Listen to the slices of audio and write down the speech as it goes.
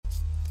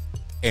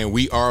And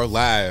we are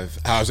live.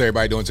 How's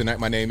everybody doing tonight?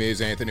 My name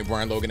is Anthony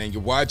Brian Logan, and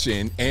you're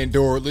watching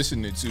and/or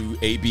listening to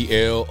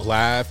ABL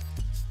Live.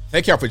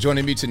 Thank y'all for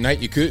joining me tonight.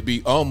 You could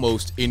be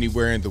almost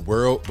anywhere in the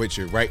world, but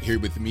you're right here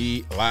with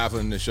me live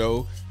on the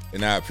show,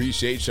 and I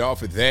appreciate y'all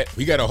for that.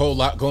 We got a whole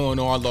lot going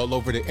on all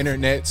over the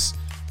internets,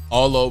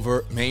 all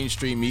over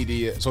mainstream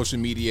media, social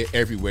media,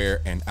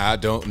 everywhere, and I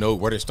don't know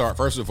where to start.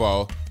 First of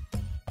all,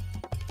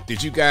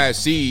 did you guys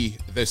see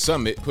the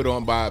summit put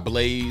on by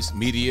Blaze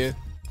Media,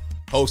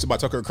 hosted by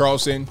Tucker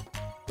Carlson?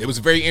 It was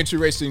a very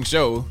interesting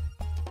show.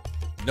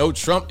 No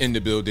Trump in the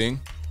building,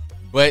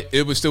 but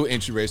it was still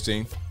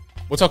interesting.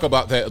 We'll talk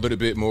about that a little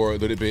bit more a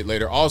little bit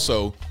later.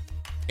 Also,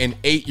 an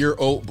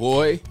 8-year-old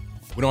boy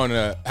went on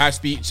a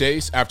high-speed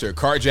chase after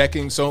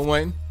carjacking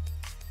someone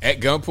at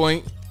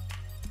gunpoint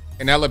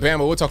in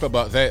Alabama. We'll talk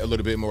about that a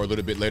little bit more a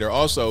little bit later.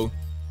 Also,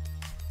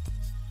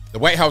 the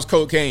White House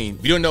cocaine.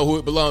 We don't know who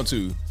it belonged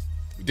to.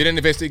 We did an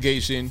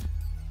investigation.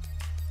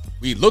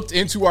 We looked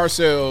into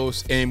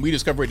ourselves and we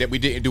discovered that we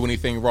didn't do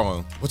anything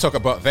wrong. We'll talk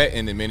about that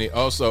in a minute.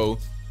 Also,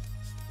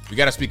 we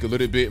got to speak a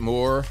little bit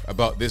more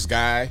about this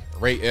guy,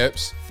 Ray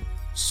Epps,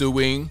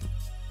 suing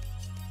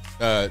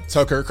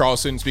Tucker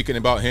Carlson, speaking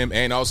about him,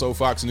 and also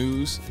Fox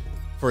News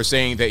for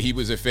saying that he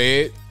was a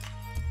Fed.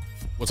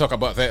 We'll talk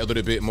about that a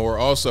little bit more.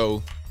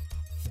 Also,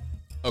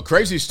 a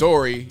crazy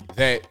story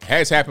that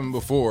has happened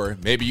before.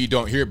 Maybe you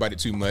don't hear about it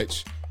too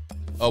much.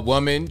 A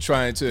woman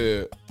trying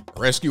to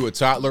rescue a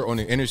toddler on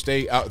the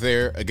interstate out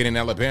there, again in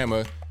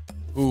Alabama,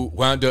 who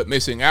wound up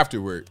missing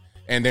afterward.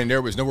 And then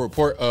there was no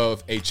report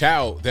of a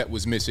child that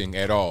was missing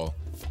at all.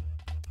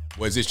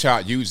 Was this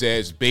child used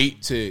as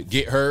bait to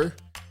get her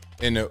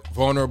in a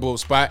vulnerable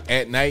spot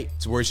at night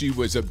to where she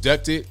was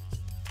abducted?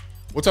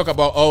 We'll talk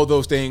about all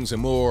those things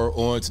and more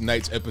on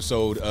tonight's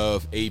episode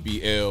of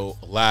ABL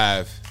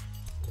Live.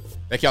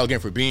 Thank y'all again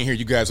for being here.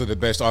 You guys are the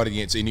best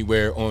audience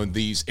anywhere on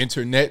these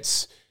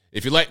internets.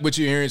 If you like what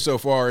you're hearing so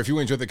far, if you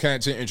enjoy the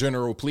content in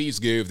general, please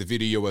give the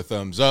video a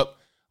thumbs up,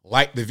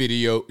 like the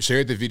video,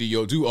 share the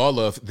video, do all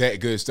of that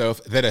good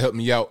stuff. That'll help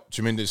me out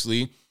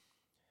tremendously.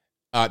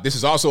 This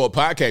is also a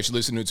podcast you're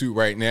listening to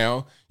right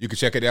now. You can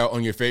check it out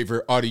on your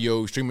favorite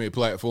audio streaming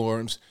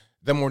platforms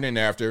the morning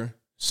after.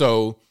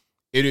 So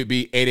it'll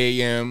be 8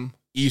 a.m.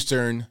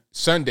 Eastern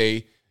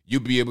Sunday. You'll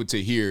be able to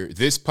hear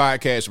this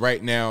podcast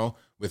right now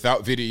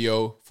without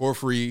video, for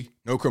free,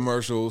 no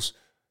commercials.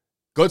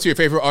 Go to your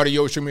favorite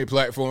audio streaming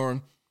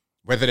platform,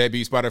 whether that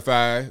be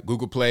Spotify,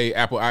 Google Play,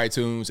 Apple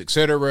iTunes,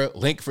 etc.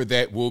 Link for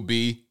that will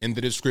be in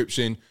the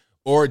description,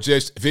 or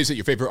just visit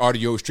your favorite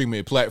audio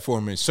streaming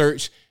platform and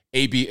search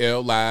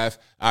ABL Live.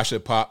 I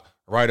should pop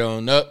right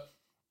on up.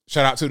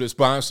 Shout out to the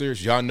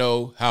sponsors. Y'all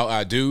know how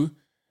I do.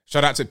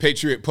 Shout out to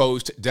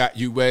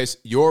patriotpost.us,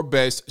 your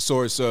best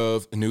source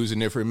of news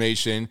and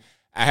information.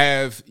 I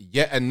have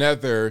yet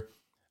another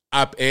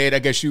op-ed, I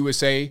guess you would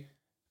say,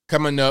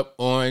 coming up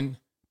on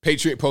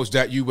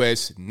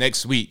patriotpost.us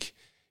next week.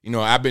 You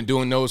know, I've been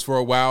doing those for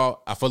a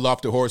while. I fell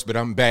off the horse, but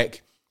I'm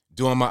back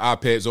doing my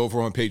op-eds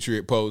over on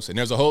Patriot Post. And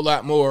there's a whole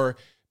lot more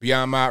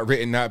beyond my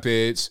written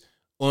op-eds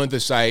on the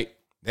site.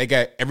 They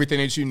got everything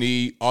that you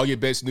need, all your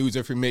best news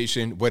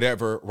information,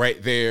 whatever, right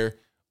there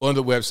on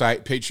the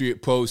website,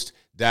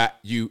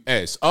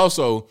 patriotpost.us.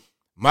 Also,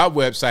 my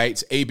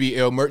website's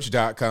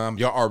ablmerch.com.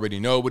 Y'all already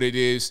know what it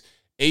is,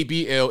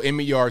 ablmerch.com.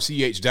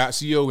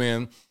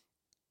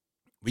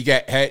 We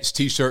got hats,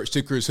 t-shirts,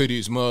 stickers,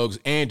 hoodies, mugs,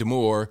 and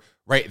more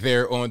right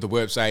there on the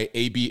website,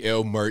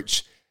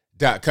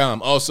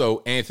 ablmerch.com. Also,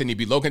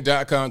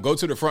 anthonyblogan.com. Go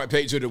to the front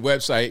page of the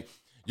website.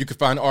 You can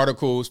find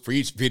articles for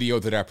each video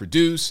that I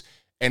produce.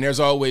 And there's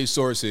always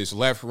sources,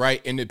 left,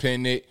 right,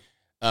 independent,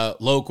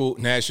 local,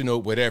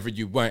 national, whatever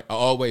you want. I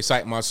always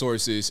cite my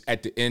sources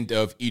at the end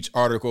of each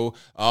article.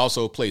 I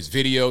also place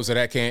videos that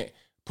I can't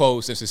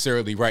post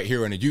necessarily right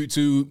here on the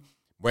YouTube,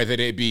 whether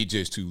they be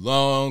just too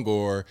long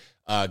or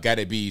got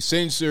to be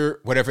censored,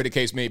 whatever the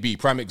case may be.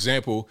 Prime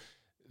example,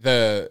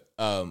 the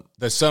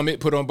summit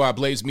put on by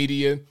Blaze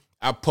Media,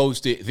 I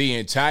posted the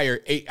entire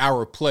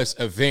 8-hour plus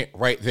event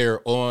right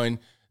there on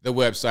the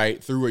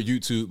website through a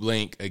YouTube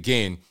link.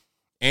 Again,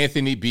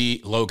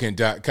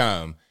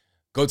 AnthonyBLogan.com.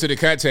 Go to the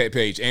contact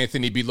page,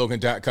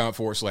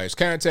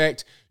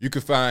 AnthonyBLogan.com/contact. You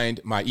can find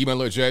my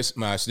email address,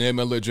 my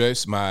email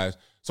address, my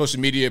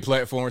social media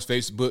platforms,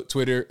 Facebook,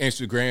 Twitter,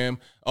 Instagram,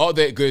 all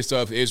that good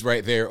stuff is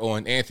right there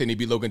on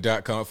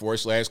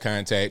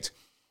AnthonyBLogan.com/contact.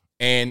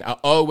 And I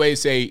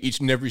always say each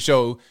and every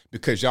show,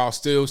 because y'all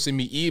still send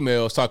me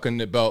emails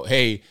talking about,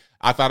 hey,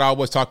 I thought I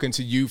was talking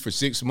to you for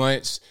 6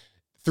 months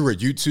through a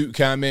YouTube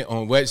comment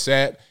on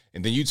WhatsApp,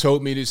 and then you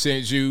told me to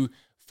send you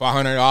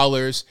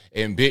 $500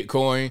 in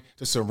Bitcoin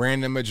to some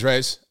random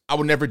address. I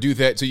will never do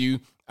that to you.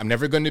 I'm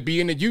never going to be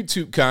in the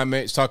YouTube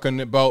comments talking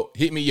about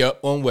hit me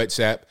up on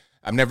WhatsApp.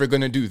 I'm never going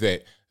to do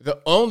that.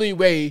 The only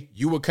way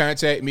you will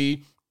contact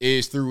me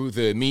is through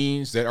the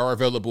means that are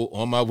available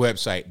on my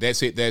website.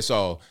 That's it. That's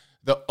all.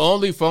 The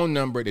only phone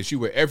number that you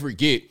will ever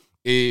get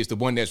is the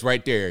one that's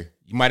right there.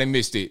 You might have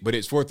missed it, but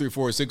it's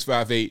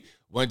 434-658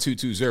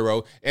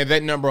 1220. And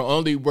that number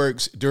only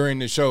works during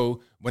the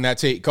show when I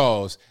take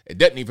calls. It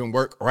doesn't even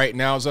work right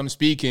now as I'm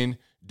speaking,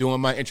 doing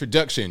my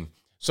introduction.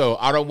 So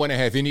I don't want to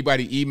have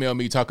anybody email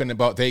me talking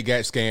about they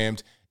got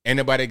scammed. Ain't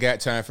nobody got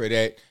time for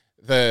that.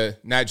 The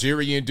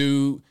Nigerian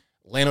dude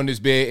laying on his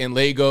bed in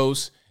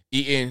Lagos,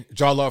 eating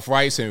jollof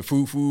rice and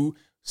fufu,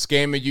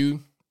 scamming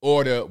you,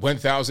 or the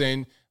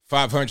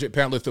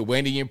 1,500-pound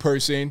Lithuanian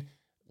person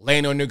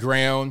laying on the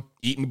ground,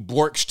 eating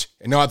borscht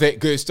and all that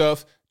good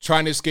stuff,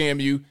 trying to scam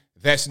you.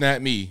 That's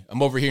not me.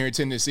 I'm over here in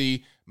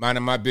Tennessee,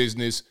 minding my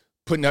business,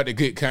 putting out the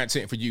good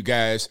content for you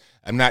guys.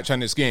 I'm not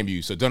trying to scam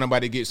you. So don't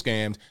nobody get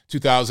scammed.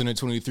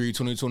 2023,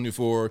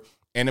 2024,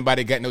 ain't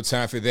nobody got no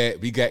time for that.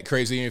 We got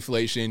crazy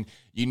inflation.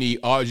 You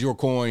need all your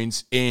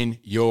coins in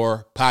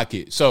your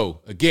pocket.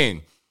 So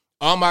again,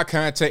 all my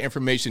contact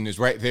information is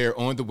right there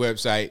on the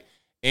website,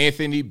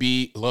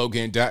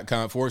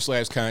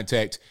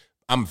 anthonyblogan.com/contact.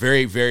 I'm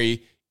very,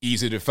 very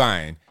easy to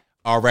find.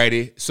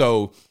 Alrighty.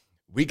 So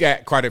we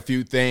got quite a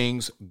few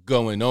things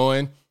going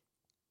on.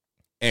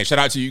 And shout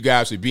out to you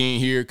guys for being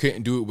here.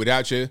 Couldn't do it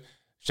without you.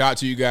 Shout out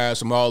to you guys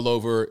from all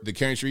over the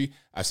country.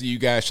 I see you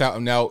guys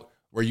shouting out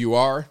where you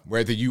are,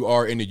 whether you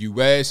are in the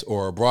U.S.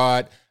 or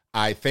abroad.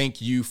 I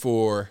thank you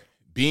for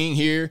being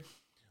here.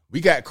 We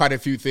got quite a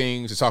few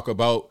things to talk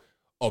about.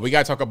 Oh, we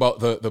got to talk about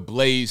the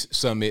Blaze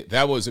Summit.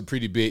 That was a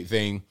pretty big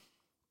thing.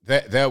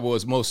 That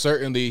was most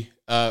certainly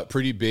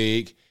pretty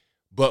big.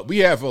 But we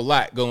have a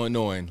lot going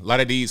on. A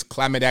lot of these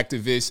climate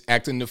activists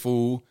acting the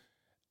fool.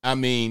 I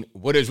mean,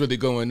 what is really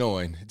going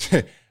on?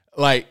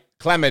 Like,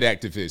 climate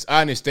activists, I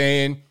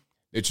understand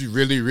that you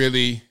really,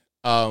 really,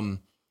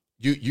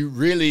 you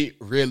really,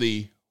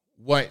 really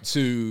want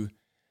to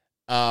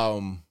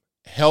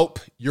help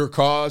your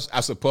cause,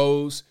 I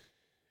suppose.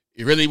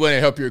 You really want to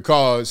help your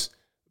cause,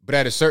 but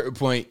at a certain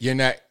point, you're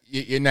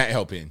not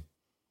helping.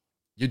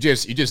 You're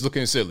just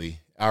looking silly.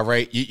 All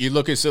right, you're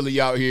looking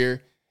silly out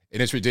here,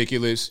 and it's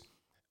ridiculous.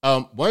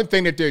 One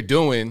thing that they're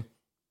doing,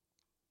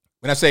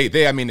 when I say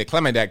they, I mean the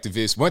climate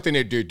activists, one thing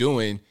that they're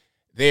doing,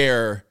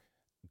 they're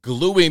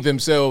gluing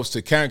themselves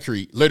to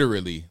concrete,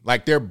 literally.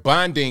 Like they're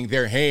bonding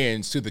their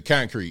hands to the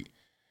concrete.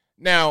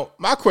 Now,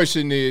 my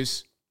question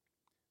is,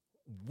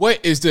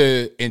 what is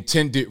the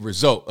intended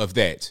result of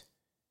that?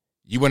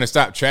 You want to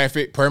stop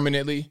traffic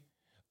permanently?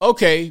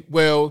 Okay,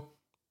 well,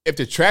 if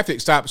the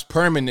traffic stops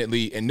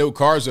permanently and no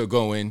cars are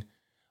going,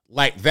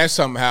 like that's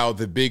somehow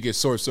the biggest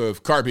source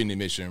of carbon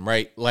emission,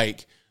 right?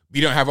 Like, we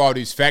don't have all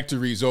these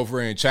factories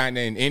over in China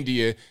and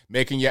India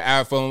making your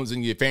iPhones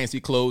and your fancy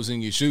clothes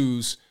and your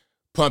shoes,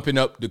 pumping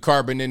up the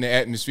carbon in the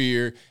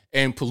atmosphere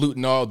and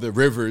polluting all the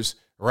rivers,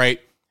 right?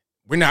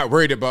 We're not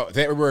worried about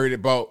that. We're worried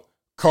about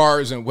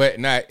cars and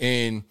whatnot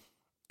in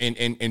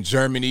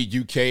Germany,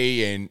 UK,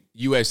 and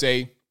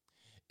USA.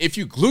 If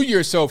you glue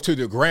yourself to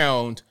the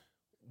ground,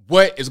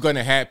 what is going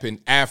to happen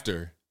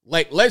after?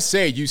 Like, let's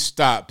say you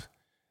stop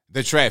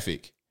the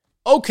traffic.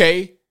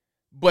 Okay,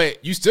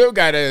 but you're still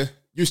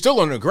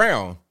on the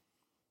ground.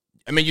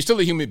 I mean, you're still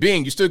a human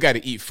being. You still got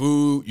to eat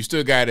food. You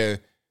still got to,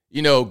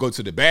 go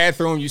to the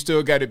bathroom. You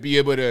still got to be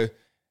able to,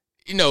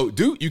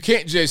 you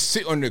can't just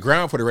sit on the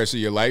ground for the rest of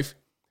your life.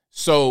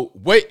 So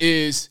what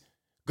is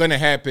going to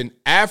happen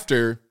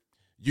after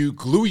you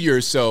glue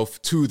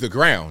yourself to the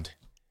ground?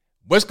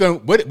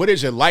 What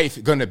is your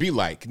life going to be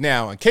like?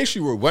 Now, in case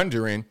you were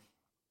wondering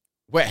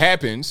what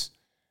happens,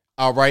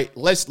 all right,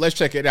 let's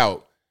check it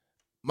out.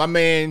 My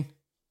man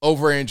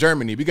over in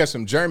Germany, we got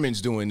some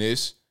Germans doing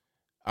this,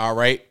 all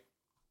right?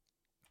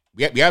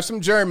 We have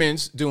some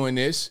Germans doing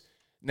this.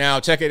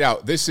 Now, check it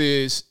out. This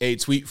is a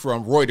tweet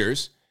from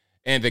Reuters,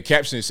 and the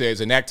caption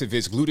says, an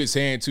activist glued his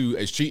hand to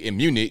a street in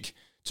Munich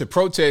to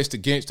protest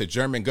against the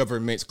German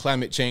government's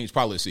climate change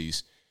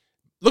policies.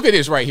 Look at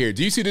this right here.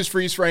 Do you see this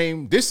freeze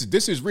frame? This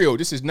is real.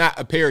 This is not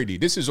a parody.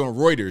 This is on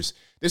Reuters.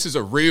 This is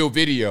a real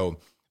video.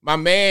 My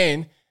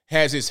man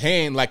has his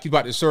hand like he's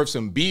about to serve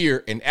some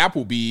beer in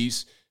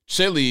Applebee's,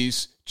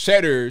 Chili's,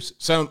 Cheddar's,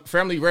 some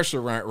family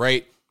restaurant,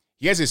 right?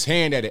 He has his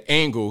hand at an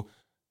angle,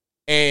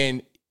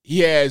 and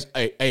he has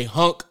a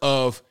hunk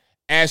of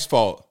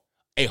asphalt,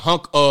 a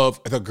hunk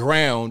of the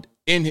ground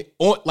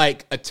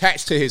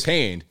attached to his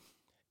hand.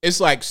 It's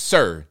like,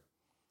 sir,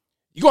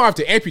 you're going to have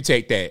to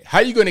amputate that. How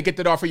are you going to get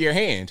that off of your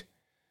hand?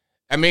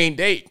 I mean,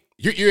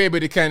 you're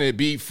able to kind of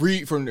be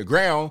free from the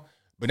ground,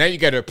 but now you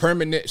got a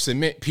permanent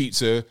cement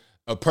pizza,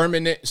 a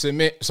permanent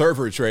cement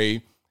server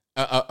tray,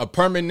 a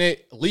permanent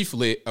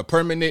leaflet, a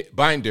permanent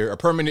binder, a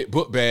permanent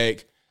book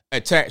bag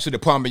attached to the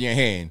palm of your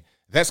hand.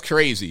 That's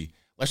crazy.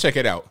 Let's check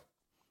it out.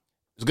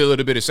 Let's get a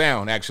little bit of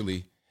sound,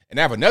 actually. And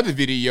I have another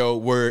video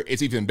where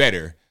it's even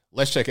better.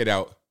 Let's check it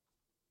out.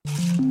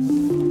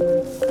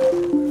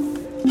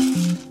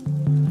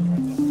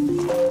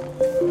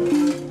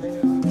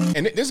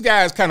 And this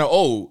guy is kind of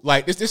old.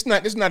 Like, this is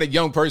not a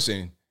young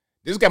person.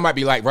 This guy might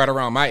be like right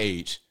around my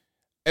age.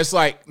 It's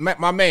like,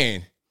 my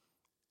man,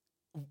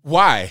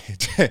 why?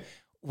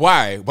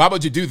 Why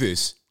would you do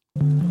this?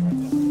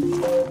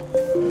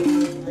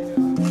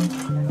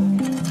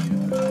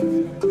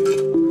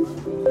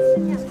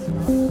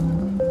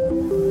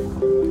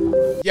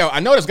 Yo,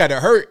 I know this got to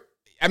hurt.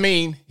 I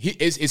mean,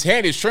 his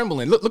hand is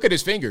trembling. Look at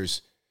his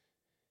fingers.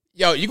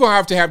 Yo, you're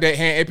going to have that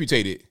hand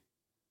amputated.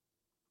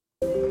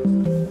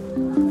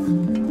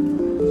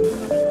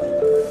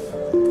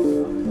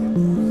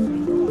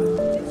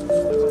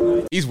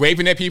 He's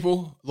waving at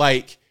people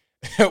like,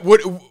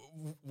 what?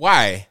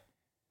 Why?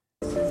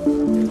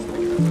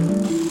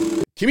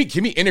 Can we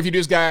interview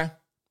this guy?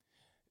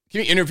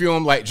 Can we interview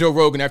him like Joe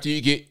Rogan after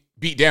you get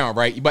beat down,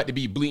 right? You about to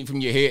be bleeding from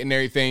your head and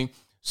everything.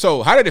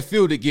 So how did it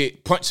feel to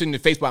get punched in the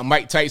face by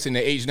Mike Tyson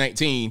at age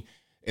 19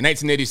 in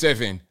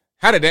 1987?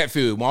 How did that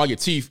feel when all your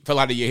teeth fell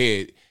out of your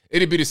head?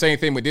 It'd be the same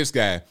thing with this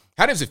guy.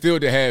 How does it feel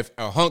to have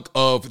a hunk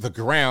of the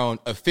ground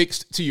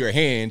affixed to your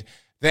hand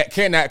that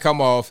cannot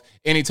come off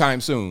anytime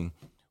soon?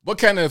 What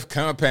kind of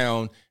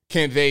compound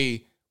can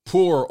they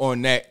pour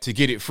on that to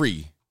get it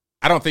free?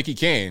 I don't think he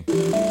can.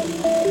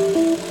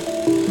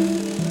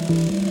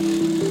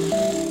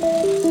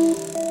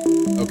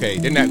 Okay,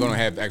 they're not going to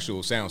have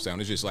actual sound.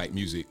 It's just like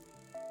music.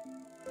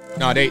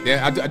 No, I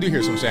do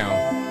hear some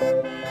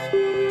sound.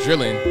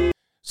 Drilling.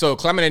 So,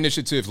 Climate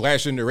Initiative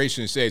Last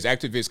Generation says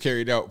activists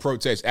carried out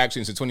protest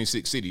actions in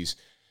 26 cities.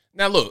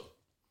 Now, look,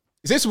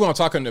 this is what I'm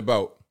talking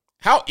about.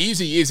 How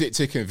easy is it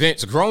to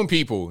convince grown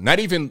people, not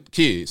even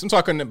kids? I'm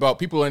talking about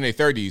people in their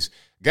 30s,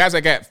 guys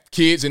that got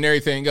kids and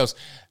everything else.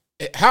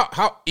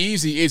 How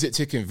easy is it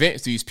to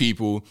convince these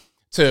people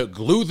to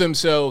glue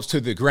themselves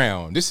to the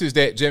ground? This is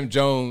that Jim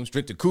Jones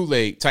drink the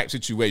Kool-Aid type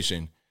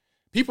situation.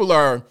 People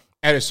are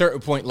at a certain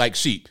point like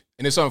sheep,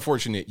 and it's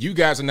unfortunate. You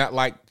guys are not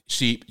like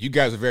sheep. You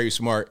guys are very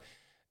smart,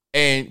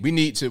 and we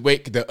need to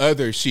wake the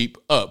other sheep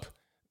up.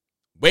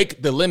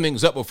 Wake the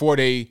lemmings up before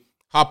they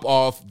hop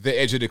off the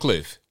edge of the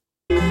cliff.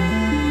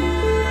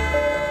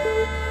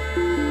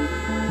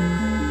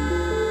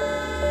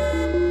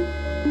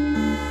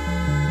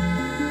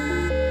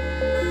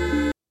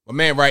 My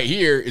man right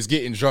here is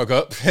getting drug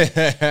up.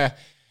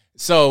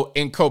 So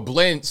in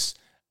Koblenz,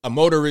 a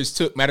motorist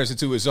took matters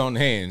into his own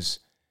hands.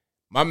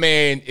 My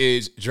man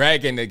is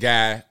dragging the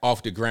guy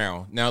off the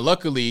ground. Now,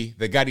 luckily,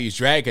 the guy he's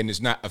dragging is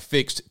not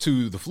affixed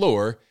to the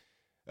floor.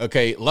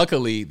 Okay,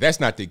 luckily, that's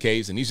not the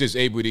case. And he's just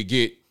able to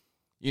get,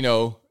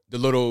 the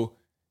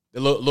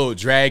little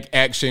drag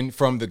action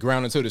from the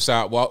ground into the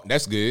sidewalk.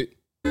 That's good.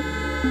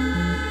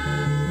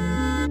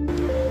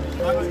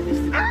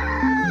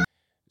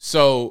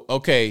 So,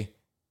 okay.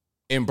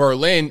 In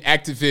Berlin,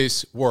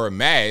 activists wore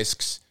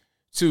masks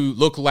to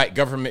look like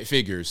government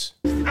figures.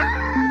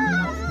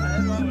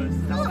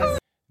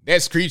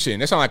 That's screeching.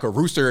 That sounds like a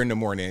rooster in the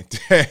morning.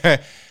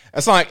 That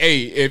sounds like,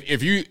 hey,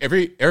 if you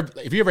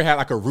ever had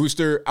like a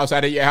rooster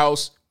outside of your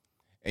house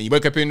and you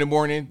wake up in the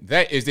morning,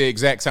 that is the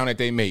exact sound that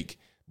they make.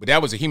 But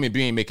that was a human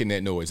being making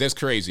that noise. That's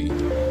crazy.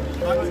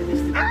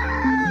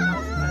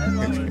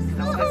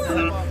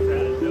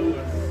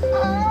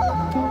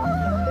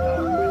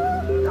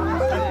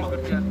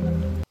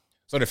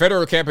 So the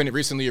federal cabinet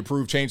recently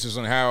approved changes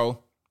on how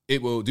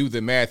it will do the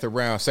math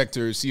around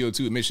sector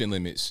CO2 emission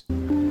limits.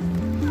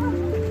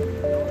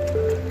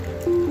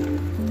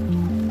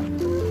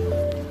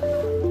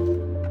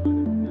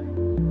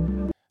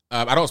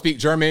 I don't speak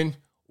German.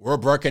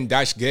 Rohrbrücken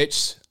das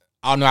Gesetz.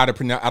 I don't know how to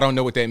pronounce. I don't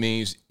know what that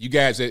means. You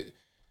guys that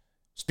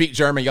speak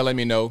German, y'all let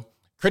me know.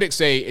 Critics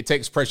say it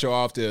takes pressure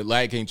off the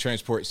lagging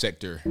transport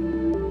sector.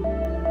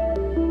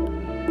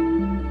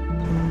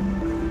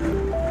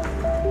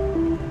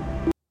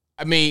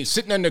 I mean,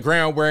 sitting on the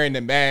ground wearing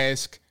the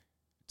mask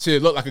to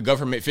look like a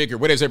government figure,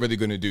 what is that really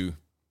going to do?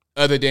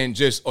 Other than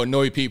just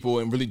annoy people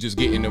and really just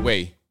get in the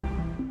way.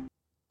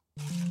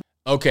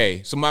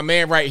 Okay, so my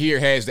man right here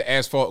has the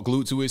asphalt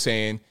glued to his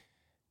hand.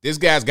 This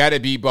guy's got to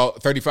be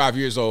about 35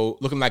 years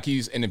old, looking like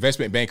he's an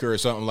investment banker or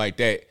something like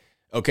that.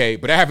 Okay,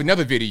 but I have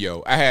another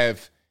video. I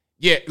have,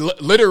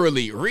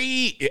 literally,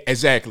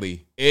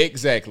 exactly.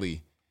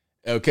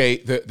 Okay,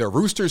 the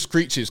rooster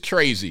screech is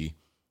crazy,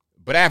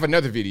 but I have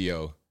another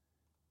video.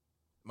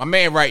 My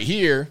man right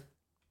here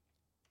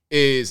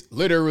is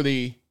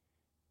literally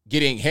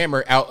getting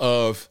hammered out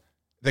of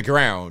the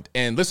ground.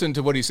 And listen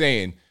to what he's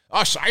saying.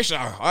 Oh,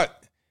 scheiße.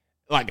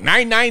 Like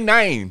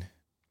 999.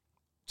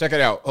 Check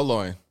it out. Hold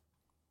on.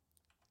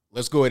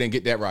 Let's go ahead and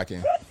get that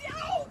rocking.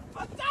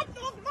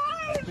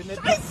 Ich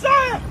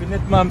bin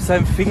nicht mal mit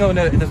seinem Finger und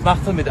das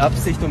macht er mit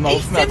Absicht, um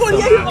aufmerksam zu machen.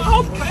 Ich simuliere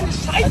überhaupt keine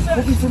Scheiße.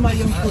 Gucken Sie mal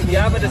Ihren Kunden.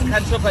 Ja, aber das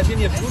kann schon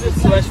passieren. Ihr Bruder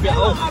zum Beispiel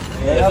auch.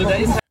 Also da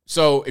ist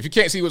So if you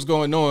can't see what's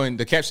going on,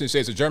 the caption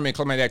says a German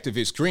climate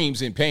activist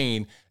screams in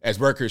pain as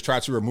workers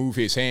try to remove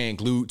his hand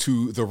glued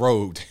to the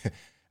road.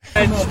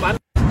 Hört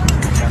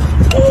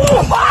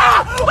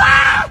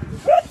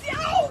sie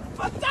auf!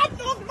 Verdammt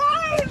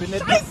nochmal!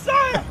 Scheiße!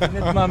 Ich bin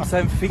nicht mal mit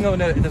seinem Finger und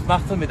das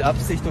macht er mit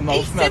Absicht, um Ich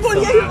aufmerksam zu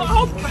simuliere machen.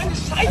 überhaupt keine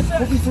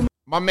Scheiße.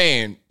 My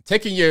man,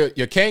 taking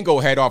your Kango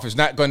hat off is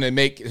not going to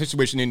make the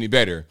situation any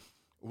better.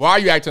 Why are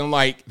you acting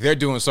like they're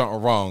doing something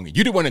wrong? You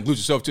didn't want to glue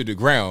yourself to the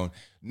ground.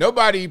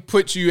 Nobody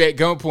put you at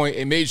gunpoint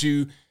and made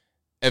you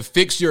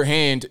affix your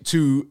hand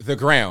to the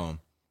ground,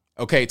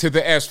 okay, to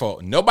the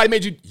asphalt. Nobody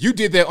made you. You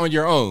did that on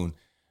your own.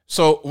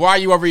 So why are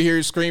you over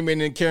here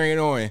screaming and carrying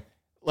on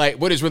Like,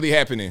 what is really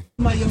happening?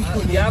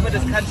 Ja, aber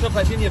das kann schon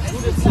passieren. Hier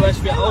blutet zum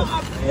Beispiel auch.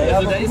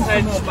 Also da ist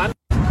halt spannend.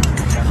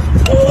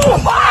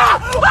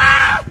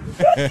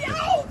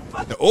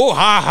 Oh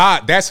ha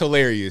ha, that's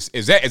hilarious.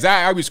 Is that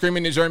how we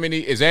screaming in Germany?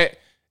 Is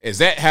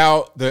that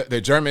how the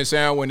Germans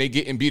sound when they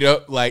getting beat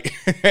up? Like,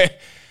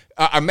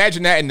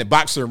 imagine that in the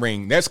boxing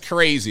ring. That's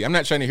crazy. I'm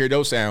not trying to hear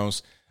those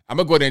sounds. I'm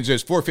gonna go there and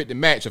just forfeit the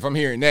match if I'm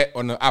hearing that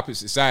on the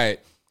opposite side.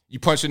 You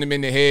punching them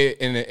in the head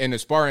in a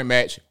sparring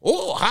match.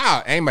 Oh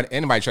ha!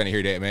 Anybody trying to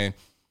hear that, man?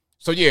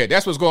 So yeah,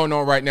 that's what's going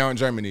on right now in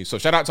Germany. So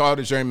shout out to all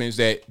the Germans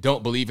that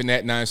don't believe in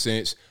that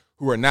nonsense,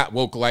 who are not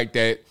woke like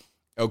that.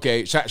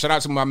 Okay, shout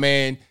out to my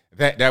man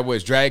that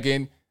was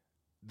dragging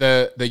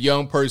the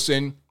young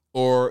person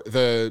or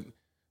the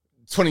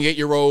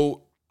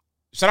 28-year-old.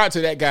 Shout out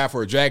to that guy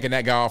for dragging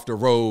that guy off the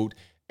road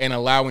and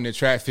allowing the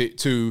traffic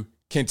to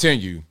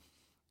continue.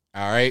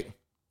 All right.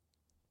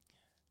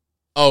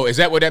 Oh, is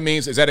that what that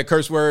means? Is that a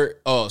curse word?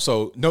 Oh,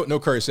 so no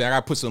cursing. I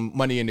gotta put some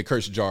money in the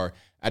curse jar.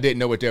 I didn't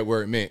know what that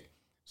word meant.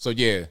 So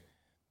yeah,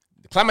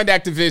 the climate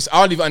activists, I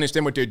don't even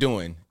understand what they're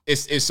doing.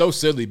 It's so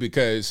silly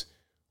because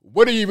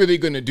what are you really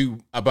gonna do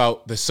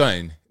about the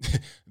sun?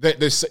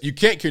 You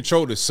can't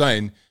control the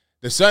sun.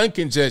 The sun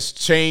can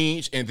just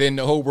change and then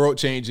the whole world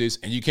changes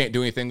and you can't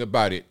do anything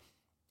about it.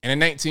 And in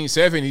the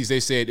 1970s, they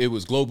said it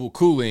was global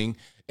cooling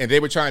and they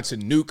were trying to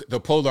nuke the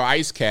polar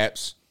ice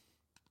caps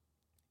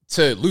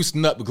to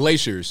loosen up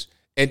glaciers.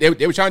 And they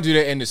were trying to do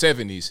that in the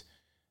 70s.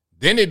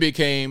 Then it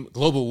became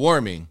global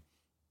warming.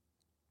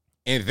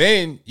 And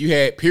then you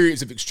had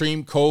periods of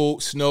extreme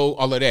cold, snow,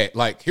 all of that.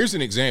 Like, here's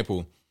an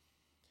example.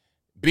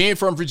 Being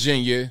from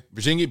Virginia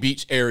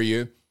Beach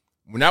area,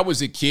 when I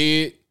was a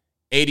kid,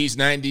 80s,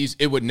 90s,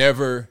 it would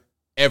never,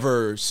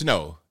 ever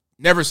snow.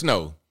 Never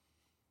snow.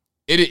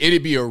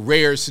 It'd be a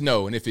rare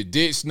snow. And if it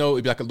did snow,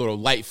 it'd be like a little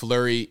light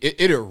flurry.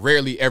 It'd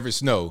rarely ever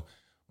snow.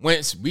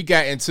 Once we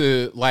got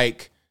into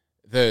like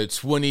the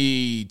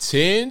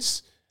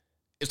 2010s,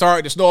 it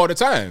started to snow all the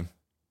time.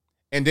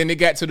 And then it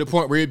got to the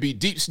point where it'd be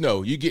deep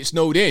snow. You get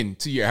snowed in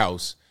to your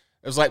house.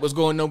 It's like, what's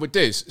going on with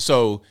this?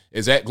 So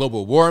is that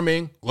global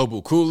warming,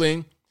 global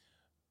cooling?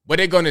 What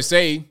they're going to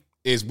say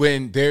is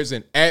when there's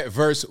an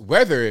adverse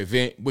weather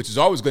event, which is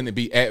always going to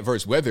be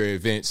adverse weather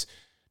events,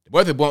 the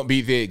weather won't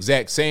be the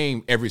exact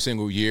same every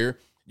single year.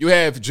 You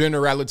have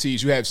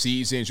generalities, you have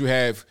seasons, you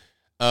have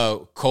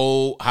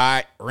cold,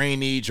 hot,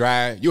 rainy,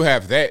 dry. You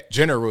have that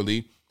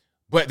generally,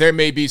 but there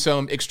may be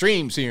some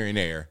extremes here and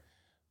there.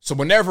 So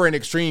whenever an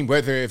extreme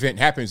weather event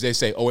happens, they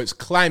say, oh, it's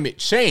climate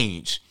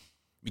change.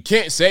 We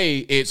can't say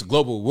it's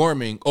global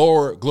warming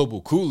or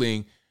global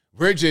cooling.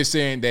 We're just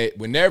saying that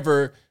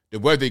whenever the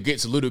weather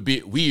gets a little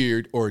bit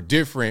weird or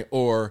different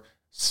or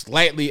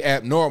slightly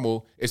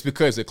abnormal, it's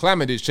because the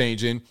climate is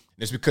changing.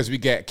 It's because we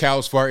got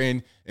cows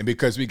farting and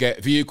because we got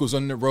vehicles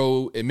on the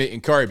road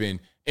emitting carbon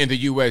in the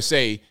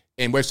USA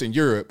and Western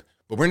Europe.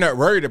 But we're not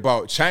worried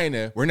about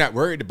China. We're not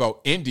worried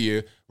about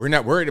India. We're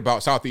not worried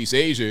about Southeast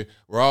Asia,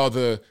 where all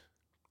the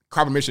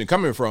carbon emission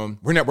coming from.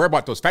 We're not worried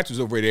about those factories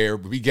over there.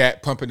 We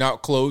got pumping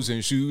out clothes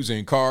and shoes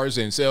and cars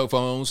and cell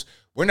phones.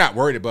 We're not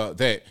worried about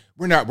that.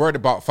 We're not worried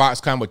about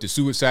Foxconn with the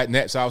suicide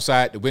nets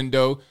outside the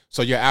window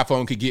so your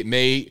iPhone could get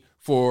made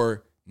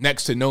for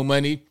next to no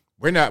money.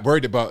 We're not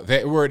worried about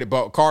that. We're worried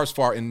about cows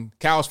farting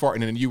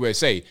in the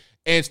USA.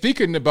 And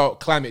speaking about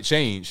climate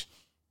change,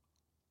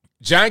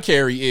 John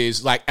Kerry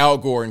is like Al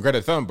Gore and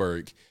Greta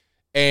Thunberg.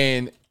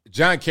 And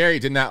John Kerry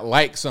did not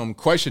like some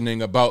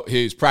questioning about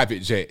his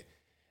private jet.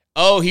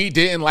 Oh, he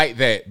didn't like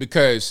that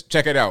because,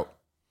 check it out.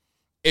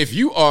 If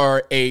you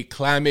are a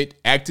climate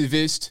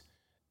activist,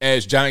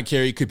 as John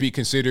Kerry could be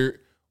considered,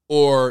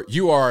 or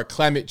you are a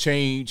climate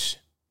change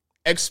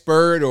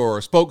expert or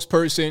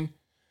spokesperson,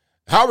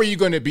 how are you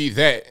going to be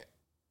that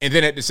and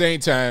then at the same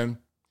time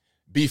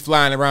be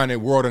flying around the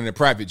world on a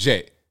private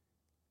jet?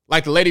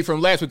 Like the lady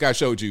from last week I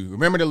showed you.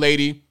 Remember the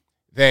lady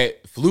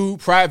that flew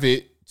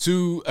private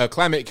to a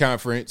climate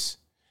conference,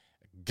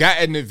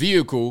 got in the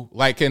vehicle,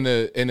 like in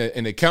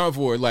a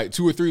convoy, like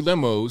 2 or 3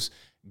 limos,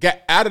 got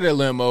out of the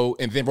limo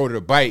and then rode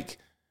a bike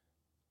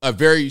a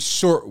very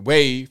short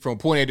way from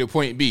point A to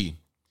point B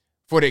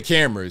for the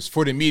cameras,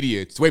 for the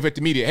media, to wave at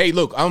the media. Hey,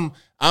 look,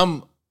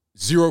 I'm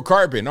zero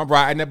carbon. I'm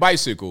riding a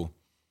bicycle.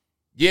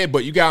 Yeah,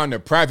 but you got on a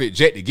private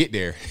jet to get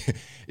there.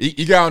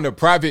 You got on a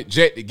private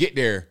jet to get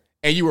there,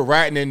 and you were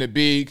riding in the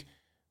big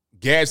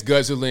gas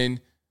guzzling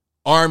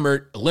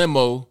armored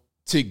limo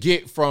to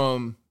get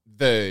from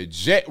the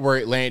jet where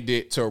it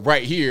landed to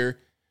right here.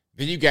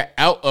 Then you got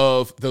out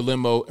of the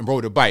limo and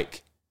rode a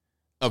bike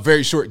a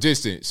very short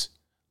distance,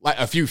 like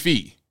a few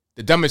feet.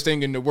 The dumbest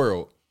thing in the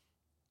world.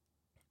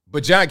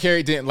 But John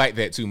Kerry didn't like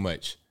that too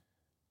much.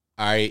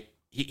 All right.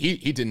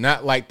 He did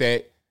not like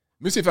that.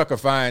 Let me see if I can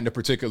find a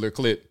particular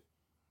clip.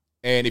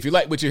 And if you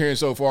like what you're hearing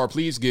so far,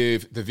 please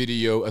give the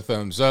video a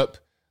thumbs up.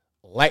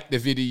 Like the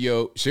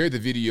video, share the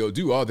video,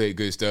 do all that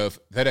good stuff.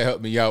 That'll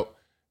help me out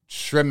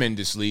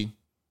tremendously.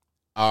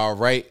 All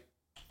right.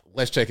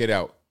 Let's check it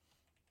out.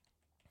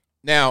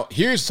 Now,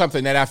 here's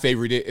something that I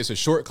favorited. It's a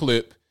short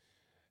clip.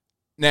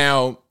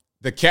 Now,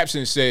 the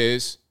caption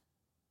says,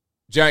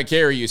 John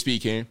Kerry is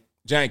speaking.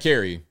 John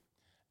Kerry,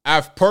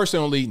 I've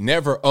personally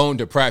never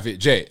owned a private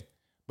jet,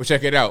 but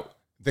check it out.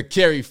 The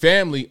Kerry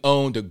family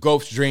owned a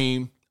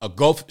Gulfstream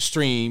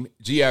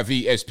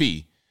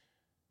GIV-SP.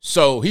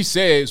 So he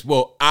says,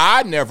 well,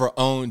 I never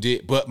owned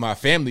it, but my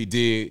family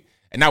did,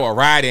 and I would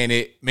ride in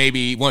it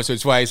maybe once or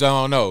twice. I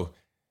don't know.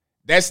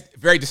 That's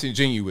very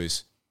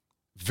disingenuous.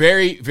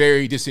 Very,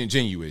 very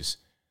disingenuous.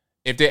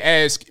 If they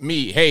ask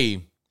me,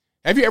 hey,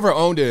 have you ever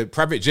owned a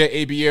private jet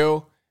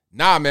ABL?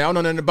 Nah, man, I don't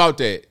know nothing about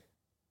that.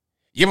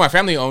 Yeah, my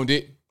family owned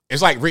it.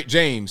 It's like Rick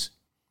James,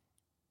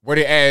 where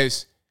they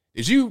ask,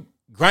 did you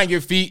grind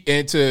your feet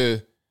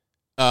into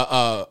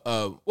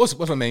what's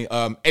my name?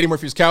 Eddie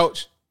Murphy's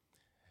couch?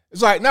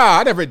 It's like, nah,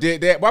 I never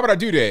did that. Why would I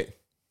do that?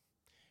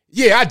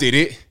 Yeah, I did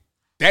it.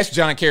 That's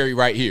John Kerry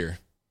right here.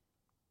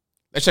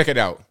 Let's check it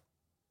out.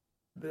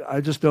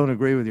 I just don't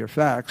agree with your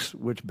facts,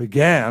 which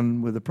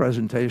began with the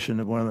presentation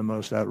of one of the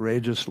most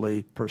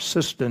outrageously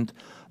persistent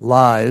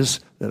lies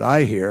that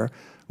I hear,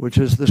 which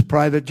is this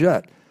private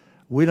jet.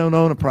 We don't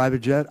own a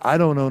private jet. I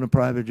don't own a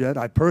private jet.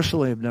 I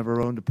personally have never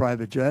owned a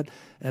private jet.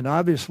 And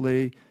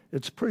obviously,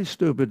 it's pretty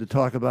stupid to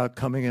talk about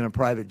coming in a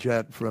private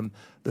jet from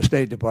the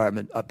State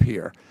Department up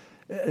here.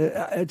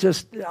 It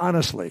just,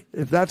 honestly,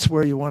 if that's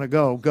where you want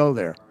to go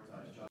there.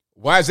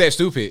 Why is that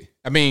stupid?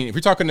 I mean, if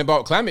you're talking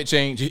about climate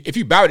change, if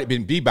you bout it,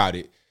 then be about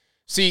it.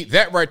 See,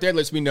 that right there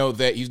lets me know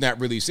that he's not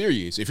really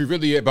serious. If you're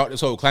really about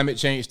this whole climate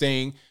change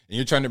thing and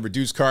you're trying to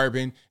reduce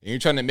carbon and you're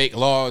trying to make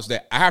laws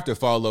that I have to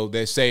follow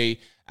that say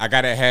I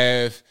got to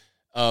have,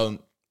 a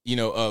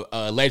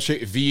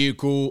electric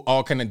vehicle,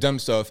 all kind of dumb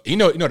stuff. You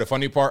know, the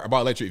funny part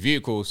about electric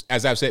vehicles,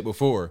 as I've said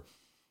before,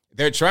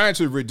 they're trying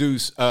to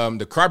reduce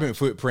the carbon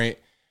footprint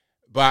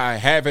by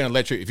having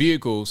electric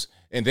vehicles.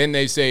 And then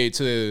they say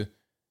to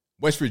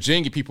West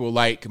Virginia people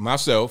like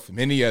myself,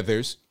 many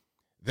others,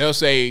 they'll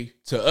say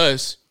to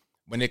us,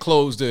 when they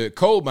close the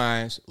coal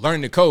mines,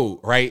 learn the code,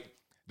 right?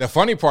 The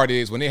funny part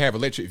is when they have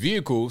electric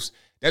vehicles,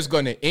 that's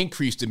going to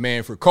increase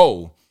demand for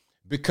coal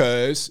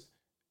because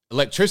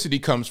electricity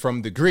comes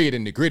from the grid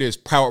and the grid is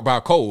powered by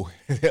coal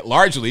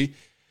largely.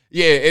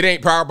 Yeah, it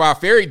ain't powered by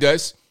fairy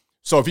dust.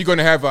 So if you're going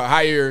to have a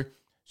higher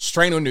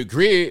strain on the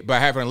grid by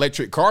having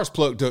electric cars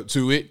plugged up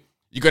to it,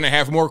 you're going to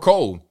have more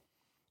coal.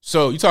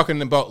 So you're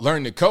talking about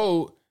learn the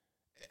code.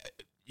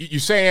 You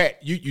say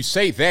that you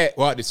say that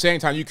while at the same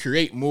time you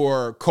create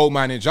more coal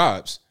mining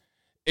jobs.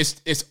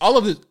 It's all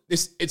of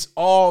it's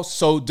all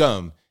so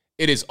dumb.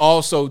 It is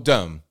all so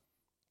dumb.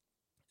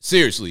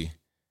 Seriously.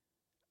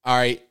 All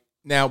right.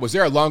 Now, was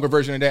there a longer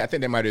version of that? I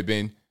think there might have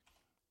been.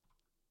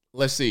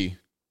 Let's see.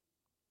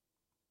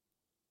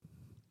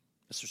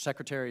 Mr.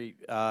 Secretary,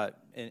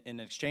 in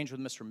exchange with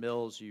Mr.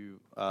 Mills,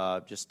 you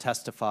just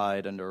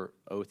testified under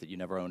oath that you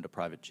never owned a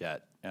private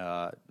jet.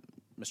 Mr.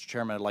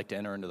 Chairman, I'd like to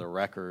enter into the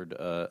record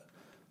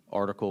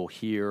article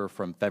here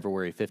from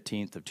February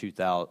 15th of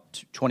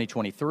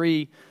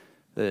 2023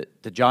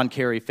 that the John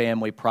Kerry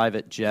family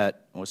private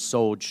jet was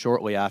sold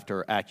shortly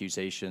after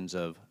accusations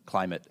of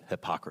climate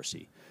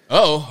hypocrisy.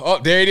 Oh,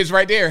 there it is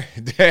right there.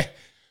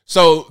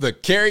 So the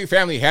Kerry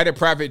family had a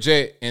private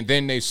jet and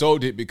then they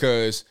sold it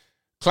because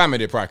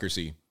climate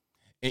hypocrisy.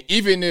 And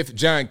even if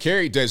John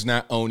Kerry does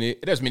not own it,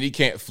 it doesn't mean he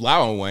can't fly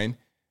on one.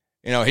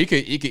 You know, he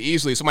could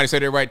easily, somebody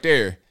said it right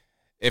there.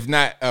 If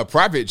not a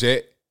private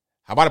jet,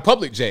 how about a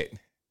public jet?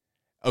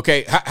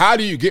 Okay, how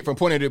do you get from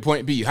point A to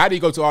point B? How do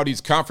you go to all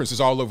these conferences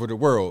all over the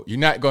world? You're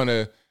not going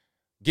to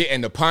get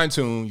in the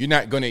pontoon. You're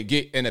not going to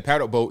get in a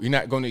paddle boat. You're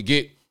not going to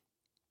get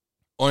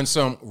on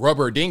some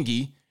rubber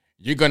dinghy.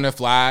 You're going to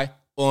fly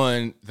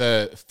on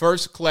the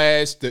first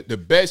class, the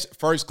best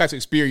first class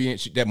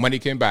experience that money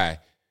can buy.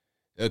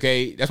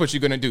 Okay, that's what you're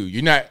going to do.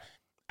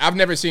 I've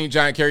never seen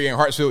John Kerry and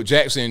Hartsfield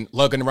Jackson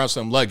lugging around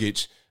some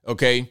luggage.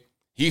 Okay,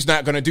 he's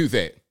not going to do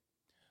that.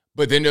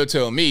 But then they'll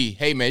tell me,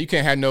 hey, man, you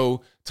can't have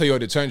no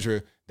Toyota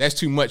Tundra. That's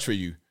too much for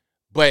you.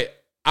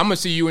 But I'm going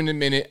to see you in a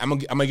minute. I'm going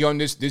to get on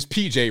this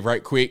PJ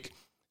right quick.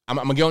 I'm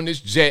going to get on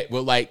this jet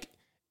with like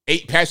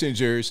 8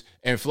 passengers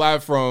and fly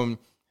from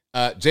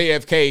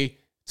JFK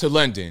to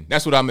London.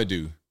 That's what I'm going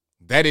to do.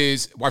 That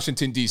is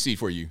Washington, D.C.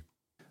 for you.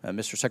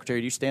 Mr.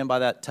 Secretary, do you stand by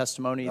that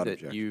testimony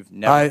that you've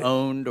never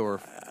owned or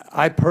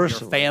I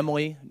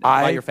personally,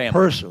 your family?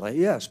 Personally,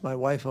 yes. My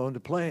wife owned a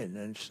plane.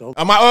 And so.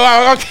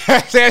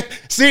 Okay.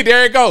 See,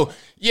 there you go.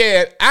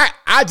 Yeah,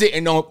 I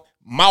didn't know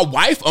my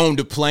wife owned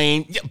a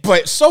plane,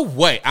 but so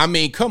what? I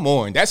mean, come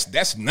on.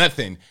 That's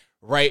nothing,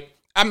 right?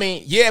 I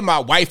mean, yeah, my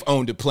wife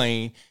owned a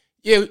plane.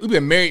 Yeah, we've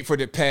been married for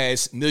the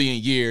past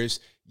million years.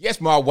 Yes,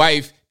 my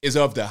wife is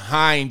of the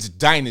Hines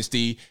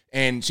dynasty,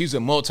 and she's a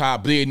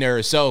multi-billionaire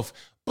herself.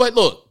 But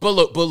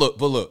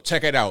look,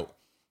 check it out.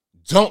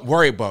 Don't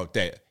worry about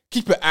that.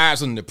 Keep your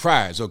eyes on the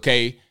prize,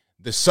 okay?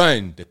 The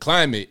sun, the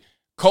climate,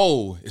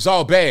 coal, it's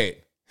all bad.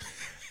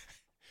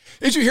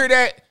 Did you hear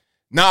that?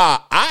 Nah,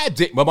 I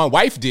didn't, but my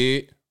wife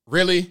did.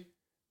 Really?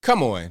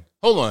 Come on.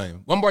 Hold on.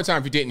 One more time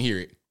if you didn't hear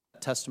it.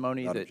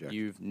 Testimony that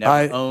you've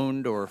never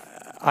owned or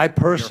I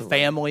personally, your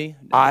family?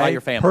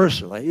 Your family.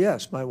 Personally,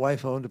 yes. My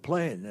wife owned a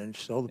plane and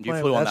sold the plane.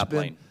 You flew on that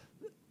plane?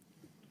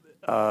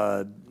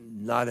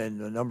 not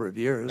in a number of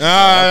years.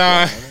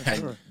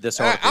 And this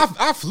article,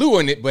 I flew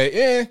in it, but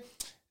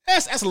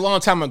that's a long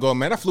time ago,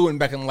 man. I flew in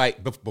back in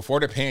like before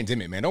the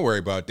pandemic, man. Don't worry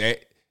about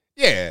that.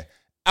 Yeah,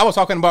 I was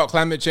talking about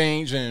climate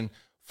change and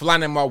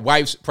flying in my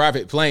wife's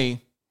private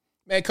plane.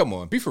 Man, come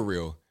on, be for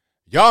real.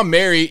 Y'all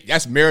married,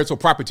 that's marital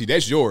property.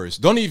 That's yours.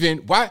 Don't even,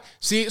 why?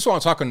 See, that's what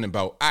I'm talking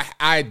about.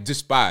 I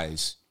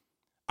despise,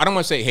 I don't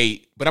want to say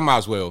hate, but I might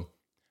as well.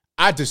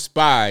 I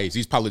despise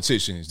these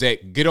politicians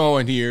that get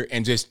on here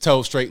and just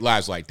tell straight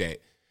lies like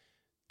that.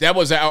 That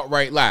was an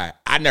outright lie.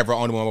 I never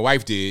owned one. My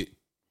wife did.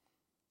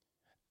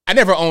 I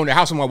never owned a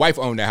house when my wife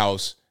owned a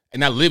house,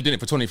 and I lived in it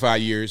for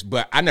 25 years,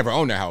 but I never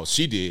owned a house.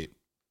 She did.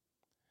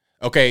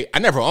 Okay, I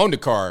never owned a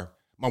car.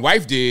 My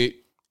wife did,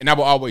 and I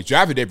would always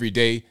drive it every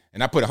day,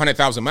 and I put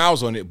 100,000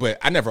 miles on it, but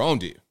I never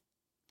owned it.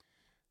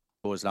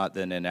 It was not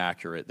then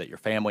inaccurate that your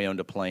family owned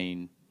a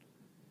plane,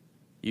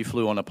 you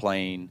flew on a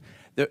plane.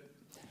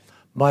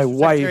 My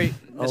wife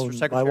owned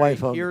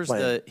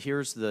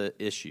Here's the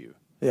issue.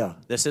 Yeah.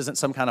 This isn't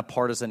some kind of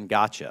partisan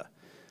gotcha.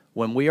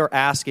 When we are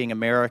asking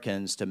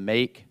Americans to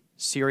make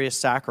serious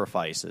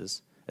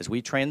sacrifices as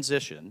we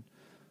transition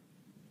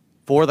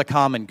for the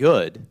common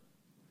good,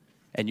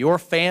 and your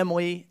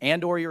family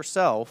and or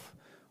yourself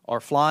are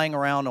flying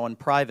around on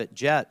private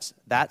jets,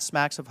 that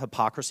smacks of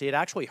hypocrisy. It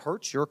actually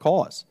hurts your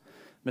cause,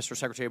 Mr.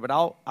 Secretary. But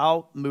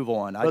I'll move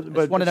on. I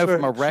just want to know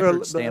from a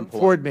record standpoint.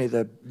 Afford me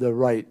the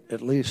right,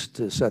 at least,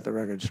 to set the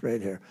record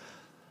straight here.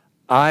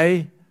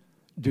 I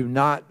do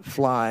not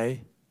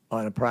fly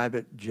on a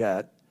private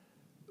jet.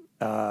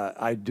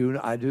 I do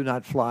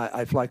not fly.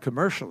 I fly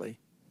commercially.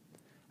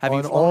 Have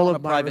you flown on a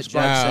private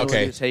jet since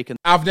you've taken?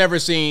 I've never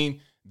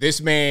seen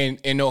this man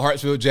in no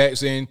Hartsfield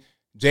Jackson,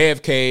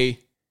 JFK,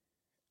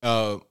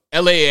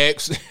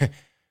 LAX.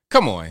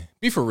 Come on,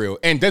 be for real.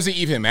 And does it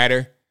even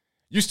matter?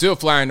 You're still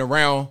flying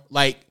around.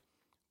 Like,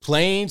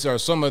 planes are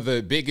some of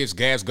the biggest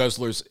gas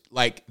guzzlers.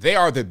 Like, they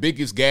are the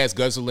biggest gas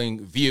guzzling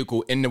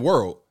vehicle in the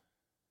world.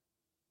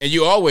 And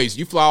you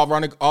fly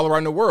all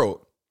around the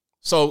world.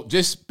 So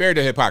just spare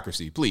the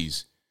hypocrisy,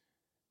 please.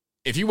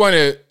 If you want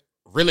to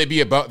really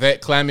be about that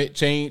climate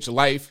change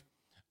life,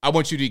 I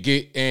want you to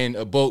get in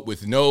a boat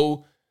with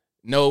no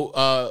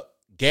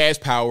gas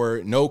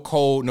power, no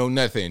coal, no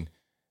nothing.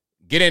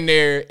 Get in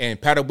there and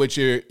paddle with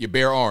your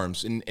bare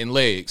arms and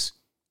legs.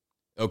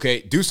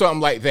 Okay? Do something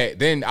like that.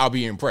 Then I'll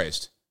be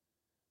impressed.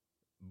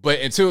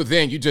 But until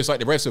then, you just like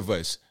the rest of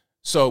us.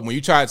 So when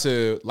you try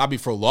to lobby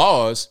for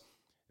laws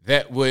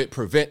that would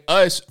prevent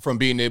us from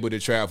being able to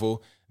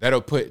travel,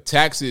 that'll put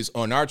taxes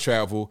on our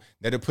travel,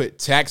 that'll put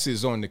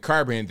taxes on the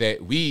carbon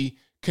that we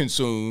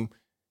consume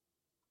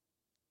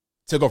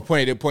to go from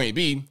point A to point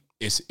B,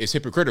 it's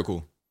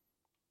hypocritical.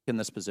 In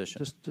this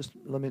position. Just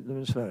let me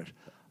just finish.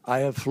 I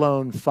have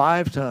flown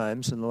 5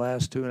 times in the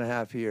last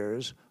 2.5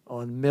 years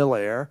on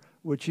Millair,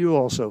 which you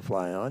also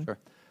fly on, sure.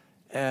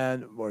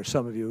 or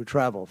some of you who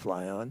travel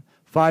fly on,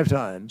 5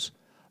 times.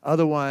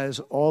 Otherwise,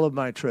 all of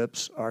my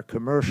trips are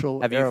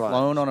commercial airlines. Have you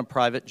flown on a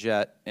private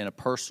jet in a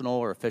personal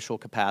or official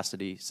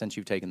capacity since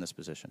you've taken this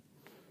position?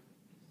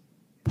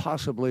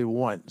 Possibly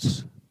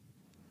once.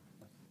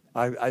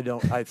 I'm trying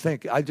to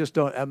think of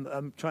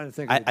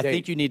I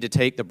think you need to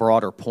take the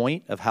broader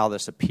point of how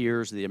this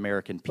appears to the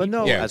American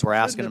people as we're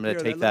asking them to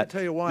take that. Let me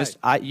tell you why.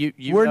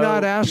 We're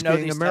not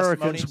asking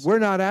Americans. We're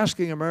not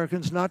asking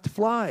Americans not to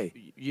fly.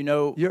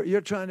 You're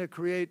trying to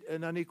create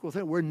an unequal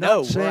thing. We're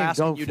not saying we're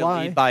asking don't you fly.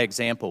 to lead by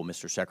example,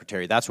 Mr.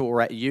 Secretary. That's what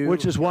we're at.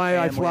 Which is why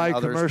I fly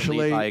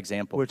commercially. By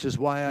example. Which is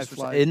why I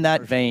fly. In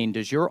that vein,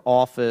 does your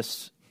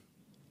office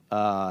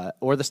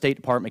or the State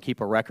Department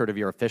keep a record of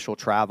your official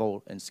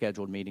travel and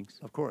scheduled meetings?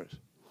 Of course.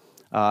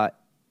 Does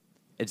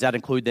that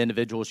include the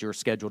individuals you're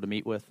scheduled to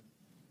meet with?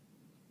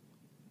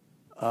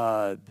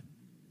 Can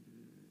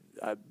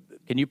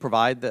you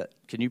provide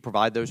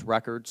those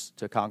records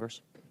to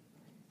Congress?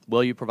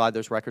 Will you provide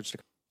those records to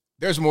Congress?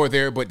 There's more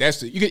there, but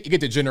you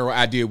get the general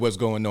idea of what's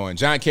going on.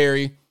 John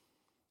Kerry,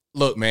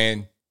 look,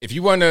 man, if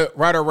you want to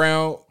ride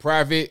around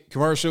private,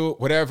 commercial,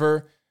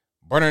 whatever,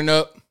 burning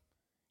up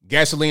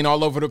gasoline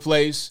all over the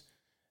place,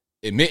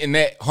 emitting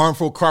that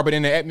harmful carbon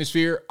in the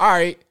atmosphere, all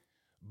right.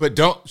 But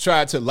don't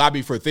try to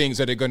lobby for things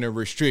that are going to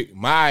restrict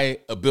my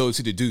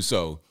ability to do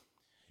so.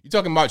 You're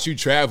talking about you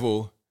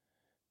travel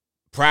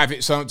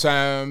private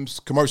sometimes,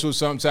 commercial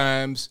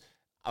sometimes.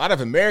 A lot of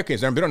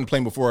Americans haven't been on the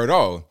plane before at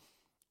all.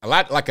 A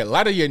lot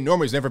of your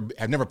normals have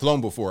never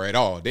flown before at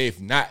all.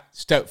 They've not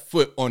stepped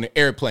foot on an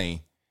airplane.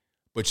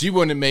 But you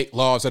want to make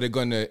laws that are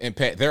going to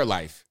impact their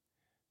life.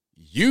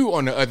 You,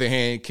 on the other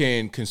hand,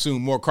 can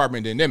consume more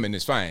carbon than them, and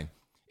it's fine.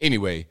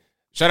 Anyway,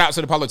 shout out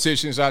to the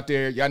politicians out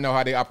there. Y'all know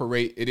how they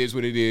operate. It is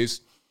what it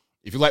is.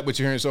 If you like what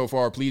you're hearing so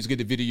far, please give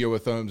the video a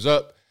thumbs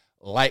up.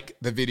 Like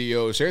the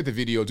video, share the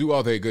video, do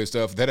all that good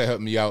stuff. That'll help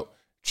me out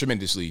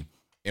tremendously.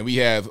 And we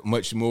have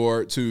much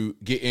more to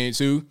get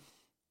into.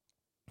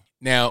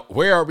 Now,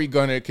 where are we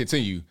going to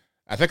continue?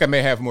 I think I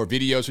may have more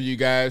videos for you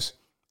guys,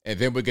 and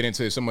then we'll get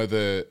into some of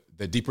the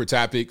deeper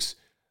topics.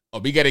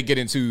 We got to get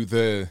into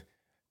the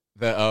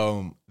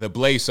the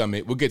Blaze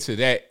Summit. We'll get to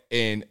that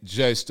in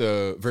just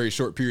a very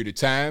short period of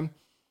time.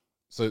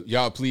 So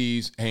y'all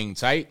please hang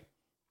tight.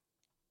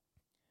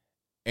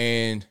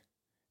 And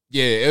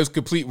yeah, it was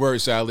complete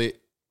word salad.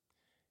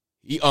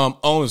 He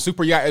owns a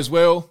super yacht as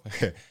well.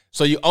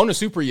 So you own a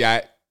super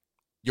yacht.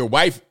 Your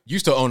wife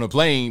used to own a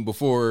plane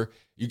before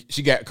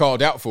she got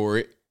called out for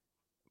it.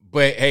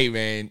 But hey,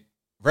 man,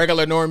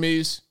 regular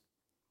normies,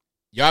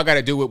 y'all got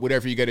to do it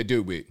whatever you got to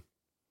do with.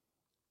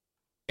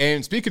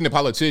 And speaking to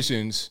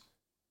politicians,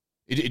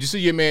 did you see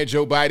your man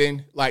Joe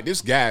Biden? Like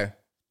this guy,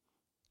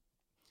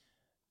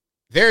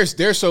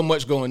 there's so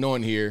much going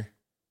on here.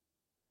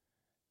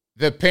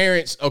 The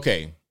parents,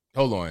 okay,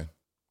 hold on.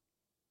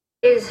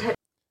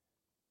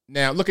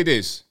 Now look at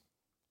this.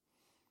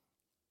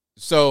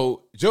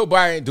 So Joe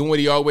Biden doing what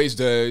he always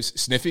does,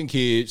 sniffing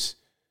kids.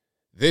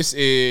 This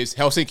is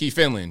Helsinki,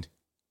 Finland.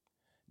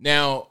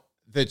 Now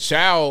the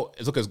child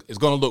is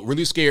going to look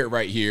really scared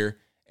right here.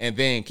 And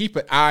then keep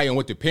an eye on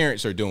what the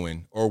parents are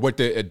doing or what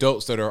the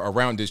adults that are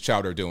around this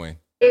child are doing.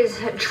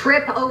 His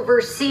trip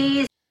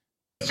overseas,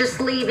 just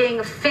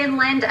leaving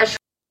Finland.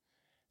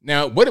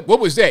 Now, what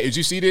was that? Did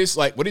you see this?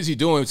 Like, what is he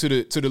doing to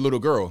the little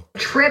girl?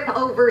 Trip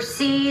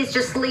overseas,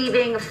 just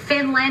leaving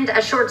Finland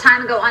a short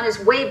time ago on his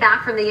way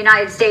back from the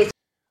United States.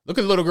 Look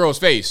at the little girl's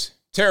face.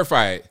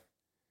 Terrified.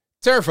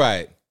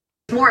 Terrified.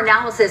 More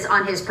analysis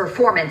on his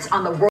performance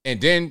on the world. And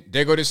then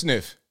there go the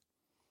sniff.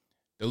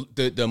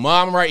 The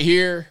mom right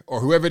here, or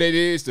whoever that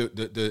is, the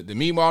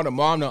meemaw, the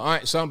mom, the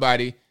aunt,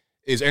 somebody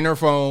is in her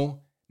phone,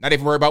 not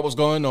even worried about what's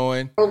going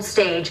on. World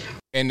stage.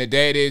 And the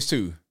dad is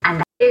too. And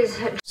that is.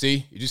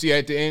 See, did you see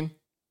at the end?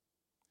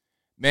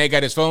 Man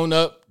got his phone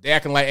up. They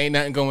acting like ain't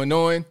nothing going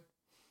on.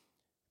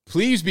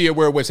 Please be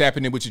aware of what's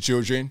happening with your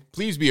children.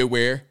 Please be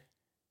aware.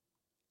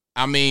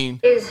 I mean.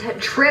 Is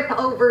trip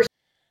over.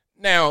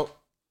 Now,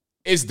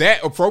 is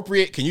that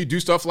appropriate? Can you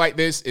do stuff like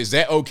this? Is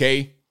that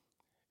okay?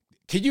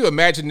 Can you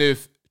imagine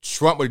if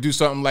Trump would do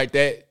something like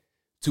that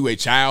to a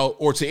child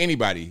or to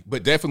anybody,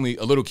 but definitely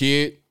a little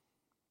kid?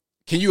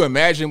 Can you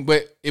imagine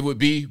what it would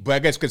be? But I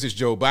guess because it's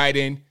Joe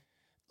Biden.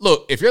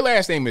 Look, if your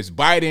last name is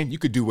Biden, you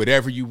could do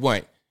whatever you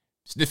want.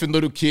 Sniffing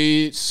little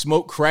kids,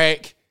 smoke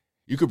crack.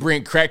 You could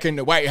bring crack in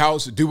the White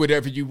House, do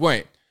whatever you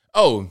want.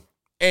 Oh,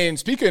 and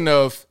speaking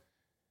of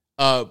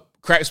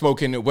crack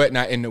smoking and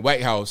whatnot in the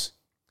White House,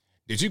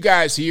 did you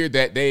guys hear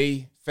that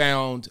they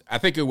found, I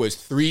think it was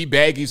 3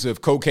 baggies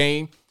of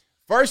cocaine?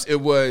 First,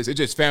 it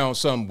just found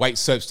some white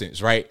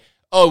substance, right?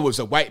 Oh, it was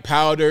a white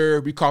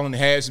powder. We calling it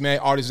hazmat,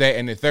 all this, that,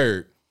 and the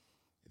third.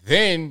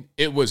 Then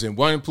it was in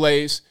one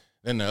place,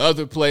 then the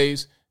other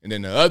place, and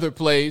then the other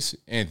place.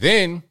 And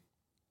then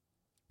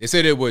they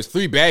said it was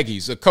 3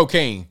 baggies of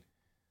cocaine.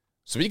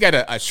 So we got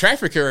a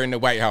trafficker in the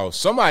White House.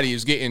 Somebody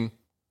is getting,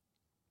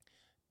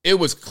 it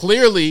was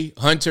clearly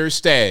Hunter's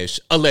stash,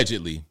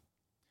 allegedly.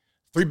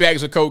 3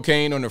 bags of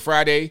cocaine on a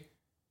Friday.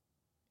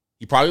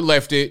 He probably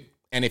left it,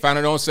 and they found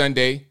it on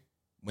Sunday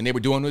when they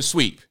were doing the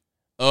sweep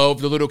of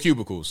the little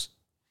cubicles.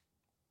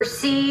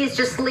 Overseas,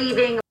 just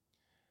leaving.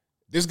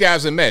 This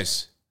guy's a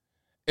mess.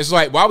 It's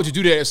like, why would you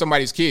do that to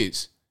somebody's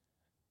kids?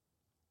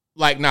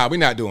 Like, nah, we're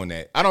not doing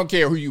that. I don't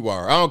care who you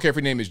are. I don't care if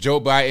your name is Joe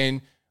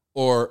Biden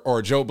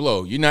or Joe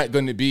Blow. You're not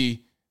going to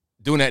be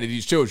doing that to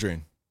these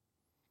children.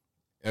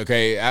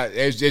 Okay,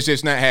 it's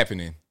just not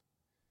happening.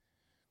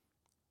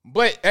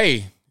 But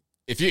hey,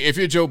 if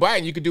you're Joe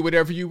Biden, you can do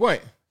whatever you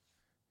want.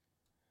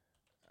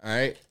 All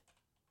right.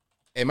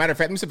 As a matter of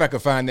fact, let me see if I can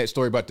find that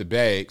story about the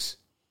bags.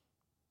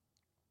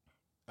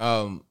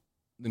 Let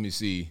me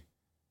see.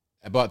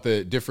 About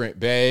the different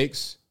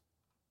bags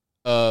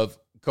of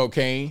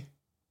cocaine.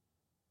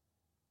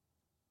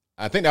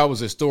 I think that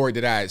was a story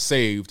that I had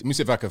saved. Let me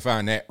see if I can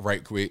find that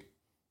right quick.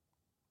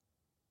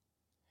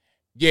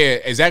 Yeah,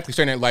 exactly.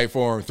 Saying that like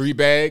for 3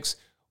 bags.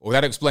 Well,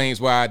 that explains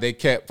why they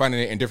kept finding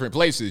it in different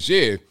places.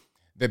 Yeah,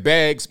 the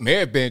bags may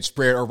have been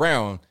spread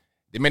around.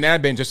 They may not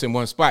have been just in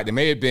one spot. They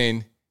may have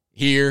been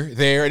here,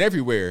 there, and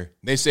everywhere.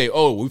 They say,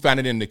 oh, we found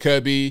it in the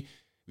cubby.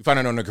 We found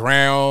it on the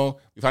ground.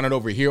 We found it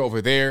over here,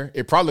 over there.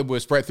 It probably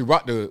was spread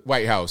throughout the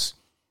White House.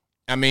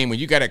 I mean, when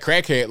you got a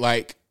crackhead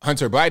like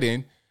Hunter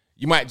Biden,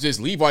 you might just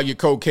leave all your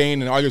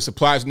cocaine and all your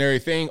supplies and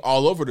everything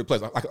all over the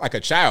place, like a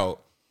child.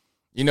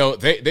 You know,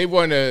 they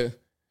want to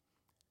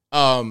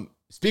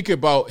speak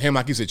about him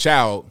like he's a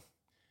child.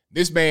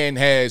 This man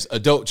has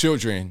adult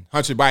children,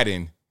 Hunter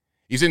Biden.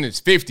 He's in his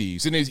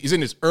 50s. He's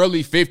in his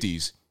early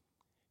 50s.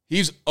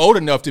 He's old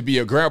enough to be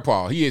a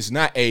grandpa. He is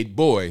not a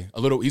boy.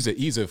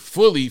 He's a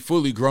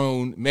fully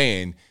grown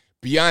man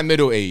beyond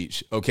middle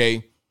age.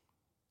 Okay.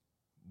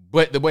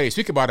 But the way they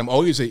speak about him,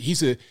 oh, he's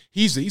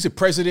a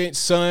president's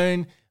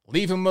son.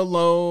 Leave him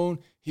alone.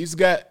 He's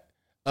got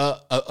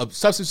a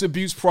substance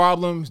abuse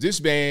problems.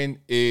 This man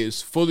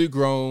is fully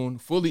grown,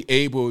 fully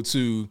able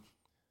to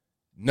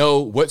know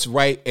what's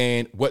right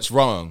and what's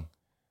wrong.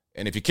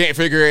 And if you can't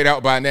figure it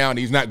out by now,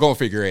 he's not going to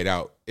figure it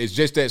out. It's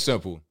just that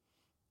simple.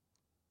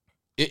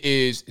 It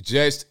is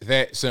just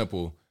that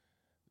simple.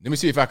 Let me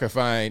see if I can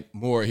find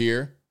more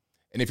here.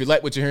 And if you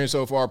like what you're hearing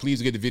so far,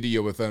 please give the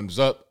video a thumbs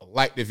up,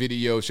 like the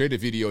video, share the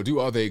video, do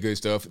all that good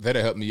stuff.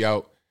 That'll help me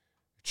out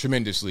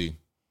tremendously.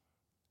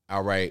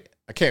 All right.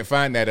 I can't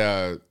find that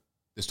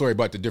the story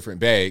about the different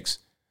bags,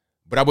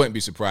 but I wouldn't be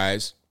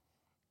surprised.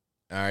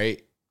 All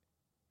right.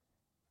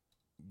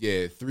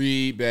 Yeah,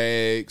 3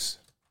 bags.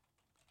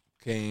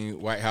 Kane,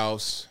 White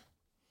House.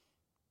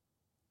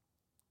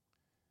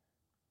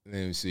 Let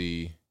me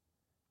see.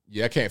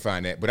 Yeah, I can't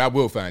find that, but I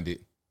will find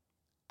it.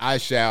 I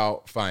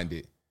shall find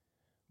it.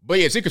 But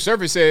yeah, Secret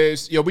Service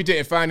says, we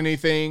didn't find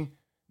anything.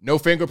 No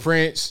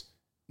fingerprints.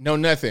 No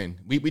nothing.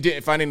 We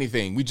didn't find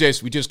anything. We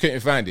just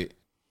couldn't find it.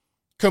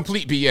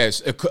 Complete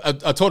BS.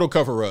 A total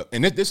cover up.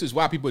 And this is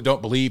why people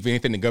don't believe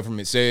anything the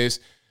government says.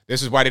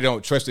 This is why they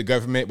don't trust the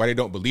government, why they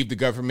don't believe the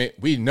government.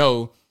 We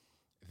know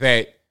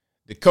that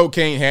the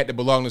cocaine had to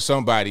belong to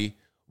somebody.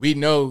 We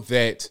know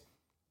that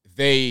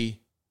they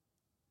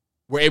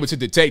were able to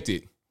detect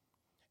it.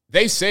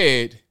 They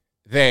said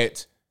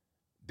that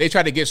they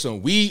tried to get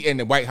some weed in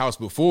the White House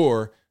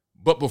before,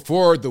 but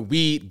before the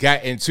weed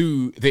got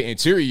into the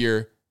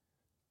interior,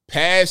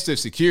 past the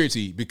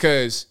security,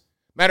 because,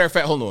 matter of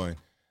fact, hold on.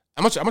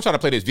 I'm gonna try to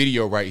play this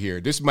video right here.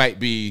 This might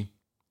be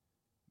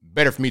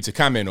better for me to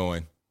comment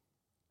on,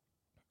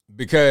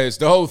 because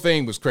the whole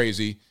thing was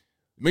crazy.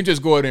 Let me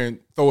just go ahead and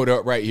throw it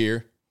up right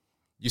here.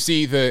 You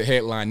see the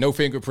headline, no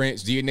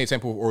fingerprints, DNA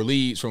sample or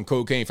leads from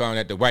cocaine found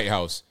at the White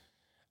House.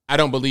 I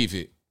don't believe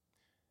it.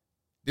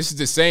 This is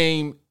the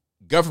same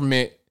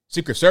government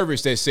Secret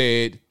Service that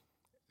said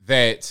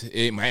that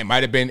it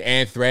might have been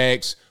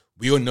anthrax.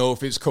 We don't know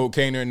if it's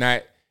cocaine or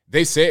not.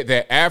 They said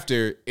that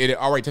after it had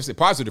already tested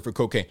positive for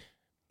cocaine.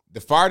 The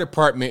fire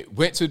department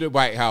went to the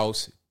White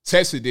House,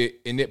 tested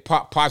it, and it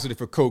popped positive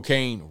for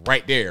cocaine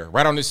right there,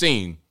 right on the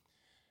scene.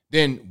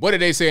 Then what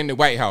did they say in the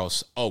White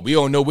House? Oh, we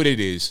don't know what it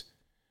is.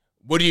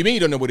 What do you mean you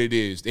don't know what it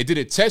is? They did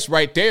a test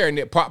right there and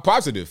it popped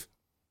positive.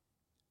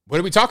 What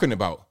are we talking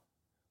about?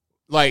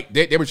 Like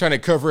they were trying to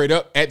cover it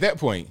up at that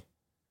point.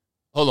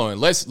 Hold on,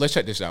 let's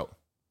check this out.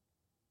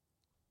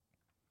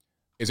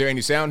 Is there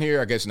any sound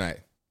here? I guess not.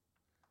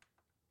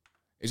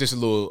 It's just a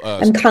little.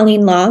 I'm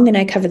Colleen Long, and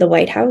I cover the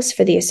White House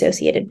for the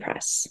Associated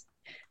Press.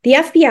 The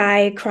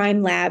FBI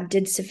crime lab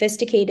did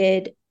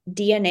sophisticated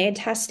DNA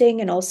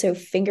testing and also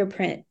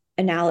fingerprint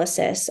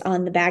analysis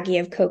on the baggie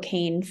of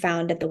cocaine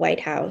found at the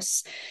White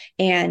House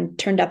and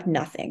turned up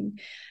nothing.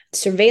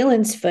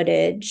 Surveillance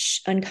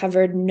footage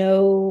uncovered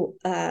no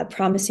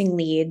promising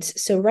leads.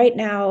 So right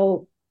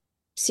now,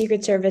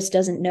 Secret Service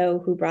doesn't know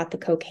who brought the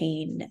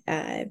cocaine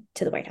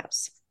to the White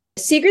House.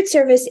 Secret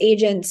Service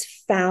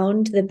agents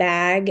found the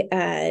bag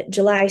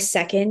July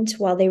 2nd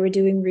while they were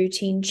doing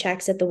routine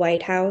checks at the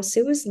White House.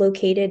 It was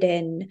located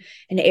in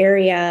an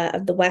area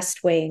of the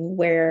West Wing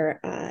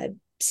where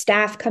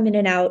staff come in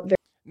and out.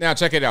 Now,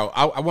 check it out.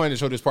 I wanted to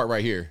show this part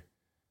right here.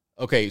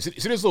 Okay, see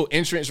this little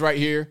entrance right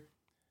here?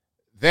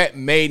 That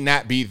may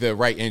not be the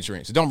right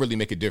entrance. It don't really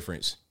make a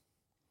difference.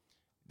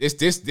 This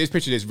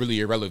picture is really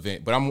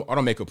irrelevant, but I'm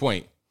gonna make a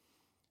point.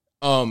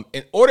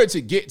 In order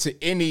to get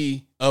to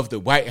any of the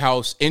White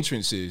House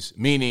entrances,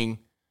 meaning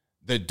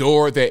the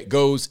door that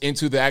goes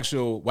into the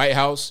actual White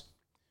House,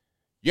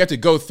 you have to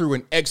go through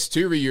an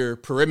exterior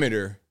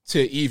perimeter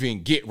to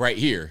even get right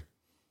here.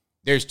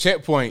 There's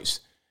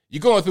checkpoints.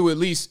 You're going through at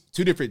least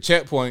 2 different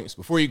checkpoints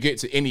before you get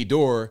to any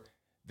door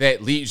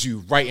that leads you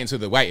right into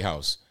the White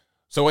House.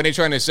 So when they're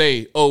trying to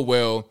say, oh,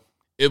 well,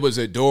 it was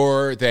a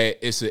door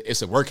that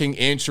it's a working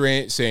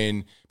entrance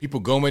and people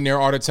go in there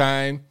all the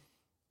time,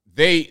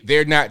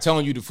 they're not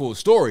telling you the full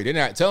story. They're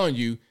not telling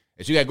you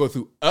that you got to go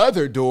through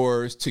other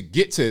doors to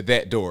get to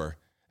that door.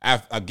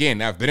 I've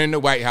been in the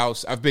White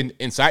House. I've been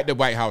inside the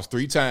White House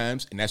 3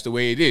 times, and that's the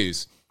way it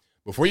is.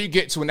 Before you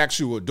get to an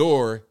actual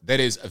door that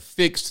is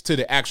affixed to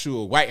the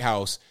actual White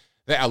House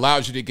that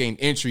allows you to gain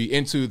entry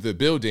into the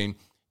building,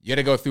 you got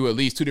to go through at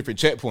least 2 different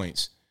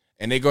checkpoints.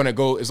 And they're going to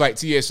go, it's like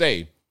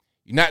TSA.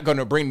 You're not going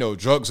to bring no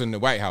drugs in the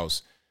White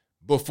House.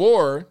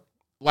 Before,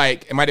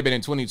 like it might have been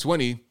in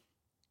 2020,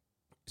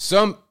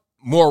 some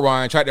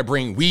moron tried to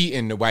bring weed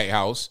in the White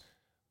House,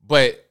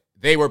 but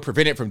they were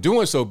prevented from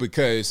doing so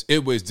because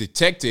it was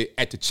detected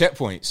at the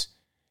checkpoints.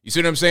 You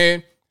see what I'm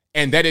saying?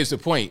 And that is the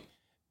point.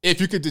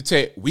 If you could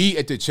detect weed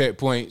at the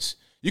checkpoints,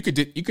 you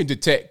can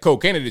detect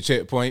cocaine at the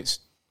checkpoints.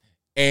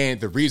 And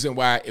the reason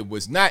why it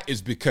was not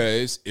is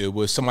because it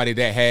was somebody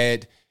that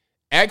had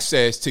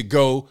access to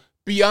go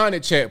beyond the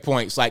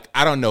checkpoints. Like,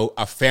 I don't know,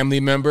 a family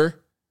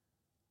member,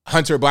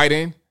 Hunter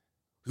Biden,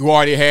 who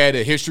already had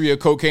a history of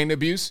cocaine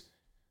abuse.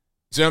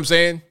 See what I'm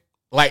saying?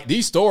 Like,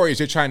 these stories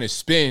you're trying to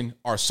spin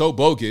are so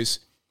bogus.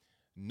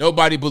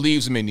 Nobody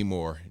believes them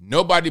anymore.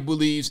 Nobody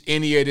believes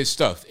any of this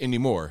stuff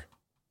anymore.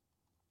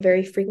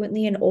 Very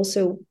frequently, and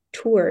also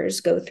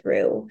tours go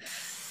through.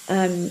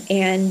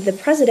 And the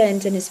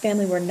president and his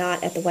family were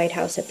not at the White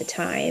House at the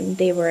time.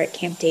 They were at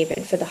Camp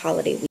David for the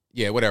holiday week.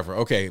 Yeah, whatever.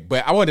 Okay,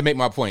 but I wanted to make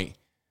my point.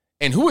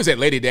 And who is that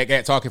lady that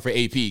got talking for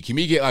AP? Can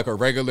we get like a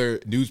regular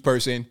news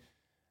person?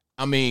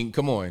 I mean,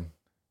 come on.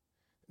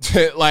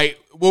 Like,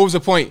 what was the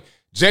point?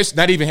 Just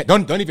not even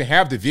don't even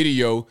have the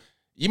video.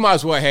 You might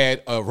as well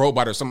had a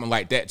robot or something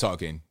like that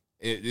talking.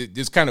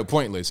 It's kind of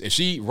pointless. If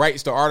she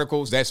writes the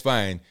articles, that's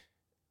fine.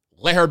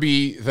 Let her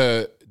be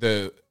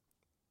the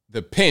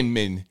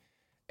penman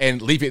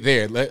and leave it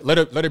there. Let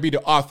her be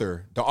the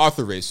author, the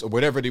authoress, or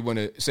whatever they want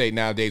to say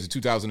nowadays in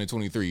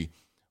 2023.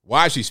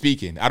 Why is she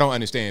speaking? I don't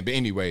understand. But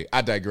anyway,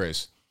 I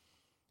digress.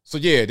 So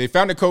yeah, they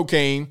found the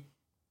cocaine.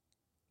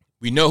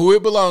 We know who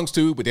it belongs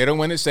to, but they don't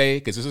want to say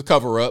because it's a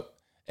cover up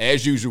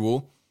as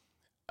usual.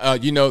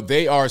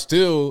 They are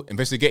still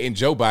investigating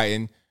Joe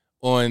Biden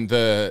on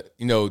the,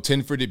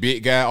 10 for the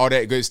big guy, all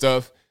that good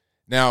stuff.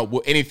 Now,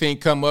 will anything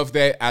come of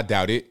that? I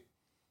doubt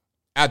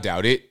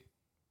it.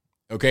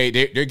 Okay,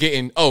 they're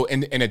getting,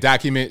 and the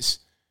documents.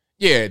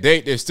 Yeah,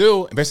 they're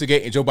still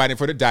investigating Joe Biden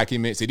for the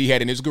documents that he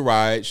had in his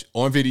garage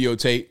on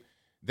videotape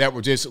that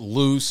were just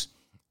loose.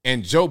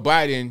 And Joe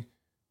Biden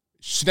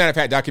should not have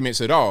had documents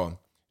at all.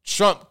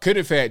 Trump could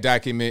have had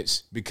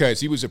documents because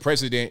he was the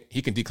president.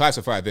 He can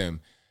declassify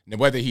them. Now,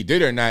 whether he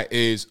did or not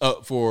is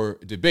up for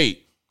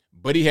debate.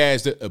 But he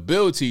has the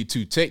ability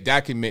to take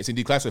documents and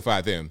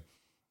declassify them.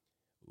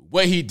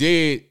 What he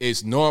did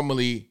is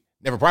normally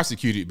never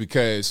prosecuted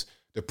because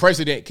the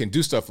president can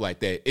do stuff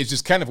like that. It's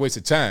just kind of a waste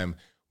of time.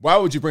 Why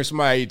would you bring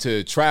somebody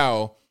to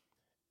trial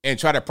and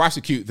try to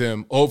prosecute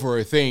them over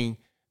a thing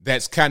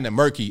that's kind of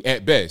murky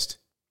at best?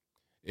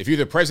 If you're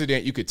the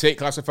president, you could take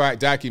classified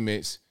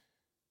documents,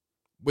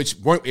 which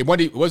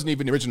wasn't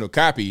even the original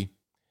copy.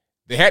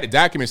 They had the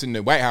documents in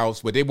the White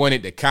House, but they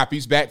wanted the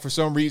copies back for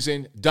some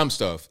reason. Dumb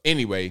stuff.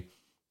 Anyway,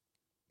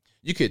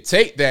 you could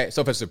take that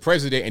stuff as the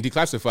president and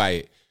declassify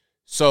it.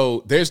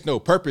 So there's no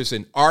purpose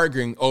in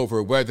arguing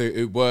over whether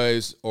it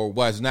was or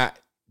was not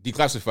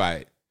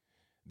declassified.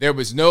 There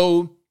was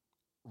no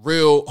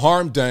real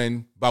harm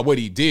done by what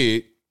he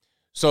did.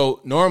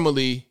 So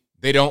normally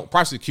they don't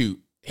prosecute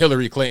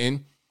Hillary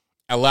Clinton,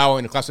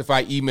 allowing the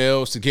classified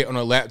emails to get on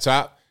a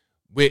laptop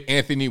with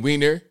Anthony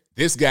Weiner.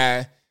 This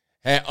guy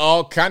had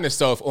all kind of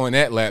stuff on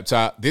that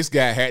laptop. This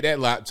guy had that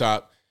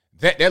laptop.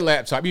 That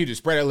laptop, you need to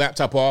spray that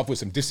laptop off with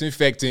some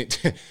disinfectant.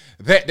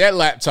 that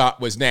laptop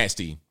was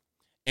nasty.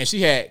 And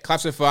she had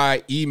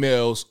classified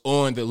emails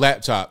on the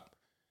laptop,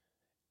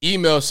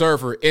 email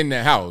server in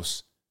the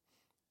house.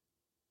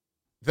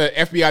 The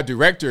FBI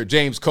director,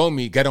 James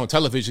Comey, got on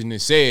television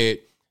and said,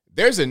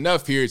 there's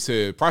enough here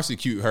to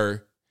prosecute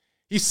her.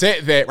 He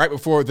said that right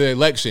before the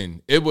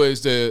election. It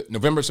was the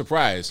November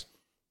surprise.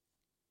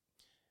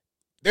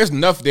 There's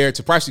enough there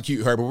to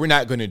prosecute her, but we're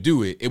not going to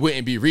do it. It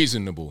wouldn't be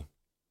reasonable.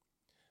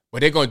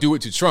 But they're going to do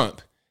it to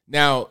Trump.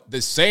 Now,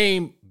 the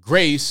same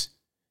grace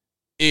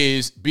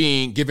is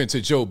being given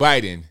to Joe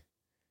Biden.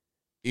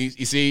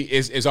 You see,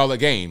 it's all a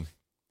game.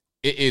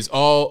 It is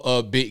all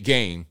a big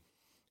game.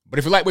 But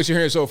if you like what you're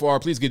hearing so far,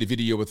 please give the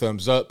video a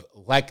thumbs up,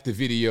 like the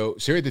video,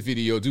 share the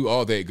video, do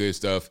all that good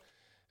stuff.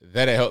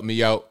 That'll help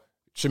me out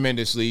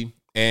tremendously.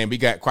 And we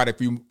got quite a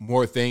few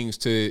more things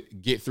to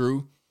get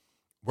through.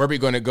 Where are we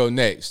going to go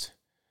next?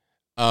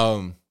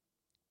 Oh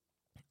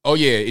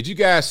yeah, did you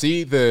guys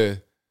see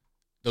the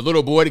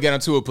little boy that got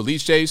into a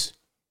police chase?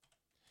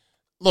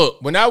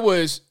 Look, when I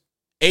was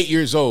 8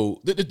 years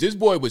old, this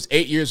boy was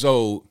 8 years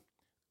old,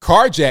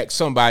 carjacked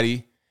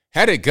somebody,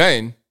 had a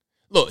gun.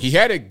 Look, he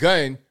had a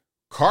gun,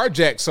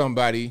 carjacked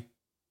somebody,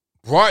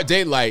 broad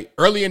daylight,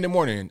 early in the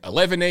morning,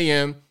 11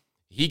 a.m.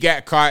 He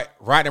got caught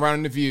riding around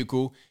in the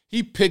vehicle.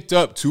 He picked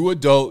up two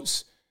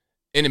adults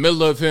in the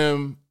middle of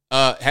him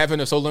having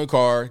a stolen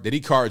car that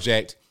he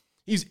carjacked.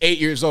 He's 8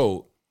 years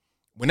old.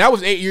 When I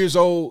was 8 years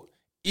old,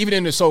 even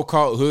in the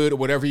so-called hood or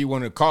whatever you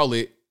want to call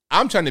it,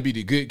 I'm trying to be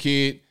the good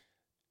kid.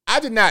 I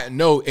did not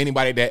know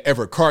anybody that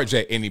ever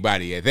carjacked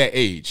anybody at that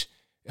age.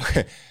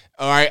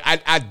 All right.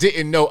 I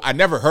didn't know. I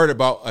never heard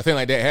about a thing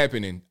like that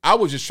happening. I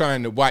was just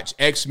trying to watch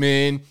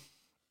X-Men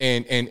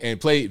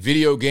and play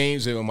video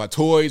games and my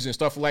toys and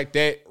stuff like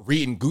that,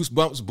 reading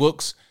Goosebumps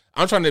books.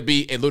 I'm trying to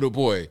be a little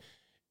boy.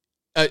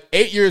 At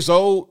 8 years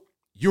old,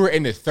 you were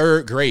in the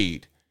third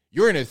grade.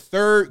 You're in the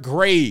third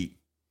grade.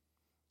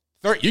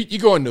 You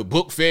go into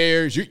book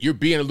fairs. You're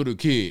being a little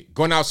kid,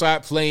 going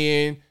outside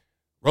playing,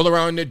 roll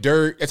around in the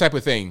dirt, that type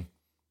of thing.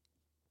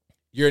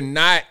 You're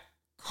not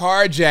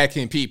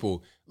carjacking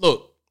people.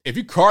 Look, if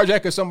you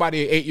carjacking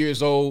somebody at 8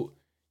 years old,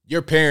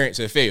 your parents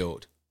have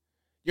failed.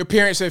 Your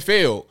parents have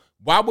failed.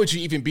 Why would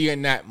you even be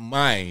in that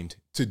mind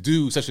to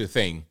do such a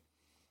thing?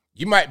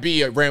 You might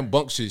be a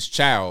rambunctious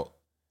child,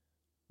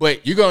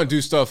 but you're going to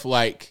do stuff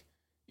like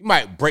you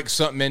might break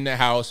something in the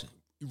house,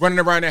 running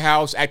around the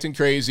house, acting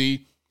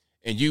crazy,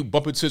 and you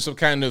bump into some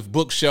kind of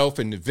bookshelf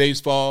and the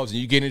vase falls and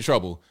you get in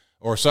trouble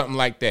or something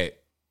like that.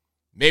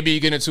 Maybe you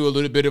get into a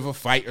little bit of a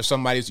fight or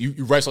somebody's, you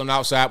wrestling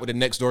outside with the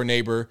next door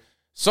neighbor,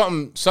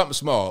 something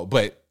small.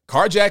 But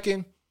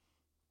carjacking,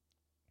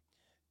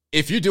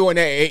 if you're doing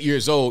that at 8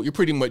 years old, you're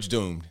pretty much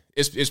doomed.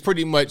 It's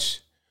pretty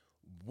much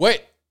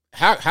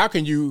how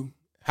can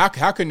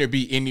there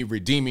be any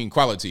redeeming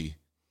quality?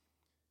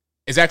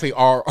 Exactly.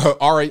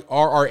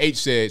 RRH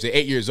says at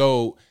 8 years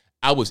old,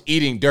 I was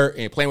eating dirt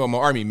and playing with my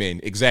army men.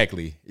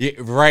 Exactly. Yeah,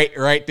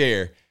 right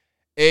there.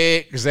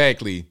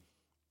 Exactly.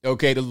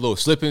 Okay, the little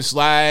slip and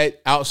slide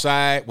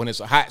outside when it's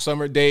a hot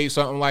summer day,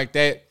 something like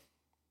that.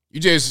 You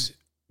just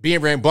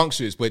being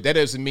rambunctious, but that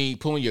doesn't mean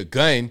pulling your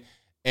gun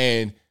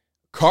and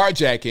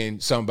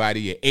carjacking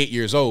somebody at 8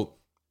 years old.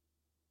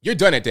 You're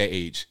done at that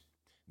age.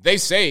 They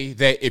say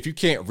that if you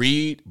can't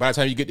read by the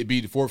time you get to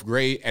be the fourth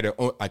grade at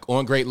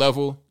on grade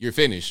level, you're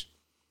finished.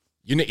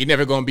 You're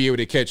never going to be able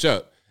to catch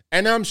up.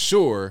 And I'm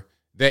sure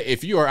that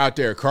if you are out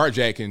there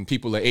carjacking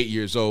people at 8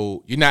 years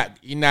old, you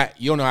don't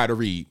know how to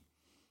read.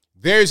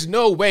 There's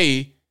no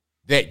way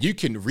that you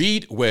can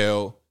read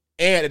well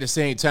and at the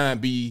same time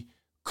be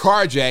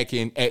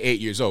carjacking at 8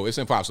 years old. It's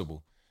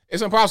impossible.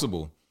 It's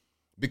impossible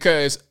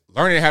because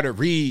learning how to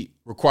read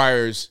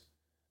requires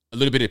a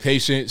little bit of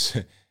patience.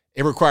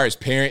 It requires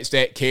parents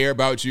that care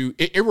about you.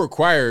 It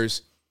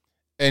requires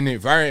an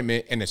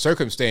environment and a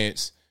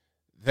circumstance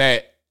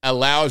that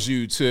allows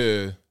you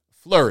to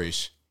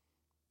flourish,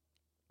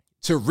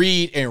 to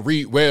read and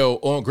read well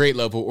on grade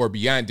level or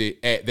beyond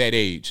it at that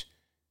age.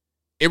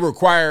 It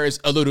requires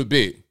a little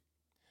bit.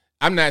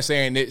 I'm not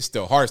saying it's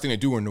the hardest thing to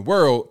do in the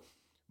world,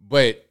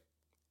 but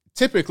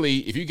typically,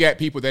 if you got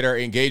people that are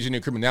engaging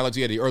in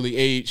criminality at an early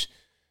age,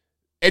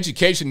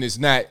 education is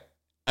not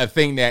a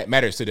thing that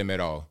matters to them at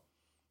all.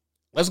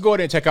 Let's go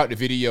ahead and check out the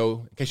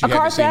video in case you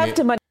haven't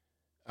seen it.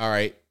 All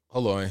right,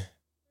 hold on.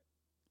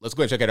 Let's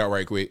go ahead and check it out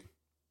right quick.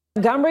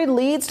 Montgomery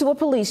leads to a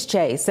police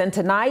chase, and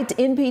tonight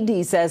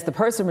NPD says the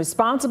person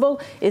responsible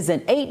is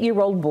an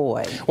 8-year-old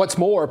boy. What's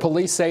more,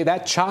 police say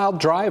that child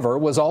driver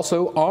was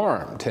also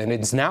armed and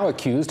is now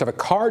accused of a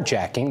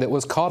carjacking that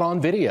was caught on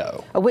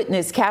video. A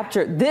witness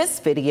captured this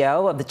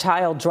video of the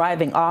child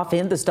driving off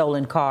in the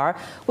stolen car.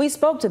 We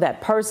spoke to that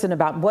person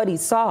about what he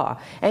saw.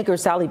 Anchor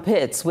Sally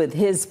Pitts with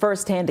his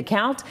firsthand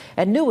account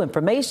and new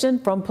information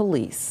from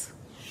police.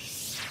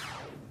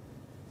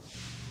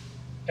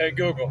 Hey,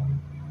 Google.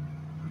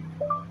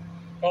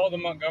 Call the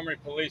Montgomery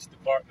Police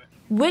Department.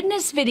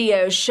 Witness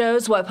video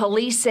shows what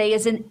police say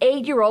is an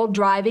 8-year-old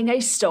driving a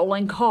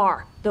stolen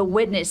car. The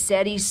witness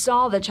said he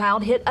saw the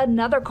child hit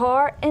another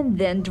car and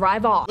then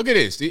drive off. Look at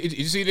this. Did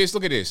you see this?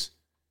 Look at this.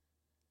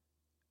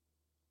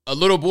 A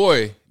little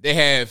boy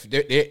they're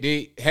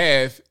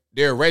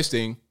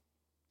arresting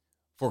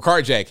for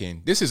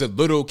carjacking. This is a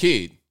little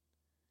kid.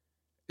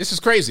 This is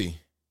crazy.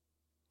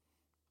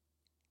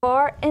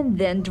 Car and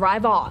then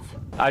drive off.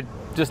 I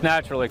just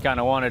naturally kind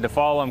of wanted to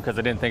follow him because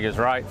I didn't think it was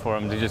right for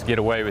him to just get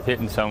away with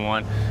hitting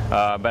someone.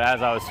 But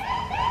as I was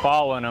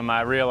following him,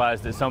 I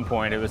realized at some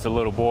point it was a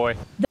little boy.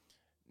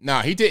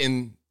 Nah, he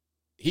didn't.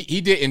 He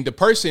didn't. The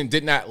person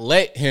did not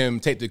let him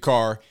take the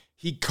car.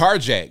 He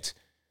carjacked.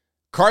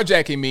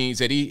 Carjacking means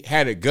that he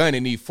had a gun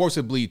and he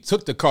forcibly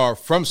took the car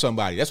from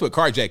somebody. That's what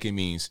carjacking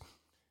means.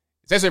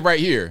 It says it right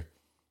here.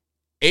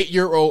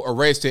 8-year-old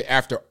arrested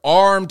after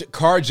armed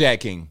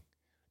carjacking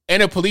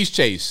and a police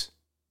chase.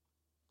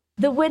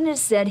 The witness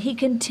said he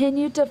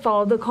continued to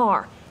follow the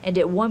car, and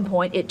at one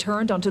point it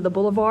turned onto the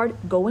boulevard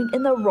going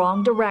in the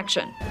wrong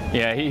direction.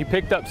 Yeah, he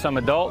picked up some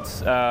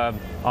adults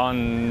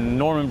on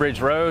Norman Bridge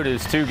Road. It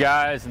was 2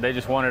 guys, and they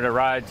just wanted a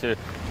ride to,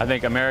 I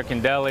think,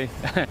 American Deli.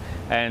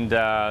 And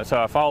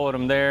so I followed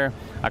them there.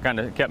 I kind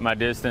of kept my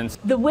distance.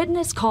 The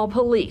witness called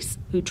police,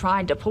 who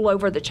tried to pull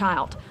over the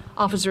child.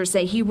 Officers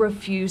say he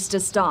refused to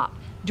stop.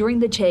 During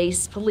the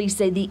chase, police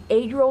say the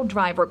 8-year-old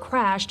driver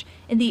crashed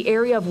in the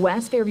area of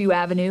West Fairview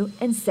Avenue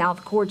and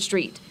South Court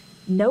Street.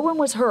 No one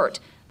was hurt,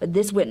 but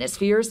this witness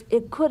fears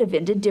it could have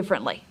ended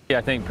differently. Yeah,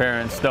 I think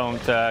parents don't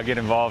get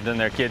involved in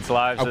their kids'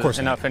 lives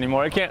enough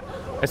anymore.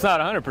 It's not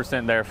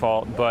 100% their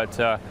fault, but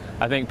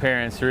I think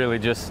parents really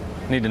just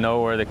need to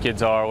know where the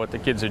kids are, what the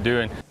kids are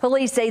doing.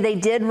 Police say they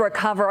did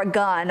recover a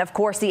gun. Of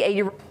course, the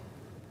 8-year-old.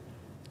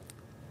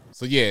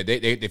 So yeah,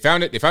 they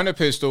found it. They found a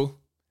pistol.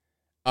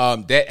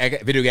 That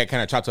video got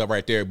kind of chopped up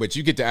right there, but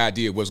you get the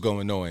idea of what's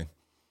going on.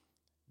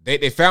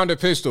 They found a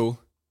pistol.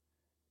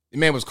 The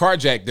man was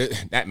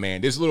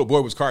carjacked. This little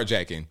boy was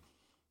carjacking.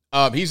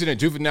 He's in a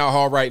juvenile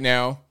hall right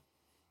now.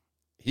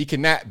 He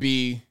cannot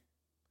be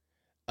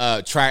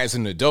tried as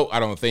an adult, I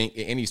don't think,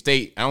 in any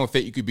state. I don't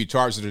think you could be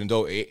charged as an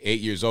adult at 8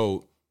 years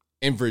old.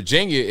 In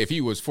Virginia, if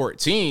he was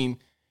 14,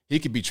 he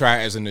could be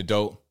tried as an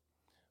adult.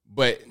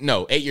 But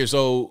no, 8 years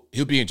old,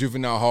 he'll be in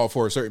juvenile hall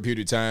for a certain period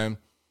of time.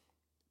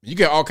 You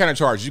got all kind of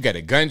charges. You got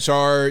a gun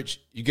charge.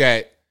 You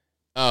got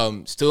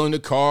stealing the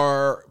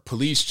car,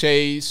 police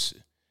chase,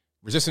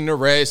 resisting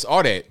arrest,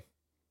 all that.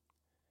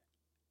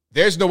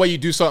 There's no way you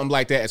do something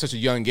like that at such a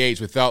young age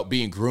without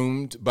being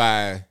groomed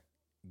by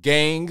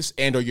gangs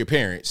and or your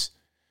parents.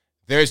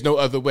 There's no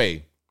other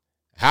way.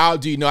 How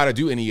do you know how to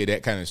do any of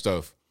that kind of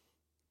stuff?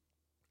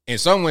 And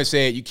someone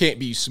said you can't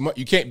be smart,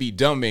 you can't be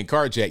dumb and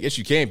carjack. Yes,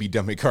 you can be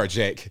dumb and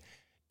carjack.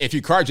 If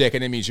you're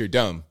carjacking, that means you're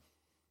dumb.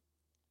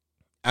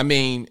 I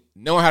mean,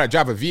 knowing how to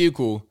drive a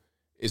vehicle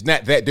is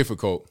not that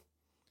difficult.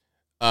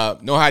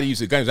 Know how to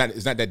use a gun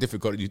is not that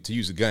difficult to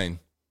use a gun.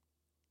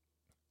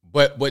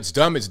 But what's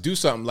dumb is do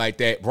something like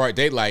that, broad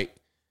daylight,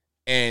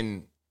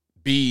 and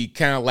be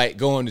kind of like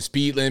going the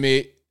speed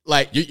limit.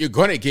 Like, you're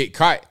going to get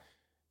caught.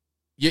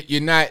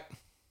 You're not,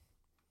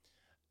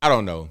 I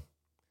don't know.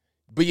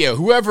 But yeah,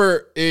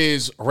 whoever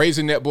is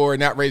raising that boy or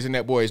not raising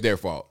that boy is their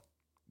fault.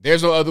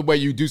 There's no other way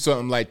you do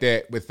something like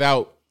that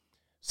without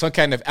some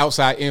kind of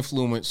outside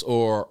influence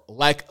or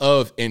lack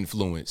of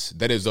influence.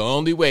 That is the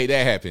only way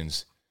that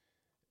happens.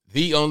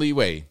 The only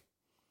way.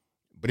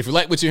 But if you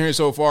like what you're hearing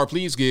so far,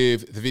 please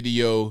give the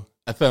video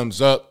a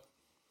thumbs up.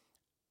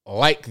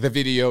 Like the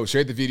video,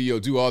 share the video,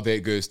 do all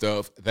that good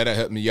stuff. That'll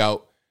help me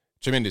out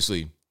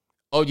tremendously.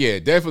 Oh, yeah,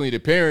 definitely the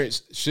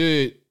parents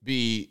should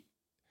be,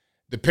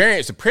 the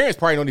parents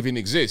probably don't even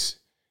exist.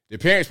 The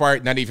parents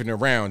probably not even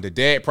around. The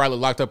dad probably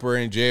locked up or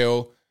in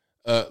jail,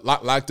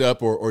 locked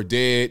up or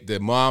dead. The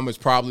mom is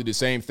probably the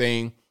same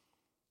thing.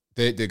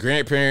 The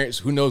grandparents,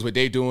 who knows what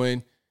they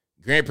doing.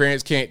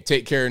 Grandparents can't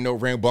take care of no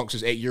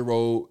rambunctious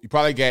 8-year-old. You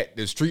probably got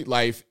the street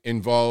life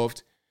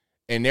involved,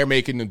 and they're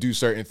making them do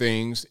certain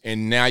things.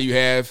 And now you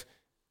have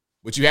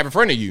what you have in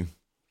front of you.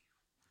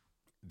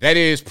 That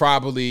is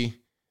probably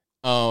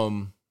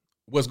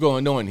what's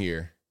going on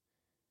here.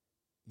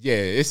 Yeah,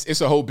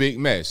 it's a whole big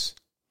mess.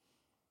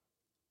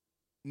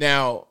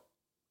 Now,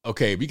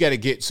 okay, we got to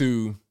get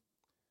to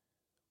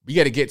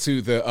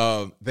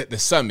the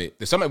summit.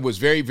 The summit was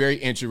very, very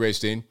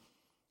interesting.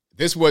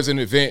 This was an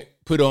event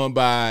put on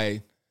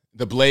by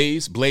the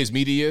Blaze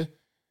Media,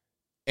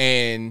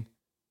 and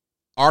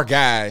our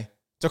guy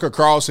Tucker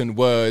Carlson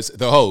was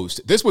the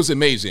host. This was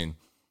amazing. I'm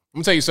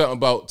gonna tell you something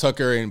about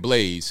Tucker and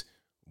Blaze.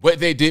 What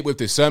they did with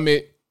the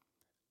summit,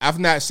 I've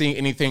not seen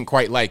anything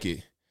quite like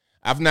it.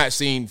 I've not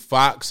seen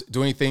Fox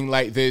do anything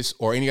like this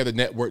or any other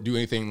network do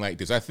anything like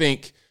this. I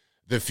think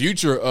the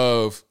future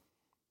of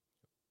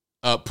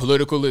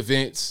political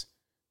events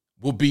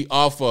will be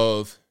off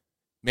of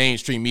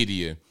mainstream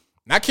media.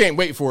 And I can't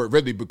wait for it,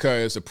 really,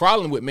 because the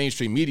problem with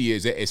mainstream media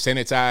is that it's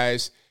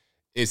sanitized,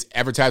 it's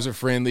advertiser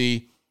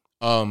friendly.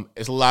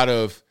 It's a lot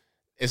of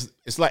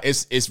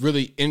it's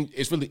really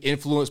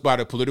influenced by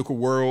the political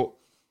world.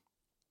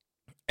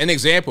 An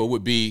example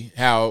would be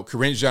how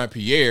Karine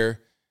Jean-Pierre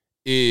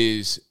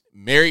is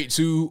married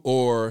to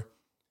or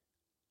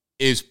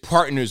is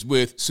partners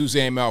with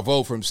Suzanne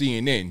Malveaux from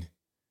CNN.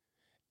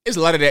 There's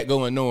a lot of that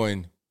going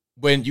on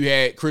when you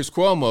had Chris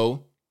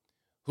Cuomo,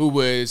 who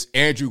was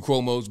Andrew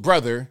Cuomo's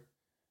brother.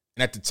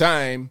 And at the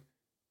time,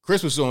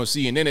 Chris was on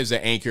CNN as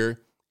an anchor,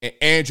 and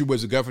Andrew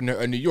was the governor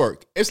of New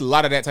York. It's a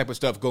lot of that type of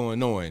stuff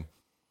going on.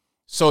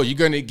 So you're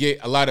going to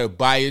get a lot of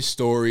biased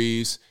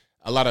stories,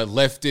 a lot of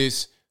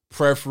leftist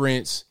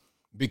preference,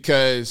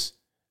 because,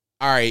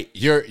 all right,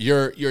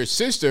 your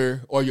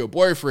sister or your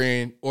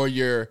boyfriend or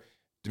your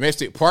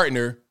domestic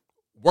partner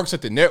works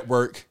at the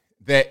network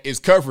that is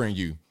covering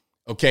you,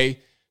 okay?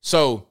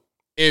 So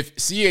if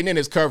CNN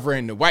is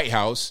covering the White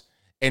House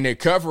and they're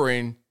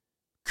covering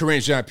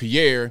Karine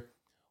Jean-Pierre,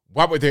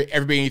 why would there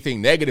ever be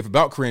anything negative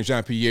about Karine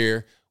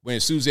Jean-Pierre when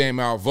Suzanne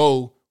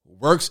Malveaux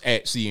works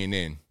at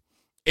CNN?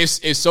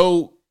 It's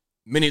so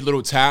many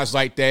little ties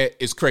like that.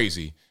 It's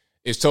crazy.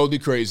 It's totally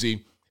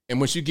crazy. And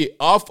once you get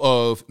off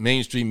of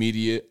mainstream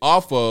media,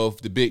 off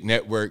of the big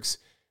networks,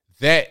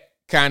 that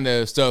kind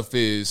of stuff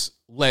is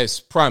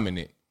less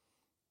prominent.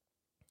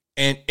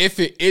 And if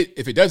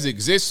it does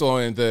exist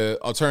on the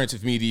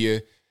alternative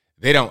media,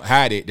 they don't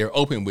hide it. They're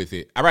open with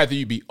it. I'd rather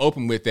you be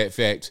open with that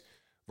fact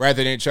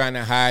rather than trying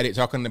to hide it,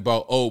 talking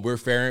about, oh, we're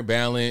fair and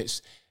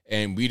balanced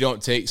and we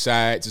don't take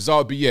sides. It's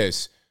all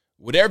BS.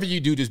 Whatever you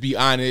do, just be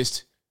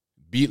honest.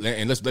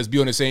 And let's be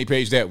on the same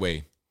page that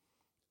way.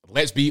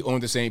 Let's be on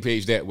the same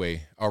page that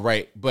way. All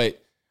right.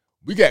 But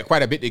we got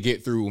quite a bit to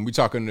get through when we're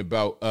talking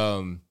about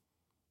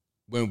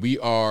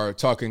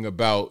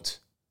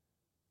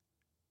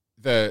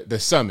the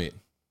summit.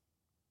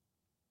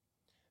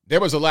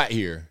 There was a lot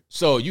here.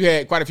 So you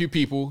had quite a few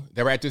people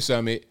that were at the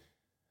summit,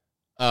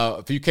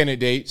 a few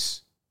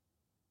candidates.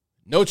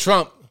 No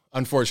Trump,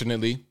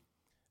 unfortunately.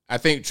 I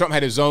think Trump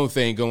had his own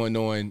thing going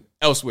on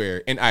elsewhere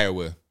in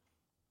Iowa.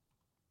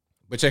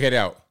 But check it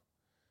out.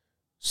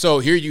 So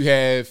here you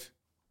have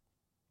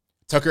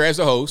Tucker as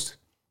a host,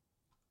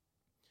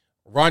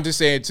 Ron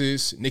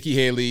DeSantis, Nikki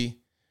Haley,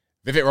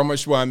 Vivek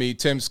Ramaswamy,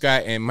 Tim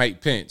Scott, and Mike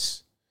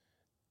Pence.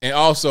 And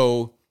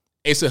also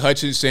Asa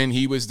Hutchinson,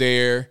 he was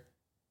there.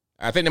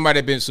 I think there might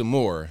have been some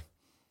more.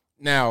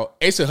 Now,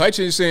 Asa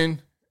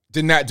Hutchinson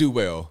did not do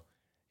well.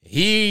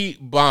 He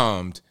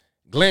bombed.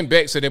 Glenn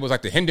Beck said it was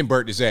like the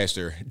Hindenburg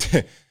disaster.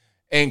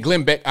 And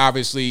Glenn Beck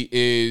obviously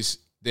is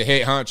the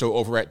head honcho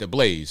over at the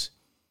Blaze.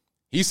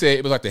 He said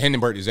it was like the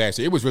Hindenburg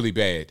disaster. It was really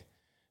bad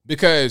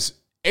because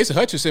Asa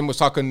Hutchinson was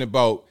talking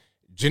about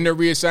gender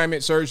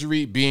reassignment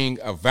surgery being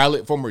a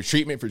valid form of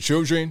treatment for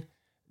children.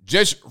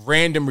 Just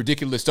random,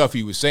 ridiculous stuff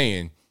he was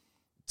saying.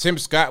 Tim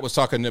Scott was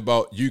talking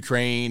about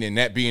Ukraine and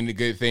that being the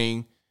good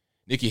thing.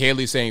 Nikki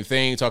Haley, same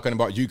thing, talking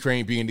about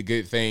Ukraine being the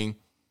good thing.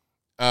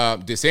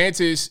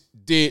 DeSantis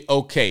did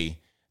okay.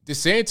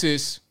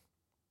 DeSantis,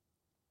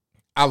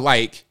 I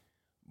like,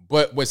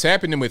 but what's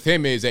happening with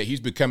him is that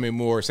he's becoming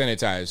more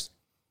sanitized.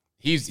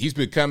 He's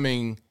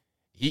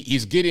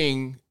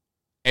getting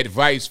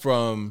advice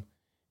from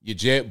your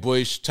Jeb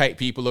Bush type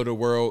people of the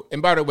world.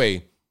 And by the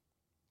way,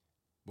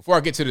 before I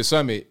get to the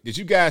summit, did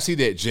you guys see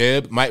that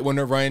Jeb might want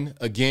to run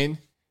again?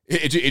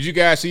 Did you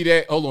guys see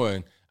that? Hold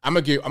on. I'm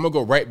gonna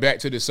go right back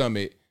to the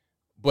summit,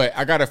 but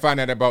I gotta find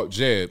out about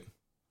Jeb.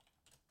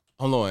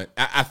 Hold on.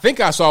 I think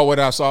I saw what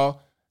I saw.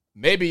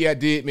 Maybe I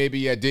did.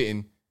 Maybe I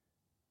didn't.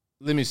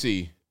 Let me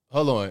see.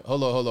 Hold on.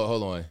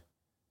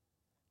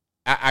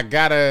 I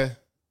gotta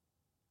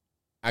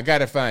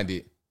find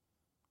it.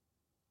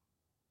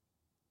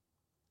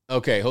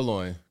 Okay, hold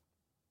on.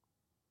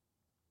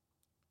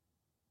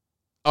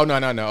 Oh,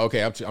 no.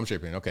 Okay, I'm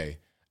tripping. Okay.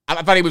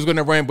 I thought he was going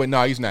to run, but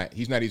no, he's not.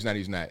 He's not.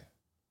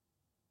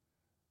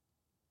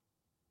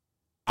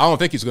 I don't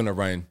think he's going to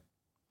run.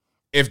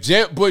 If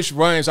Jeb Bush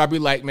runs, I'll be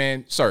like,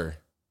 man, sir,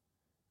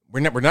 we're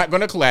not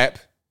going to clap.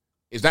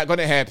 It's not going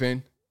to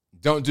happen.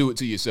 Don't do it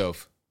to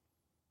yourself.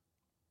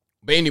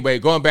 But anyway,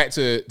 going back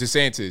to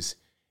DeSantis,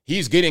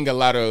 he's getting a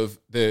lot of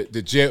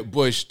the Jeb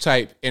Bush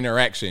type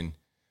interaction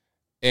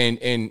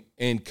and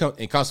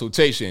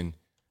consultation,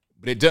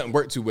 but it doesn't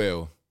work too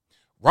well.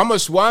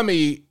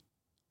 Ramaswamy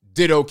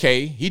did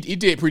okay. He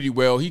did pretty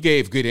well. He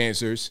gave good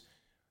answers.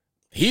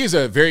 He is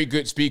a very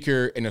good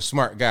speaker and a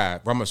smart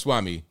guy,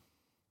 Ramaswamy.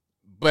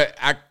 But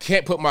I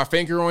can't put my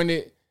finger on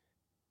it.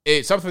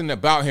 It's something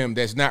about him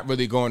that's not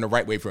really going the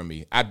right way for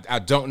me. I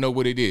don't know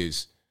what it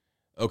is.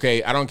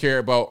 Okay, I don't care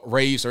about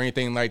race or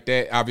anything like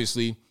that,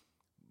 obviously.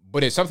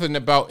 But it's something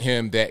about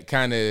him that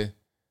kind of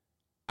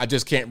I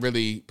just can't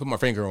really put my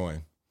finger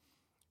on.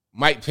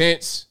 Mike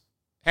Pence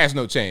has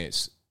no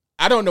chance.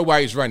 I don't know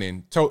why he's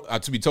running,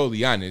 to be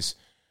totally honest,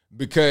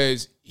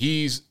 because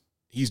he's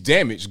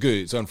damaged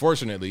goods,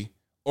 unfortunately,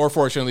 or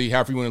fortunately,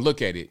 however you want to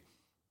look at it.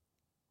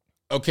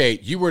 Okay,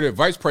 you were the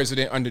vice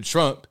president under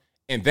Trump,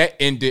 and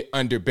that ended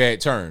under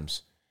bad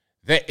terms.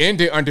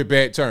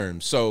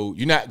 So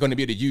you're not going to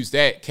be able to use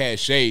that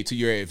cachet to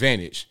your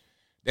advantage.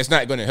 That's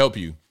not going to help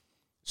you.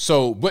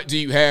 So what do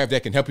you have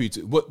that can help you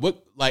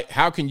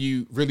how can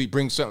you really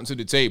bring something to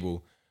the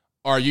table?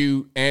 Are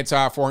you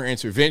anti-foreign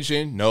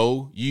intervention?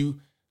 No,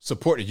 you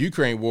support the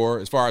Ukraine war,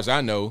 as far as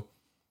I know.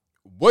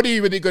 What are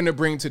you really going to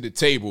bring to the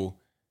table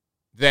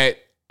that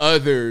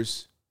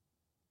others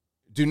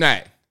do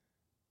not?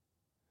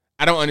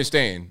 I don't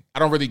understand. I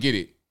don't really get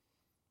it.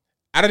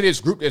 Out of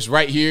this group that's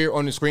right here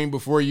on the screen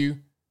before you,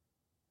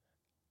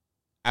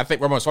 I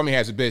think Ramaswamy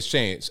has the best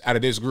chance out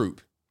of this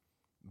group.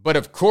 But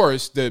of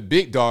course, the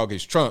big dog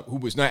is Trump, who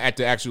was not at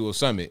the actual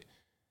summit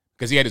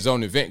because he had his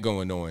own event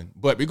going on.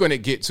 But we're going to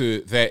get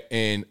to that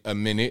in a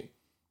minute.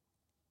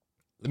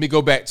 Let me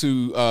go back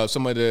to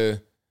some of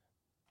the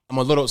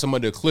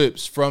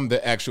clips from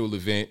the actual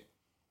event.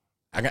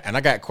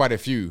 I got quite a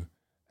few.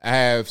 I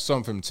have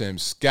some from Tim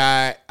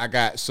Scott. I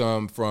got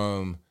some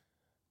from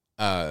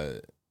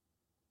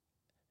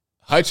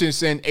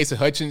Hutchinson, Asa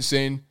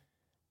Hutchinson.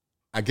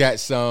 I got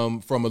some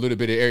from a little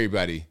bit of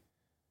everybody.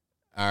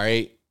 All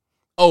right.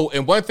 Oh,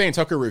 and one thing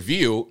that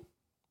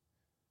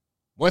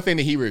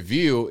he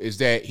revealed is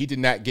that he did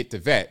not get the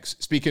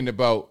vax. Speaking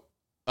about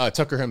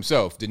Tucker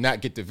himself, did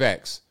not get the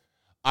vax.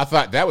 I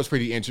thought that was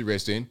pretty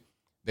interesting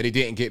that he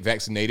didn't get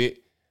vaccinated.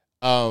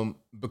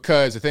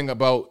 Because the thing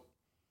about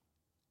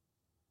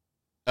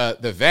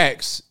the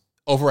vax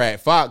over at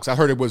Fox, I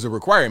heard it was a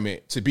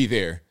requirement to be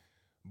there.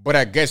 But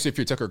I guess if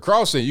you're Tucker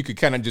Carlson, you could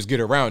kind of just get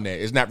around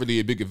that. It's not really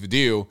a big of a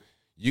deal.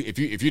 If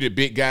you're the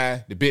big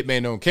guy, the big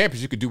man on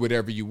campus, you could do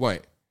whatever you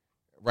want.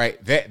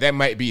 Right? That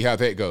might be how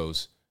that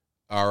goes.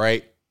 All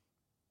right.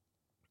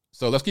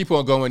 So let's keep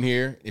on going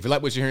here. If you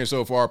like what you're hearing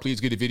so far, please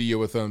give the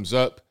video a thumbs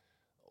up.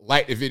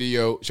 Like the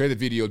video, share the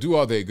video, do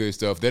all that good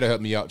stuff. That'll help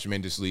me out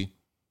tremendously.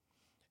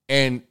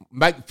 And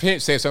Mike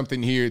Pence said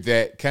something here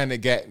that kind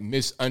of got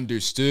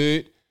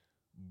misunderstood,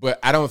 but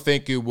I don't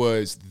think it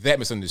was that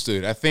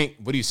misunderstood. I think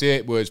what he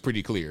said was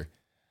pretty clear.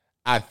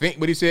 And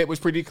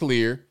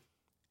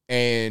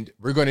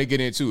we're going to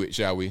get into it,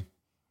 shall we?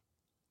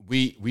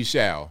 We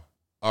shall.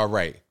 All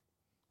right.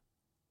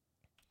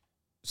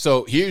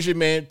 So here's your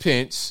man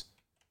Pence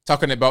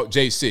talking about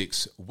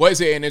J6.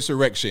 Was it an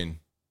insurrection?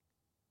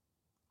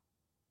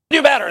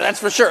 Do better, that's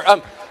for sure.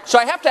 So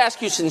I have to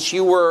ask you, since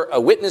you were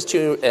a witness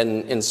to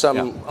and in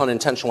some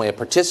unintentional way a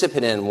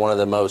participant in one of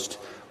the most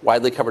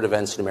widely covered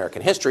events in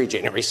American history,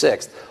 January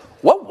 6th,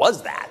 what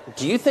was that?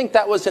 Do you think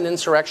that was an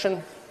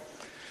insurrection?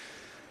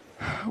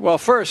 Well,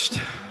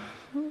 first,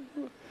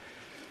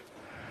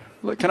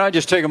 can I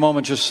just take a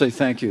moment just to say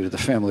thank you to the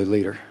family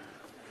leader,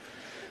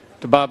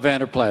 to Bob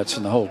Vanderplatz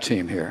and the whole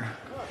team here,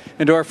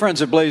 and to our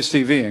friends at Blaze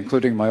TV,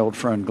 including my old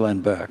friend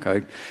Glenn Beck.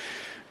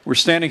 We're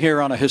standing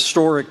here on a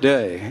historic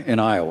day in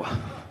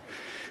Iowa,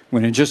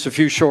 when in just a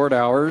few short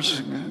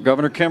hours,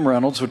 Governor Kim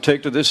Reynolds would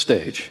take to this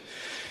stage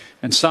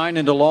and sign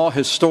into law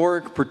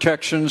historic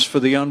protections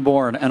for the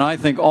unborn. And I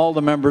think all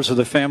the members of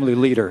the family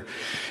leader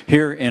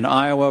here in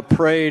Iowa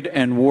prayed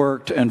and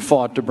worked and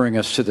fought to bring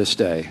us to this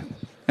day.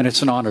 And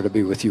it's an honor to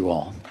be with you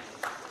all.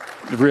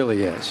 It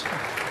really is.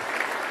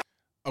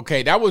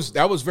 Okay, that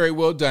was very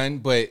well done,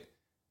 but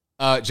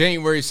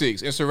January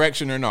 6th,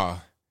 insurrection or not?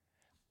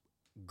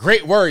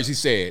 Great words, he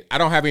said. I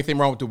don't have anything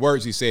wrong with the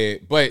words he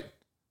said, but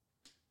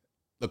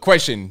the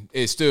question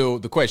is still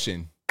the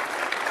question.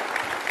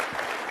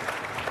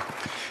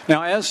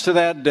 Now, as to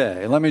that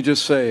day, let me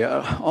just say,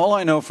 all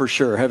I know for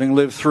sure, having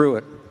lived through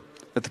it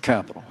at the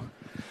Capitol,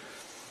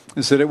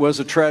 is that it was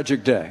a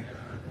tragic day.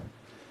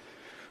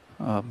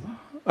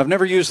 I've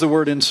never used the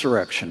word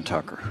insurrection,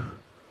 Tucker,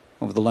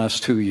 over the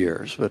last 2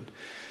 years, but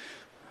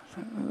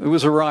it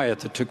was a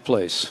riot that took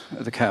place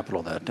at the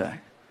Capitol that day.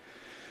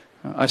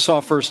 I saw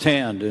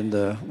firsthand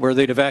where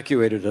they'd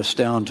evacuated us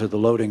down to the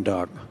loading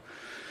dock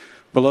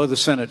below the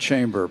Senate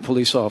chamber,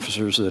 police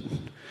officers that,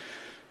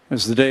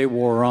 as the day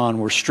wore on,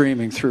 were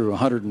streaming through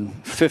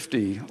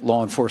 150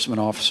 law enforcement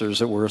officers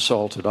that were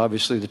assaulted.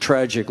 Obviously, the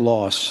tragic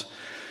loss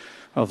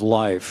of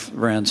life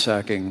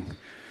ransacking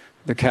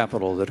the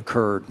Capitol that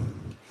occurred.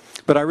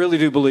 But I really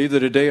do believe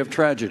that a day of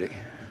tragedy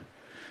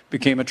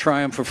became a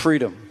triumph of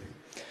freedom.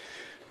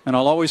 And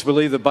I'll always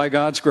believe that by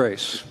God's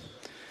grace,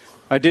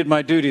 I did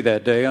my duty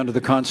that day under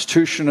the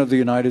Constitution of the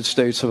United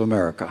States of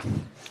America,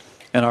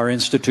 and our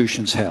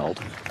institutions held.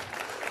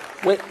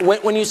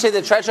 When you say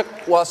the tragic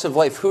loss of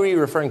life, who are you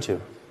referring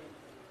to?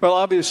 Well,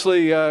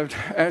 obviously,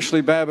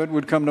 Ashley Babbitt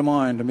would come to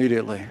mind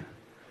immediately.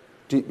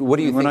 What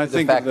do you think of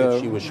the fact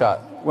that she was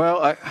shot?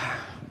 Well, I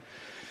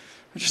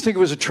just think it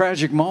was a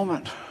tragic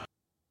moment.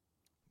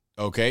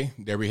 Okay,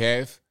 there we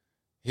have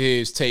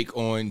his take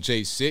on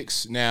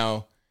J6.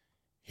 Now,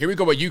 here we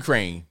go with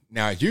Ukraine.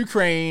 Now,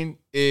 Ukraine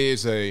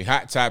is a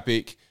hot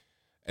topic,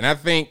 and I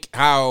think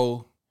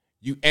how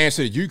you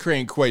answer the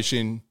Ukraine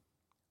question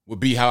would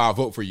be how I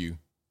vote for you,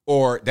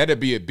 or that'd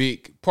be a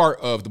big part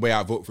of the way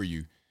I vote for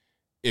you.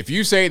 If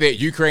you say that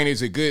Ukraine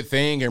is a good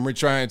thing and we're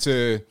trying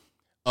to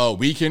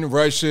weaken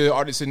Russia,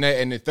 all this and that,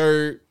 and the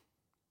third,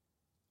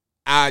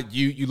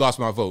 you lost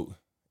my vote.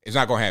 It's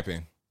not going to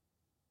happen.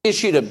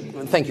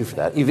 Thank you for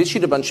that. You've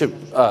issued a bunch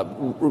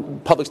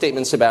of public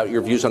statements about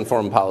your views on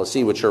foreign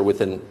policy, which are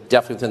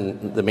definitely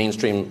within the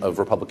mainstream of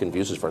Republican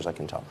views, as far as I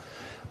can tell.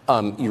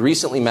 You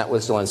recently met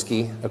with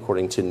Zelensky,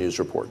 according to news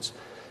reports.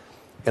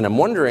 And I'm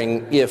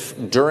wondering if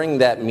during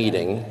that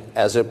meeting,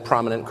 as a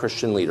prominent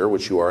Christian leader,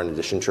 which you are in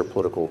addition to your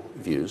political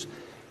views,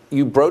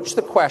 you broached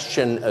the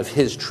question of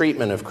his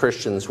treatment of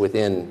Christians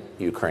within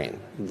Ukraine.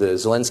 The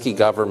Zelensky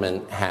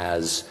government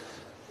has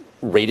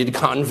raided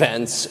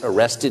convents,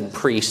 arrested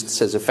priests,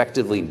 has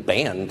effectively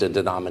banned a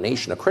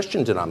denomination, a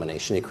Christian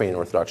denomination, the Ukrainian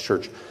Orthodox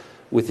Church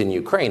within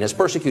Ukraine, has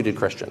persecuted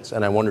Christians.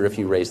 And I wonder if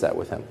you raised that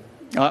with him.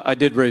 I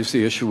did raise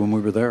the issue when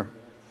we were there.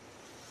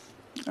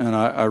 And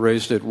I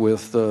raised it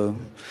with the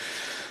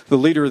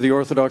leader of the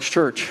Orthodox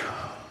Church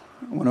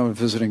when I was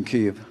visiting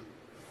Kyiv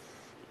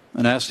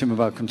and asked him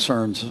about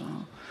concerns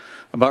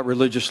about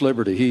religious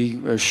liberty. He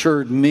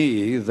assured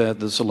me that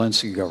the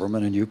Zelensky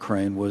government in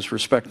Ukraine was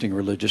respecting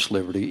religious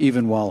liberty,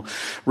 even while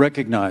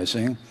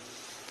recognizing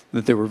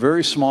that there were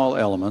very small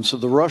elements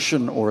of the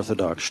Russian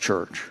Orthodox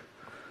Church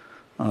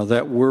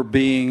that were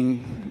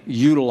being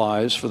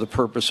utilized for the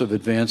purpose of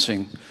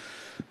advancing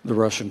the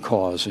Russian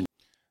cause.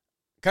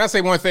 Can I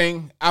say one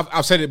thing?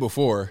 I've said it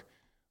before,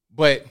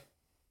 but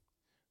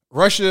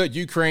Russia,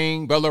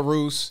 Ukraine,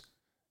 Belarus,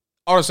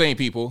 all the same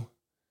people.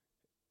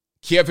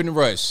 Kiev and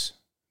Rus,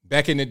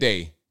 back in the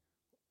day,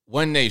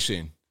 one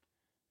nation.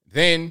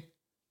 Then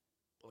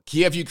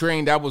Kiev,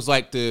 Ukraine, that was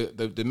like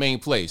the main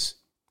place.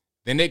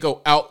 Then they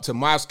go out to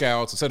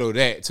Moscow to settle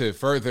that to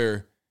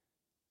further,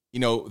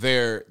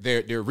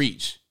 their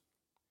reach.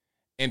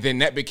 And then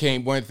that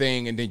became one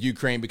thing, and then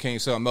Ukraine became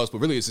something else. But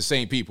really, it's the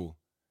same people.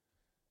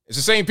 It's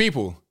the same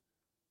people.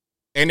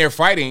 And they're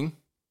fighting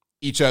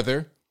each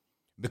other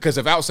because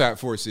of outside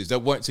forces that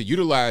want to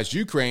utilize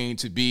Ukraine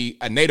to be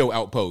a NATO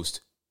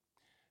outpost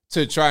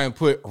to try and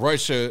put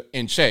Russia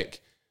in check.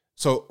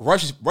 So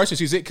Russia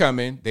sees it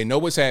coming. They know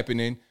what's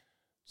happening.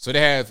 So they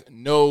have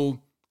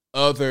no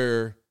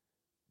other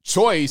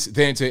choice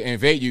than to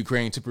invade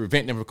Ukraine to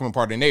prevent them from becoming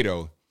part of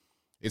NATO.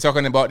 They're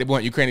talking about they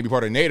want Ukraine to be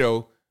part of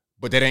NATO,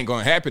 but that ain't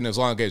going to happen as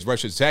long as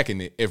Russia's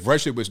attacking it. If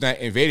Russia was not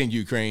invading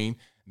Ukraine,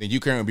 then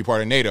Ukraine would be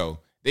part of NATO.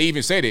 They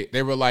even said it.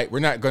 They were like, we're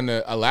not going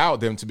to allow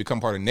them to become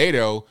part of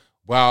NATO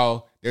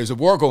while there's a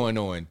war going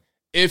on.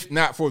 If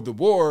not for the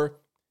war,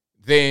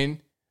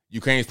 then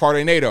Ukraine's part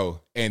of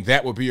NATO. And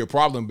that would be a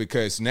problem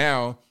because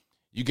now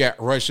you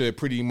got Russia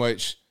pretty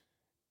much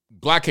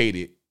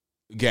blockaded.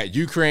 You got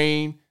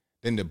Ukraine,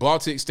 then the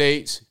Baltic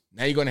states.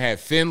 Now you're going to have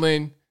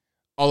Finland.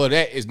 All of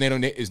that is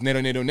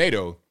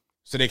NATO.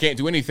 So they can't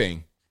do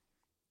anything.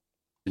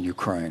 In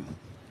Ukraine.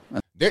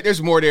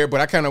 There's more there,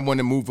 but I kind of want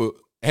to move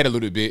ahead a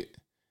little bit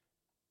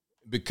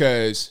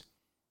because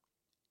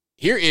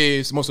here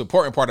is the most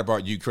important part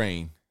about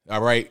Ukraine.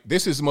 All right.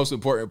 This is the most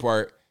important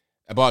part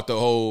about the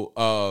whole,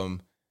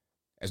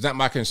 it's not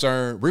my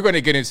concern. We're going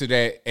to get into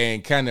that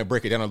and kind of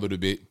break it down a little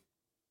bit.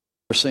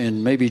 We're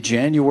saying maybe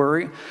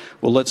January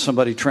we'll let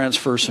somebody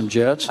transfer some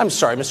jets. I'm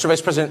sorry, Mr.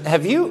 Vice President.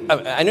 Have you,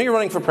 I know you're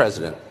running for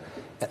president.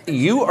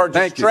 You are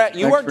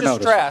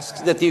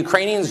distressed that the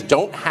Ukrainians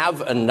don't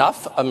have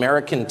enough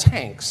American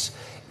tanks.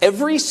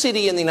 Every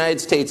city in the United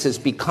States has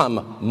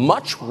become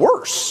much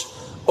worse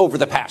over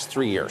the past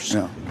 3 years.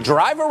 Yeah.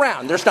 Drive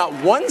around. There's not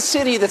one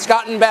city that's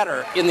gotten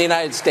better in the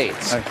United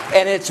States.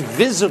 And it's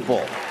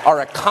visible.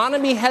 Our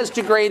economy has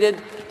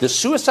degraded. The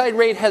suicide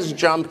rate has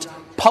jumped.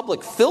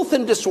 Public filth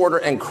and disorder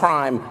and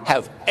crime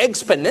have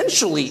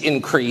exponentially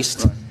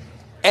increased.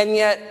 And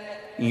yet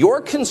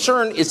your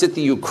concern is that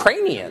the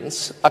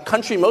Ukrainians, a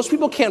country most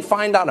people can't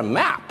find on a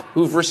map,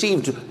 who've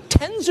received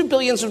tens of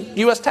billions of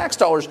U.S. tax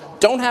dollars,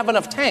 don't have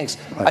enough tanks.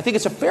 Right. I think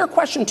it's a fair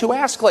question to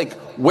ask, like,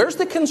 where's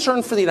the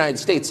concern for the United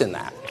States in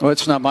that? Well,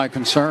 it's not my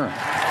concern.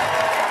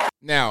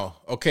 Now,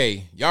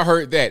 okay, y'all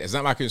heard that. It's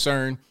not my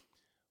concern.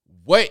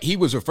 What he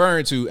was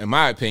referring to, in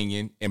my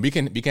opinion, and we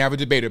can have a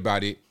debate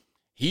about it,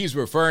 he's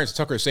referring to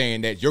Tucker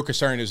saying that your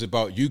concern is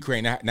about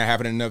Ukraine not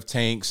having enough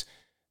tanks.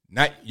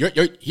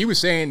 He was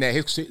saying that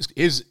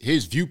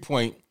his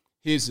viewpoint,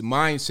 his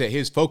mindset,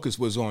 his focus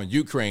was on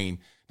Ukraine.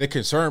 The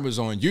concern was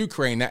on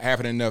Ukraine not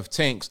having enough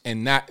tanks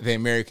and not the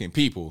American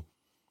people.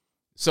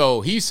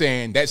 So he's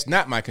saying that's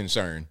not my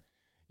concern.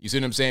 You see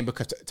what I'm saying?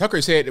 Because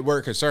Tucker said the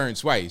word concern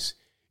twice.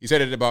 He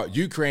said it about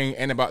Ukraine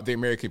and about the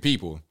American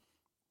people.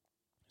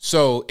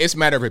 So it's a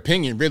matter of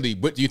opinion, really.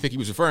 What do you think he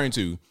was referring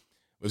to?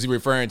 Was he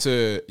referring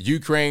to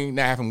Ukraine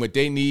not having what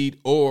they need,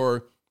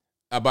 or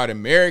about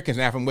Americans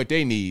not having what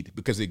they need?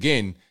 Because,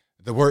 again,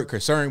 the word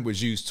concern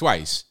was used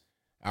twice.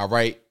 All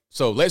right.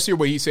 So let's hear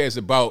what he says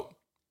about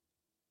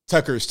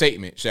Tucker's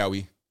statement, shall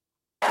we?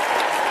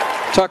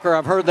 Tucker,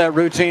 I've heard that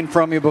routine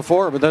from you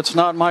before, but that's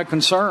not my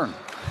concern.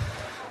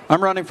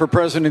 I'm running for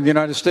president of the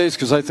United States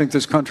because I think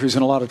this country's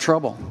in a lot of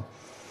trouble.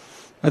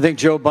 I think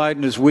Joe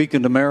Biden has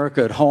weakened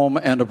America at home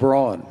and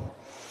abroad.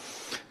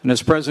 And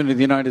as president of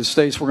the United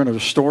States, we're going to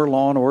restore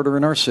law and order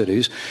in our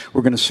cities.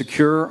 We're going to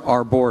secure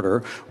our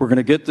border. We're going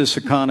to get this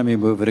economy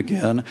moving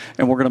again.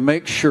 And we're going to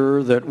make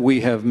sure that we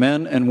have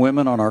men and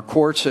women on our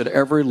courts at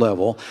every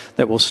level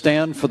that will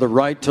stand for the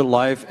right to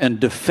life and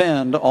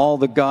defend all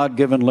the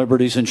God-given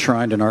liberties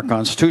enshrined in our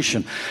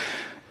Constitution.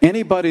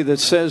 Anybody that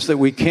says that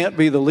we can't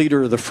be the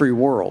leader of the free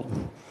world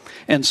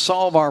and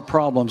solve our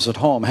problems at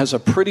home has a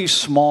pretty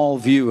small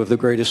view of the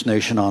greatest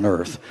nation on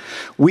earth.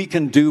 We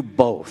can do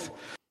both.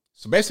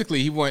 So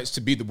basically, he wants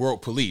to be the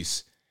world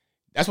police.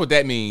 That's what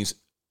that means.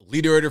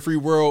 Leader of the free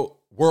world,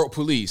 world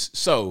police.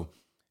 So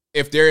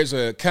if there is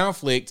a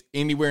conflict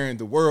anywhere in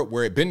the world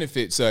where it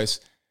benefits us,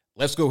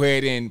 let's go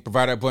ahead and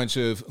provide a bunch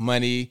of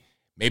money,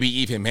 maybe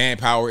even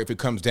manpower if it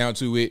comes down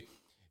to it.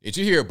 Did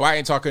you hear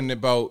Biden talking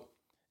about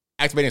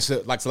activating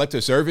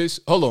selective service?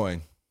 Hold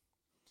on.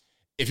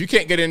 If you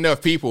can't get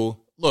enough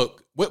people,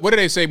 look, what do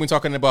they say when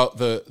talking about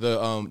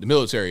the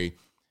military?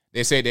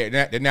 They say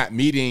they're not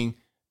meeting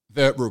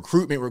the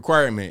recruitment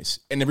requirements.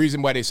 And the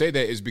reason why they say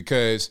that is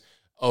because,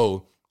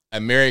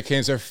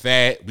 Americans are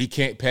fat, we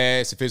can't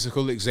pass the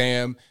physical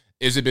exam.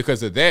 Is it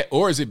because of that?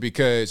 Or is it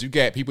because you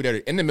got people that are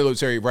in the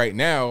military right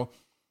now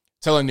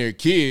telling their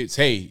kids,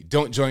 hey,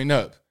 don't join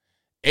up?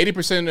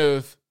 80%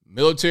 of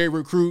military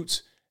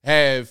recruits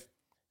have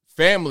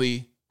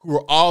family who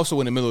are also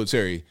in the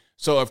military.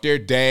 So if their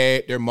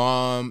dad, their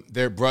mom,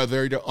 their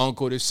brother, their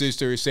uncle, their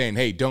sister is saying,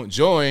 hey, don't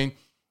join,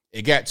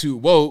 it got too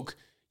woke,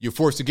 you're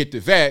forced to get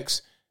the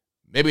vax,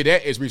 maybe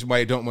that is the reason why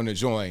they don't want to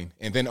join.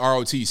 And then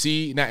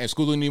ROTC, not in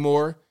school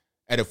anymore,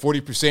 at a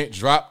 40%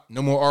 drop,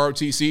 no more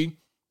ROTC.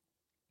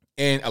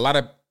 And a lot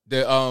of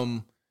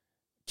the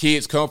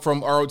kids come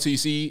from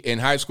ROTC in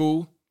high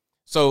school.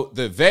 So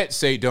the vets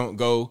say don't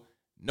go.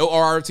 No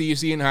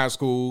ROTC in high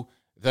school.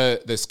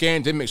 The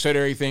scandemic shut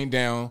everything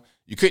down.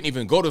 You couldn't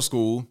even go to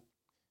school.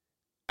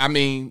 I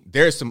mean,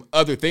 there's some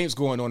other things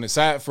going on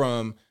aside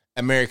from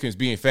Americans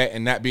being fat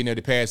and not being able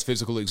to pass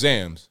physical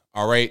exams,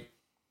 all right?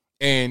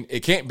 And it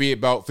can't be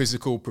about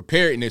physical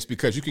preparedness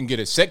because you can get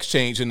a sex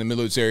change in the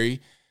military.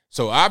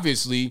 So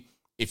obviously,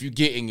 if you're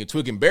getting your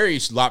twig and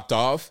berries lopped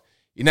off,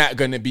 you're not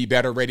going to be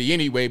battle ready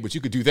anyway, but you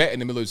could do that in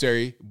the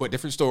military. But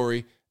different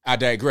story, I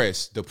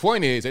digress. The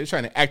point is they're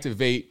trying to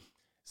activate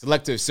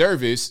selective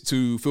service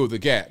to fill the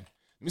gap.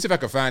 Let me see if I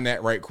can find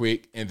that right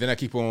quick, and then I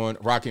keep on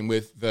rocking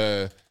with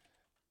the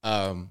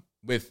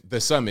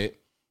summit.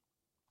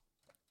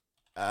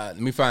 Let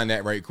me find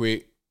that right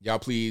quick. Y'all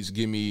please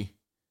give me.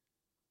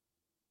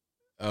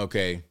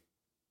 Okay.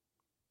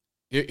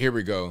 Here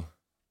we go.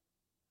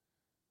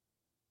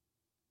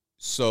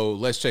 So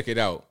let's check it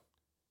out.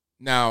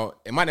 Now,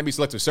 it might not be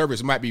selective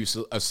service. It might be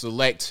a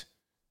select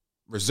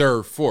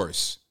reserve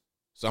force.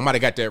 So I might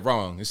have got that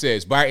wrong. It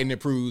says Biden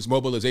approves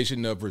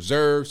mobilization of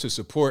reserves to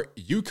support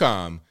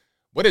UCOM.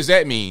 What does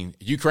that mean?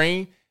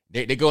 Ukraine?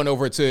 They're going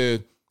over to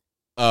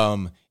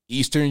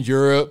Eastern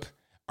Europe.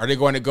 Are they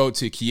going to go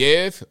to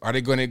Kiev? Are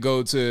they going to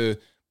go to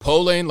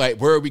Poland? Like,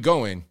 where are we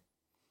going?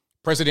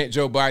 President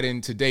Joe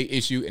Biden today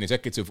issued an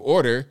executive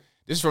order.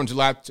 This is from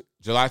July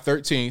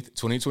 13th,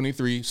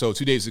 2023, so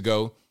 2 days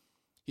ago.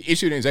 He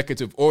issued an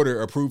executive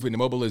order approving the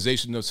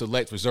mobilization of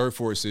select reserve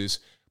forces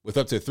with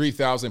up to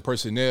 3,000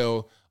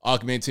 personnel,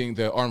 augmenting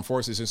the armed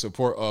forces in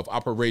support of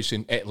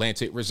Operation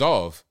Atlantic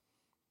Resolve.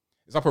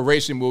 This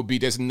operation will be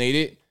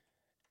designated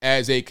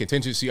as a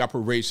contingency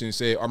operation,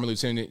 said Army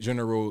Lieutenant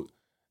General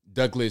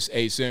Douglas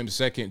A. Sims,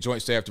 second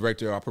Joint Staff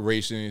Director of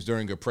Operations,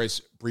 during a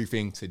press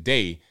briefing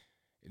today.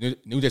 The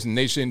new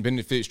designation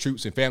benefits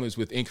troops and families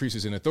with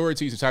increases in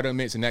authorities,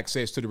 entitlements, and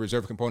access to the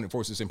reserve component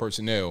forces and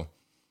personnel.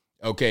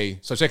 Okay,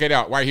 so check it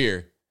out right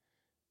here.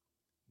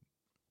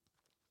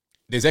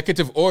 The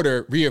executive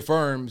order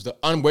reaffirms the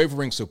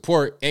unwavering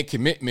support and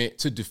commitment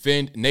to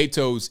defend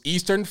NATO's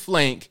eastern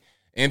flank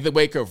in the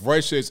wake of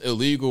Russia's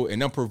illegal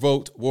and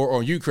unprovoked war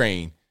on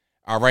Ukraine.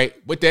 All right,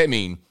 what that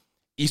mean?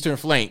 Eastern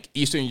flank,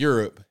 Eastern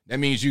Europe,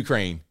 that means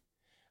Ukraine.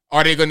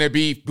 Are they going to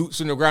be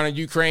boots on the ground in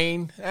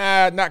Ukraine?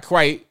 Not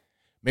quite.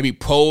 Maybe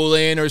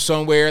Poland or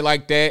somewhere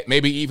like that.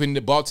 Maybe even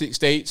the Baltic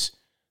states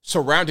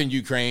surrounding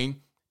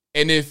Ukraine.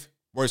 And if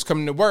worse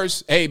coming to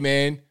worse, hey,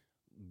 man,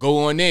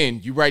 go on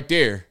in. You right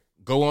there.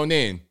 Go on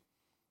in.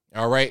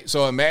 All right.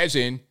 So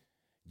imagine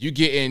you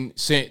getting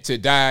sent to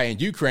die in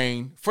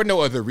Ukraine for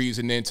no other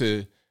reason than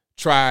to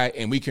try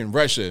and weaken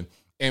Russia.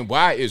 And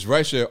why is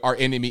Russia our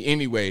enemy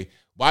anyway?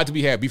 Why do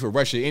we have beef with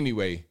Russia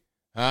anyway?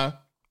 Huh?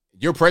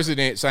 Your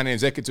president signed an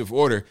executive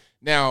order.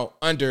 Now,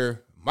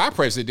 under my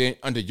president,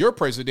 under your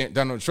president,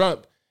 Donald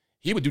Trump,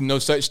 he would do no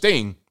such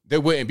thing.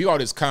 There wouldn't be all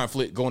this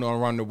conflict going on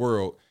around the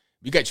world.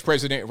 You got your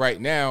president right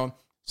now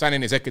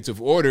signing executive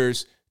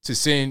orders to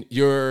send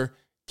your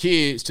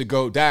kids to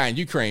go die in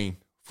Ukraine.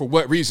 For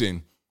what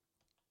reason?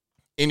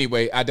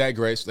 Anyway, I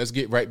digress. Let's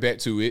get right back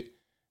to it.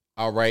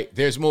 All right,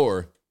 there's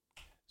more.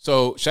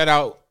 So shout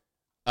out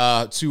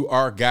to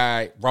our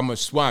guy,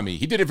 Ramaswamy.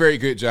 He did a very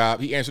good job.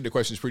 He answered the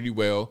questions pretty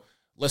well.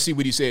 Let's see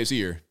what he says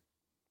here.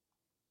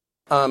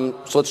 So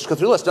let's just go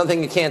through the list. Another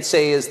thing you can't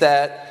say is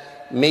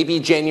that maybe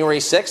January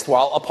 6th,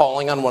 while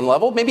appalling on one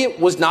level, maybe it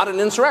was not an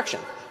insurrection.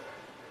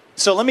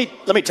 So let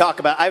me talk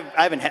about. I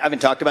haven't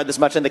talked about this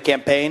much in the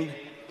campaign.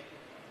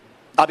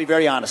 I'll be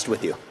very honest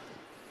with you.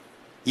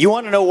 You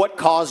want to know what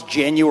caused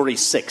January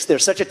 6th?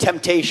 There's such a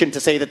temptation to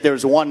say that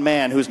there's one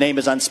man whose name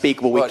is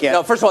unspeakable. We can't.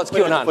 No, first of all, it's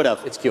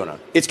QAnon. It's QAnon.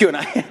 It's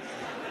QAnon.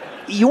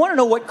 You want to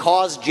know what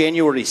caused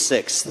January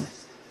 6th?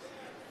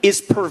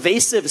 Is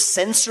pervasive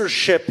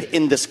censorship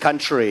in this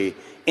country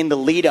in the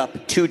lead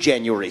up to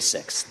January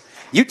 6th.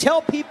 You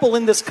tell people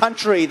in this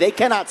country they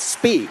cannot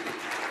speak,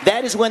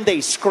 that is when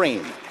they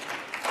scream.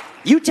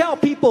 You tell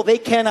people they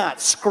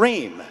cannot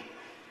scream,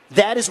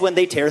 that is when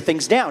they tear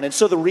things down. And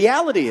so the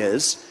reality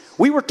is,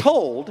 we were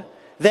told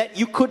that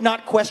you could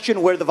not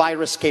question where the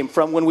virus came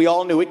from when we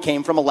all knew it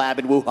came from a lab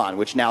in Wuhan,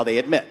 which now they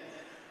admit.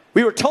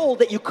 We were told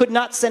that you could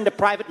not send a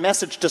private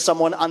message to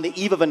someone on the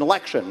eve of an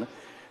election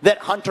that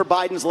Hunter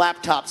Biden's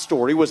laptop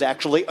story was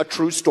actually a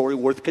true story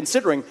worth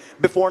considering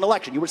before an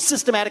election. You were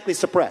systematically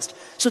suppressed.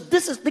 So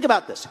think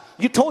about this.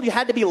 You told you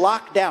had to be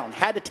locked down,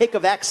 had to take a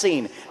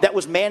vaccine that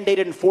was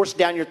mandated and forced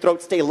down your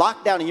throat, stay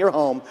locked down in your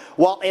home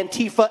while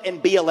Antifa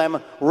and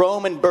BLM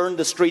roam and burn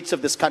the streets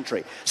of this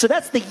country. So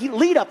that's the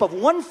lead up of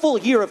one full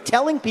year of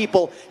telling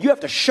people you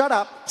have to shut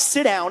up,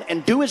 sit down,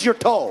 and do as you're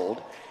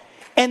told.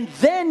 And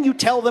then you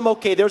tell them,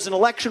 okay, there's an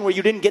election where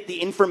you didn't get the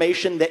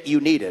information that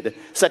you needed,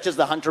 such as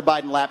the Hunter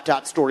Biden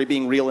laptop story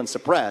being real and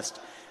suppressed.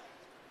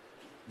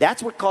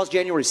 That's what caused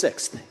January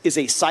 6th, is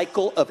a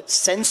cycle of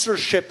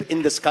censorship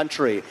in this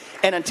country.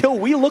 And until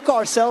we look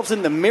ourselves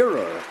in the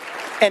mirror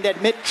and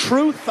admit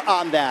truth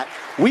on that,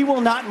 we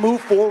will not move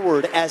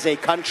forward as a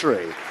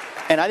country.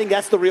 And I think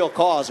that's the real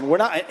cause. And we're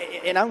not,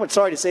 and I'm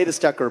sorry to say this,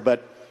 Tucker,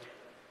 but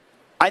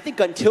I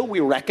think until we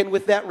reckon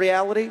with that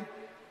reality,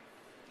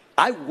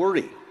 I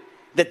worry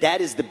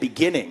that is the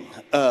beginning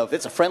of,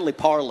 it's a friendly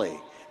parley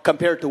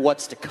compared to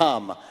what's to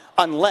come,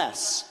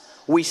 unless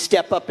we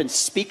step up and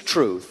speak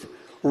truth,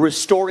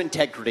 restore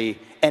integrity,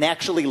 and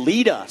actually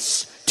lead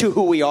us to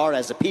who we are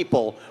as a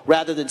people,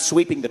 rather than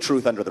sweeping the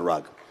truth under the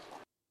rug.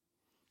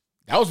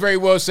 That was very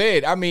well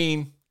said. I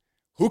mean,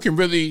 who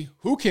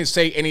can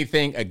say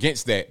anything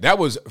against that? That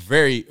was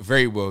very,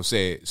 very well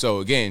said. So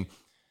again,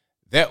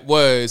 that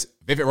was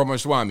Vivek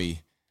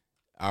Ramaswamy.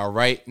 All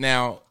right.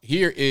 Now,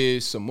 here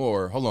is some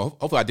more. Hold on.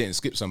 Hopefully I didn't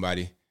skip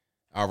somebody.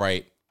 All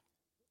right.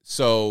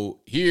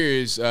 So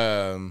here's,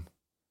 now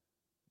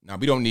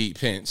we don't need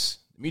Pence.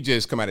 Let me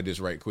just come out of this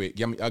right quick.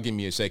 I'll give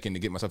me a second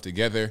to get myself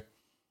together.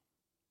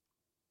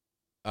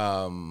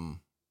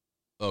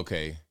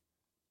 Okay.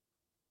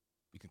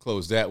 We can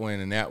close that one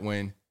and that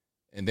one.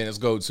 And then let's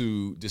go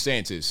to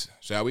DeSantis,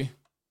 shall we?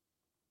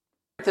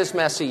 This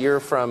mess a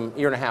year and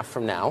a half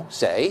from now,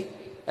 say,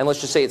 and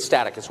let's just say it's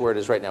static, it's where it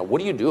is right now. What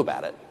do you do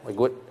about it?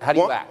 How do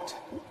you act?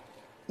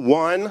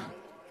 One,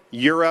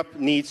 Europe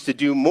needs to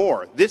do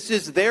more. This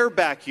is their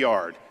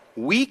backyard.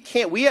 We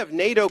have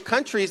NATO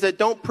countries that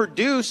don't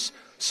produce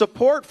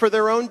support for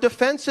their own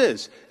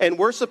defenses, and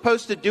we're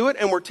supposed to do it,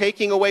 and we're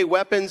taking away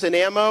weapons and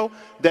ammo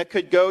that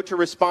could go to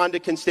respond to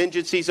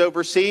contingencies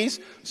overseas.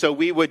 So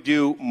we would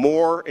do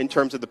more in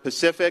terms of the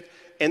Pacific,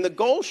 and the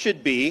goal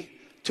should be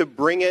to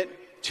bring it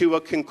to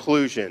a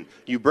conclusion.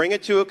 You bring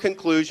it to a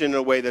conclusion in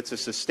a way that's a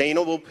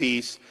sustainable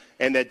peace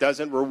and that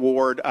doesn't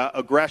reward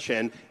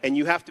aggression, and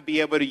you have to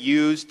be able to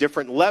use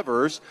different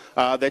levers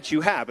that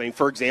you have. I mean,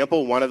 for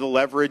example, one of the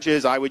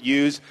leverages I would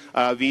use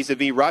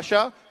vis-a-vis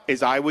Russia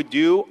is I would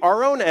do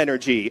our own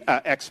energy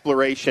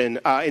exploration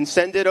and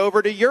send it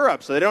over to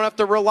Europe so they don't have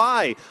to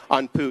rely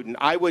on Putin.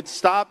 I would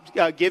stop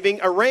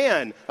giving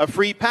Iran a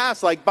free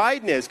pass like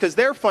Biden is because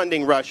they're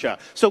funding Russia.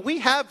 So we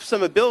have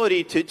some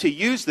ability to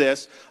use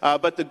this,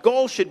 but the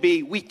goal should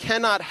be we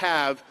cannot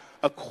have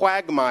a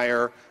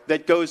quagmire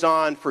that goes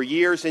on for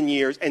years and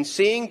years. And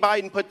seeing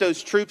Biden put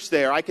those troops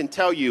there, I can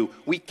tell you,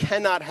 we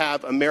cannot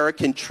have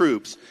American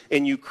troops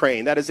in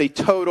Ukraine. That is a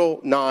total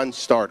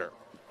non-starter.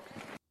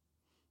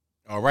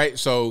 All right.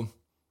 So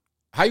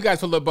how you guys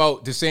feel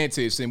about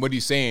DeSantis and what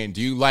he's saying?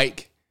 Do you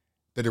like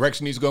the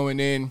direction he's going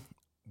in?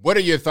 What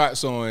are your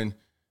thoughts on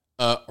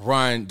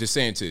Ron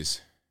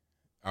DeSantis?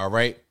 All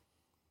right.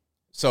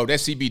 So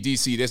that's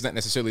CBDC. That's not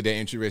necessarily that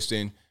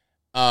interesting.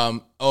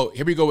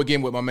 Here we go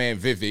again with my man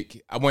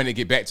Vivek. I wanted to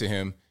get back to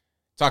him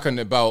talking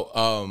about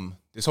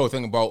this whole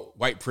thing about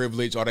white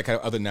privilege, all that kind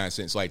of other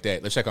nonsense like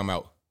that. Let's check him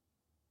out.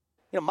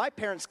 You know, my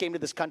parents came to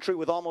this country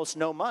with almost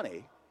no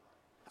money.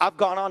 I've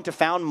gone on to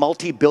found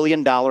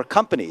multi-billion-dollar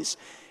companies.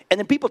 And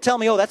then people tell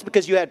me, oh, that's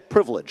because you had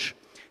privilege.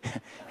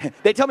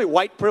 They tell me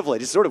white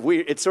privilege. It's sort of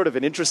weird. It's sort of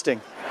an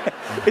interesting.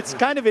 It's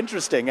kind of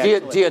interesting. Do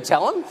you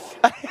tell them?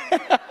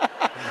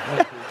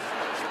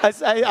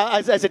 As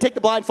I take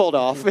the blindfold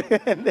off,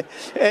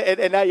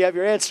 and now you have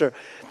your answer.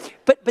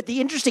 But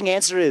the interesting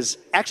answer is,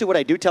 actually what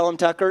I do tell him,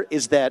 Tucker,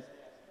 is that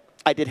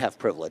I did have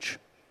privilege.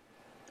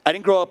 I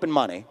didn't grow up in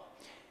money,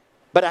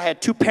 but I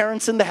had two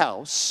parents in the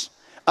house,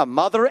 a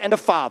mother and a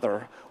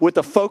father, with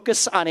a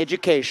focus on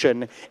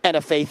education and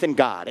a faith in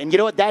God. And you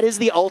know what? That is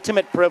the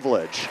ultimate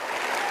privilege.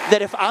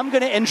 That if I'm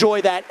going to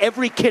enjoy that,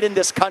 every kid in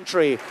this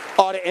country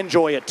ought to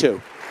enjoy it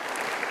too.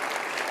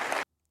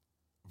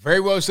 Very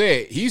well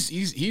said.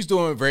 He's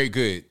doing very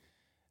good.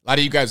 A lot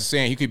of you guys are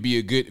saying he could be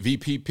a good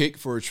VP pick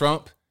for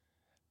Trump.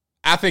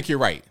 I think you're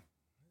right.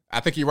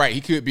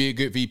 He could be a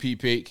good VP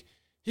pick.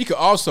 He could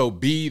also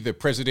be the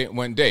president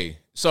one day.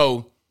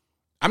 So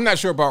I'm not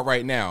sure about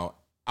right now.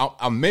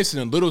 I'm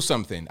missing a little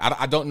something.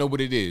 I don't know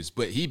what it is,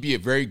 but he'd be a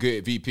very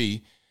good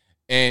VP.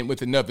 And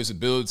with enough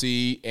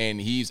visibility,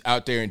 and he's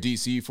out there in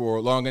D.C. for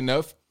long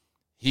enough,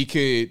 he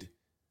could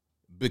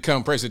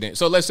become president.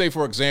 So let's say,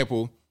 for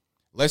example,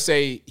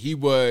 he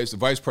was the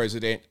vice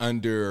president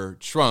under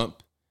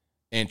Trump,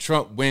 and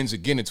Trump wins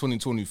again in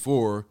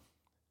 2024.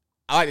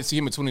 I like to see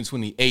him in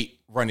 2028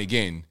 run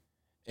again,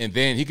 and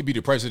then he could be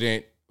the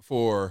president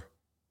for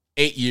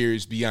 8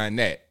 years beyond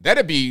that.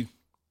 That'd be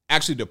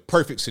actually the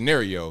perfect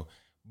scenario.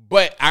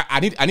 But I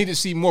need to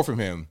see more from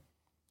him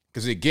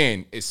because,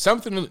 again, it's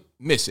something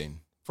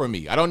missing for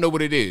me. I don't know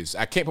what it is.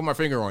 I can't put my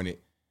finger on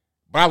it,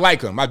 but I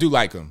like him. I do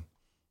like him.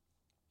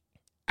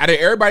 Out of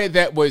everybody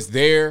that was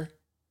there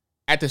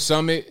at the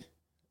summit,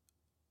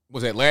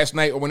 was that last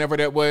night or whenever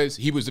that was,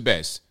 he was the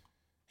best.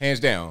 Hands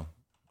down.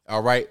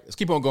 All right, let's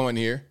keep on going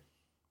here.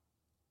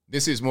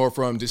 This is more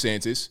from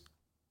DeSantis.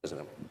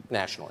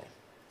 Nationally.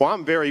 Well,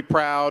 I'm very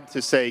proud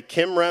to say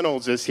Kim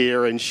Reynolds is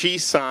here, and she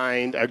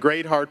signed a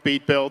great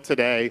heartbeat bill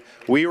today.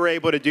 We were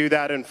able to do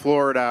that in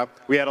Florida.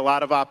 We had a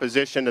lot of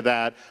opposition to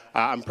that.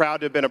 I'm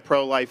proud to have been a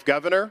pro-life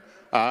governor,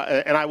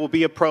 and I will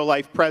be a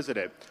pro-life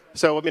president.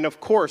 So, I mean,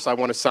 of course I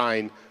want to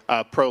sign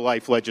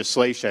pro-life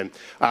legislation.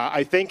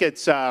 I think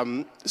it's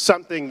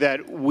something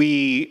that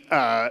we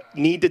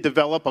need to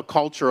develop a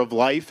culture of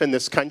life in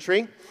this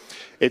country.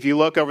 If you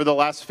look over the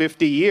last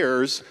 50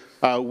 years,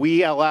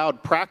 we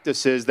allowed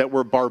practices that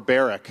were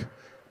barbaric.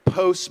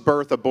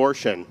 Post-birth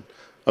abortion.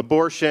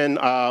 Abortion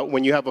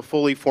when you have a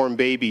fully formed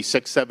baby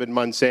 6-7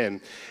 months in.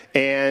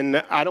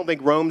 And I don't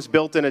think Rome's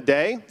built in a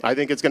day. I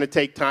think it's going to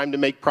take time to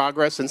make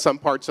progress in some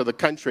parts of the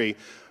country.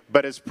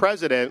 But as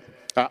president,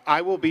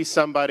 I will be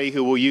somebody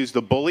who will use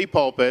the bully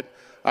pulpit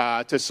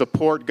to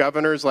support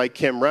governors like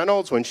Kim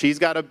Reynolds when she's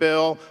got a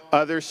bill,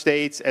 other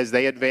states as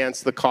they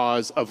advance the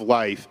cause of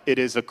life. It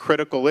is a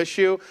critical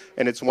issue,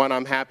 and it's one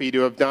I'm happy to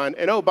have done.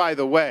 And oh, by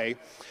the way,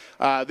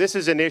 this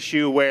is an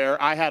issue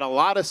where I had a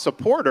lot of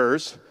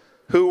supporters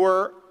who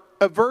were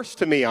averse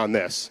to me on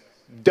this.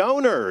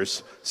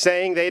 Donors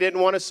saying they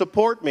didn't want to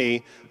support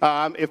me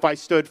if I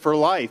stood for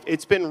life.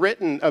 It's been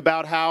written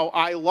about how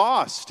I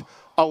lost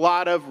a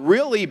lot of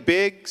really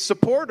big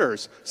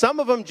supporters. Some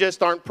of them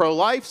just aren't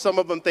pro-life. Some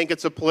of them think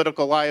it's a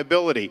political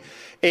liability.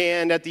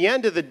 And at the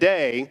end of the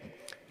day,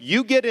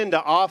 you get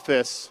into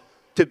office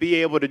to be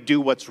able to do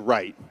what's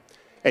right.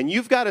 And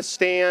you've got to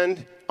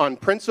stand on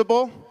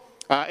principle,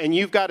 and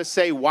you've got to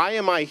say, why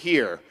am I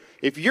here?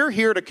 If you're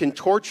here to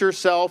contort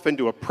yourself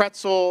into a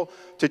pretzel,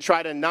 to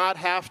try to not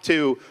have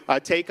to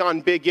take on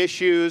big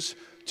issues,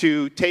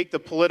 to take the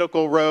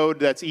political road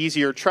that's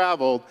easier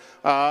traveled,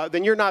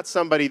 then you're not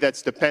somebody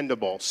that's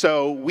dependable.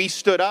 So we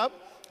stood up.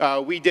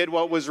 We did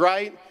what was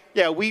right.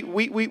 Yeah,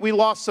 we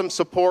lost some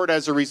support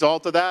as a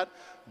result of that.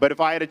 But if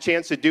I had a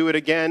chance to do it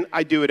again,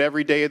 I'd do it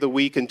every day of the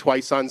week and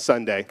twice on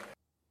Sunday.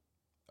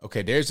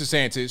 Okay, there's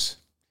DeSantis.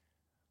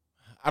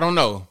 I don't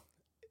know.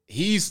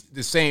 He's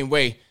the same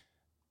way.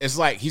 It's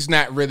like he's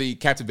not really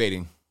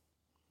captivating.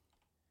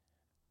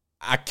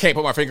 I can't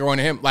put my finger on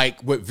him.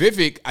 Like with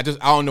Vivek, I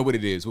don't know what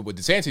it is. With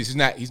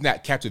DeSantis, he's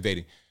not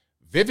captivating.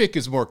 Vivek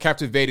is more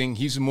captivating.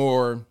 He's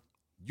more,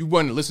 you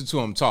want to listen to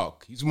him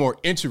talk. He's more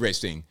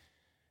interesting.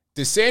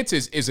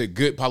 DeSantis is a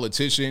good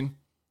politician,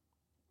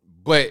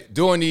 but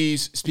doing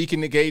these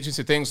speaking engagements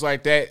and things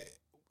like that,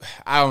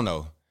 I don't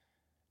know.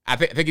 I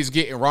think he's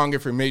getting wrong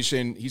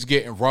information. He's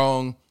getting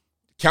wrong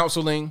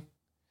counseling.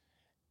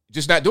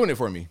 just not doing it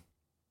for me.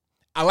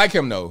 I like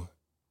him, though.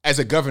 As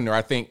a governor,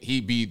 I think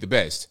he'd be the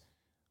best.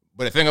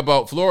 But the thing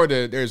about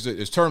Florida,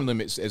 there's term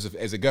limits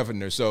as a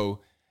governor.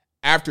 So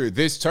after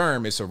this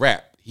term, it's a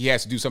wrap. He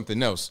has to do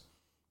something else.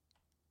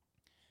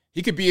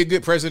 He could be a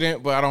good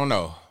president, but I don't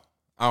know.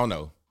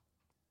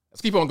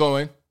 Let's keep on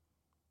going.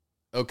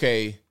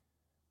 Okay.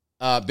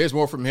 There's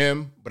more from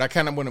him, but I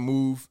kind of want to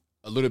move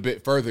a little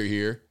bit further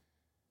here.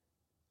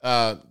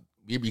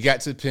 We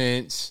got to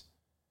Pence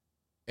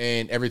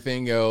and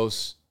everything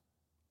else.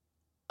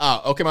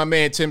 Okay, my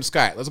man Tim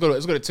Scott. Let's go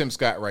to Tim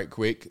Scott right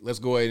quick. Let's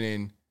go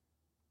ahead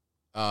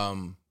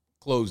and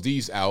close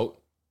these out.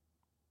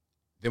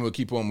 Then we'll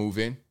keep on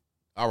moving.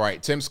 All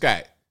right, Tim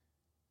Scott.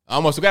 I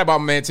almost forgot about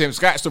my man Tim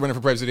Scott still running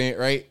for president,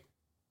 right?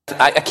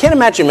 I can't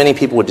imagine many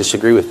people would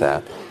disagree with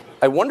that.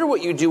 I wonder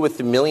what you do with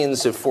the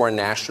millions of foreign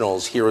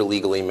nationals here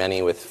illegally,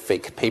 many with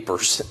fake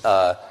papers,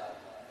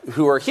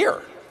 who are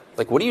here.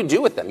 Like, what do you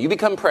do with them? You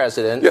become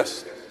president.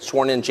 Yes.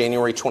 Sworn in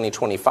January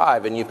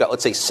 2025, and you've got,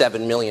 let's say,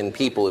 7 million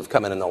people who've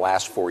come in the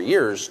last 4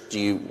 years.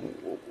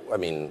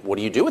 What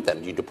do you do with them?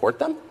 Do you deport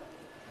them?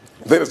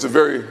 I think it's a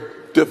very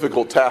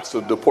difficult task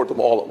to deport them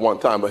all at one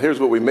time. But here's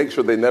what we make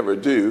sure they never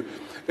do,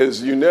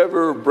 is you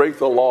never break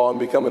the law and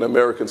become an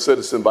American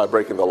citizen by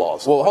breaking the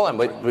laws. Well, hold on.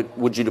 But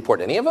would you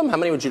deport any of them? How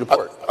many would you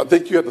deport? I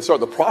think you have to start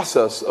the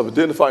process of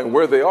identifying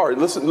where they are.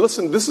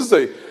 Listen, this is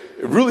a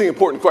really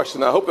important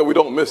question. I hope that we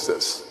don't miss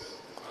this.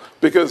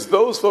 Because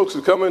those folks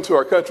who come into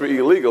our country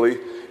illegally,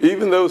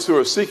 even those who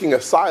are seeking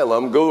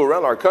asylum, go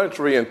around our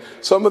country, and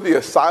some of the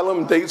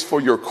asylum dates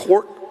for your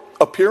court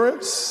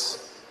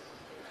appearance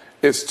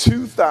is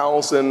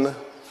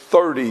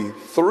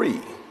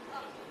 2033,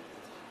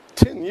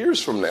 10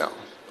 years from now.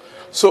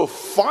 So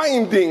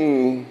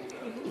finding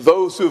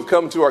those who have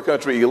come to our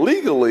country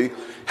illegally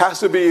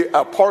has to be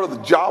a part of the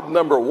job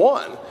number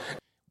one.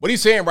 What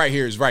he's saying right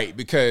here is right,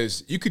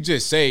 because you could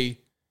just say,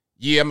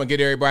 yeah, I'm going to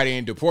get everybody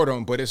and deport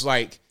them, but it's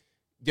like,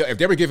 if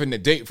they were given the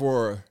date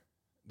for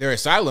their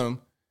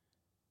asylum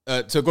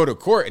to go to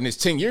court and it's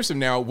 10 years from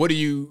now, what do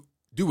you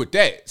do with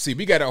that? See,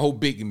 we got a whole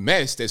big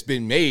mess that's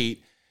been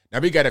made. Now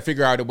we got to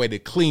figure out a way to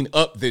clean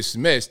up this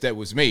mess that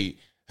was made.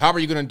 How are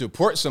you going to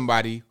deport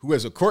somebody who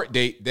has a court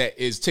date that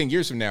is 10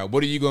 years from now?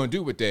 What are you going to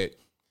do with that?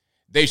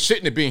 They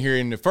shouldn't have been here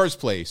in the first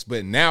place,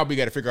 but now we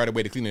got to figure out a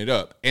way to clean it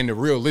up in a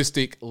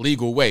realistic,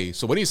 legal way.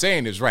 So what he's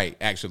saying is right,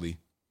 actually.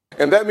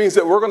 And that means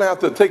that we're going to have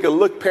to take a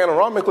look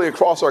panoramically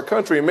across our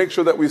country and make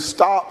sure that we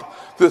stop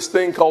this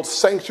thing called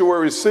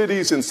sanctuary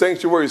cities and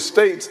sanctuary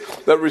states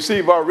that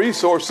receive our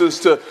resources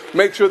to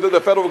make sure that the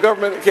federal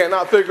government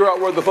cannot figure out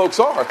where the folks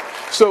are.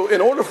 So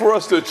in order for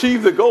us to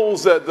achieve the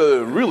goals that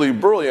the really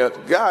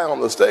brilliant guy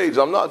on the stage,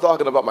 I'm not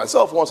talking about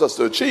myself, wants us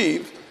to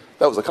achieve.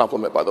 That was a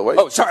compliment, by the way.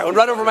 Oh, sorry, it went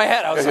right over my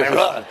head. I was like,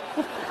 I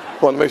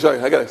want to make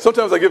sure I got it.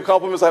 Sometimes I give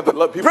compliments. I have to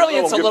let people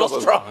Brilliant's know. A little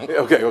strong.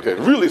 Okay.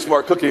 Really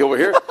smart cookie over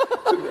here.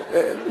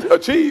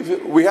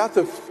 Achieve, we have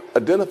to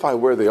identify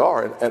where they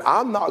are. And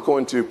I'm not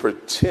going to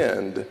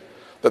pretend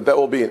that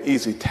will be an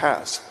easy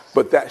task,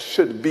 but that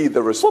should be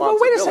the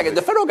responsibility. Well, wait a second.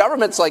 The federal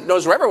government's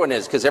knows where everyone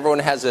is because everyone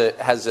has a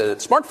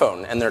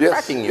smartphone and they're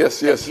tracking you.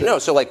 Yes. You know,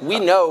 so we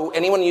know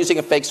anyone using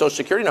a fake social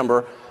security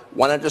number,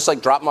 why not just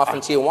drop them off in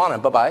Tijuana?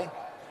 Bye-bye.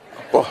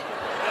 Well,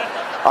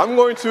 I'm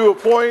going to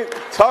appoint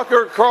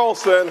Tucker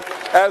Carlson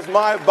as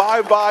my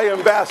bye-bye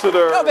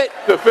ambassador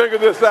to figure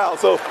this out.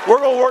 So we're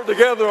going to work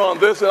together on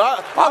this. And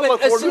I'm a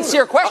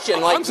sincere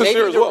question. I'm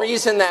sincere maybe the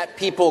reason that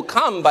people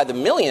come by the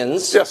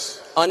millions,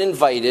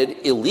 uninvited,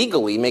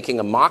 illegally, making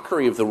a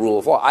mockery of the rule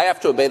of law. I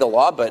have to obey the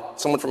law, but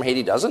someone from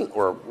Haiti doesn't?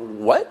 Or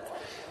what?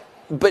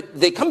 But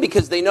they come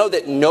because they know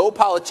that no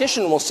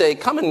politician will say,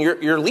 come and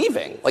you're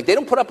leaving. They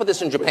don't put up with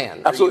this in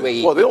Japan.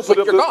 Absolutely. Well, they don't put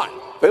up with it. You're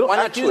gone. Why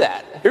not do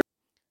that?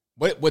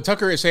 What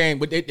Tucker is saying,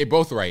 but they're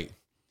both right.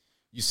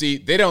 You see,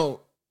 they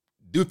don't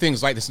do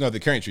things like this in other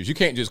countries. You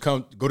can't just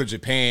go to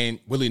Japan,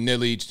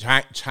 willy-nilly,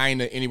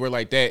 China, anywhere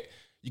like that.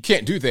 You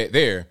can't do that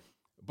there.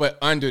 But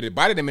under the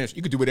Biden administration,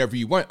 you can do whatever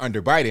you want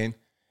under Biden.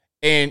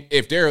 And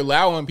if they're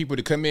allowing people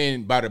to come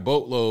in by the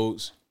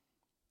boatloads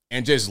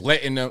and just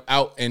letting them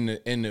out in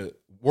the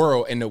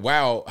world, in the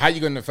wild, how are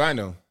you going to find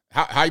them?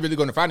 How are you really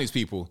going to find these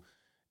people?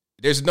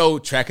 There's no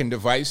tracking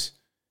device.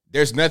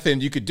 There's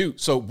nothing you could do.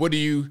 So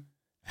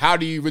how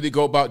do you really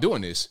go about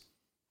doing this?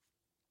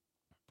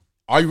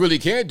 All you really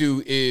can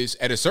do is,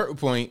 at a certain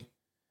point,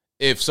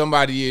 if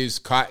somebody is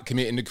caught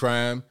committing the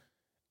crime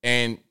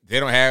and they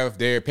don't have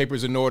their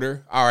papers in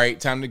order, all right,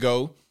 time to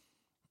go.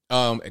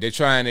 If they're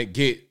trying to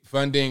get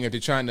funding, if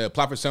they're trying to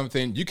apply for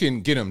something, you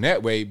can get them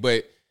that way.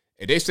 But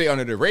if they stay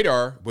under the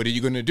radar, what are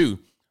you going to do?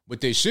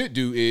 What they should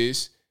do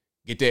is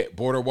get that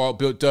border wall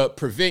built up,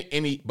 prevent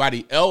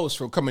anybody else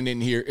from coming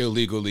in here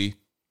illegally.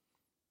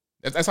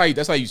 That's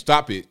how you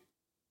stop it.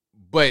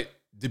 But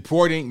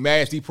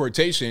mass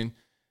deportation,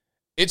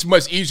 it's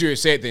much easier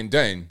said than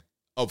done.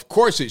 Of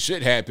course it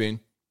should happen,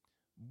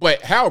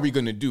 but how are we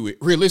going to do it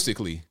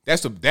realistically?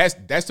 That's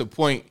the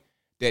point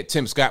that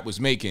Tim Scott was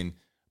making.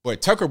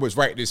 But Tucker was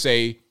right to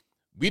say,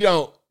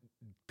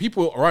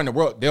 people around the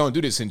world, they don't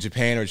do this in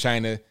Japan or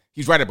China.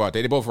 He's right about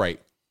that. They're both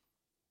right.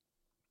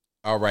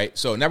 All right.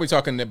 So now we're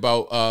talking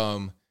about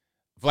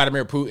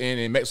Vladimir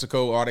Putin and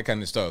Mexico, all that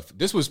kind of stuff.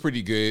 This was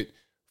pretty good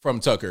from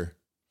Tucker.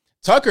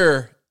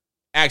 Tucker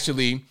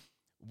actually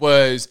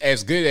was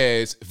as good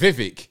as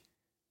Vivek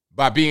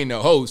by being the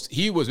host.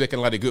 He was making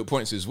a lot of good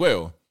points as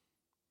well.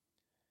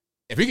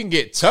 If we can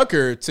get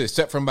Tucker to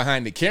step from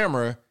behind the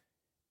camera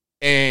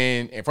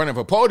and in front of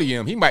a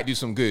podium, he might do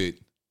some good,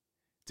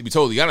 to be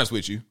totally honest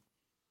with you.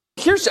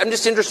 I'm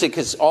just interested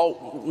because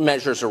all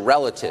measures are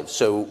relative.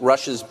 So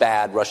Russia's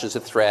bad, Russia's a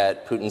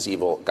threat, Putin's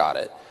evil, got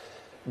it.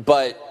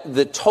 But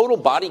the total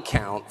body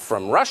count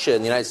from Russia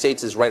in the United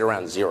States is right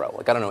around 0.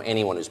 Like, I don't know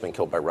anyone who's been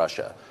killed by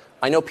Russia.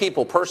 I know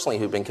people personally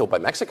who've been killed by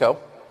Mexico.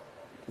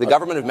 The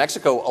government of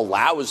Mexico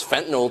allows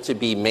fentanyl to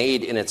be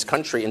made in its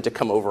country and to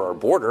come over our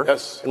border.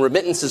 Yes. And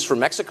remittances from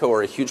Mexico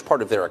are a huge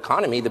part of their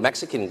economy. The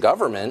Mexican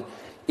government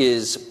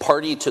is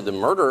party to the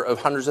murder of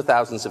hundreds of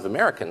thousands of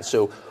Americans.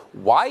 So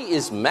why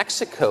is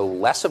Mexico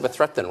less of a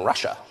threat than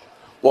Russia?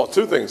 Well,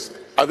 two things.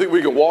 I think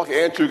we can walk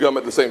and chew gum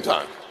at the same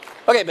time.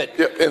 Okay, but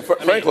yeah, and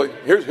frankly,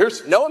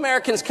 here's no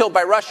Americans killed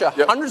by Russia,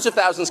 hundreds of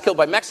thousands killed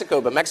by Mexico,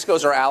 but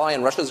Mexico's our ally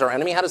and Russia's our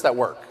enemy. How does that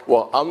work?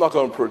 Well, I'm not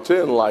going to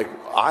pretend like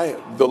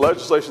the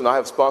legislation I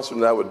have sponsored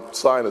and I would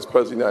sign as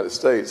President of the United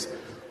States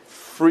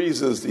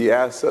freezes the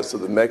assets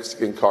of the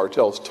Mexican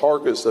cartels,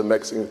 targets the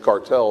Mexican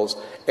cartels,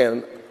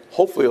 and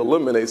hopefully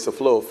eliminates the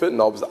flow of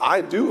fentanyl. Because I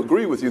do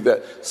agree with you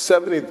that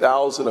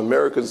 70,000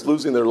 Americans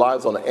losing their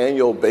lives on an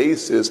annual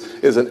basis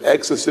is an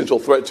existential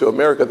threat to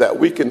America that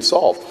we can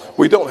solve.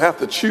 We don't have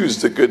to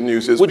choose the good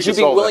news. Would you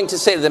be willing to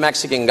say to the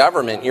Mexican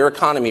government, your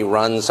economy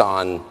runs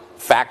on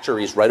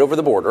factories right over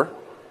the border,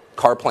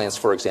 car plants,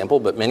 for example,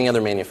 but many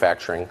other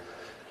manufacturing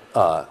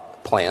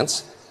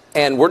plants,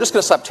 and we're just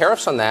going to slap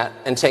tariffs on that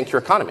and tank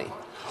your economy,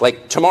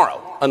 like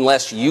tomorrow,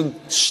 unless you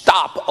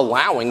stop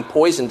allowing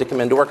poison to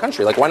come into our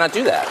country? Like, why not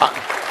do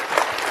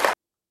that?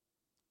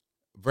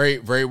 Very,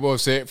 very well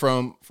said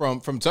from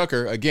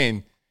Tucker.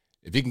 Again,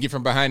 if you can get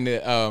from behind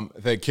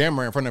the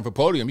camera in front of a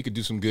podium, you could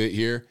do some good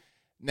here.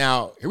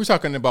 Now, here we're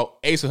talking about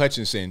Asa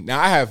Hutchinson.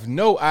 Now, I have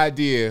no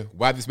idea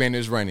why this man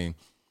is running.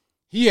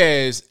 He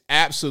has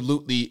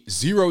absolutely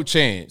zero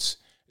chance.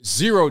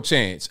 Zero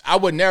chance. I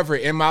would never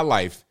in my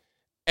life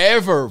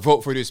ever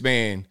vote for this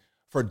man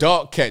for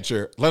dog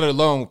catcher, let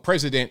alone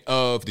president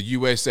of the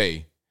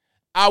USA.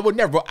 I would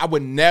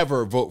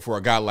never vote for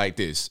a guy like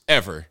this,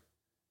 ever.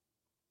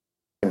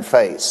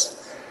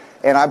 Face.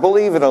 And I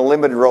believe in a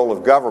limited role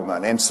of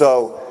government. And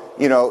so,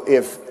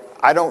 if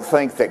I don't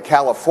think that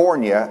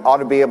California ought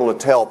to be able to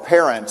tell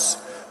parents,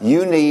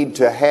 you need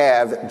to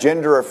have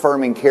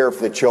gender-affirming care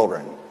for the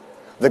children.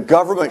 The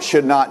government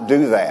should not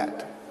do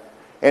that.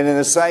 And in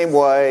the same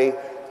way,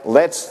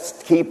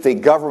 let's keep the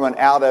government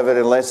out of it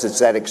unless it's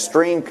that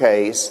extreme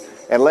case,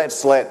 and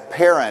let's let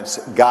parents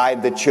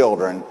guide the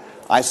children.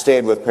 I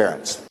stand with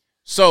parents.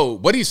 So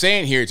what he's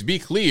saying here, to be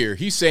clear,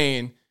 he's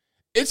saying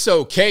it's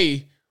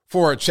okay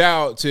for a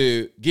child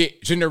to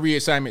get gender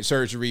reassignment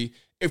surgery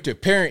if the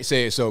parent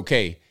says it's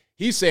okay.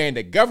 He's saying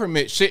the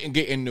government shouldn't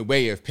get in the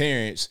way of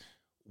parents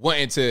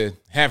wanting to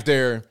have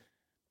their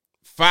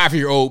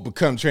 5-year-old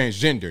become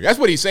transgender. That's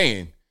what he's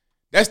saying.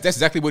 That's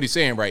exactly what he's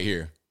saying right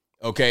here.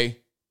 Okay.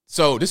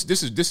 So this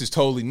is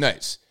totally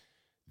nuts.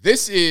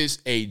 This is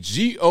a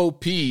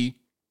GOP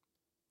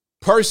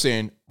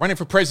person running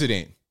for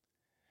president.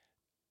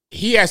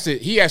 He has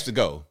to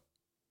go.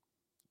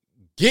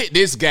 Get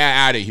this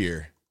guy out of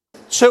here.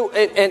 So,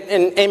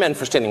 and amen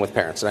for standing with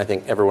parents, and I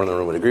think everyone in the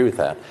room would agree with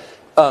that.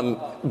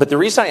 But the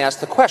reason I asked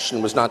the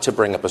question was not to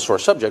bring up a sore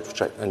subject,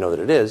 which I know that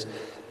it is,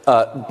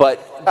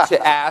 but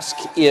to ask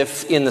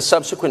if in the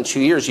subsequent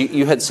 2 years,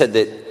 you had said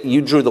that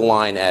you drew the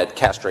line at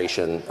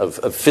castration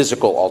of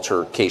physical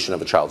altercation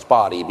of a child's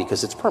body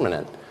because it's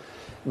permanent.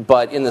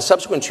 But in the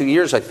subsequent 2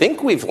 years, I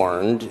think we've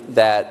learned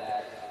that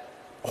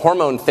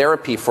hormone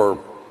therapy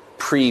for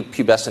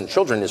prepubescent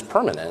children is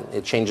permanent.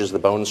 It changes the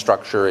bone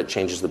structure. It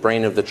changes the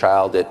brain of the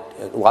child. A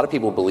lot of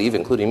people believe,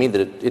 including me,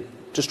 that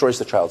it destroys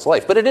the child's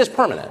life. But it is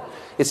permanent.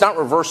 It's not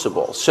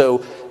reversible.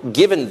 So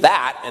given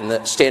that and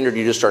the standard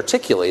you just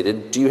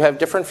articulated, do you have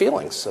different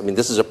feelings? I mean,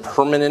 this is a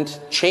permanent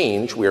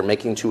change we are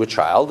making to a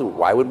child.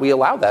 Why would we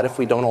allow that if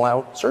we don't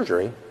allow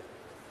surgery?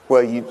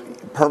 Well,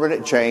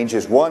 permanent change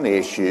is one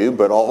issue,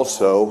 but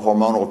also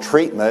hormonal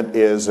treatment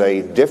is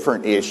a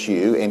different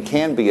issue and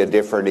can be a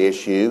different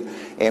issue.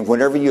 And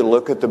whenever you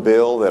look at the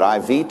bill that I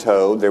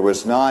vetoed, there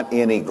was not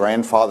any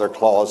grandfather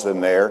clause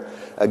in there.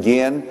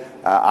 Again,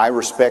 I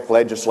respect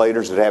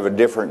legislators that have a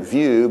different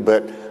view,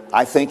 but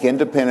I think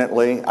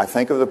independently, I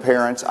think of the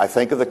parents, I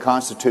think of the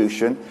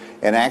Constitution,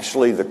 and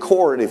actually the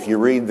court, if you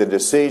read the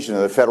decision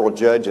of the federal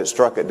judge that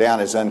struck it down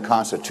as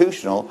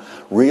unconstitutional,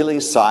 really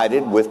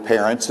sided with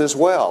parents as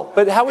well.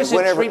 But how is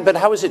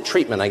it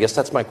treatment? I guess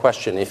that's my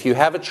question. If you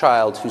have a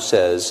child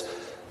who's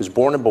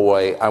born a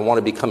boy, I want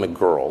to become a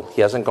girl.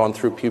 He hasn't gone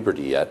through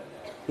puberty yet.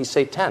 He's,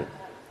 say, 10.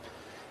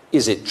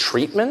 Is it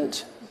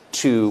treatment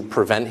to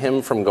prevent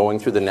him from going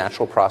through the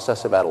natural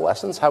process of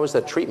adolescence? How is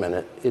that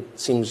treatment? It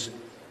seems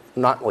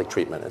not like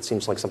treatment. It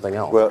seems like something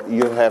else. Well,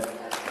 you have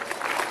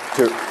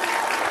to...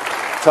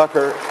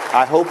 Tucker,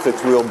 I hope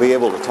that we'll be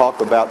able to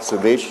talk about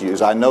some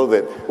issues. I know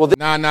that. Well,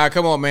 nah,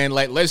 come on, man.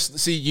 Like, let's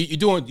see.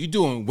 You're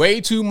doing way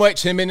too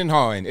much hemming and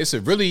hawing. It's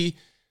a really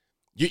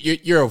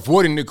you're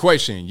avoiding the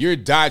question. You're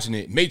dodging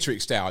it,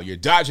 Matrix style. You're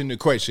dodging the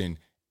question.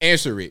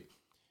 Answer it.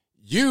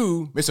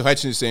 You, Mr.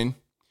 Hutchinson,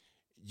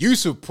 you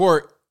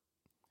support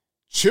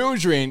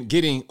children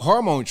getting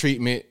hormone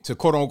treatment to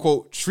quote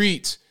unquote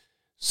treat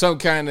some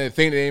kind of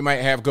thing that they might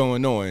have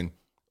going on.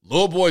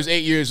 Little boy's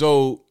 8 years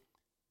old.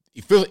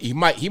 He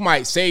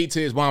might say to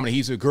his mom that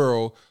he's a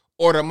girl,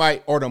 or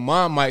the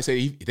mom might say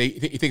he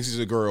thinks he's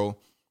a girl.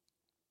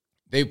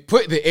 They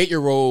put the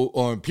 8-year-old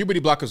on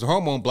puberty blockers or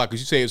hormone blockers.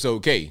 You say it's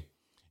okay.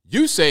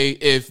 You say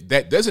if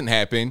that doesn't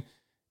happen,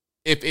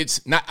 if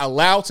it's not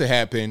allowed to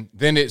happen,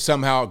 then it's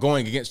somehow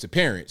going against the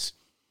parents.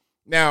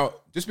 Now,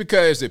 just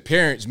because the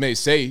parents may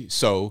say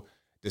so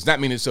does not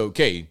mean it's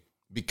okay,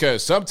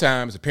 because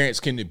sometimes the parents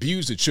can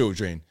abuse the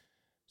children.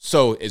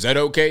 So is that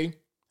okay?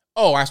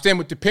 Oh, I stand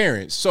with the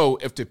parents. So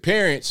if the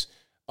parents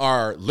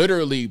are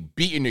literally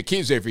beating their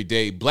kids every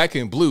day, black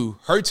and blue,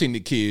 hurting the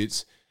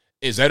kids,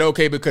 is that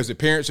okay because the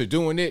parents are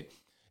doing it?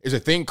 There's a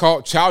thing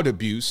called child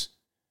abuse,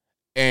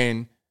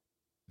 and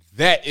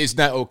that is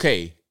not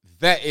okay.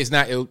 That is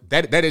not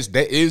that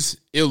is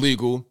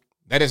illegal.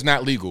 That is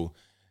not legal.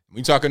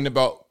 We're talking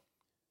about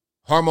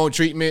hormone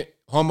treatment,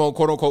 hormone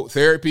quote unquote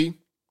therapy.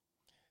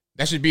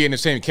 That should be in the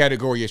same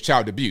category as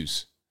child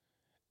abuse.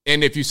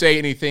 And if you say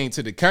anything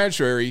to the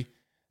contrary,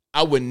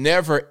 I would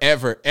never,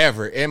 ever,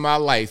 ever in my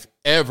life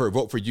ever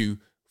vote for you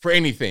for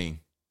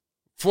anything.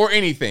 For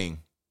anything.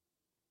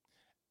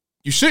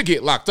 You should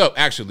get locked up,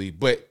 actually,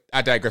 but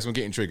I digress. I'm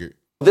getting triggered.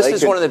 This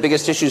is one of the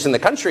biggest issues in the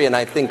country, and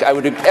I think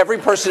every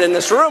person in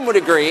this room would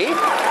agree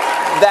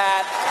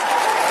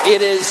that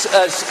it is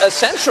a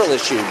central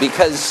issue,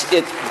 because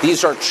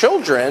these are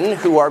children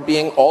who are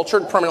being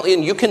altered permanently,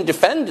 and you can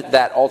defend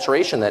that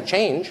alteration, that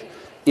change,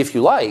 if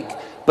you like,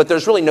 but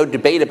there's really no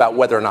debate about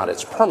whether or not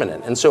it's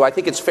permanent. And so I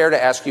think it's fair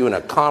to ask you in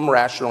a calm,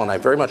 rational, and I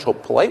very much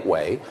hope polite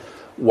way,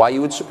 why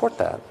you would support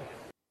that.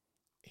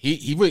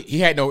 He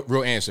had no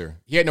real answer.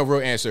 He had no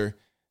real answer.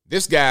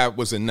 This guy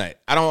was a nut.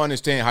 I don't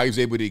understand how he was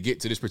able to get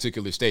to this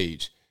particular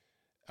stage.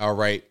 All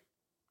right.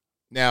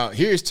 Now,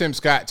 here's Tim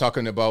Scott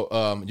talking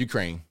about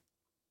Ukraine.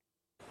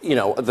 You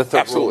know, the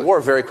Third World War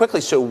very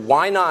quickly. So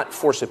why not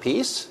force a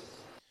peace?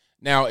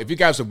 Now, if you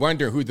guys are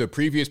wondering who the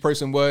previous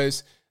person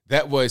was,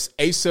 that was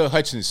Asa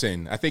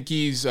Hutchinson. I think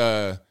he's,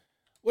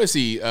 what's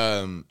he,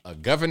 a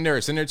governor,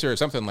 a senator, or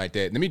something like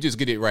that. Let me just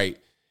get it right.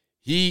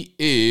 He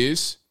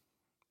is,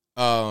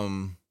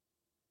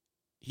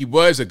 he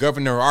was a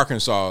governor of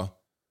Arkansas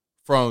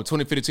from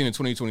 2015 to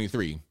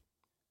 2023.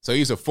 So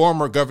he's a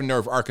former governor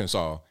of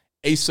Arkansas,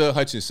 Asa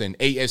Hutchinson,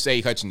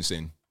 A-S-A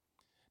Hutchinson.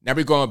 Now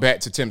we're going back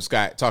to Tim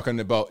Scott talking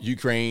about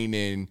Ukraine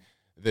and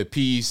the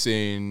peace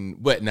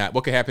and whatnot.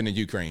 What could happen in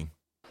Ukraine?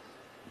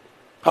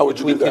 How would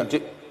you do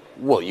that?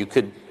 Well, you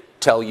could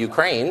tell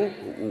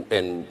Ukraine,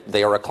 and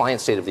they are a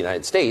client state of the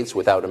United States,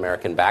 without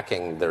American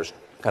backing, there's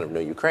kind of no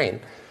Ukraine.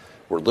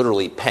 We're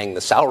literally paying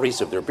the salaries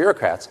of their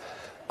bureaucrats.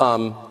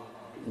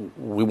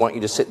 We want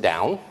you to sit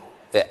down,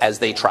 as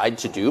they tried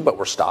to do, but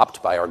were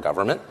stopped by our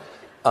government,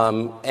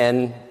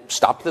 and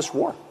stop this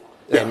war.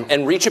 Yeah.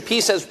 And reach a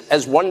peace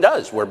as one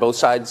does, where both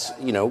sides,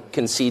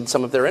 concede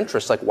some of their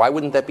interests. Like, why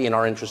wouldn't that be in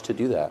our interest to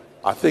do that?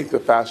 I think the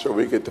faster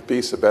we get to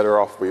peace, the better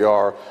off we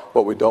are.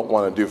 What we don't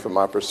want to do, from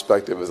my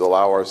perspective, is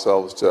allow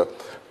ourselves to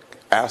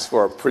ask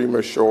for a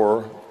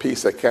premature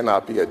peace that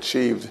cannot be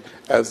achieved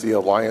as the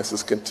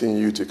alliances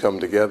continue to come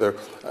together.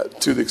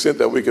 To the extent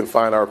that we can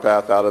find our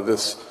path out of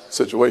this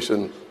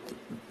situation,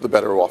 the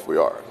better off we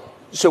are.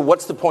 So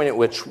what's the point at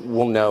which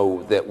we'll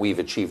know that we've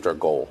achieved our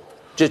goal?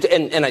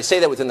 And I say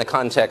that within the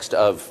context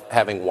of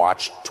having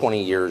watched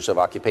 20 years of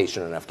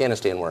occupation in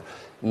Afghanistan, where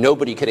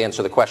nobody could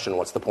answer the question,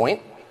 what's the point?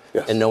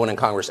 Yes. And no one in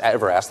Congress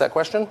ever asked that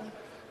question,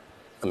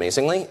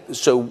 amazingly.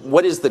 So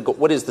what is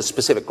the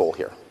specific goal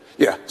here?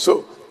 Yeah,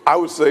 so I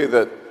would say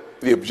that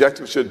the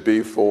objective should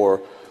be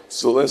for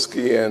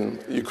Zelensky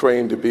and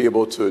Ukraine to be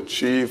able to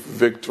achieve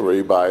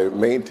victory by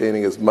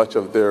maintaining as much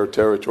of their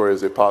territory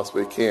as they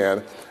possibly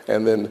can,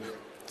 and then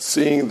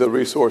seeing the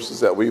resources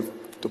that we've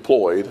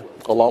deployed,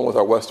 along with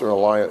our Western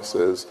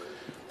alliances,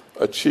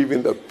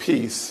 achieving the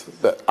peace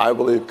that I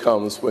believe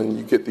comes when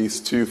you get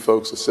these two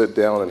folks to sit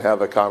down and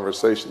have a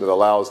conversation that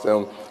allows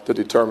them to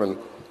determine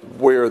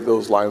where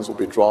those lines will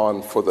be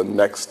drawn for the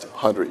next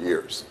 100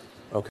 years.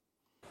 Okay.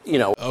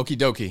 Okie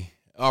dokie.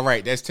 All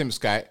right, that's Tim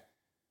Scott.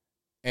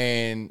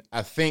 And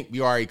I think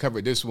we already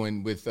covered this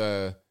one with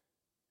Asa.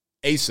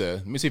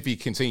 Let me see if he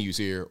continues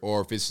here,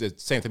 or if it's the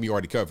same thing we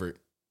already covered.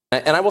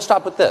 And I will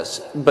stop with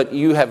this, but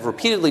you have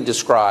repeatedly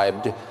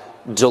described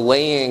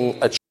delaying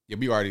a... Yeah,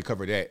 we already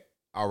covered that.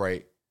 All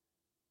right.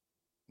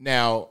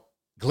 Now,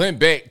 Glenn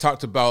Beck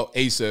talked about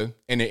Asa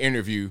in the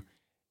interview,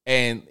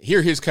 and here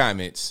are his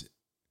comments.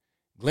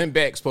 Glenn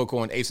Beck spoke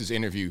on Asa's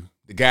interview.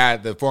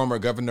 The former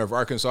governor of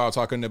Arkansas,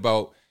 talking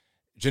about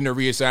gender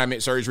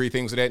reassignment, surgery,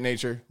 things of that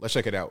nature. Let's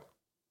check it out.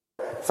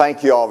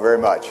 Thank you all very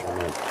much.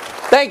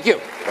 Thank you.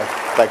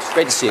 Thanks.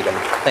 Great to see you again.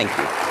 Thank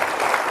you.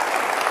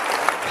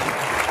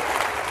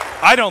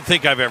 I don't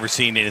think I've ever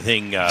seen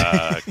anything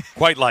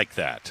quite like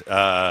that.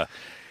 At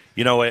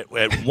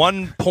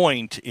one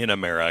point in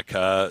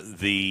America,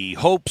 the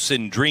hopes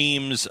and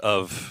dreams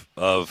of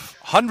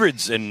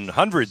hundreds and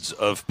hundreds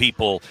of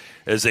people,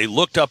 as they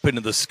looked up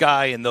into the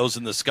sky, and those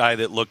in the sky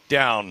that looked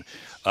down,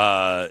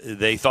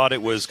 they thought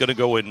it was going to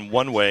go in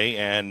one way,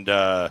 and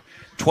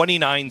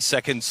 29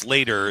 seconds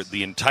later,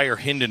 the entire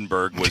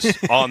Hindenburg was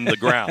on the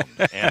ground.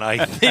 And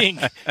I think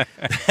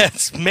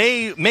that's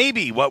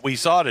maybe what we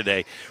saw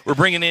today. We're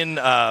bringing in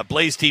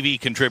Blaze TV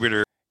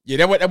contributor.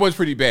 Yeah, that was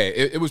pretty bad.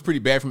 It was pretty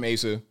bad from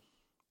Asa.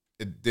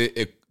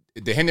 The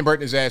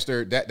Hindenburg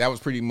disaster, that was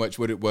pretty much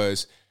what it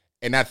was.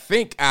 And I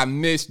think I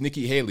missed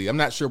Nikki Haley. I'm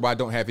not sure why I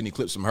don't have any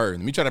clips from her.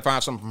 Let me try to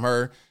find something from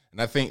her,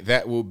 and I think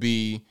that will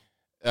be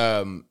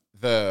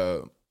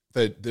the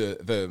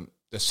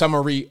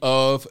summary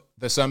of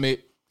the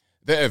summit.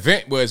 The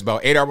event was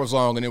about 8 hours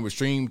long, and it was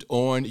streamed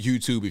on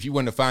YouTube. If you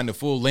want to find the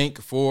full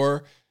link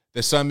for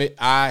the summit,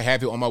 I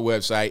have it on my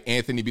website,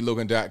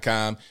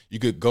 anthonyblogan.com. You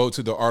could go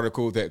to the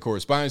article that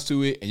corresponds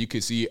to it, and you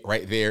can see it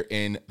right there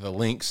in the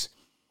links.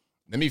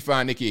 Let me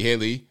find Nikki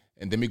Haley,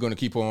 and then we're going to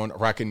keep on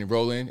rocking and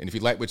rolling. And if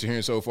you like what you're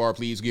hearing so far,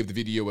 please give the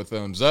video a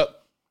thumbs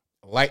up,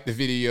 like the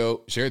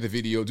video, share the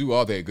video, do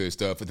all that good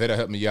stuff. That'll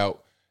help me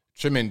out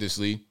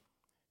tremendously.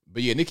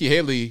 But yeah, Nikki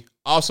Haley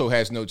also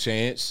has no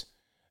chance.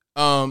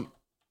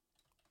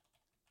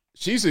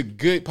 She's a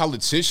good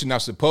politician, I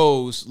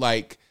suppose,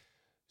 like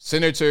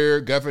senator,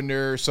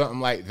 governor,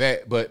 something like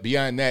that. But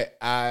beyond that,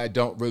 I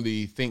don't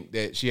really think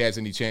that she has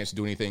any chance to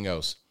do anything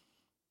else.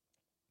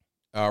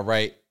 All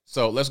right.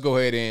 So let's go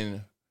ahead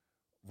and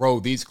roll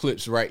these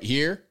clips right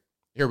here.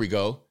 Here we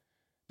go.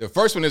 The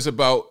first one is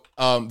about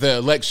the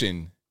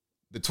election,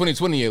 the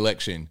 2020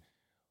 election.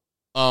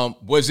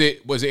 Was it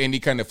any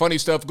kind of funny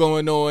stuff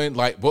going on?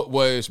 Like, what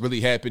was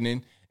really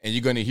happening? And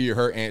you're going to hear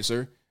her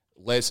answer.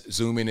 Let's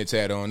zoom in a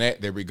tad on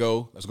that. There we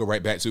go. Let's go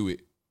right back to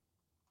it.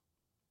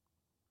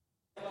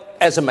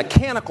 As a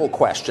mechanical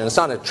question, it's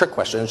not a trick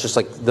question. It's just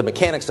like the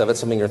mechanics of it,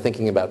 something you're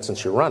thinking about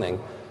since you're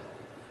running.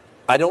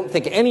 I don't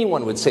think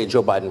anyone would say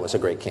Joe Biden was a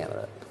great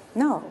candidate.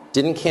 No.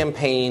 Didn't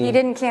campaign. He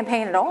didn't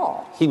campaign at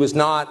all. He was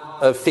not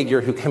a figure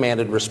who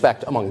commanded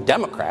respect among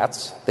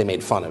Democrats. They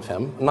made fun of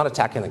him. I'm not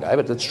attacking the guy,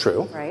 but that's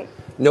true. Right.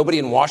 Nobody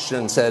in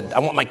Washington said, I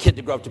want my kid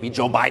to grow up to be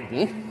Joe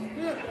Biden.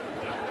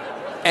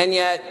 And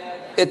yet,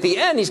 at the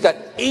end, he's got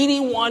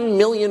 81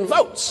 million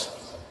votes.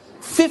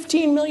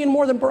 15 million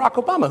more than Barack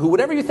Obama, who,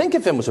 whatever you think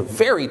of him, was a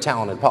very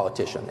talented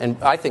politician and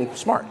I think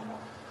smart.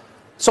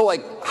 So,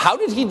 like, how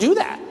did he do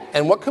that?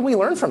 And what can we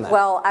learn from that?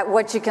 Well,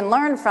 what you can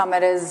learn from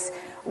it is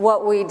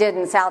what we did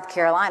in South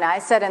Carolina. I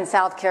said in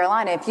South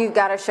Carolina, if you've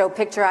got to show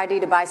picture ID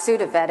to buy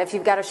Sudafed, if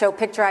you've got to show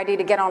picture ID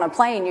to get on a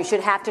plane, you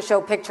should have to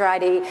show picture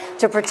ID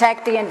to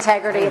protect the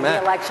integrity of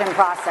the election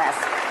process.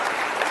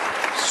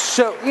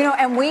 So,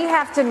 and we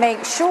have to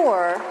make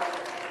sure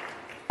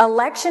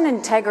election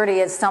integrity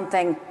is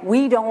something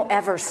we don't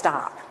ever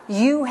stop.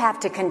 You have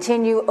to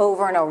continue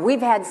over and over.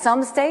 We've had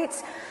some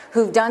states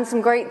who've done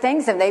some great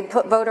things and they've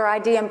put voter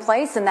ID in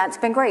place, and that's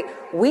been great.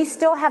 We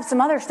still have some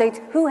other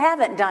states who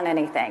haven't done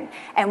anything,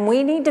 and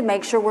we need to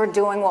make sure we're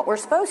doing what we're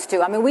supposed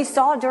to. I mean, we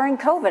saw during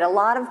COVID,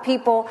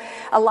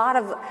 a lot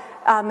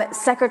of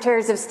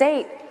secretaries of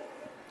state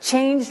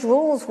changed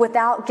rules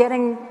without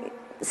getting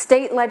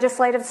state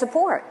legislative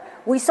support.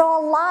 We saw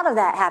a lot of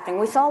that happening.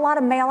 We saw a lot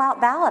of mail-out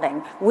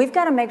balloting. We've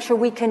got to make sure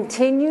we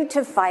continue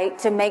to fight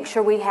to make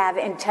sure we have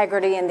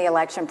integrity in the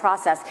election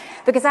process.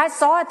 Because I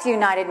saw at the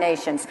United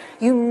Nations,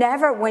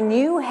 when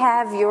you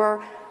have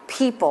your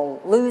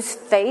people lose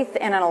faith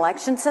in an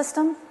election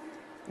system,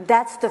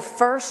 that's the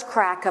first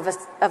crack of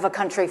a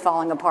country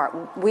falling apart.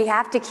 We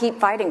have to keep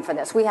fighting for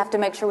this. We have to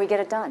make sure we get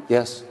it done.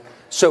 Yes.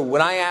 So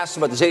when I asked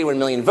about this 81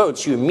 million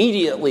votes, you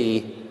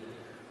immediately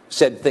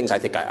said things I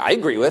think I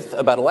agree with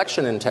about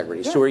election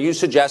integrity. Yeah. So are you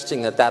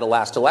suggesting that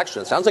last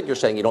election, it sounds like you're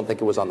saying you don't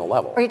think it was on the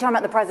level? Are you talking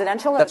about the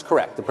presidential? That's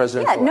correct, the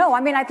presidential. Yeah, no,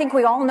 I mean, I think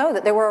we all know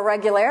that there were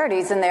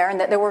irregularities in there and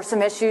that there were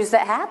some issues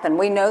that happened.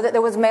 We know that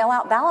there was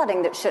mail-out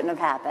balloting that shouldn't have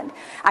happened.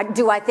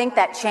 Do I think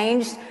that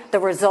changed the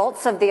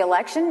results of the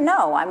election?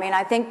 No. I mean,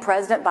 I think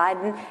President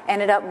Biden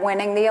ended up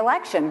winning the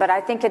election. But I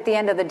think at the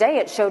end of the day,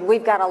 it showed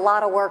we've got a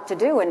lot of work to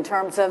do in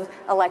terms of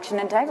election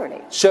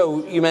integrity.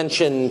 So you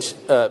mentioned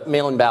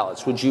mail-in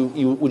ballots. Would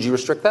you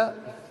restrict that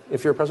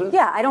if you're president?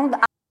 Yeah, I don't.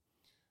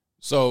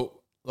 So,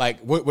 like,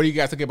 what do you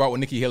guys think about what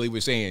Nikki Haley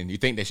was saying? You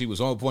think that she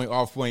was on point,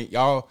 off point?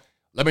 Y'all,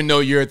 let me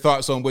know your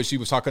thoughts on what she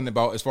was talking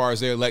about as far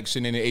as their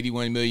election and the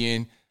 81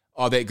 million,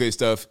 all that good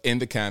stuff in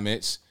the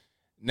comments.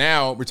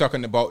 Now we're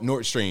talking about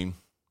Nord Stream.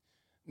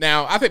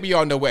 Now, I think we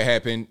all know what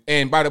happened.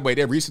 And by the way,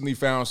 they recently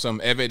found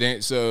some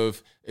evidence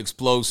of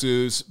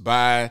explosives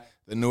by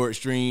the Nord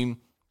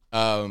Stream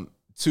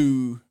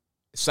 2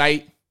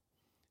 site.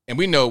 And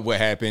we know what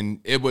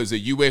happened. It was a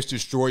U.S.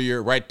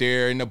 destroyer right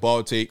there in the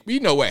Baltic. We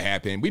know what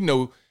happened. We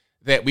know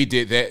that we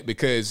did that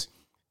because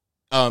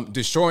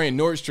destroying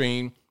Nord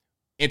Stream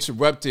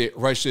interrupted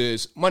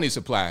Russia's money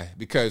supply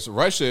because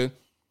Russia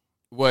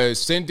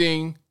was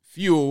sending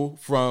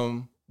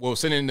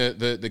sending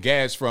the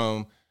gas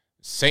from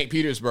St.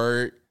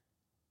 Petersburg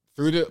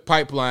through the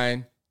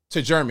pipeline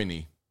to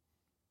Germany.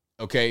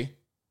 Okay?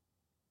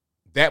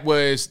 That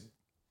was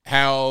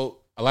how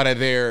a lot of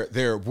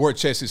their war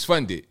chest is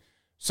funded.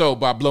 So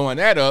by blowing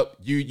that up,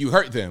 you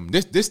hurt them.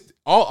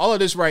 All of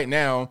this right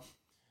now,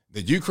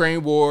 the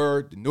Ukraine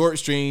war, the Nord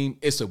Stream,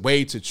 it's a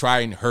way to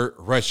try and hurt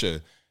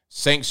Russia.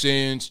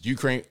 Sanctions,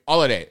 Ukraine,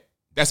 all of that.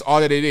 That's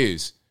all that it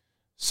is.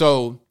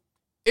 So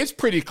it's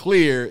pretty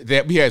clear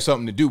that we had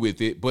something to do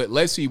with it, but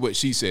let's see what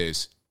she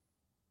says.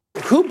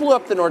 Who blew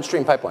up the Nord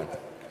Stream pipeline?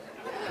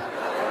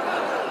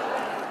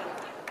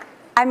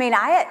 I mean,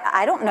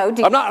 I don't know.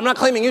 I'm not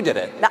claiming you did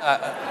it. No.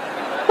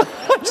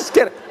 I'm just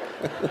kidding.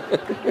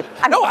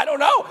 No, I don't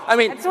know. I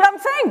mean, that's what I'm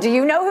saying. Do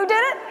you know who did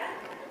it?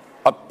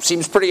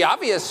 Seems pretty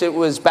obvious. It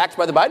was backed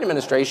by the Biden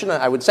administration,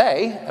 I would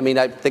say. I mean,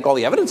 I think all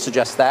the evidence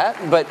suggests that,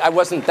 but I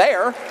wasn't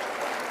there.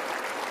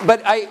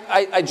 But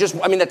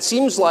I mean, that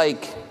seems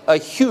like a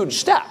huge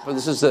step.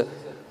 This is the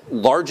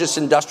largest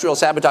industrial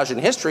sabotage in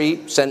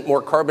history, sent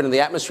more carbon in the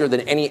atmosphere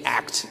than any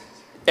act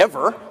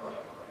ever.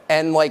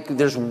 And, like,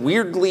 there's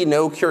weirdly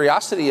no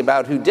curiosity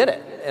about who did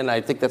it. And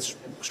I think that's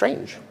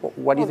strange.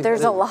 What do you think?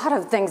 There's a lot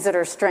of things that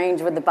are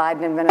strange with the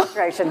Biden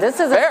administration. This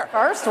isn't the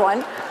first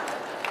one.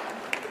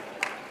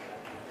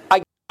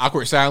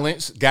 Awkward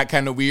silence. Got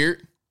kind of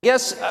weird.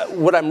 Yes,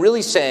 what I'm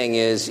really saying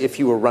is if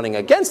you were running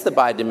against the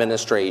Biden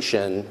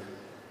administration,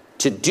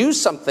 to do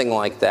something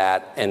like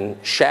that and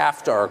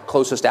shaft our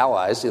closest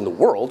allies in the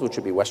world, which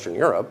would be Western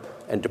Europe,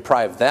 and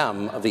deprive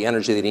them of the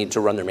energy they need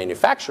to run their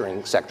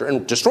manufacturing sector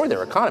and destroy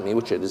their economy,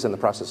 which it is in the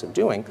process of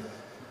doing,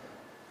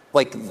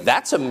 like,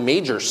 that's a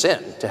major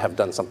sin to have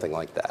done something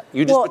like that.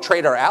 You just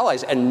betrayed our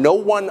allies, and no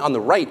one on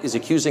the right is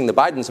accusing the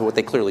Bidens of what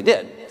they clearly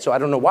did. So I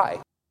don't know why.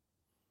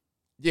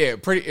 Yeah,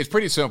 it's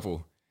pretty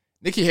simple.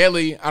 Nikki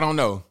Haley, I don't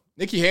know.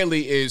 Nikki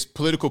Haley is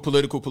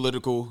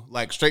political,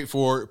 like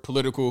straightforward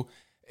political.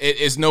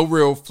 It's no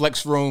real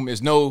flex room.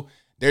 There's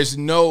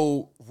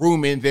no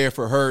room in there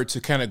for her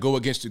to kind of go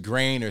against the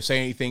grain or say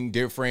anything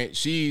different.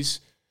 She's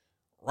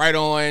right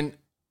on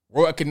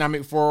World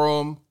Economic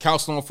Forum,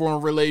 Council on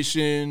Foreign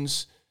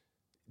Relations,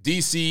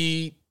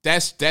 DC.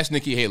 That's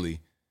Nikki Haley.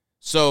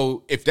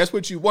 So if that's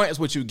what you want, it's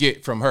what you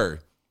get from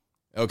her.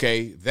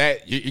 Okay,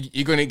 that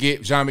you're going to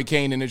get John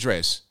McCain in a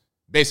dress,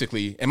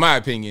 basically, in my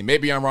opinion.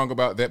 Maybe I'm wrong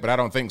about that, but I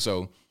don't think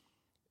so.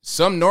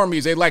 Some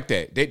normies, they like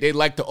that. They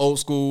like the old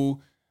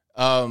school,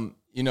 go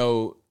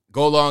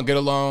along, get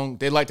along.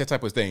 They like that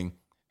type of thing.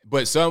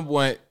 But some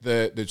want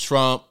the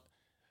Trump,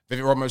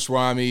 Vivek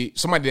Ramaswamy,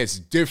 somebody that's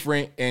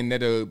different and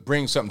that'll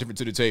bring something different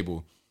to the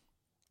table.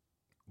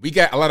 We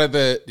got a lot of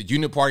the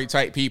uniparty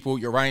type people,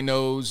 your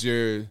rhinos,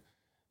 your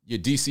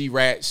DC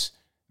rats.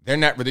 They're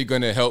not really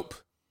going to help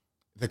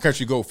the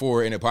country go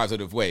forward in a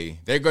positive way.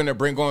 They're going to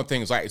bring on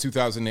things like the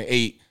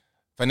 2008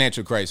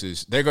 financial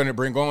crisis. They're going to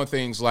bring on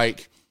things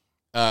like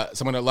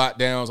some of the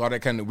lockdowns, all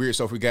that kind of weird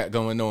stuff we got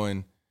going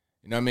on.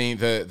 You know what I mean?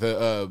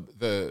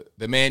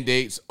 The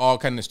mandates, all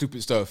kind of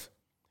stupid stuff.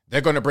 They're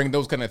going to bring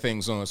those kind of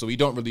things on. So we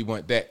don't really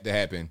want that to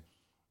happen.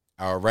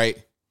 All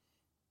right.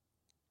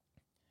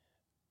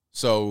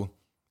 So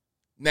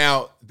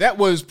now that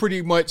was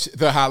pretty much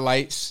the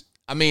highlights.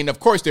 I mean,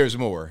 of course there's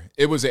more.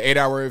 It was an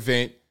 8-hour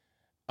event.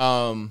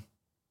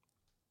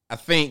 I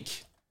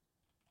think,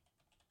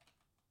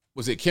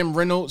 was it Kim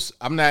Reynolds?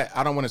 I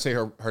don't want to say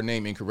her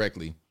name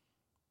incorrectly.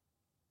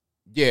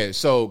 Yeah,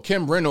 so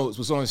Kim Reynolds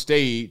was on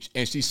stage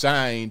and she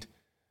signed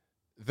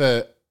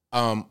the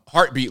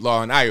heartbeat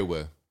law in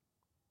Iowa.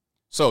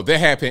 So that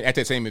happened at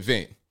that same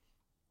event.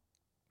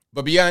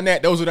 But beyond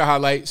that, those are the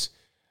highlights.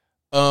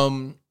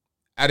 Out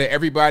of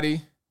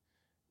everybody,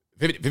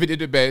 Vivek did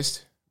the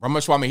best.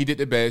 Ramaswamy, he did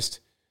the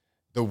best.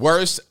 The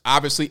worst,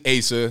 obviously,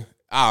 Asa.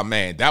 Ah,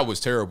 man, that was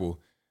terrible.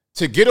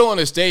 To get on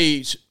a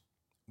stage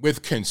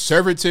with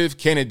conservative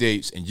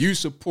candidates and you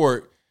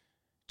support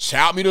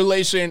child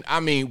mutilation, I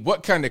mean,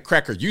 what kind of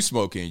crack are you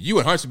smoking? You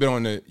and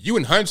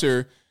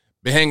Hunter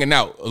been hanging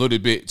out a little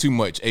bit too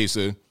much,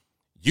 Asa.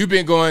 You've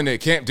been going to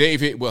Camp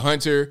David with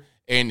Hunter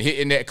and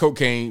hitting that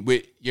cocaine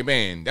with your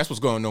man. That's what's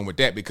going on with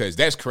that, because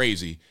that's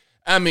crazy.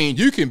 I mean,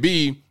 you can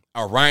be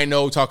a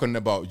rhino talking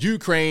about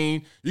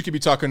Ukraine. You can be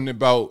talking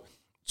about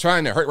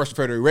trying to hurt Russian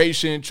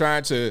Federation,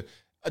 trying to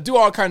do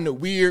all kind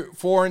of weird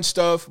foreign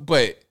stuff,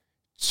 but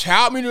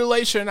child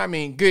mutilation, I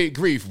mean, good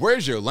grief,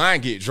 where's your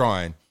line get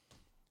drawn?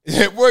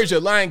 Where's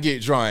your line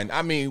get drawn?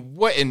 I mean,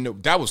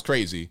 that was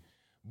crazy.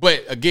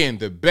 But again,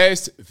 the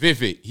best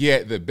Vivek, he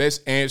had the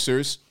best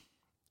answers.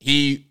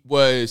 He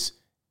was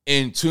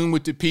in tune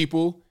with the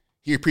people.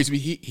 He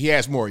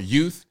has more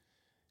youth.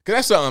 Because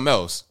that's something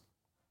else.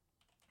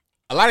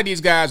 A lot of these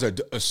guys are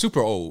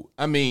super old.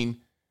 I mean,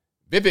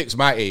 Vivek's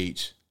my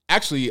age.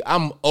 Actually,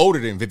 I'm older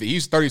than Vivek.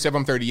 He's 37,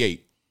 I'm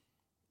 38.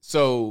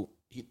 So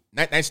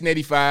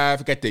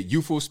 1985, got that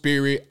youthful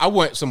spirit. I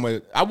want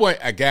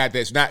a guy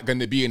that's not going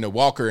to be in the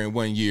walker in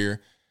 1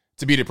 year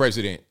to be the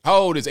president. How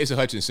old is Asa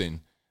Hutchinson?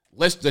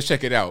 Let's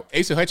check it out.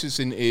 Asa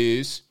Hutchinson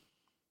is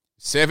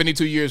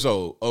 72 years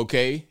old.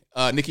 Okay,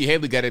 Nikki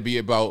Haley got to be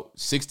about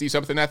 60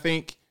 something, I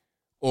think,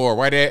 or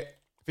right at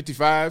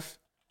 55.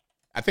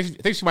 I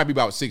think she might be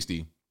about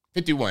 60.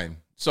 51.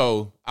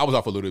 So I was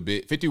off a little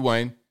bit.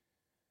 51.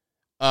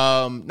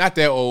 Not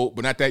that old,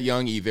 but not that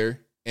young either.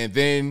 And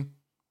then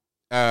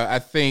I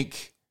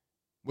think,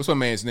 what's my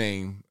man's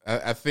name?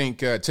 I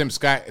think Tim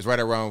Scott is right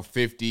around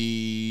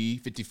 50,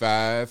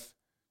 55,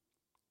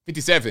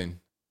 57.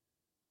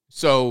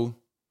 So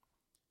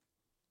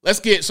let's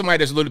get somebody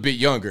that's a little bit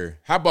younger.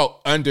 How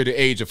about under the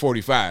age of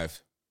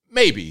 45?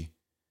 Maybe.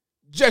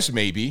 Just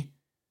maybe.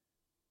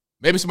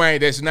 Maybe somebody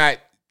that's not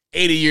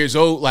 80 years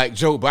old like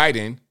Joe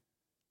Biden,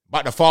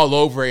 about to fall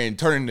over and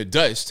turn into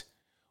dust.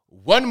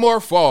 One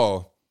more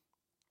fall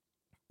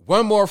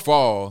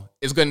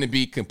is going to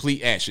be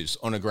complete ashes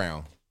on the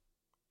ground.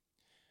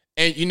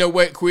 And you know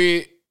what,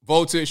 Quid?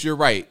 Voltage, you're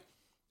right.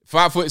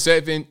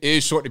 5'7"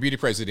 is short to be the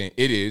president.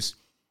 It is.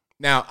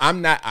 Now,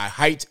 I'm not a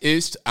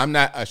heightist. I'm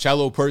not a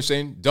shallow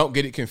person. Don't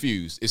get it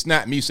confused. It's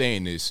not me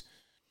saying this.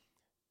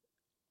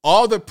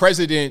 All the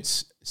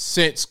presidents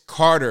since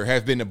Carter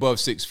have been above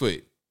 6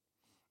 foot.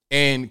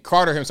 And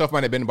Carter himself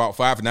might have been about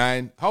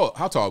 5'9".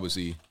 How tall was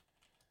he?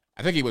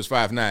 I think he was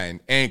 5'9".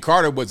 And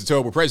Carter was a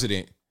terrible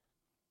president.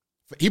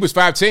 He was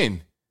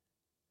 5'10".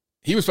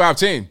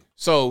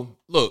 So,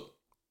 look,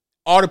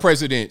 all the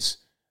presidents,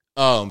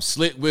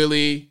 Slit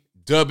Willie,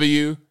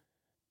 W2,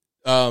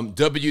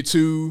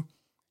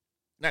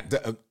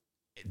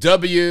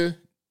 W,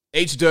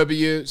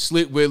 HW,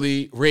 Slit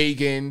Willie,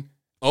 Reagan,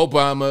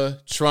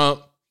 Obama,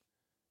 Trump,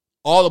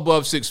 all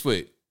above 6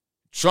 foot.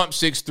 Trump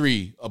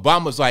 6'3".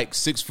 Obama's like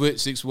 6 foot,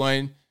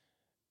 6'1".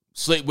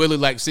 Slit Willie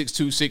like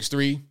 6'2",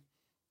 6'3".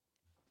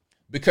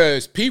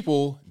 Because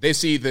people, they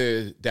see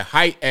the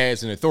height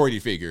as an authority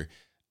figure.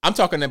 I'm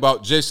talking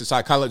about just the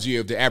psychology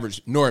of the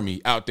average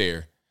normie out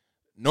there.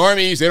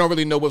 Normies, they don't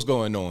really know what's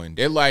going on.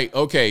 They're like,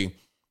 okay,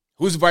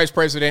 who's the vice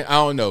president? I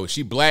don't know.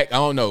 She black? I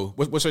don't know.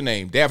 What's her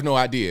name? They have no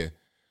idea.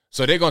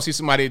 So they're going to see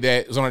somebody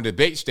that is on a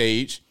debate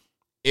stage.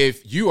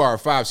 If you are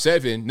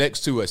 5'7"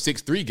 next to a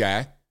 6'3"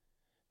 guy,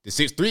 the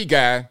 6'3"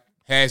 guy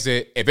has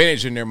an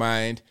advantage in their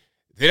mind.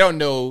 They don't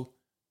know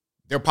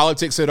their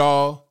politics at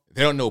all.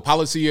 They don't know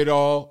policy at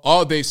all.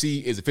 All they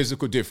see is a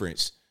physical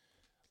difference.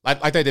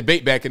 Like that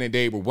debate back in the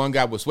day where one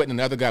guy was sweating and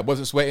the other guy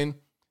wasn't sweating.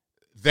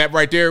 That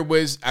right there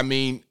was, I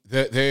mean,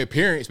 the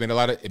appearance made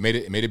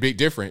it made a big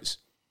difference.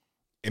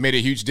 It made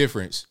a huge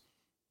difference.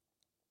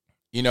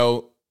 You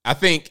know, I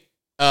think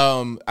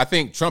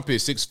Trump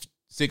is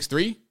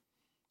 6'3".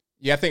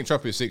 Yeah, I think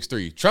Trump is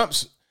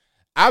 6'3".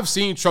 I've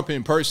seen Trump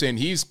in person.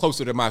 He's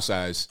closer to my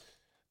size.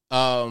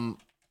 6'3".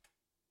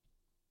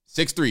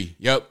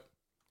 Yep.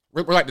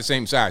 We're like the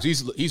same size.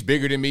 He's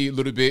bigger than me a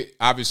little bit,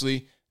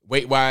 obviously,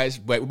 weight-wise,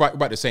 but we're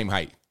about the same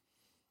height.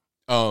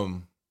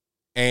 And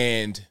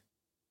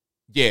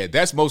yeah,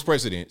 that's most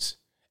presidents.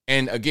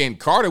 And again,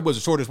 Carter was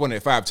the shortest one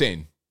at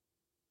 5'10"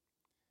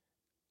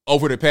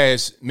 over the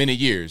past many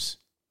years.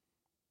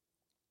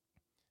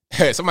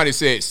 Somebody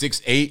said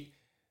 6'8".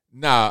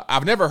 Nah,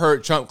 I've never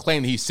heard Trump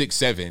claim he's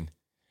 6'7".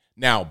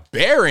 Now,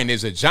 Barron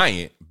is a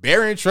giant.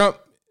 Barron,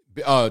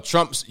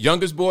 Trump's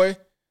youngest boy,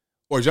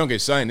 or his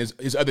youngest son,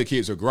 his other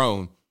kids are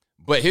grown,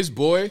 but his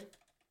boy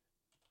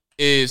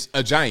is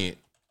a giant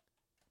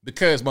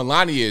because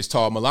Melania is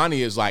tall.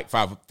 Melania is like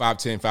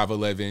 5'10",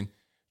 5'11".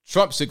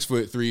 Trump's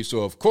 6'3",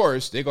 so of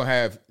course they're gonna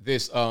have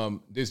this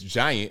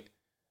giant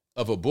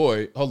of a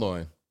boy. Hold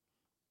on.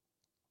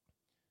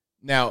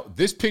 Now,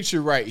 this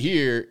picture right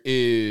here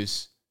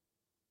is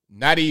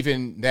not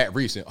even that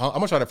recent. I'm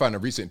gonna try to find a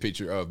recent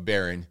picture of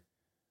Barron.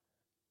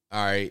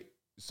 All right,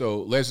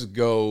 so let's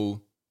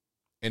go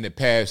in the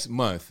past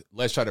month.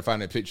 Let's try to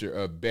find a picture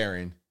of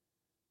Barron.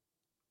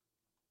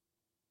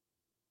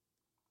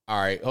 All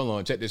right, hold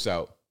on. Check this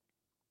out.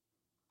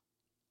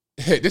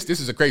 This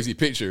is a crazy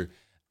picture.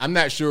 I'm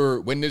not sure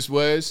when this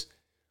was,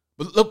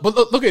 but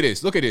look at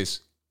this. Look at this.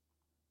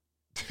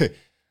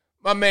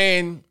 My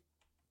man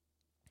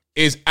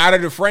is out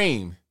of the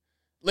frame.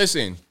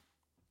 Listen,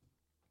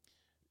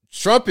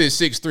 Trump is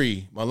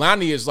 6'3".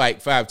 Melania is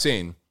like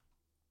 5'10".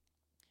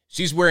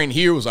 She's wearing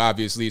heels,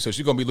 obviously, so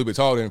she's going to be a little bit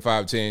taller than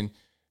 5'10".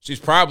 She's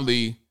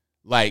probably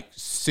like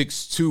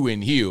 6'2"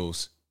 in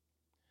heels.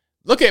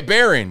 Look at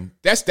Barron.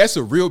 That's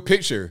a real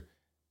picture.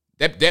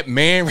 That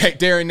man right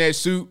there in that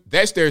suit,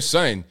 that's their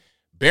son.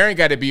 Barron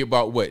got to be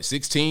about, what,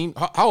 16?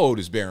 How old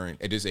is Barron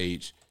at this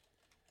age?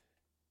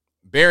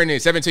 Barron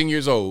is 17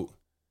 years old.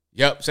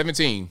 Yep,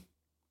 17.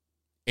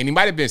 And he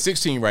might have been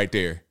 16 right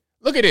there.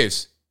 Look at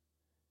this.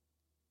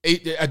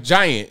 A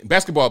giant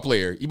basketball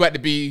player. You about to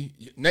be,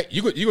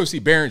 you're going to see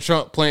Barron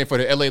Trump playing for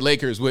the LA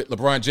Lakers with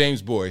LeBron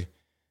James' boy.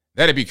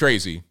 That'd be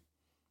crazy.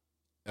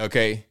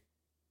 Okay.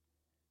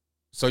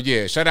 So,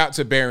 yeah, shout out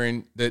to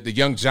Barron, the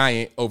young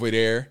giant over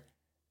there.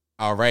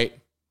 All right.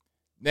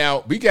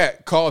 Now, we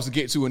got calls to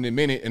get to in a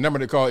minute. The number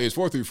to call is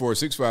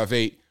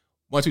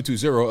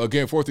 434-658-1220.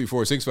 Again,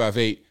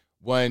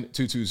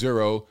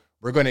 434-658-1220.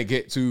 We're going to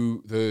get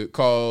to the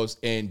calls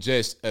in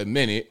just a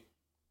minute.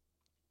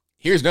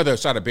 Here's another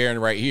shot of Barron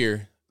right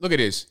here. Look at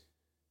this.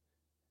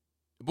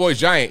 The boy's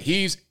giant.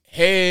 He's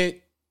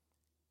head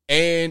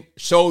and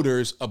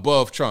shoulders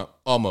above Trump,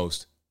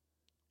 almost.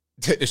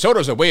 The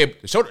shoulders are way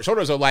up. The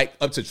shoulders are like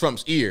up to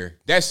Trump's ear.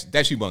 That's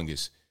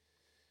humongous.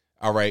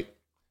 All right.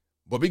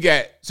 But we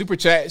got super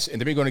chats, and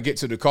then we're going to get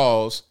to the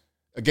calls.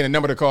 Again, the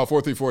number to call,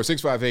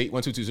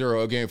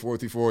 434-658-1220. Again,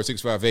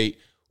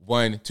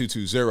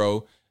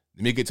 434-658-1220.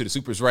 Let me get to the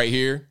supers right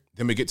here.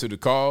 Then we get to the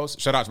calls.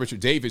 Shout out to Richard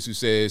Davis, who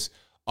says,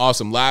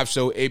 awesome live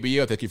show,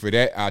 ABL. Thank you for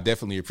that. I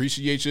definitely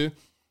appreciate you.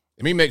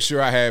 Let me make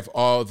sure I have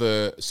all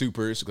the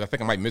supers, because I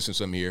think I might be missing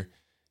some here.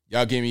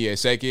 Y'all give me a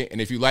second.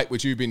 And if you like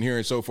what you've been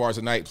hearing so far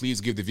tonight,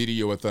 please give the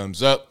video a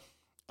thumbs up.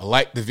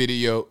 Like the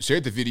video, share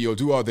the video,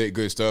 do all that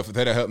good stuff.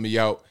 That'll help me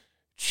out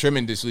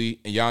tremendously.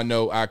 And y'all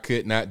know I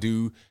could not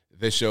do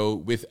the show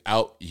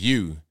without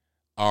you.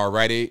 All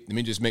righty. Let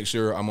me just make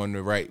sure I'm on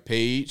the right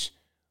page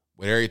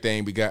with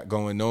everything we got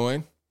going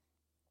on.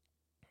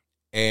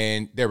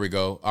 And there we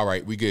go. All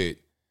right, we good.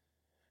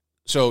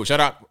 So shout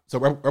out to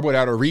Rebel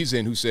Without a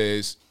Reason, who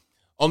says,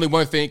 only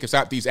one thing can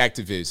stop these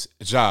activists,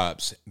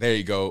 jobs. There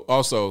you go.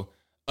 Also,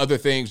 other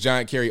things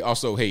John Kerry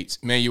also hates,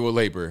 manual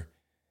labor.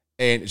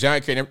 And John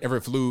Kerry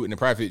never flew in a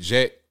private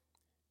jet.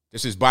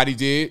 Just his body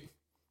did.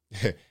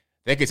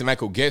 That gets to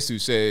Michael Guest, who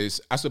says,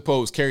 I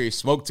suppose Kerry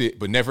smoked it,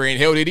 but never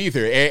inhaled it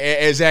either.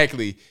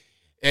 Exactly.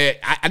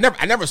 I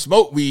never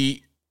smoked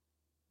weed,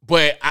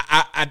 but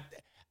I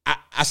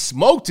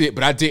smoked it,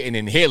 but I didn't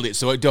inhale it,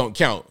 so it don't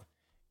count.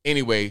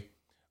 Anyway,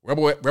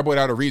 Rebel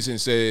Without a Reason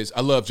says,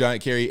 I love John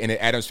Kerry and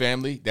the Addams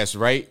Family. That's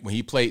right. When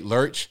he played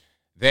Lurch,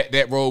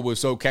 that role was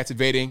so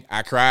captivating,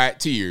 I cried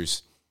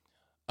tears.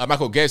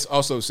 Michael Guest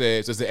also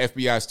says, does the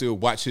FBI still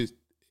watch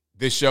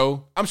this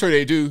show? I'm sure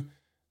they do.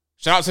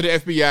 Shout out to the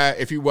FBI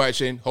if you're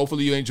watching.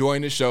 Hopefully you're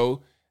enjoying the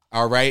show.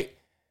 All right.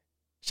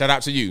 Shout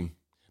out to you.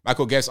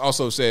 Michael Guest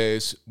also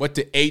says, what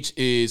the H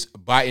is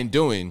Biden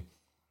doing?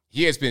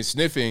 He has been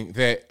sniffing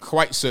that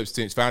white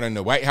substance found in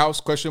the White House, ?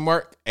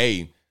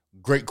 Hey,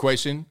 great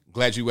question.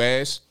 Glad you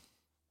asked.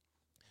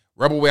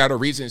 Rebel Without a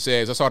Reason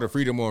says, I saw The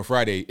Freedom on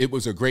Friday. It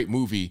was a great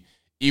movie.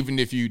 Even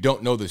if you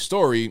don't know the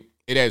story,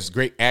 it has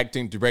great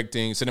acting,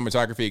 directing,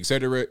 cinematography,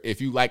 etc.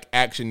 If you like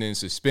action and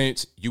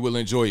suspense, you will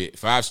enjoy it.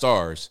 5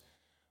 stars.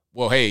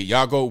 Well, hey,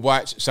 y'all go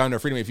watch Sound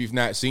of Freedom if you've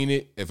not seen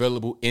it.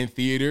 Available in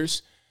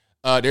theaters.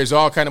 There's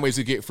all kind of ways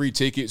to get free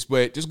tickets,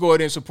 but just go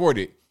ahead and support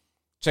it.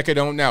 Check it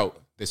on out.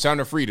 The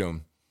Sound of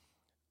Freedom.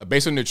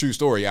 Based on the true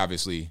story,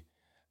 obviously.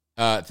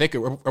 Think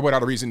of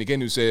Without a Reason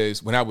again, who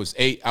says, when I was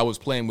 8, I was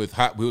playing with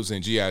Hot Wheels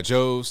and G.I.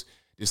 Joes.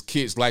 This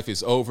kid's life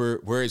is over.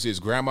 Where is his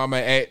grandmama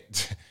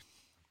at?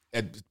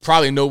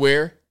 Probably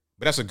nowhere,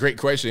 but that's a great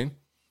question.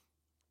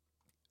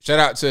 Shout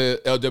out to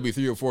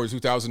LW304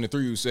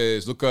 2003, who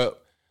says, look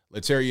up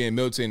Latarian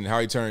Milton and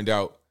how he turned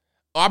out.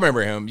 Oh, I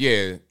remember him.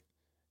 Yeah.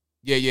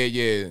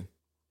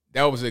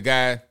 That was a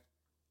guy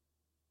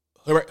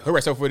who hurt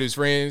himself with his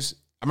friends.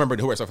 I remember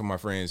who hurt himself with my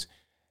friends.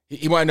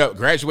 He wound up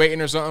graduating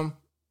or something.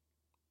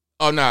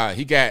 Oh, nah,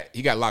 he got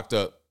locked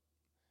up.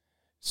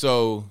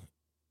 So,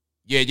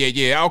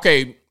 yeah.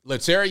 Okay,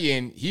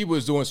 Latarian, he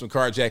was doing some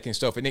carjacking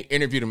stuff, and they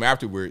interviewed him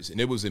afterwards, and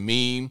it was a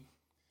meme.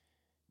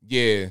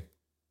 Yeah,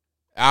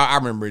 I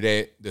remember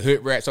that. The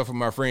hood rat stuff from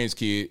my friend's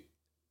kid.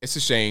 It's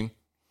a shame.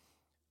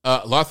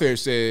 Lothair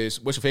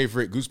says, what's your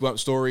favorite Goosebumps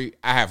story?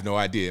 I have no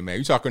idea, man.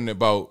 You're talking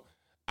about,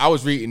 I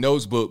was reading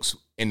those books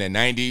in the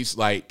 90s,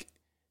 like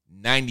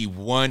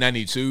 91,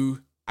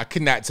 92. I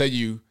could not tell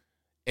you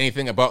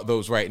anything about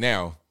those right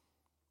now.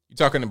 You're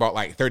talking about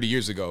like 30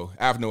 years ago.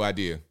 I have no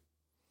idea.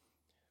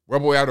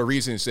 Rebel Without a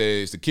Reason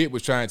says the kid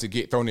was trying to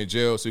get thrown in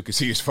jail so he could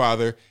see his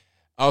father.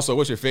 Also,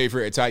 what's your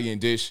favorite Italian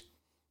dish?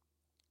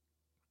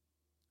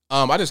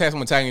 I just had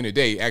some Italian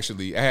today,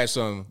 actually. I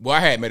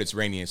had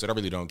Mediterranean, so that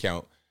really don't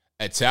count.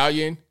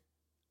 Italian,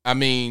 I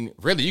mean,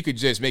 really, you could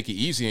just make it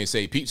easy and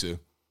say pizza.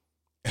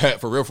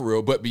 For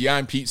real. But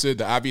beyond pizza,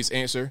 the obvious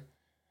answer,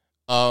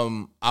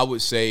 I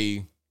would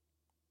say,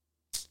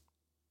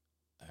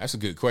 that's a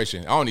good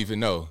question. I don't even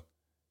know.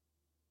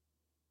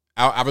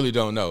 I really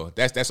don't know.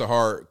 That's a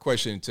hard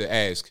question to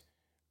ask,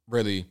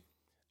 really.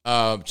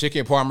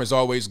 Chicken parm is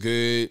always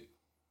good.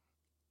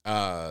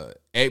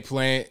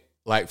 Eggplant,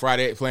 like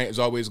fried eggplant, is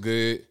always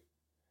good.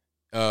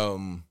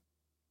 Yeah,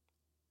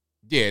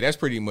 that's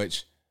pretty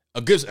much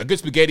a good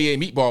spaghetti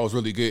and meatball is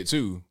really good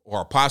too,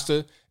 or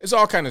pasta. It's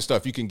all kind of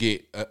stuff you can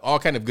get. All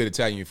kind of good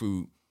Italian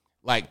food,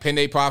 like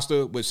penne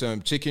pasta with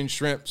some chicken,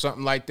 shrimp,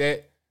 something like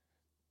that.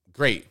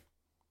 Great.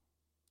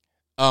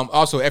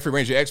 Also, Effie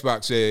Ranger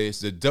Xbox says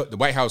the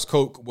White House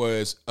Coke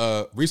was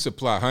a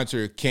resupply.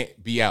 Hunter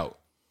can't be out.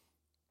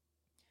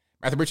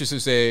 Matthew Richardson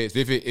says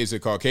Vivid is a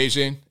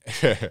Caucasian.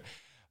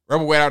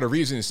 Rebel Without a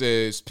Reason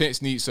says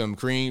Pence needs some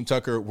cream.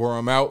 Tucker wore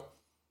him out.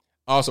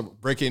 Also,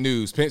 breaking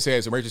news. Pence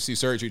has emergency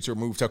surgery to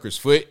remove Tucker's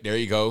foot. There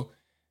you go.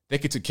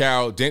 Thank you to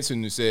Cal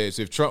Denson, who says,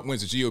 if Trump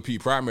wins the GOP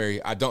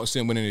primary, I don't see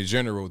him winning in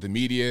general. The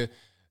media,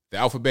 the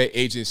alphabet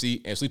agency,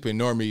 and sleeping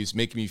normies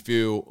make me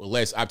feel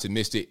less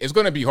optimistic. It's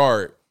going to be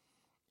hard.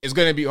 It's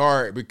going to be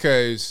hard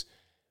because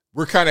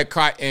we're kind of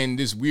caught in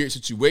this weird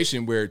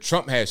situation where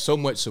Trump has so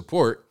much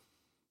support,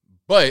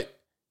 but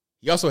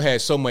he also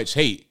has so much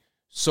hate.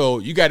 So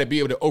you got to be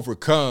able to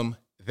overcome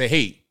the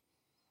hate.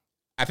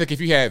 I think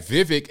if you had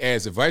Vivek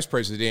as a vice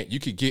president, you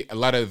could get a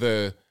lot of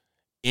the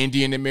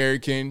Indian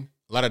American,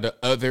 a lot of the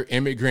other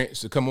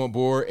immigrants to come on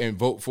board and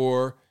vote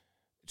for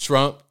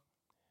Trump.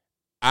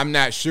 I'm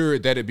not sure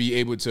that it'd be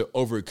able to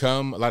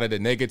overcome a lot of the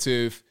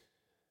negative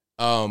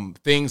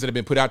things that have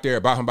been put out there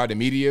about him by the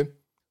media,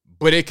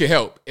 but it could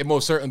help. It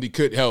most certainly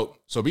could help.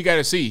 So we got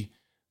to see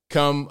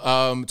come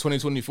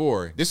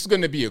 2024. This is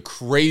going to be a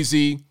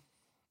crazy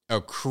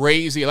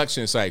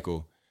election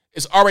cycle.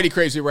 It's already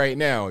crazy right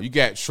now. You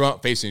got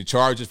Trump facing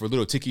charges for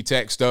little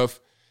ticky-tack stuff.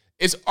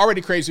 It's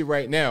already crazy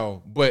right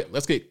now, but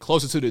let's get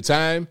closer to the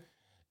time.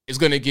 It's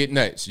going to get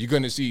nuts. You're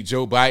going to see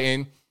Joe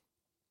Biden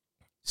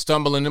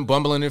stumbling and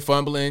bumbling and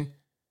fumbling,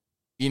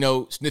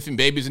 sniffing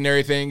babies and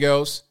everything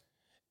else.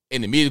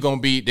 And the media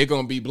they're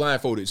going to be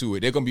blindfolded to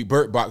it. They're going to be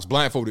Bird Box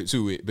blindfolded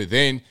to it. But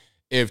then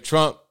if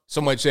Trump so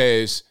much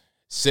as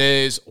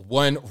says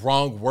one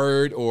wrong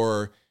word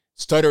or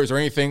stutters or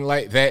anything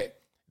like that,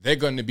 they're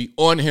going to be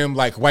on him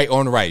like white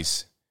on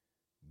rice.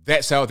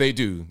 That's how they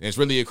do. And it's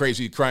really a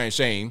crazy crying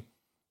shame.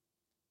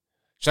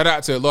 Shout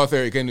out to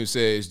Lothar again who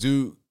says,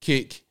 dude,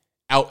 kick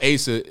out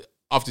Asa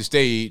off the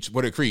stage.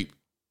 What a creep.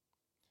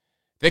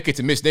 Thank you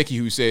to Miss Nikki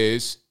who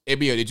says,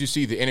 ABL, did you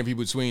see the interview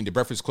between the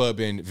Breakfast Club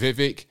and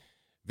Vivek?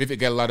 Vivek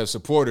got a lot of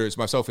supporters,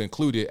 myself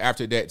included,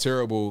 after that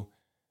terrible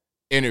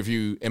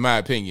interview, in my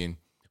opinion.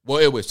 Well,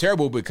 it was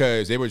terrible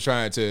because they were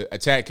trying to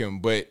attack him,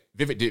 but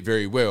Vivek did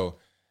very well.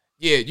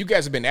 Yeah, you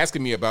guys have been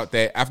asking me about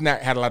that. I've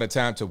not had a lot of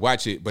time to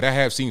watch it, but I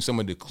have seen some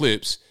of the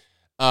clips.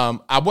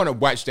 I want to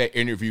watch that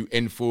interview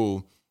in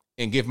full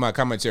and give my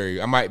commentary.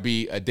 I might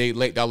be a day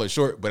late, dollar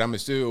short, but I'm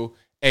still,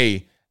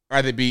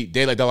 rather be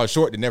day late, dollar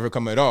short than never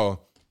come at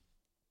all.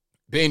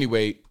 But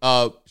anyway,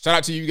 shout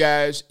out to you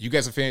guys. You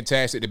guys are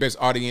fantastic. The best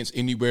audience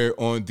anywhere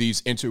on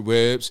these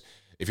interwebs.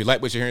 If you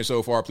like what you're hearing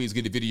so far, please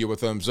give the video a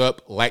thumbs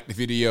up, like the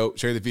video,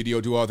 share the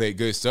video, do all that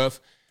good stuff.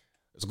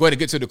 Let's go ahead and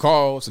get to the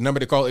calls. The number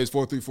to call is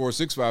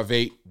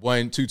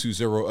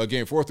 434-658-1220.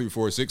 Again,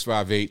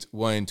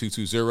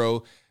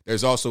 434-658-1220.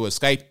 There's also a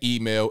Skype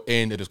email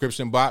in the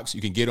description box.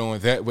 You can get on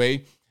that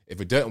way. If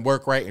it doesn't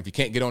work right, if you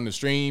can't get on the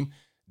stream,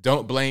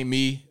 don't blame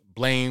me.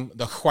 Blame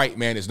the white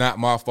man. It's not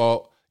my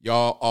fault.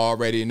 Y'all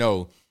already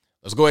know.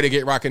 Let's go ahead and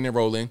get rocking and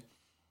rolling.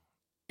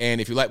 And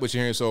if you like what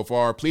you're hearing so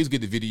far, please give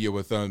the video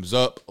a thumbs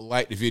up,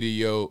 like the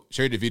video,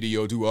 share the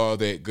video, do all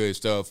that good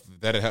stuff.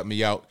 That'll help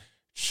me out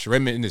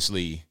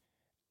tremendously.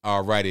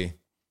 Alrighty.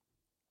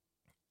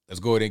 Let's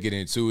go ahead and get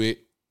into it.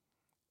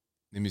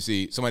 Let me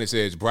see. Somebody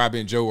says Bribe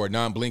and Joe are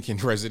non-blinking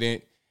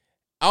resident.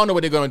 I don't know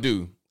what they're going to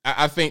do.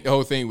 I think the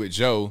whole thing with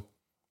Joe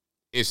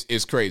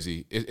is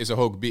crazy. It's a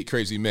whole big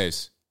crazy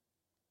mess.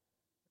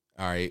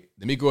 All right.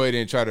 Let me go ahead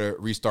and try to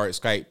restart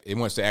Skype. It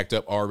wants to act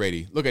up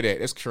already. Look at that.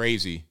 That's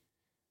crazy.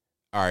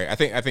 All right. I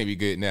think we're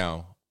good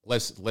now.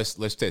 Let's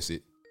test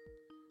it.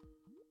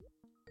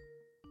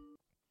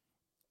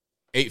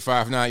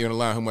 859, you're on the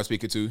line. Who am I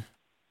speaking to?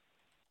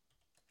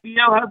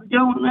 Yo, how's it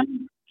going,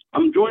 man?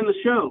 I'm enjoying the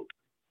show.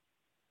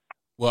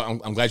 Well,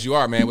 I'm glad you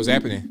are, man. What's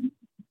happening?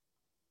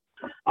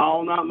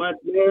 Oh, not much,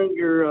 man.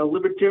 Your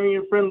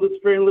libertarian friend,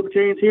 Luciferian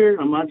Libertarians here.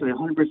 I'm actually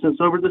 100%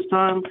 sober this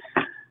time,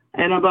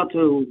 and I'm about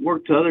to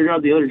work the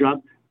other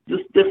job.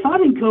 They're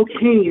finding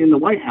cocaine in the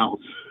White House.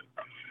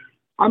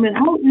 I mean,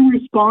 how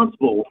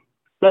irresponsible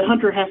that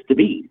Hunter has to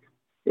be.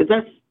 If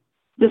that's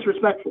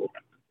disrespectful.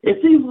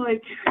 It seems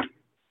like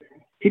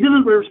he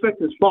doesn't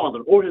respect his father,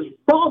 or his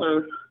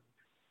father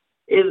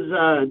is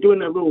doing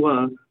that little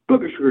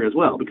booger sugar as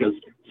well, because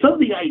some of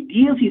the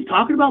ideas he's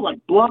talking about, like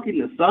blocking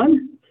the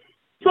sun,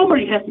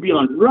 somebody has to be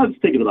on drugs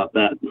thinking about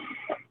that.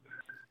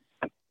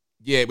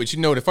 Yeah, but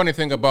the funny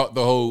thing about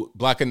the whole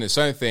blocking the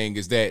sun thing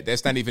is that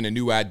that's not even a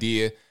new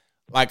idea.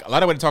 Like, a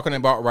lot of what they're talking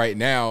about right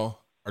now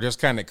are just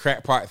kind of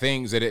crackpot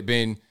things that had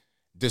been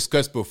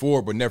discussed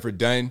before but never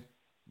done.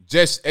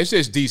 It's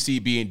just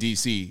DC being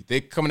DC.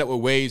 They're coming up with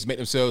ways to make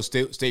themselves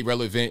stay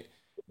relevant.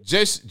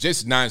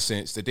 Just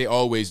nonsense that they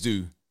always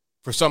do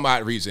for some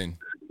odd reason.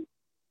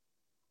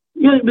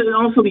 Yeah, but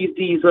also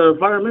these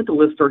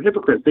environmentalists are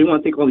hypocrites. They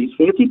want to take all these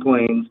fancy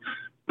planes,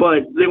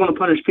 but they want to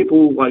punish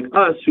people like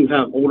us who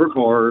have older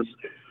cars,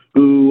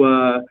 who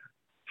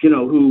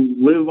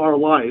live our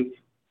life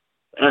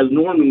as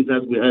normies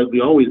as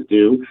we always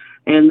do,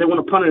 and they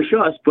want to punish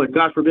us. But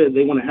God forbid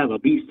they want to have a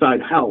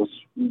beachside house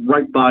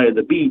right by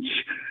the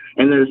beach,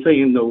 and they're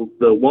saying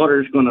the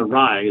water's going to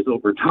rise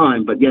over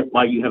time, but yet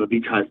why you have a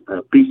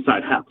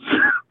beachside house?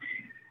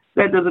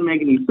 That doesn't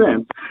make any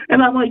sense.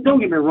 And I'm like, don't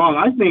get me wrong,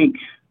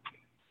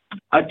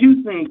 I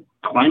do think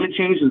climate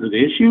change is an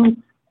issue,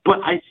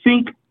 but I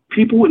think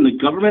people in the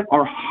government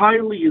are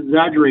highly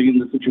exaggerating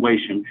the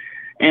situation,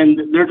 and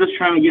they're just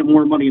trying to get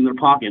more money in their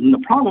pocket. And the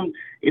problem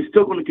is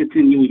still going to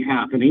continue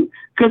happening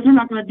because they're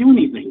not going to do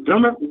anything.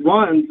 Government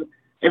runs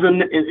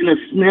in a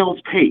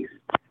snail's pace.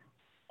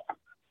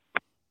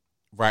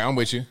 Right, I'm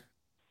with you.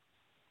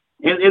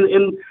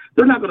 And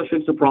they're not going to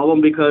fix the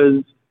problem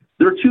because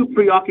they're too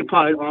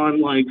preoccupied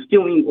on, like,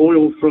 stealing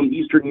oil from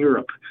Eastern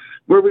Europe.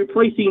 We're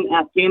replacing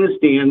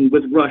Afghanistan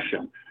with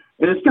Russia.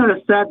 And it's kind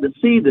of sad to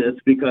see this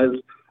because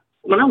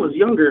when I was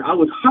younger, I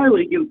was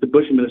highly against the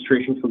Bush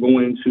administration for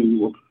going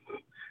to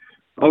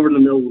over in the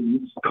Middle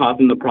East,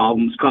 causing the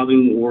problems,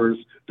 causing wars,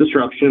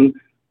 destruction,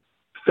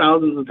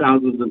 thousands and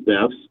thousands of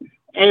deaths.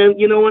 And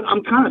you know what?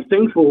 I'm kind of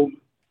thankful.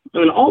 I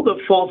mean, all the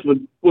faults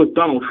with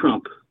Donald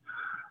Trump,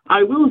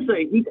 I will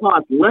say he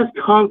caused less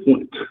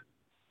conflict.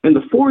 In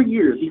the 4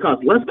 years, he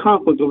caused less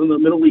conflict over in the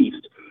Middle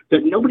East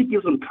that nobody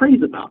gives him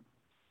praise about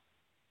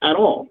at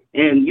all.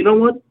 And you know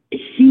what?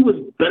 He was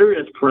better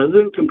as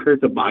president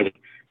compared to Biden.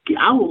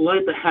 I would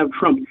like to have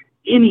Trump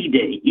any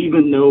day,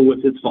 even though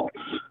with his faults.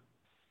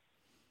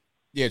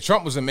 Yeah,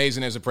 Trump was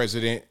amazing as a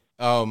president.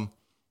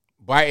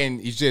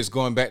 Biden, he's just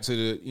going back to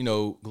the,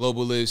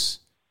 globalist,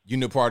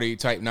 uniparty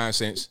type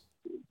nonsense.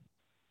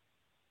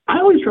 I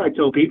always try to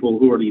tell people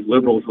who are these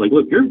liberals, like,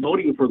 look, you're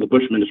voting for the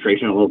Bush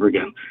administration all over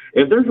again.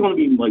 If there's going to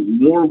be like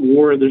more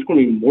war, there's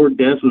going to be more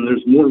deaths, and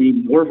there's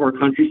more of our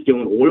country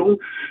stealing oil,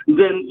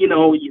 then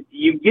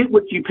you get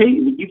what you pay.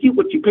 You get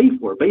what you pay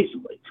for,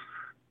 basically.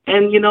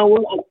 And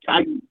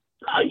I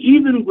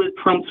even with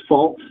Trump's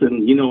faults,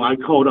 and I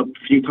called up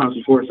a few times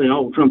before saying,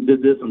 "Oh, Trump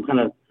did this. I'm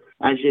kind of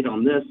agitated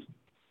on this."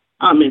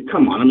 I mean,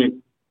 come on. I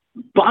mean,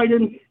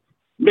 Biden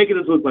making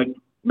us look like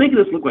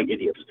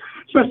idiots,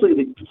 especially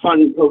the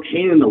finding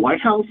cocaine in the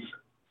White House.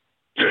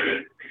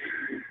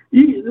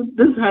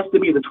 This has to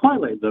be the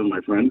twilight zone,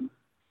 my friend.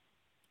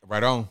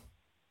 Right on.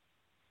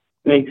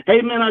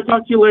 Hey, man, I'll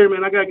talk to you later,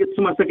 man. I got to get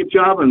to my second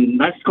job, and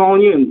nice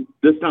calling you, and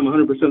this time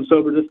 100%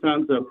 sober this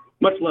time, so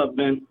much love,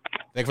 man.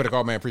 Thank you for the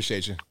call, man.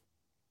 Appreciate you.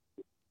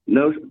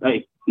 No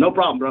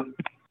problem, bro. All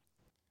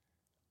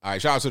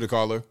right, shout out to the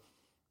caller.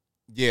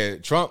 Yeah,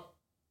 Trump,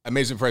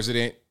 amazing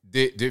president,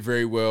 did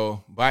very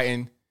well.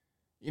 Biden,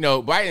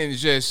 Biden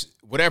is just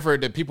whatever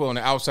the people on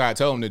the outside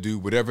tell him to do,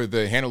 whatever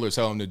the handlers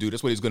tell him to do,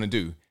 that's what he's going to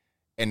do.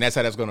 And that's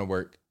how that's going to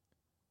work.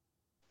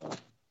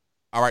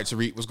 All right,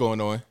 Tariq, what's going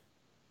on?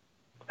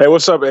 Hey,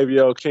 what's up,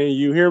 ABL? Can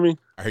you hear me?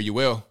 I hear you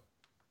well.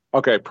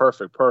 Okay,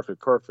 perfect.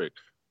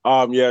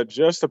 Yeah,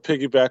 just to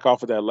piggyback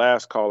off of that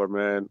last caller,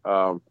 man,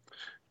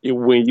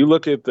 when you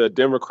look at the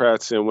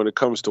Democrats and when it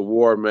comes to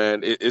war,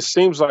 man, it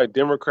seems like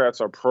Democrats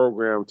are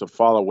programmed to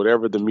follow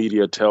whatever the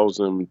media tells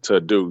them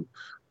to do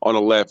on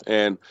the left.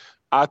 And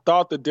I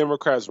thought the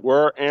Democrats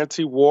were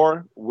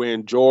anti-war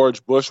when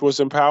George Bush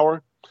was in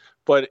power.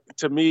 But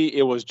to me,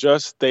 it was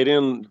just they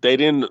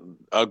didn't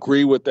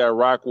agree with the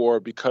Iraq war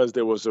because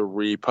there was a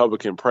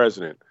Republican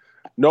president.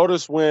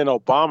 Notice when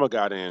Obama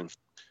got in,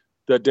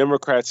 the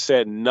Democrats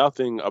said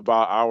nothing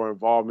about our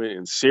involvement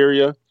in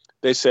Syria.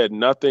 They said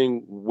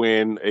nothing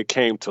when it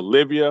came to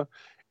Libya.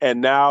 And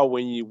now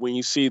when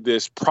you see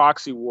this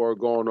proxy war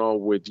going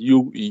on with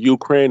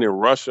Ukraine and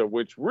Russia,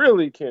 which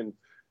really can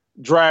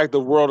drag the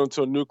world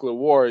into a nuclear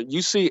war,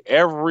 you see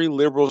every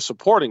liberal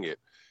supporting it.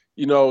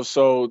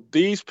 So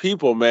these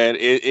people, man,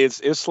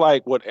 it's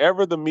like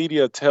whatever the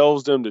media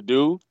tells them to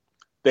do,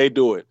 they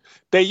do it.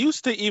 They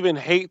used to even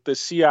hate the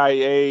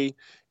CIA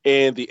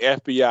and the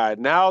FBI.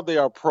 Now they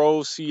are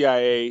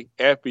pro-CIA,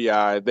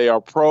 FBI. They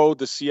are pro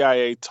the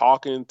CIA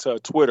talking to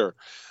Twitter.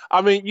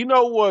 I mean,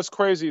 what's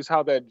crazy is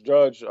how that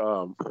judge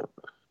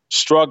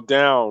struck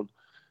down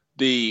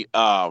the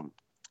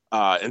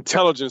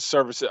intelligence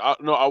services.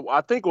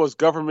 I think it was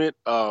government,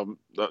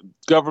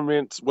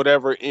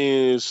 whatever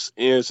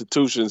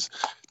institutions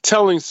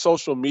telling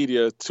social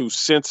media to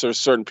censor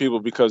certain people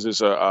because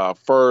it's a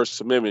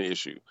First Amendment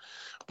issue.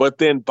 But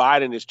then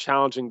Biden is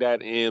challenging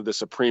that in the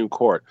Supreme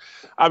Court.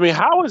 I mean,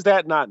 how is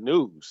that not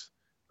news?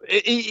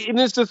 And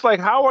it's just like,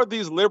 how are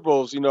these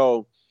liberals,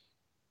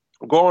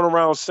 going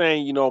around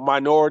saying,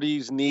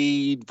 minorities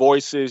need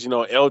voices,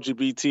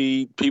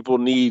 LGBT people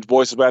need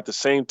voices, but at the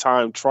same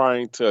time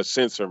trying to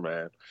censor,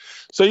 man.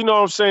 So, what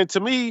I'm saying?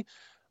 To me,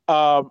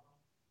 I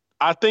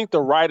think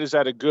the right is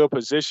at a good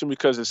position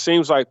because it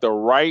seems like the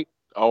right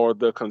or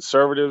the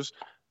conservatives,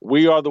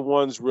 we are the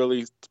ones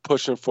really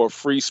pushing for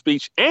free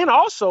speech. And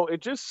also, it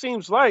just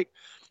seems like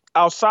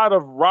outside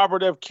of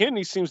Robert F.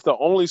 Kennedy seems the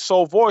only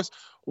sole voice.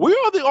 We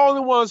are the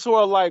only ones who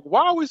are like,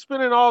 why are we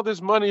spending all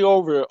this money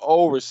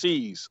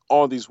overseas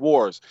on these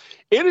wars?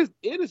 It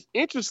is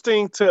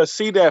interesting to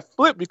see that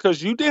flip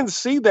because you didn't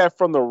see that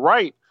from the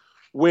right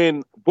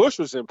when Bush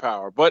was in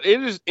power. But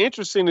it is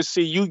interesting to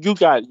see you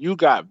got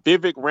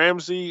Vivek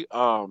Ramsey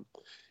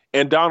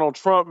and Donald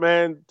Trump,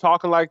 man,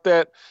 talking like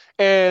that.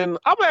 And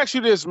I'm gonna ask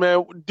you this,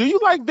 man: do you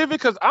like Vivek?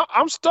 Because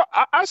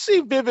I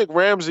see Vivek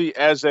Ramsey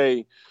as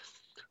a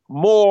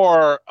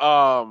more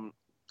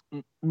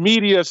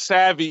media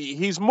savvy.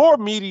 He's more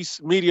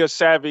media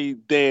savvy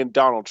than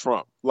Donald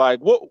Trump.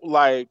 What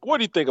do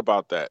you think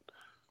about that?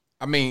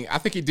 I mean, I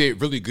think he did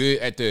really good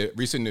at the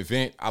recent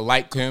event. I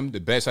liked him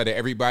the best out of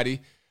everybody.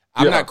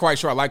 I'm not quite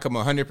sure I like him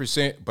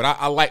 100%, but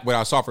I like what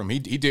I saw from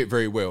him. He did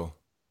very well.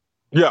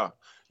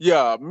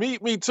 Yeah,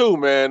 me too,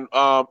 man.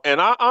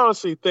 And I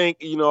honestly think,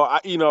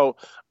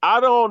 I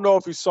don't know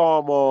if you saw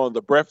him on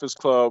The Breakfast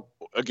Club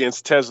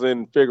against Tesla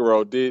and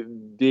Figaro.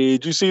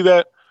 Did you see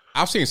that?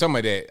 I've seen some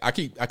of that. I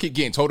keep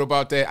getting told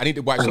about that. I need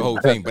to watch the whole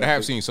thing, but I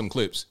have seen some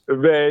clips.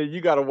 Man,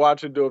 you got to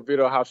watch her do a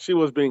video how she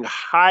was being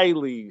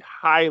highly,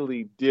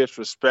 highly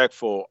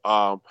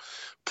disrespectful.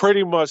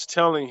 Pretty much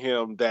telling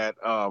him that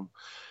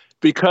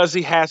because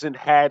he hasn't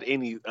had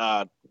any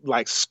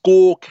like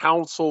school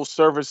council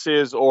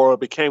services or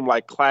became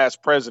like class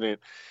president,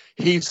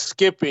 he's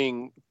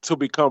skipping to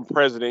become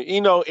president.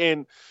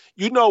 And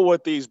you know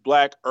what these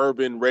black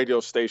urban radio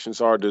stations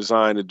are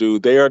designed to do.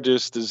 They are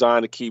just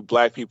designed to keep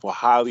black people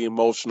highly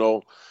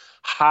emotional,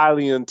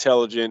 highly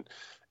intelligent,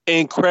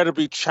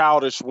 incredibly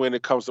childish when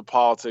it comes to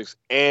politics.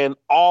 And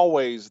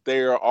always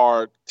they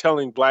are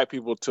telling black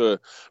people to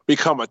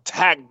become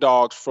attack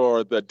dogs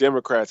for the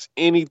Democrats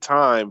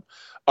anytime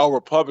a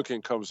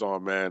Republican comes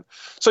on, man.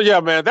 So,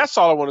 yeah, man, that's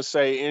all I want to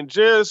say. And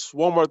just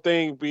one more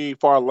thing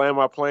before I land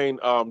my plane,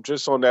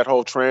 just on that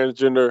whole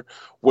transgender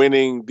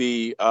winning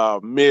the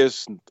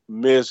Miss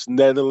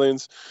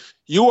Netherlands.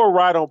 You are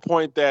right on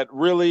point that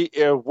really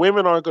if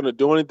women aren't going to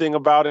do anything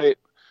about it,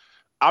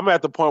 I'm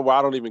at the point where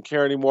I don't even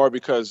care anymore,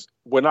 because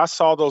when I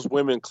saw those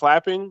women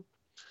clapping,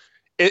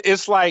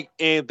 it's like,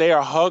 and they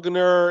are hugging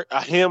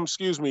him,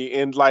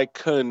 and like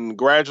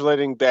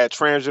congratulating that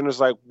transgender's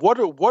like, what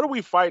are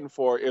we fighting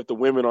for if the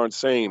women aren't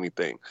saying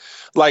anything?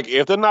 Like,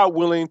 if they're not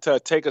willing to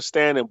take a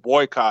stand and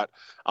boycott,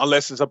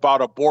 unless it's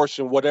about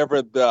abortion,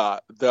 whatever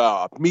the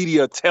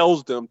media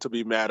tells them to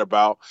be mad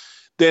about,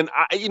 then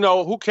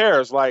who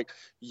cares? Like,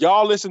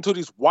 y'all listen to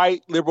these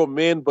white liberal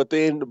men, but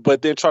then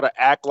try to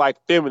act like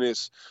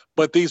feminists,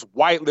 but these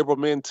white liberal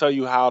men tell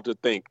you how to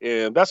think.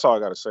 And that's all I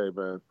got to say,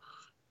 man.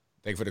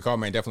 Thank you for the call,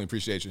 man. Definitely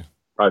appreciate you.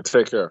 All right,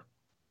 take care.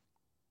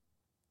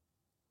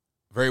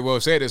 Very well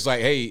said. It's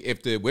like, hey,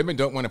 if the women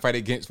don't want to fight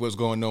against what's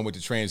going on with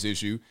the trans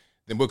issue,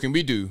 then what can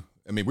we do?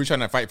 I mean, we're trying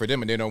to fight for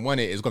them and they don't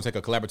want it. It's going to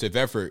take a collaborative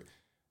effort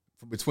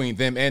between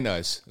them and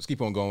us. Let's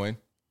keep on going.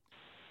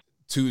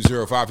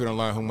 205, you're on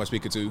the line. Who am I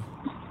speaking to?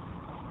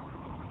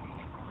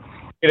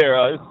 Hey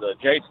there, this is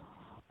Jason.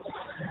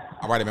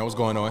 All right, man. What's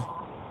going on?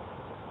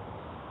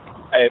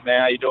 Hey,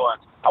 man, how you doing?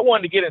 I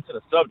wanted to get into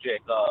the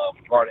subject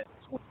regarding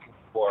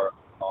for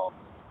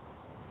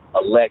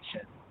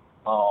election.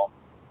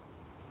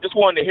 Just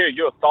wanted to hear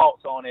your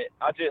thoughts on it.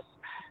 I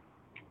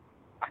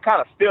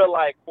kind of feel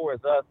like for us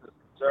as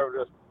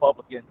conservatives,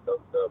 Republicans,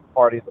 the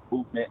party, the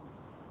movement,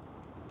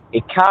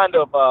 it kind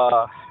of,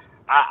 I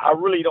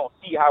really don't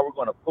see how we're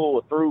going to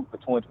pull through for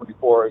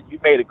 2024. You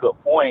made a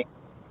good point,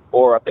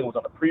 or I think it was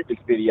on the previous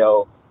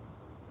video,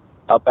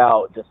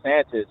 about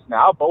DeSantis.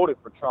 Now, I voted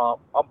for Trump.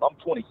 I'm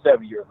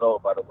 27 years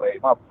old, by the way.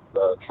 Trump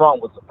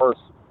was the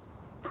first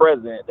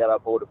president that I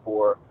voted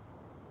for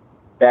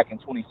back in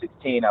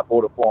 2016. I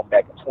voted for him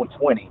back in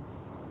 2020.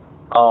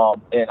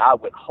 And I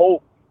would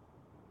hope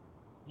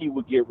he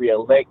would get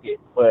reelected.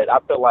 But I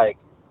feel like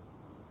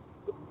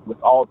with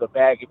all the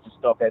baggage and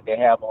stuff that they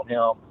have on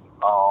him,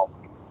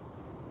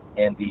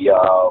 and the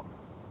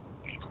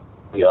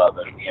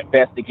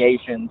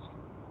investigations,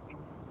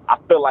 I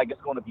feel like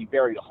it's going to be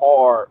very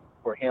hard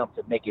for him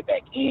to make it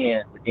back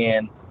in. But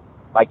then,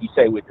 like you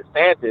say, with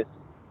DeSantis,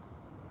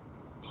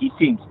 he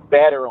seems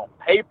better on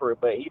paper,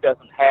 but he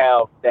doesn't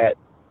have that.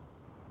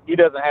 He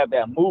doesn't have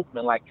that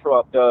movement like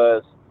Trump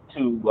does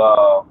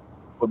to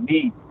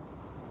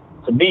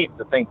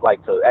think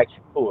like to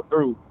actually pull it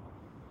through.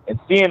 And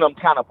seeing him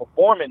kind of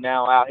performing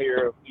now out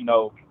here,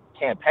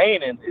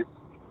 campaigning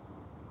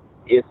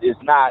is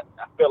not.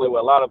 I feel it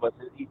with a lot of us.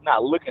 He's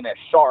not looking as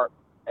sharp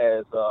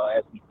as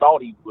we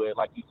thought he would.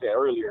 Like you said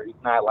earlier, he's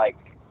not like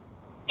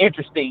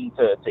interesting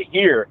to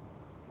hear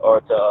or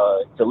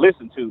to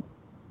listen to.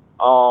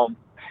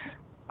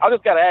 I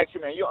just got to ask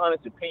you, man, your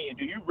honest opinion.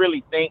 Do you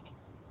really think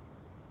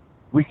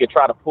we could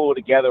try to pull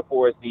together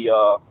for us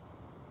the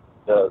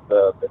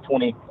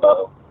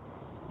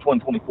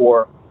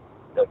 2024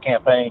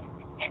 campaign?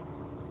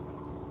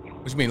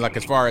 What you mean, like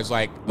as far as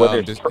like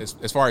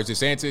as far as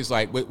DeSantis,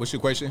 like what's your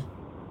question?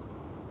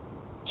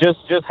 Just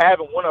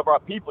having one of our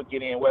people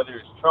get in, whether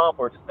it's Trump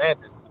or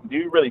DeSantis. Do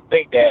you really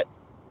think that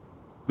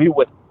we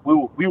would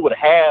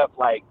have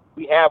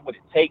we have what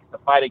it takes to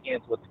fight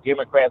against what the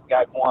Democrats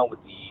got going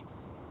with the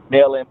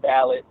mail-in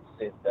ballots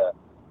and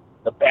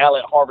the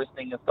ballot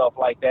harvesting and stuff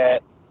like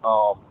that?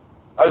 I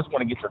just want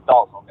to get your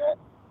thoughts on that.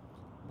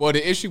 Well,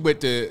 the issue with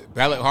the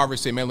ballot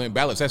harvesting, mail-in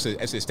ballots, that's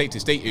a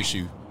state-to-state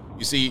issue.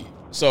 You see,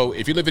 so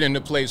if you're living in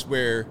a place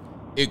where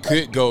it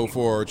could go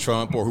for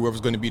Trump or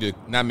whoever's going to be the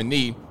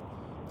nominee,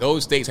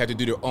 those states have to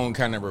do their own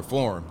kind of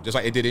reform, just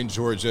like they did in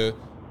Georgia.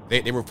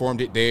 They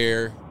reformed it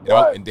there.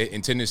 Right.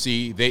 In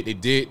Tennessee, they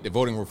did the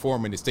voting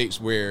reform in the states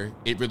where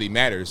it really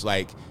matters.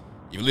 Like,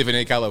 if you're living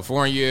in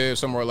California,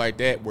 somewhere like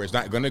that, where it's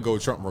not going to go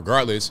Trump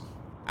regardless,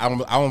 I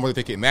don't really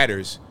think it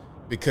matters,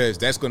 because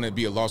that's going to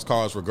be a lost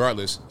cause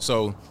regardless.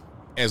 So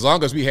as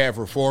long as we have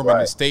reform in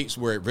the states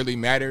where it really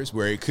matters,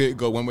 where it could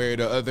go one way or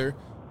the other,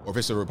 or if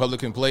it's a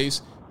Republican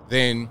place,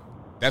 then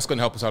that's going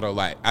to help us out a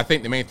lot. I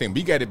think the main thing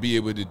we got to be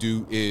able to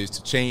do is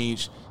to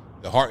change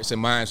the hearts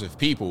and minds of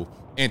people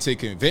and to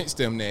convince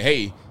them that,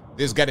 hey,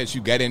 this guy that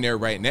you got in there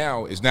right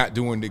now is not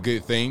doing the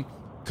good thing.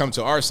 come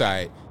to our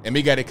side, and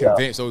we got to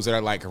convince those that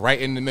are like right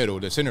in the middle,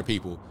 the center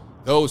people.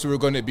 Those who are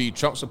going to be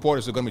Trump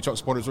supporters are going to be Trump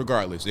supporters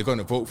regardless. They're going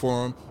to vote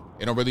for him.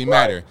 It don't really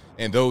matter.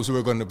 And those who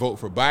are going to vote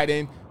for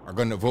Biden are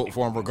going to vote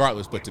for him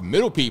regardless. But the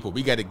middle people,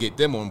 we got to get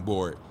them on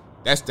board.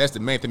 That's the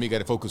main thing we got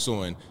to focus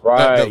on.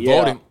 Right.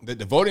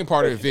 The voting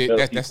part of it.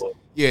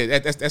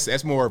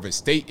 That's more of a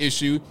state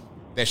issue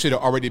that should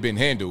have already been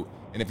handled.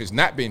 And if it's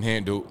not been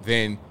handled,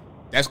 then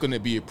that's going to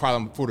be a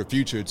problem for the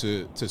future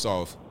to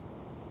solve.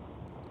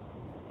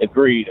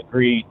 Agreed.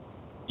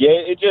 Yeah,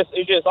 it just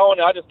I don't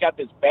know. I just got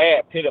this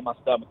bad pit in my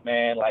stomach,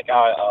 man. Like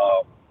I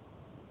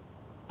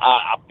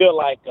feel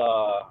like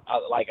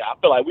I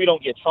feel like we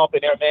don't get Trump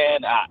in there,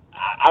 man.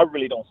 I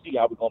really don't see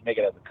how we're gonna make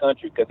it as a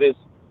country, because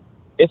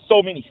it's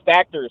so many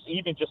factors.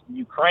 Even just the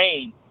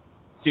Ukraine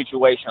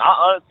situation,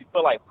 I honestly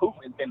feel like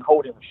Putin has been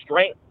holding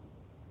restraint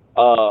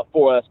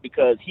for us,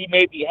 because he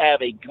maybe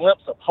have a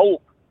glimpse of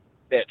hope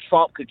that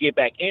Trump could get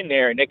back in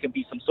there and there can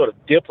be some sort of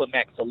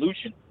diplomatic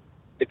solution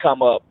to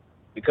come up.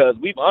 Because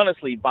we've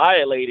honestly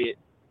violated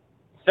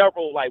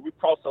we've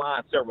crossed the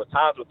line several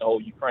times with the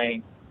whole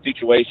Ukraine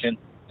situation,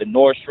 the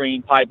Nord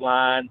Stream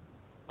pipeline,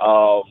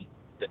 the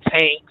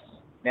tanks.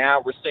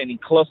 Now we're sending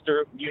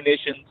cluster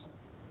munitions.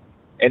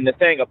 And the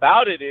thing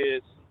about it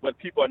is, what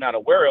people are not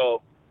aware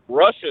of,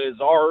 Russia has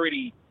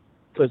already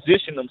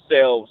positioned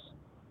themselves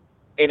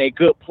in a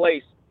good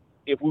place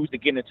if we was to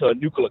get into a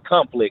nuclear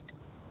conflict.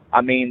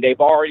 I mean, they've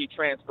already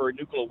transferred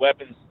nuclear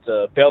weapons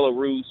to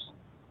Belarus.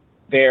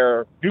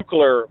 Their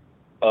nuclear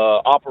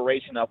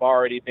operation have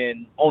already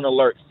been on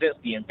alert since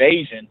the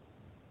invasion.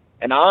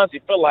 And I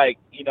honestly feel like,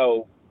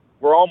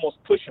 we're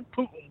almost pushing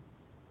Putin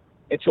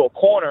into a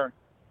corner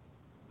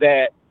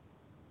that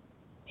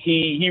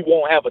he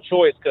won't have a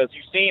choice, because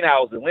you've seen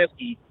how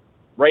Zelensky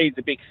raised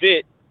a big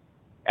fit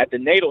at the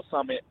NATO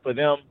summit for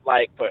them,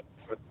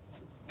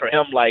 for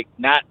him,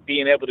 not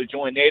being able to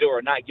join NATO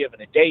or not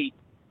giving a date.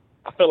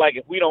 I feel like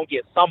if we don't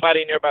get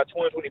somebody in there by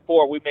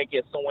 2024, we may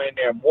get someone in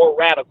there more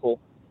radical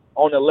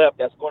on the left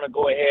that's going to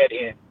go ahead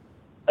and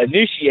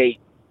initiate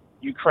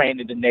Ukraine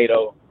into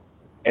NATO.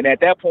 And at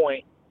that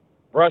point,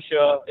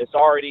 Russia is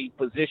already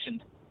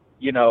positioned,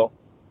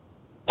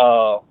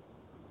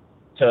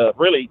 to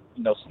really,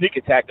 sneak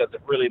attack us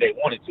if really they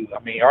wanted to. I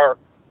mean, our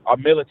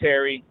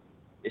military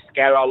is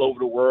scattered all over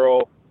the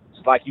world.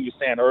 Just like you were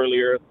saying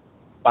earlier,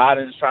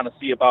 Biden's trying to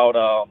see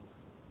about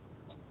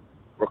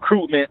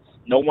recruitments.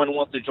 No one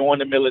wants to join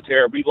the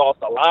military. We lost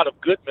a lot of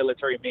good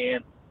military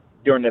men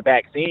during the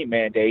vaccine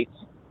mandates.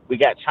 We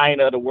got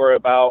China to worry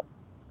about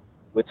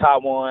with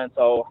Taiwan.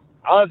 So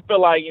I just feel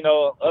like,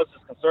 us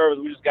as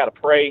conservatives, we just got to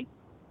pray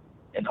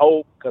and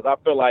hope, because I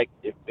feel like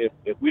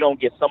if we don't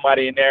get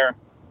somebody in there,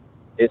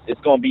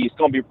 it's going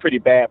to be pretty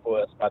bad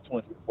for us by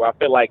 2024. I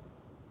feel like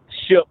the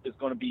ship is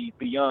going to be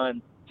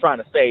beyond trying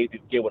to save,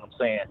 if you get what I'm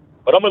saying.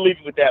 But I'm going to leave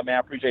you with that, man. I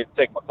appreciate you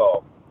taking my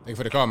call. Thank you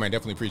for the call, man.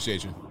 Definitely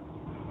appreciate you.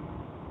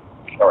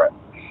 All right.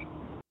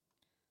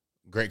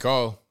 Great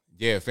call.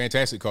 Yeah,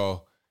 fantastic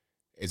call.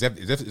 It's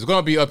going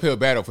to be an uphill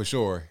battle for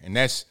sure. And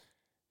that's,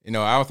 I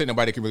don't think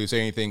nobody can really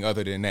say anything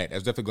other than that.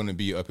 That's definitely going to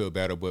be an uphill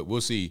battle, but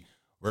we'll see.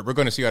 We're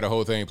going to see how the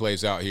whole thing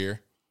plays out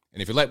here.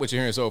 And if you like what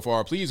you're hearing so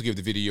far, please give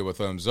the video a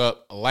thumbs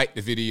up, like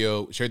the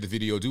video, share the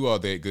video, do all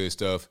that good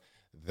stuff.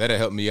 That'll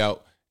help me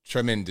out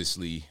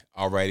tremendously.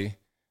 Alrighty,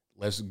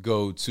 let's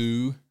go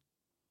to,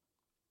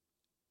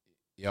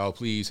 y'all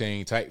please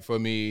hang tight for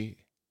me.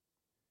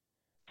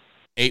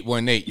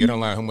 818, you're on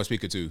line. Who am I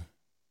speaking to?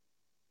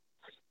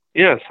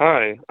 Yes,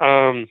 hi.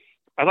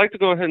 I'd like to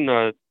go ahead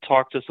and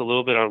talk just a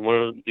little bit on one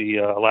of the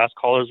last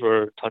callers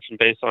were touching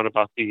base on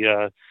about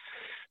the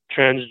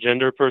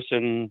transgender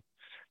person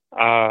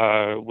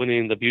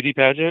winning the beauty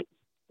pageant.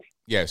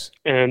 Yes.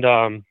 And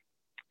I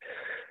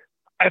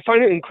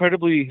find it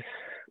incredibly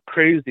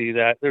crazy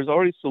that there's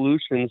already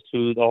solutions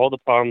to all the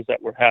problems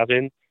that we're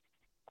having.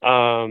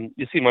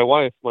 You see, my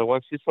wife,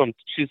 she's from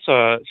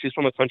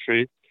a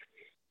country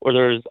where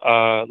there's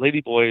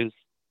lady boys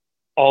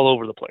all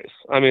over the place.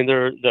 I mean,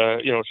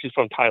 she's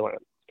from Thailand,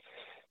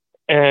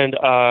 and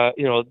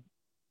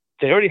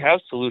they already have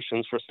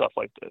solutions for stuff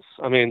like this.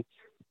 I mean,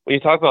 when you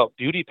talk about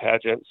beauty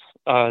pageants,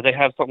 they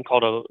have something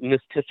called a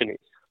Miss Tiffany.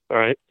 All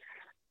right.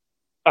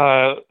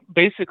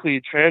 Basically,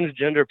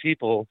 transgender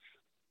people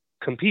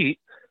compete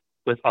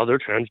with other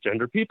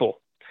transgender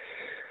people.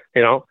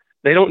 They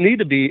don't need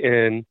to be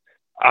in,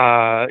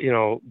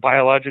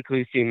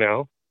 biologically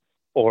female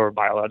or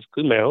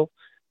biologically male.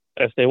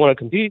 If they want to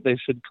compete, they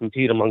should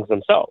compete amongst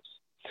themselves.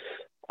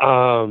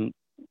 And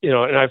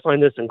I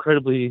find this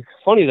incredibly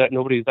funny that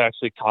nobody's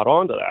actually caught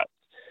on to that.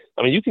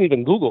 I mean, you can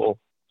even Google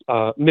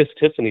Miss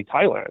Tiffany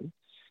Thailand,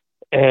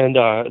 and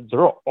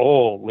they're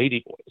all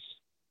lady boys,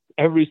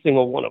 every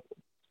single one of them.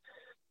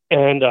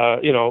 And,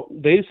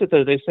 they sit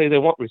there, they say they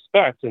want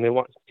respect and they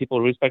want people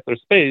to respect their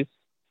space.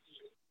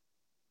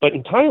 But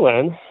in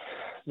Thailand,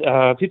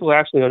 people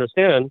actually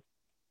understand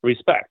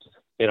respect.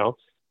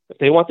 If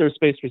they want their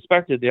space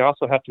respected, they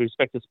also have to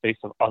respect the space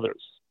of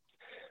others.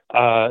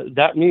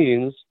 That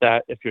means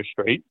that if you're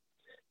straight,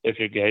 if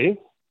you're gay,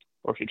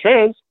 or if you're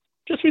trans,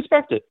 just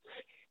respect it.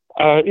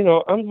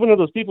 I'm one of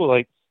those people,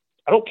 like,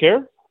 I don't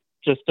care.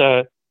 Just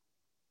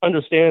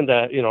understand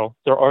that,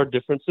 there are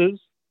differences.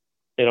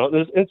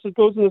 It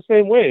goes in the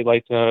same way.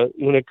 Like,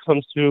 when it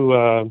comes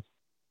to,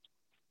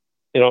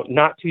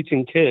 not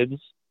teaching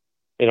kids,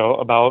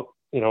 about,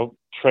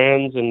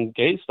 trans and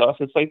gay stuff,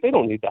 it's like, they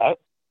don't need that.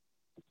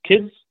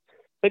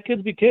 Let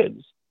kids be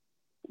kids.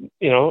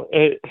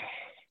 Other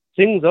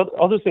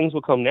things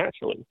will come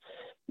naturally.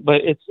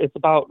 But it's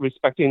about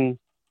respecting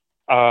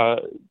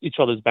each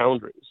other's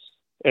boundaries.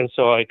 And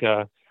so, like,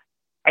 I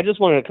just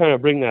want to kind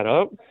of bring that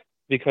up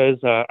because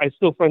I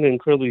still find it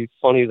incredibly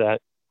funny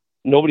that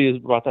nobody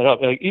has brought that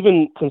up. Like,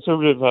 even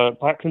conservative,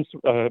 black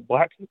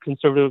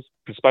conservative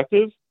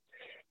perspective,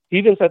 he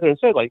even sat there and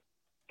said, like,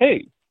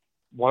 hey,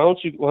 why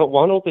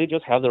don't they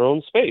just have their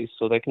own space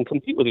so they can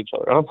compete with each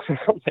other? I'm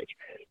like,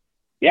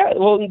 yeah,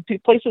 well, in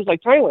places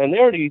like Thailand, they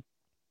already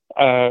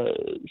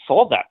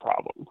solved that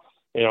problem.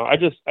 I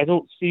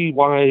don't see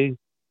why,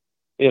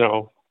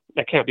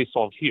 that can't be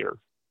solved here.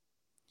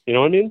 You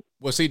know what I mean?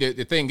 Well, see,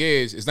 the thing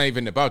is, it's not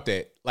even about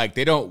that. Like,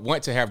 they don't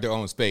want to have their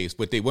own space.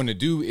 What they want to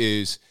do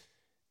is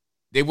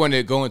they want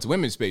to go into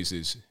women's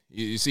spaces.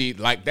 You see,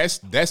 like, that's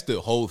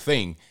the whole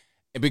thing.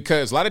 And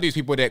because a lot of these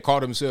people that call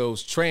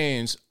themselves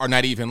trans are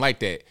not even like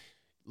that.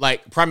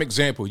 Like, prime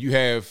example, you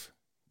have,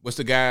 what's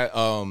the guy,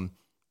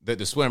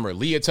 the swimmer,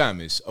 Leah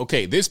Thomas.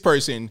 Okay, this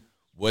person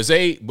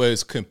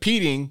was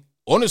competing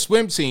on a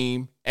swim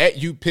team at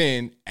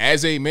UPenn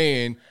as a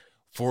man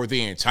for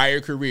the entire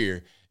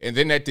career. And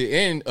then at the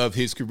end of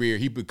his career,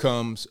 he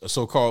becomes a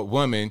so-called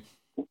woman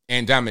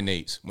and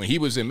dominates. When he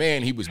was a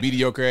man, he was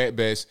mediocre at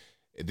best.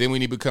 And then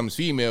when he becomes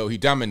female, he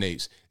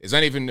dominates. It's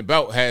not even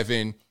about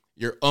having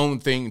your own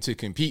thing to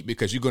compete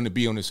because you're going to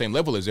be on the same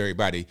level as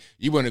everybody.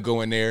 You want to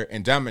go in there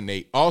and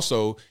dominate.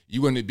 Also,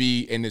 you want to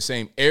be in the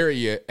same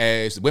area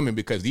as women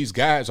because these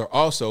guys are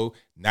also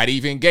not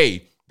even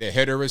gay. They're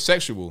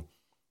heterosexual,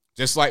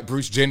 just like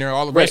Bruce Jenner,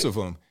 all the rest of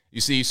them. You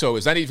see, so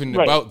it's not even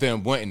about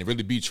them wanting to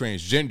really be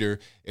transgender.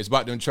 It's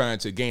about them trying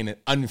to gain an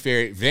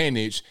unfair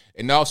advantage.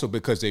 And also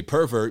because they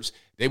perverts,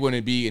 they want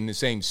to be in the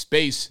same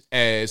space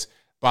as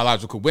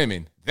biological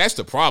women. That's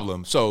the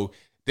problem. So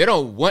they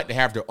don't want to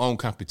have their own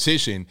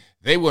competition.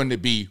 They want to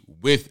be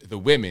with the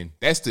women.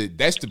 That's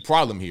the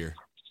problem here.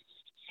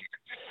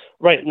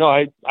 Right. No,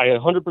 I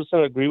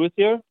 100% agree with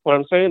you. What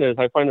I'm saying is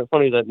I find it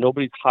funny that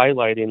nobody's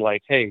highlighting,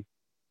 like, hey,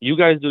 you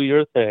guys do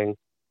your thing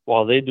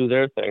while they do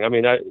their thing. I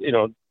mean,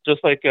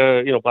 just like,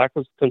 Black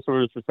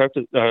conservative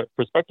perspective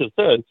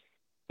said,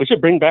 we should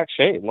bring back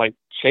shame, like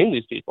shame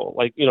these people.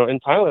 Like, in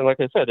Thailand, like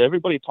I said,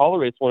 everybody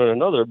tolerates one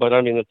another. But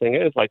I mean, the thing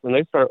is, like, when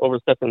they start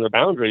overstepping their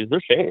boundaries,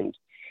 they're shamed,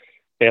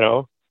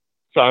 So,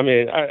 I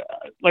mean,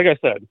 like I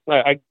said,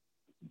 I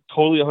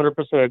totally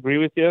 100% agree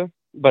with you.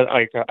 But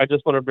I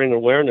just want to bring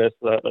awareness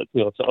to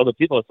other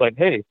people. It's like,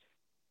 hey,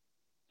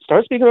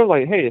 start speaking of,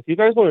 like, hey, if you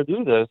guys want to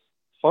do this,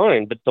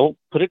 fine, but don't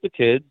put it to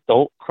kids,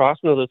 don't cross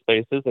into other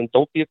spaces, and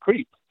don't be a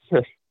creep.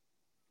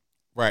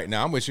 Right.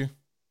 Now I'm with you.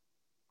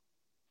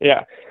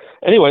 Yeah.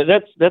 Anyway,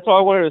 that's all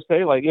I wanted to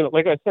say. Like,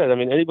 like I said, I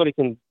mean, anybody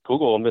can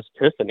Google Miss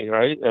Tiffany,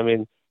 right? I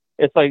mean,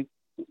 it's like,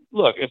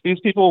 look, if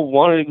these people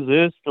want to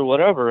exist or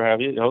whatever,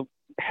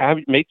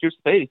 make your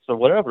space or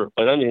whatever.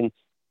 But I mean,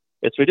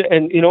 it's ridiculous.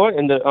 And you know what?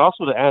 And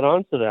also to add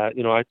on to that,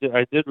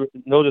 I did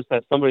notice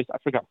that somebody, I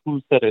forgot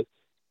who said it,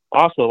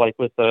 also, like,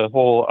 with the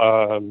whole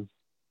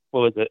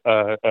what was it?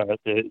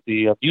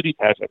 The beauty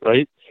pageant,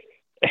 right?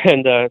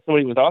 And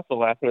somebody was also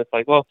laughing. It's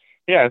like, well,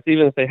 yeah,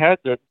 even if they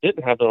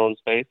didn't have their own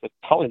space,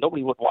 probably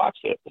nobody would watch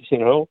it. It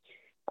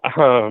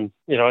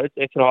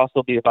can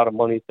also be about a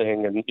money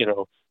thing, and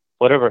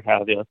whatever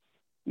have you.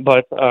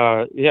 But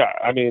yeah,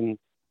 I mean,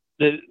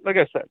 like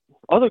I said,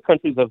 other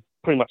countries have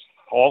pretty much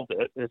solved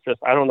it. It's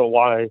just I don't know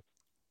why,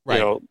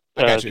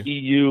 the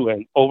EU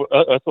and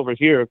us over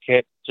here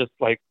can't just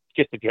like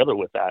get together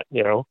with that.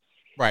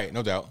 Right,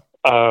 no doubt.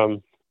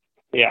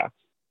 Yeah.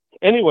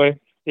 Anyway,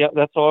 yeah,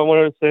 that's all I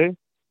wanted to say.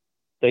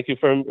 Thank you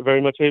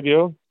very much,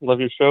 ABL. Love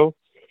your show.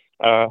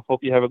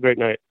 Hope you have a great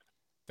night.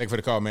 Thank you for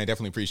the call, man.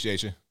 Definitely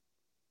appreciate you.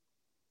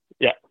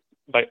 Yeah.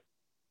 Bye.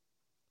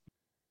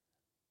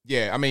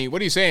 Yeah, I mean,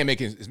 what he's saying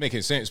is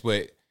making sense,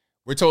 but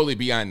we're totally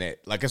beyond that.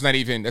 Like, that's not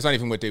even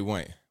what they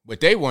want. What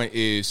they want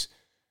is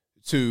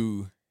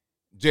to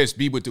just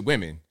be with the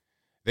women.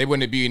 They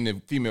want to be in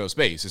the female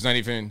space. It's not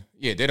even,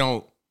 they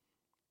don't,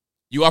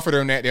 you offer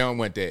them that, they don't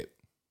want that.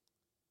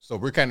 So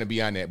we're kind of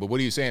beyond that. But what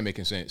are you saying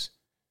making sense?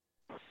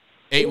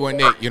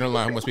 818, you're on the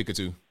line. Who am I speaking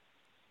to?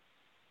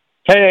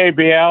 Hey,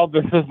 ABL.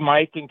 This is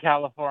Mike in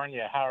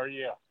California. How are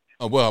you?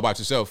 Oh, well, how about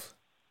yourself?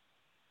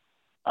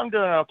 I'm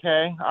doing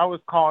okay. I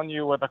was calling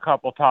you with a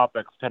couple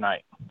topics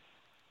tonight.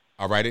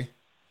 All righty.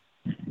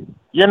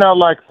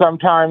 Like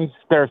sometimes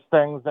there's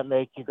things that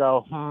make you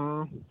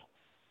go,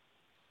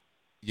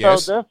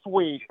 Yes. So this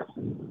week,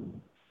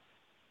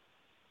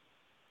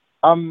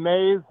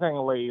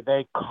 amazingly,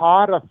 they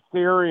caught a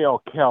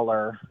serial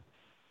killer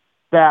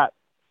that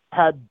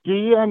had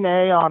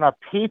DNA on a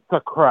pizza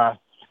crust,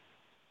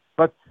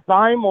 but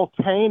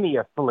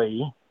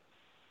simultaneously,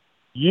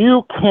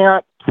 you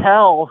can't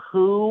tell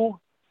who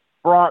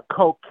brought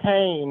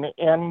cocaine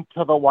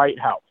into the White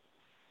House.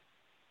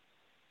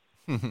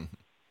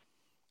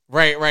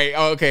 Right.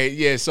 Okay,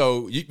 yeah.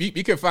 So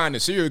you could find a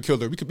serial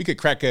killer. We could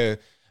crack a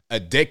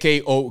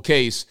decade-old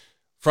case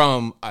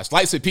from a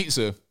slice of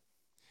pizza,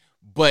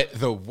 but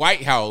the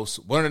White House,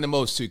 one of the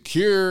most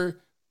secure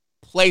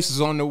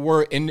places on the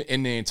world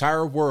in the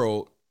entire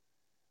world,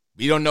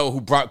 we don't know who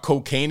brought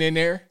cocaine in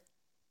there.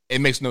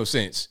 It makes no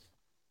sense.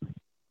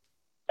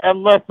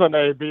 And listen,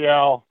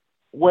 ABL,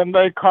 when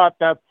they caught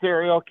that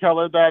serial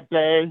killer that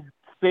day,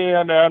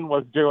 CNN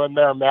was doing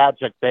their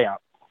magic dance.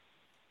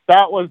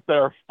 That was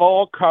their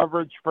full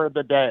coverage for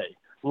the day.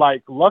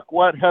 Like, look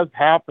what has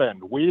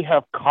happened. We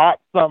have caught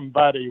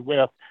somebody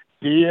with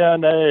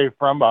DNA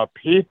from a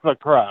pizza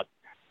crust.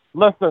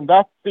 Listen,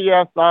 that's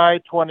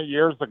CSI 20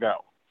 years ago.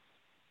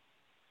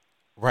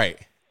 Right,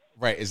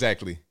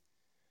 exactly.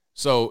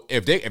 So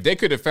if they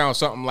could have found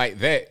something like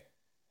that,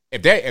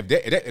 if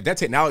that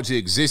technology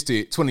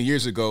existed 20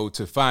 years ago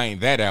to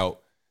find that out,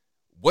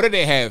 what do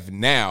they have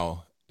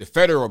now? The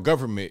federal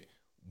government,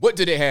 what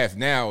do they have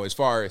now as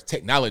far as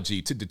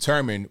technology to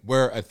determine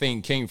where a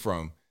thing came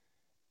from?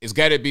 It's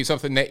got to be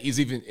something that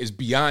is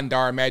beyond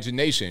our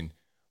imagination,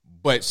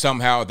 but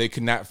somehow they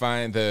could not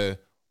find the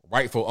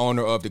rightful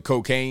owner of the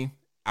cocaine.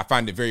 I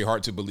find it very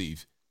hard to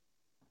believe.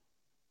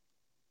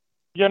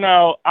 You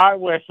know, I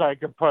wish I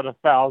could put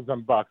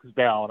 $1,000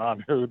 down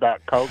on who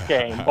that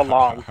cocaine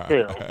belongs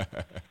to.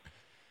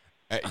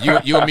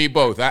 You and me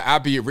both. I'll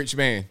be a rich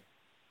man.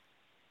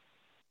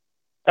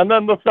 And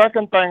then the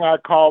second thing I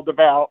called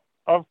about,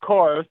 of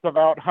course,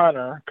 about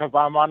Hunter, because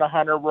I'm on a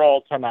Hunter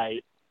roll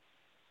tonight.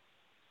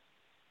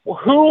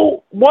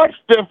 What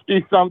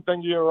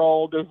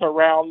 50-something-year-old is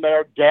around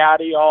their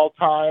daddy all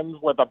times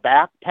with a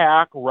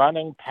backpack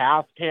running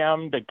past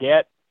him to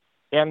get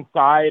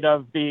inside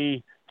of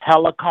the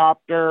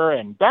helicopter?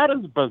 And that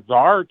is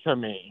bizarre to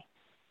me.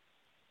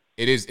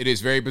 It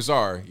is very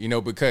bizarre,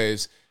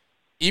 because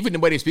even the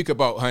way they speak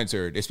about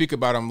Hunter, they speak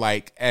about him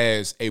like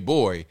as a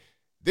boy.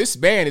 This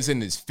man is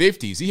in his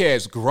 50s. He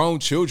has grown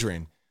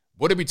children.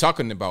 What are we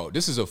talking about?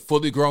 This is a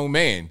fully grown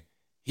man.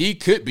 He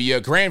could be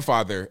a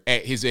grandfather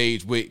at his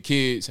age with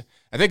kids.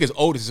 I think his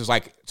oldest is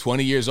like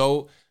 20 years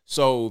old.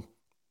 So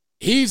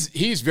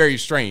he's very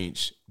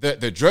strange.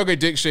 The drug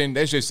addiction,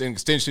 that's just an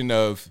extension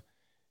of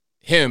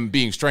him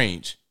being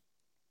strange.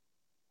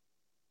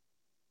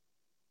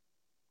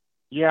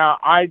 Yeah,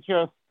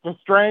 the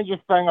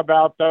strangest thing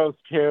about those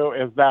two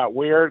is that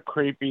weird,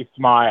 creepy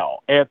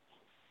smile. It's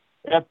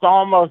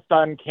almost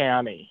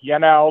uncanny,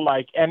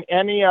 like in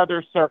any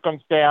other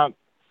circumstance,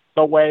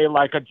 the way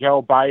like a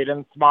Joe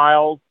Biden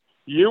smiles,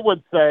 you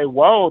would say,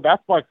 whoa,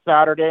 that's like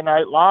Saturday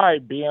Night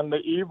Live being the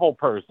evil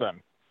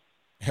person.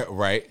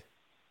 Right.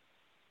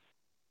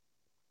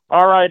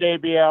 All right,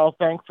 ABL,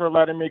 thanks for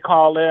letting me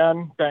call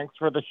in. Thanks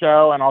for the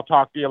show, and I'll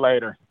talk to you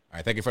later. All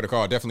right, thank you for the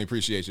call. Definitely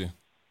appreciate you.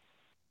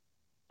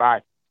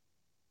 Bye.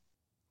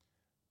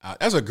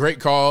 That's a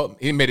great call.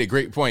 He made a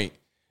great point.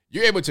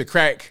 You're able to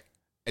crack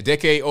a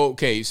decade-old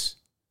case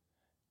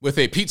with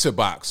a pizza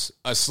box,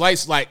 a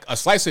slice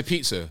of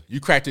pizza. You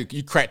cracked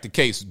the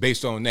case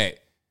based on that.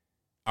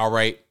 All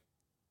right.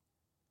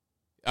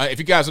 If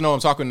you guys don't know what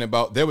I'm talking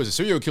about, there was a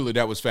serial killer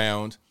that was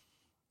found.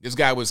 This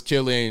guy was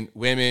killing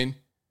women.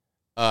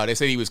 They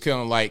said he was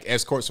killing like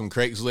escorts from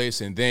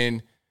Craigslist, and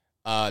then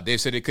they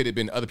said it could have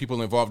been other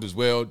people involved as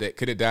well that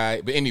could have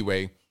died. But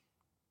anyway,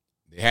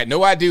 they had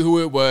no idea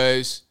who it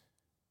was,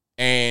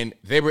 and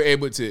they were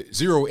able to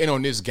zero in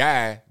on this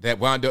guy that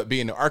wound up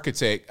being an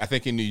architect, I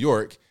think in New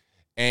York.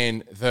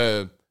 And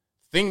the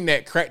thing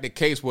that cracked the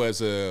case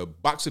was a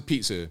box of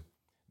pizza.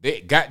 They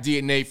got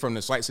DNA from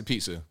the slice of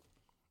pizza,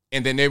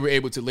 and then they were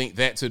able to link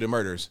that to the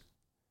murders.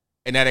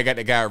 And now they got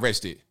the guy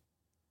arrested.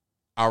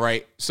 All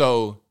right.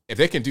 So if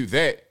they can do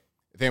that,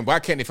 then why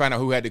can't they find out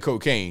who had the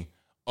cocaine?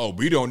 Oh,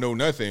 we don't know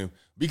nothing.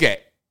 We got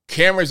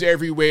cameras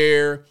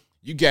everywhere.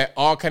 You got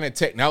all kind of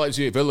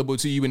technology available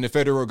to you in the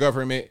federal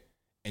government,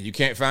 and you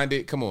can't find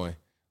it? Come on.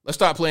 Let's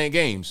stop playing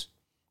games.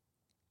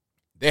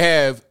 They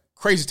have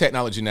crazy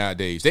technology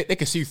nowadays. They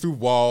can see through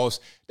walls.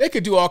 They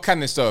could do all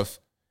kind of stuff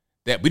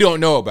that we don't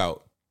know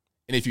about.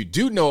 And if you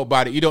do know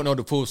about it, you don't know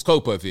the full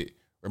scope of it.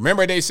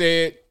 Remember they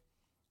said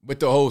with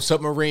the whole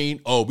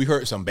submarine, oh, we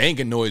heard some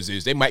banging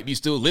noises. They might be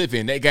still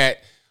living. They got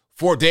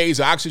 4 days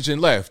of oxygen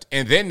left.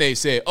 And then they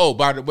said, oh,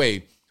 by the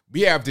way,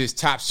 we have this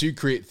top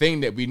secret thing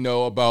that we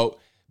know about.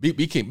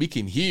 We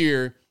can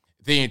hear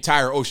the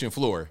entire ocean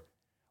floor.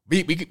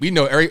 We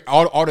know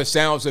all the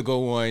sounds that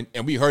go on,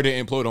 and we heard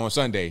it implode on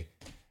Sunday.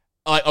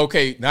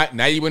 Okay,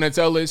 now you want to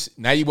tell us?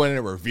 Now you want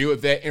to reveal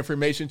that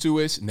information to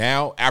us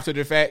now after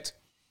the fact?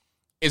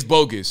 It's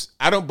bogus.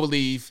 I don't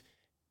believe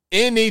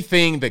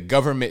anything the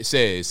government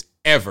says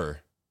ever.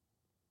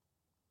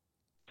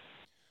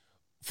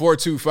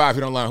 425,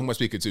 you're online. Who am I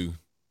speaking to?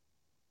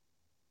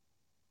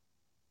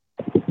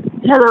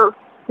 Hello.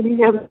 Can you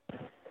hear me?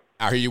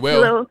 I hear you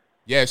well. Hello.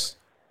 Yes.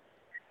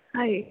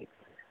 Hi.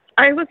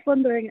 I was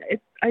wondering,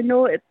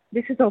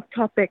 this is off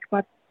topic,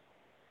 but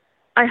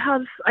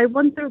I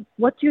wonder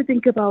what you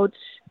think about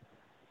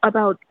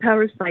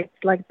parasites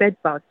like bed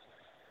bugs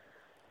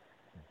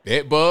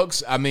Bed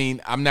bugs? I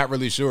mean, I'm not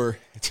really sure.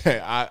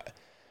 I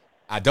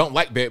don't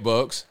like bed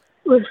bugs.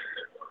 Well,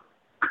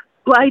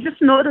 I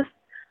just noticed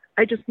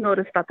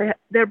that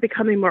they're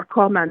becoming more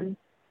common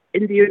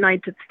in the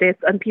United States,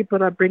 and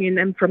people are bringing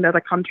them from other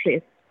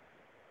countries.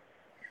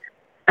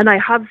 And I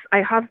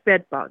have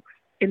bed bugs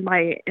in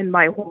my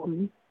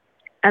home,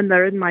 and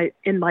they're in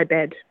my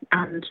bed,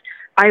 and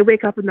I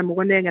wake up in the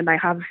morning and I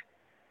have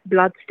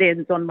blood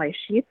stains on my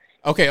sheets.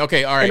 Okay, all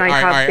right, And I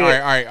all have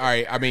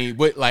right. I mean,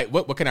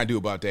 what can I do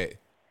about that?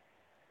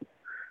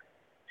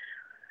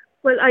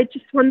 Well, I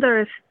just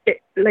wonder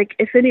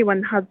if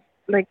anyone has,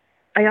 like,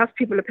 I ask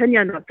people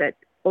opinion of that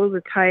all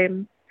the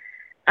time,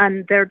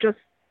 and they're just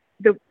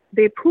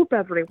they poop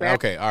everywhere.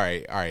 Okay, all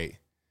right.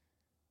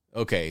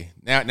 Okay,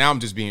 now I'm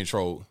just being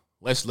trolled.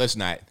 Let's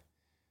not.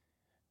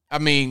 I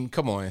mean,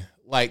 come on,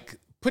 like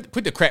put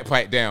the crap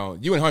pipe down.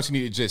 You and Hunter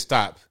need to just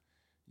stop.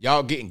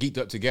 Y'all getting geeked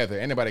up together.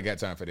 Ain't nobody got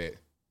time for that.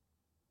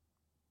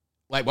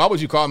 Like, why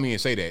would you call me and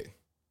say that?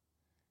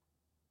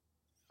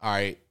 All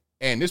right.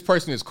 And this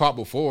person is caught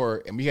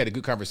before, and we had a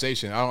good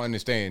conversation. I don't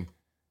understand.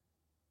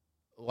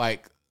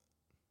 Like,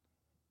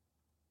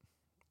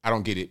 I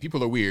don't get it.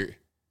 People are weird.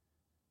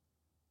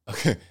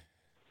 Okay.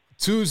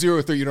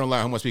 203, you don't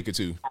lie. Who am I speaking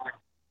to?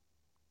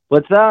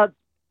 What's up?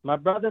 My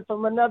brother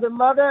from another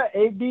mother,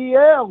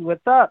 ABL.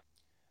 What's up?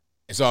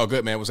 It's all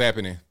good, man. What's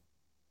happening?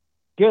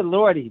 Good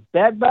lordy.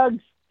 Bed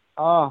bugs?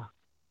 Oh.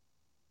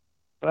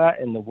 What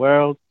in the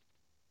world?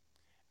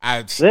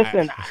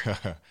 Listen.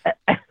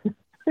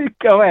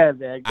 Go ahead,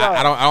 man. Go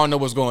ahead. I don't know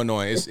what's going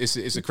on.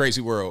 It's a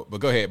crazy world.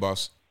 But go ahead,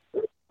 boss.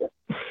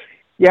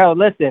 Yo,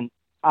 listen.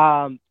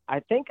 I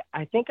think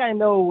I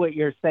know what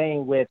you're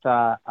saying with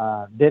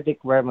Vivek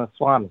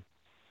Ramaswamy.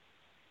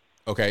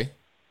 Okay.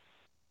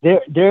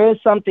 There is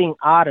something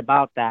odd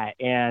about that,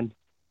 and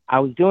I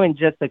was doing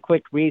just a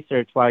quick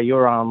research while you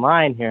were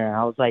online here, and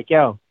I was like,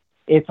 yo,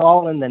 it's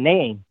all in the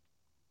name.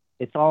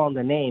 It's all in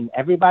the name.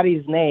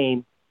 Everybody's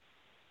name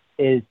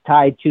is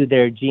tied to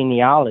their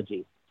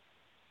genealogy,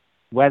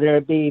 whether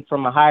it be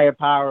from a higher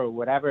power or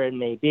whatever it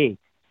may be.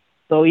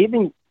 So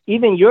even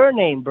your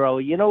name, bro,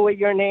 you know what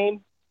your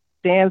name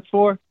stands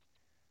for?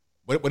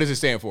 What does it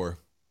stand for?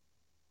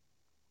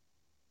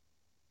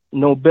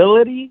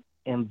 Nobility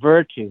and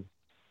virtue.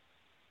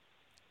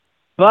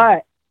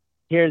 But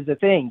here's the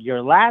thing,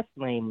 your last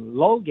name,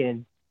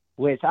 Logan,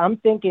 which I'm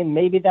thinking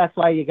maybe that's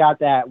why you got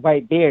that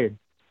white beard.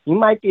 You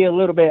might be a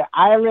little bit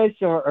Irish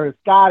or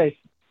Scottish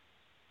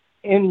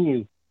in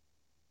you.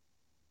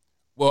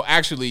 Well,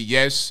 actually,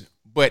 yes,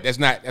 but that's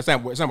not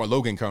where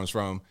Logan comes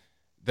from.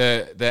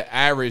 The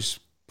Irish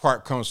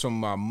part comes from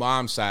my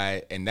mom's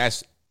side, and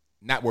that's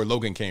not where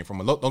Logan came from.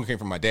 Logan came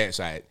from my dad's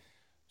side,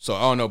 so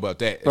I don't know about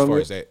that as far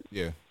as that.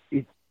 Yeah,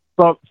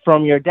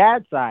 from your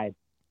dad's side.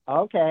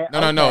 Okay.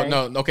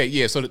 No. Okay,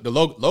 yeah. So the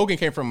Logan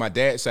came from my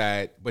dad's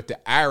side, but the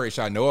Irish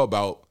I know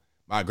about.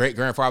 My great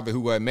grandfather,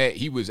 who I met,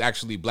 he was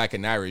actually black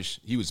and Irish.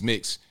 He was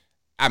mixed.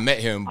 I met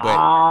him,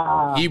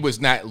 but he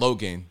was not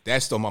Logan.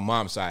 That's on my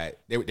mom's side.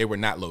 They were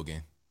not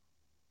Logan.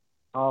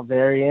 Oh,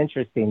 very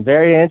interesting.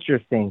 Very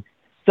interesting.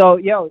 So,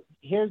 yo,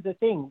 here's the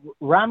thing.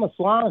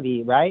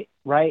 Ramaswamy, right?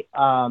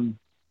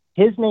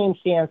 His name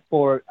stands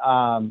for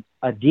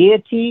a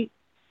deity,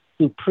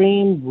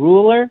 supreme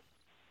ruler,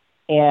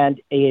 and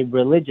a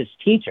religious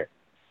teacher,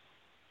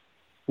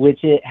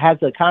 which it has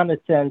a common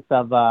sense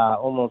of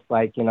almost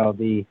like,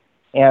 the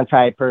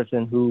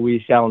anti-person who we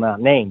shall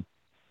not name.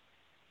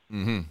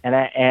 Mm-hmm.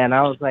 And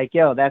I was like,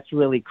 yo, that's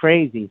really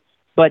crazy.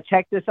 But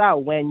check this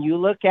out. When you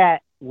look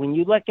at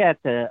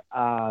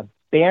the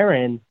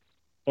Baron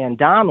and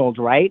Donald,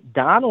 right?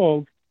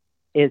 Donald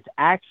is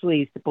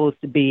actually supposed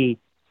to be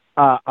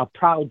a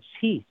proud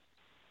chief.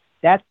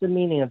 That's the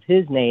meaning of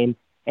his name.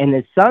 And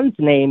his son's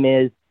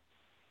name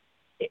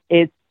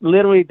it's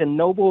literally the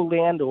noble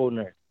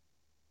landowner,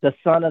 the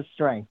son of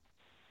strength.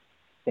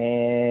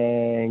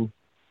 Dang.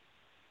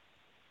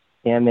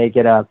 Can't make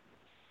it up.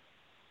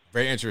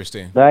 Very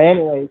interesting. But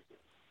anyways,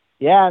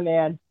 yeah,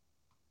 man.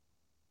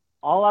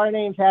 All our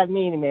names have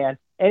meaning, man.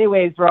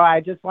 Anyways, bro, I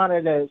just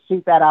wanted to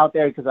shoot that out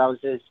there because I was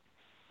just,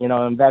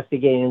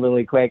 investigating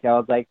really quick. I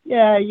was like,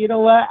 yeah, you know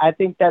what? I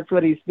think that's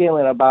what he's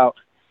feeling about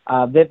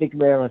Vivek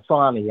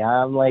Ramaswamy.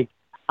 I'm like,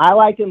 I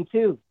like him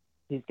too.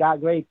 He's got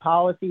great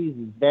policies.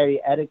 He's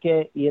very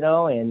etiquette,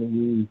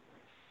 and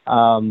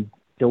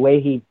the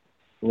way he,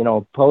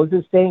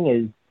 poses thing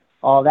is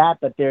all that.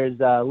 But there's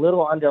a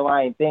little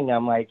underlying thing.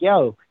 I'm like,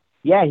 yo,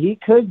 yeah, he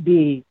could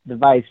be the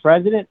vice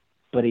president,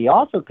 but he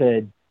also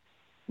could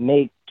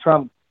make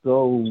Trump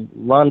go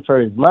run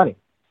for his money.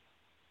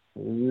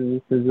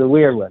 This is a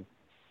weird one.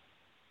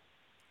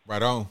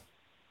 Right on.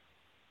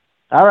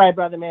 All right,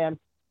 brother, man.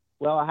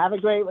 Well, have a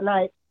great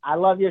night. I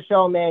love your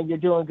show, man. You're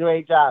doing a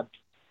great job.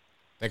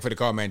 Thank you for the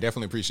call, man.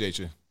 Definitely appreciate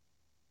you.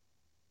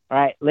 All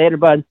right. Later,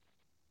 bud.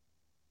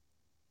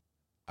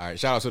 All right.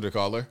 Shout out to the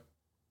caller.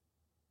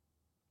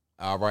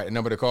 All right. The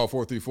number to call,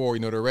 434.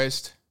 You know the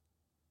rest.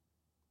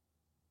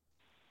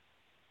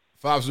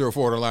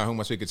 504 on the line. Who am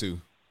I speaking to?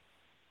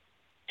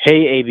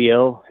 Hey,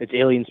 ABL. It's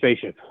Alien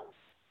Spaceship.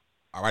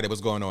 All right.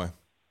 What's going on?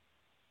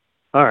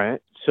 All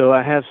right. So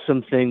I have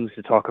some things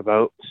to talk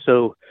about.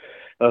 So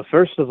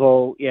first of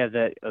all, yeah,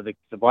 that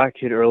the black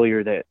kid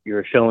earlier that you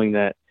were showing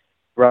that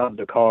robbed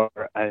a car,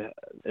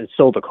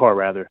 sold a car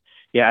rather.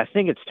 Yeah, I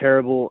think it's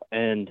terrible,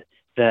 and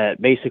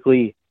that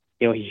basically,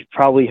 he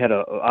probably had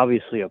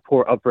obviously a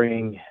poor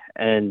upbringing,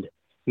 and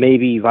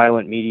maybe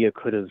violent media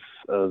could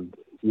have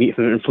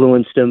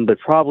influenced him, but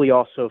probably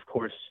also, of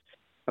course,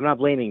 I'm not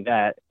blaming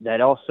that.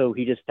 That also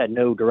he just had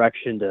no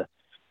direction to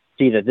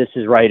see that this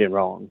is right and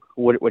wrong.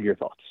 What are your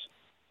thoughts?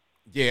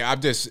 Yeah,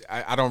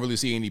 I don't really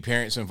see any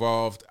parents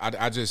involved.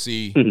 I just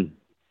see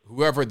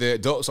whoever the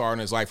adults are in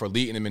his life are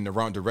leading him in the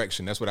wrong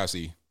direction. That's what I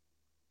see.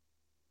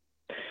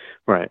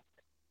 Right.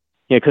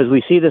 Yeah, because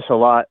we see this a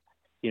lot,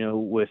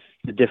 with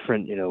the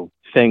different,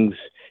 things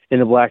in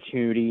the black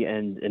community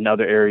and in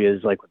other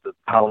areas, like with the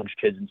college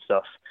kids and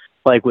stuff.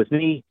 Like with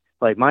me,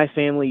 like my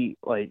family,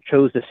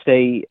 chose to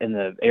stay in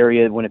the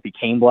area when it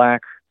became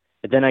black.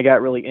 And then I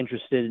got really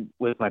interested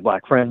with my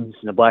black friends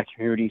in the black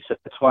community. So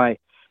that's why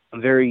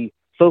I'm very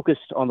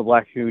focused on the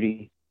black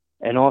community.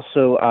 And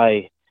also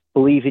I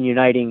believe in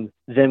uniting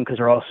them because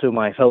they're also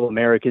my fellow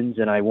Americans,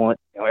 and I want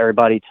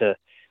everybody to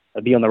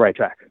be on the right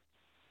track.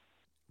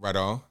 Right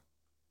on.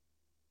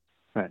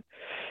 Right.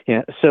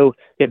 Yeah. So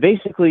yeah,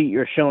 basically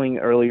you're showing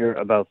earlier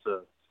about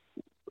the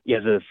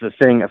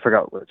thing, I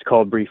forgot what it's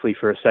called briefly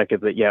for a second,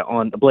 but yeah,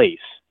 on the Blaze.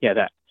 Yeah,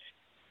 that.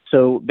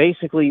 So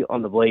basically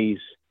on the Blaze,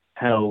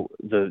 how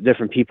the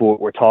different people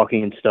were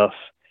talking and stuff.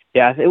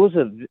 Yeah, it was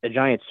a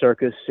giant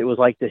circus. It was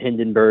like the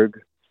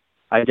Hindenburg.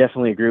 I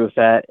definitely agree with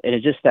that. And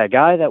it's just that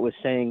guy that was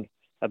saying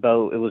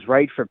about it was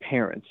right for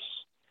parents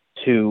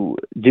to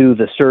do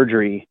the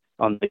surgery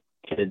on the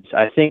kids.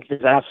 I think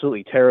it's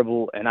absolutely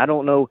terrible, and I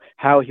don't know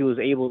how he was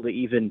able to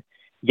even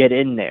get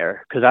in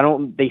there because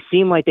they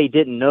seem like they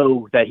didn't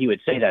know that he would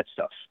say that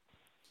stuff.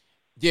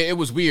 Yeah, it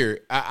was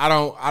weird. I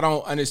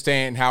don't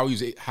understand how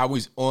he's a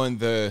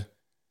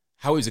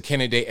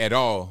candidate at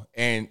all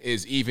and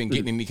is even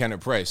getting any kind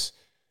of press,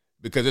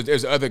 because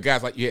there's other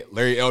guys like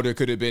Larry Elder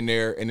could have been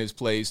there in his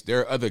place. There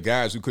are other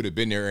guys who could have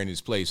been there in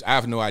his place. I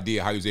have no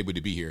idea how he was able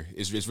to be here.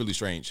 It's really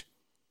strange.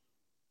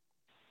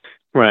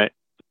 Right.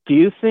 Do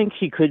you think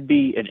he could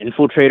be an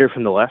infiltrator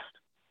from the left?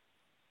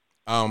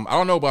 I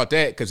don't know about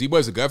that because he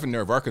was the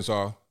governor of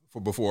Arkansas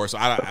before. So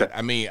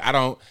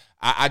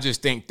I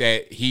just think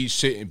that he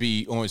shouldn't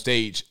be on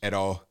stage at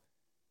all.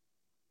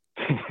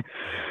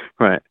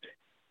 Right.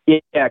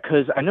 Yeah,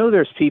 because I know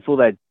there's people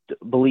that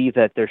believe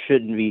that there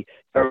shouldn't be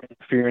government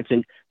interference,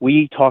 and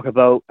we talk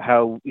about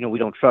how we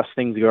don't trust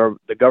things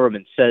the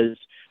government says.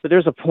 But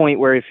there's a point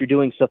where if you're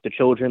doing stuff to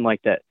children,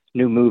 like that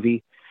new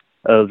movie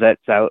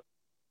that's out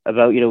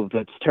about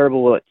that's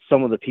terrible what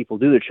some of the people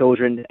do to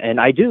children,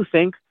 and I do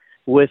think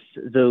with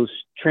those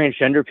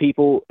transgender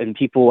people and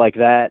people like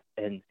that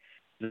and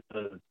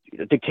the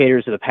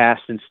dictators of the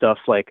past and stuff,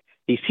 like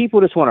these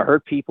people just want to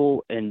hurt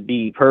people and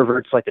be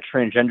perverts like the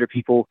transgender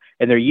people,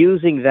 and they're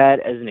using that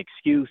as an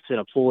excuse and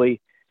a ploy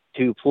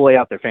to ploy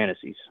out their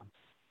fantasies.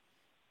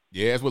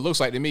 Yeah, that's what it looks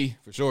like to me,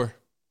 for sure.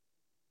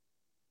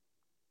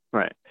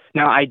 Right.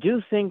 Now, I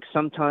do think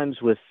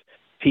sometimes with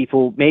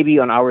people, maybe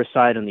on our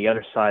side, on the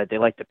other side, they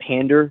like to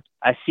pander.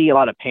 I see a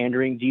lot of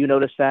pandering. Do you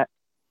notice that?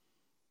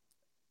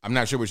 I'm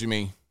not sure what you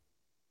mean.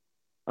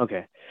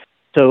 Okay.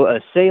 So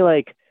say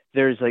like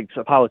there's like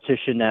a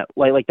politician that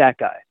like that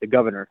guy, the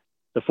governor,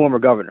 the former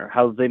governor,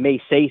 how they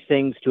may say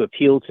things to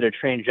appeal to the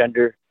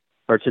transgender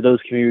or to those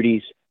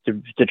communities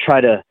to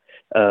try to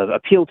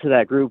appeal to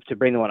that group to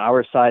bring them on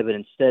our side, but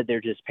instead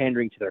they're just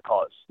pandering to their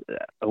cause.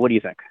 What do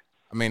you think?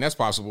 I mean, that's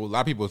possible. A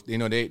lot of people,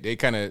 they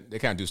kind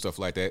of do stuff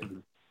like that.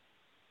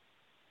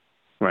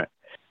 Right.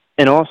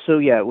 And also,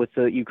 yeah, with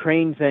the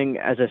Ukraine thing,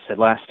 as I said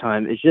last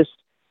time, it's just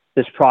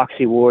this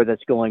proxy war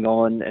that's going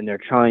on, and they're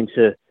trying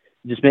to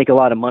just make a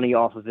lot of money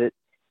off of it.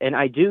 And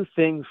I do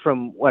think,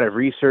 from what I've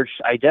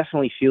researched, I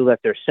definitely feel that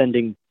they're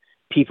sending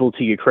people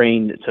to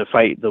Ukraine to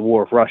fight the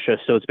war with Russia.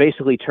 So it's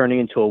basically turning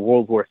into a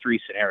World War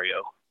III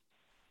scenario.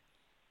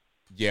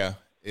 Yeah,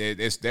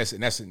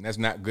 that's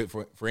not good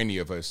for any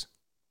of us.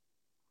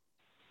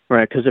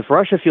 Right, because if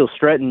Russia feels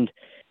threatened,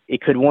 it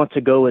could want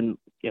to go and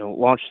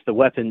launch the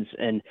weapons.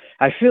 And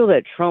I feel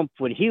that Trump,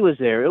 when he was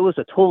there, it was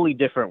a totally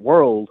different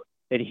world,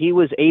 and he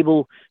was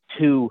able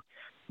to,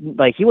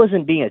 he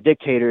wasn't being a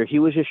dictator. He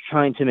was just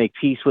trying to make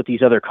peace with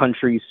these other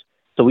countries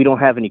so we don't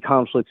have any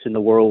conflicts in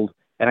the world.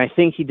 And I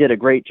think he did a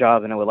great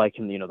job, and I would like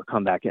him, to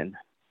come back in.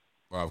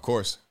 Well, of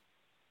course.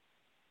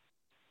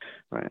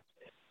 Right.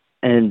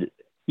 And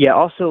yeah,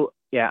 also,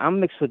 I'm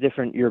mixed with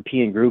different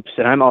European groups,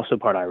 and I'm also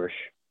part Irish.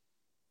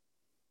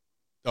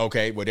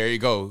 Okay, well, there you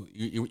go.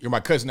 You're my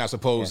cousin, I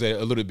suppose,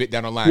 a little bit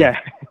down the line. Yeah.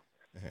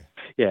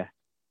 Yeah.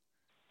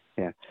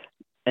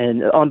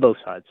 And on both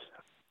sides.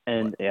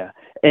 And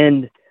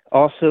and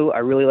also, I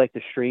really like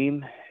the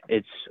stream.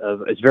 It's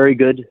very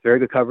good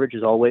coverage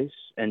as always.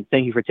 And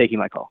thank you for taking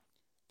my call.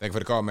 Thank you for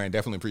the call, man.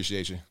 Definitely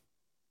appreciate you.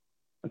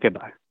 Okay,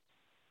 bye.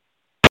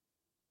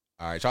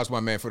 All right, shout out to my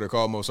man for the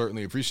call. Most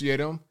certainly appreciate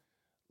him.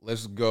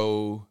 Let's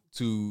go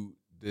to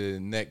the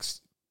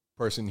next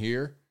person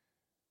here.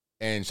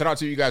 And shout out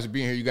to you guys for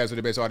being here. You guys are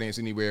the best audience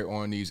anywhere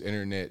on these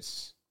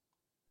internets.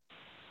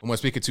 I'm going to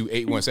speak it to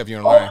 817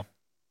 on the line.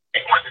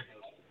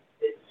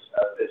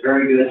 It's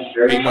very good.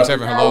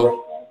 817,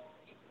 hello.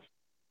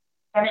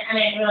 I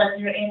didn't realize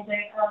you were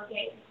answering.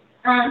 Okay.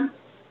 I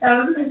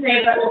was going to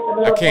say about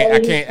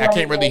this. I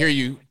can't really hear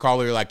you,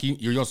 caller. Like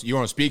you're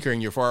on speaker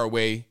and you're far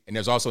away, and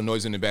there's also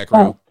noise in the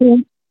background.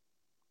 Can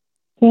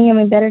you hear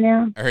me better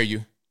now? I hear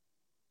you.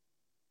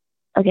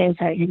 Okay, I'm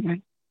sorry. Hang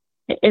on.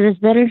 Is this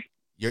better?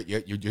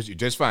 You're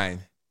just fine.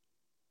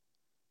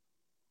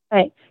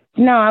 Right.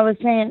 No, I was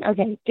saying,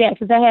 okay, yeah,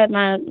 because I had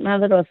my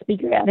little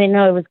speaker. I didn't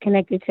know it was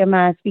connected to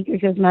my speaker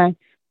because my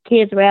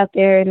kids were out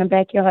there in the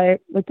backyard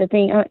with the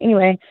thing.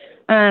 Anyway,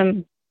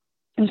 and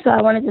so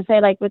I wanted to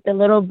say, like, with the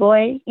little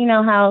boy, you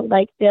know how,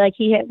 like,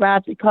 he had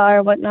robbed the car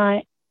or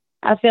whatnot.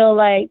 I feel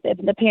like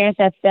the parents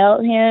have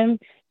felt him,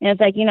 and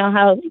it's like, you know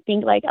how they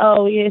think, like,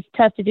 oh, it's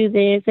tough to do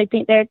this. They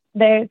think they've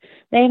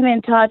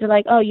been taught to,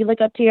 like, oh, you look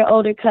up to your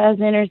older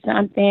cousin or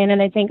something, and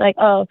they think, like,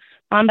 oh,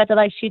 I'm about to,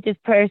 like, shoot this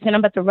person, I'm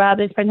about to rob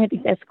this person. I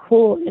think that's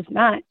cool. It's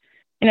not.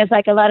 And it's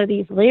like a lot of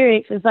these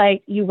lyrics, it's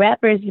like, you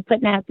rappers, you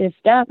putting out this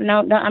stuff. No,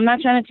 I'm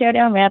not trying to tear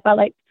down rap. I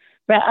like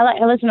rap.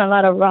 I listen to a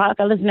lot of rock.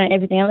 I listen to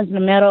everything. I listen to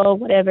metal,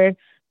 whatever.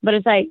 But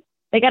it's like,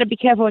 they got to be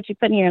careful what you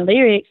put in your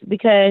lyrics,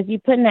 because you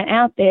putting that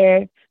out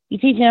there. You're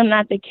teaching them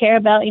not to care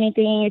about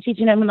anything. You're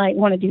teaching them, like,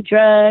 want to do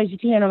drugs. You're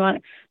teaching them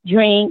want to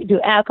drink, do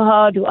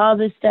alcohol, do all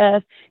this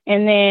stuff.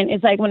 And then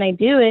it's like when they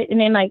do it, and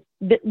then, like,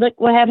 look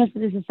what happens to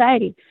the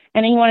society.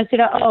 And then you want to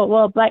say, oh,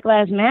 well, Black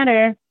Lives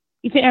Matter.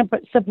 You sit there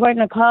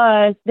supporting a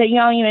cause that you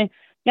don't even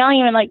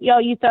like,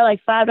 you throw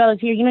like $5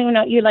 here. You don't even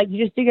know, you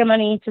just threw your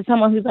money to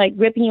someone who's like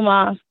ripping you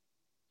off.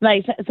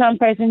 Like some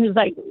person who's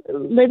like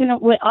living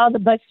with all the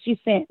bucks you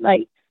sent.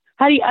 Like,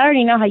 I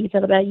already know how you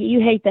feel about it. You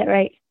hate that,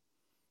 right?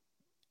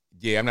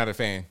 Yeah, I'm not a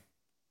fan.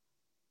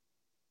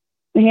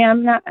 Yeah,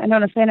 I'm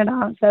not a fan at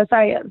all. So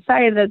sorry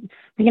that,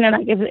 you know,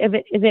 like, is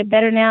it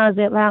better now? Is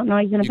it loud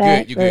noise in the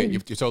back? You're good.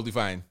 You're totally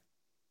fine.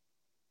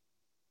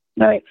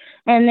 Right.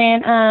 And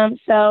then,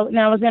 so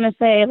now I was going to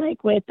say,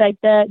 like, with, like,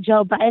 the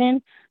Joe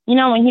Biden, you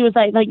know, when he was,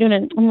 like doing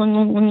it,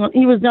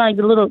 he was doing, like,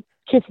 the little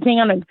kiss thing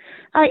on the,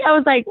 I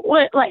was like,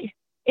 what, like,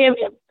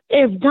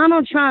 if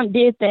Donald Trump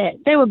did that,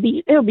 it would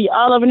be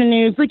all over the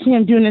news. Look at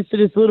him doing this to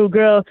this little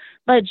girl.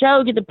 But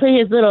Joe get to put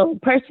his little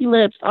pursy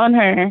lips on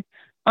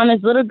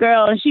this little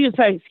girl, and she was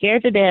probably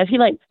scared to death. He,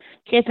 like,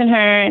 kissing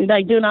her and,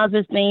 like, doing all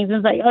these things. And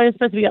it's like, oh, it's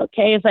supposed to be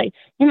okay. It's like,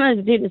 you know,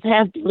 this dude is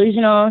half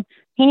delusional.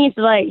 He needs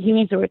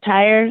to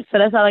retire. So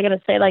that's all I got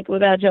to say, like,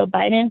 about Joe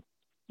Biden.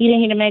 He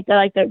didn't need to make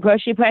the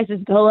grocery prices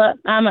go up.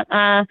 I'm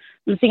a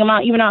single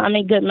mom. Even though I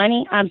make good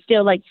money, I'm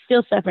still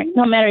suffering.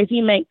 No matter if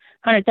you make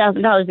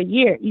 $100,000 a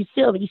year, you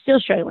still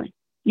struggling.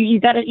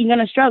 You're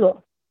gonna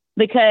struggle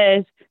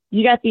because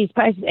you got these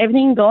prices,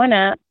 everything going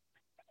up.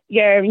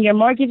 Your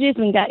mortgages,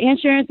 when you got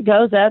insurance,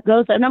 goes up.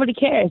 Nobody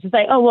cares. It's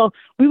like, oh, well,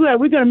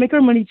 we're gonna make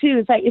our money too.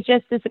 It's like, it's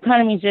just, this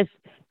economy is just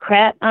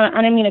crap. I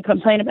didn't mean to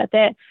complain about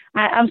that.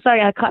 I'm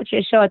sorry I caught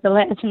your show at the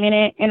last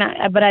minute,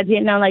 but I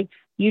didn't know, like,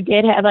 you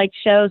did have, like,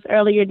 shows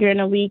earlier during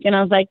the week, and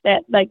I was like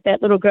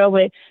that little girl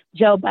with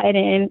Joe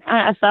Biden.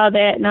 I saw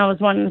that, and I was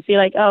wanting to see,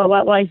 like, oh,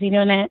 why is he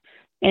doing that?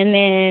 And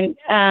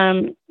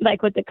then,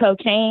 like, with the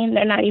cocaine,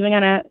 they're not even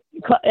gonna.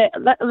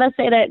 Let's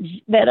say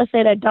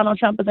that Donald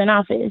Trump is in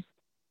office,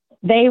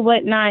 they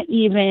would not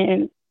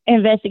even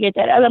investigate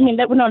that. I mean,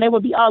 they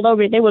would be all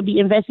over it. They would be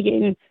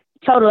investigating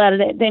total out of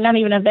that. They're not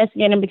even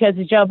investigating because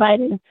it's Joe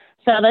Biden.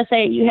 So let's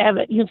say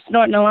you're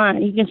snorting a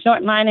line. You can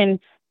snort a line in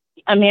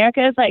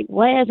America. It's like,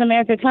 what has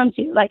America come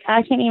to? Like,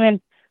 I can't even,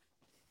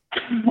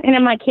 and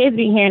then my kids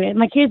be hearing it.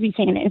 My kids be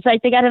seeing it. It's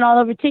like they got it all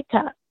over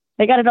TikTok.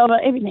 They got it all over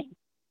everything.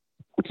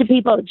 To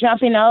people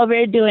jumping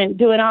over,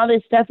 doing all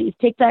this stuff, these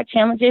TikTok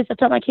challenges. I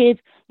told my kids,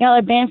 y'all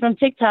are banned from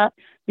TikTok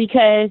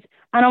because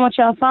I don't want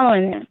y'all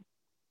following them.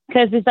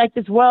 Because it's like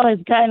this world has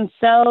gotten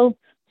so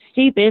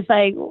stupid. It's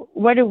like,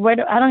 where do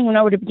I don't even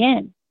know where to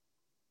begin.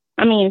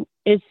 I mean,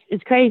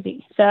 it's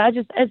crazy. So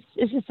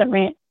it's just a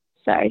rant.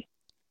 Sorry.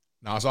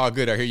 No, it's all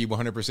good. I hear you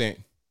 100%.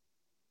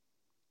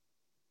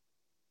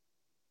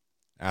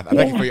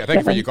 Thank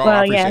you for your call.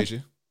 I appreciate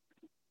you.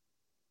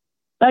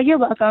 Well, you're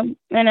welcome.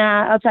 And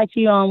I'll talk to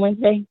you on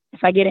Wednesday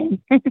if I get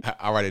in.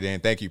 All right,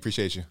 Dan. Thank you.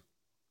 Appreciate you.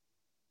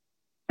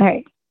 All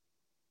right.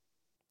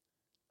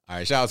 All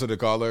right. Shout out to the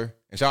caller.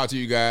 And shout out to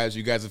you guys.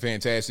 You guys are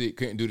fantastic.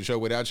 Couldn't do the show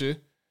without you.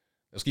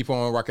 Let's keep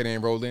on rocking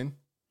and rolling.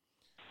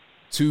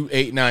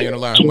 289 on the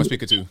line. Who am I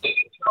speaking to?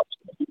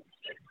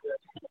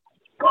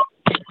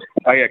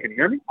 Oh, yeah. Can you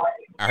hear me?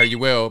 I hear you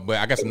well, but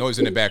I got some noise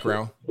in the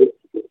background.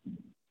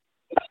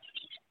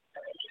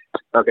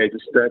 Okay.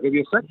 Just give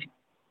me a sec.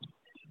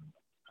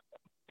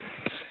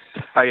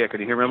 Oh, yeah. Can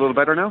you hear me a little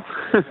better now?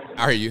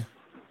 I hear you.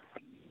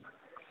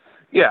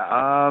 Yeah.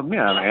 I'm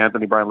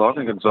Anthony Brian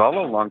Logan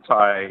Gonzalo.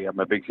 I'm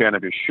a big fan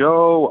of your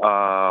show.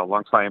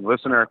 Long-time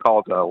listener.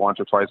 Called once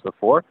or twice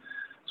before.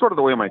 Sort of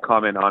the way my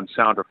comment on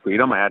Sound of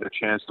Freedom. I had a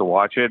chance to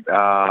watch it,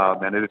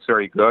 and it's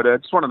very good. I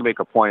just wanted to make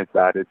a point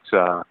that it's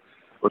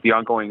with the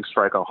ongoing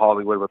strike on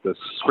Hollywood with the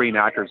Screen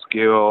Actors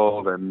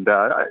Guild, and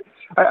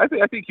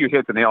I think you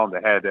hit the nail on the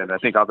head. And I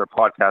think other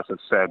podcasts have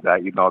said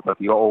that that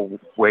the old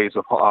ways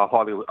of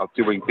Hollywood of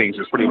doing things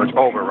is pretty much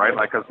over, right?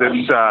 Like, because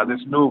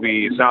this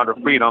movie, Sound of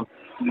Freedom,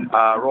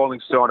 Rolling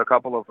Stone, a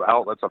couple of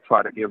outlets have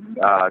tried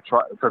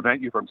to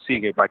prevent you from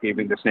seeing it by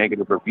giving this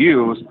negative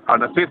reviews.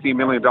 On a $50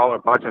 million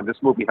budget, this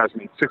movie has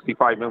made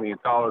 $65 million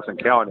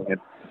and counting.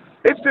 And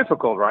it's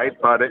difficult, right?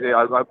 But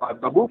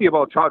a movie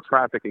about child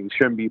trafficking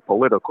shouldn't be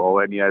political,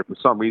 and yet for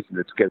some reason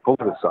it's get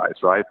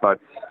politicized, right? But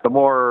the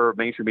more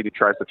mainstream media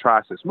tries to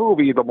trash this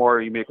movie, the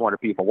more you make want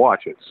people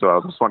watch it. So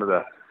I just wanted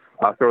to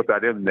throw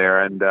that in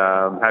there. And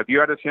have you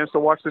had a chance to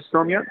watch this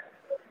film yet?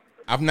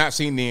 I've not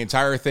seen the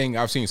entire thing.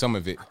 I've seen some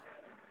of it.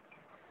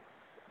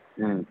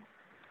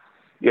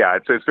 Yeah,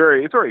 it's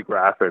very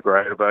graphic,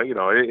 right? But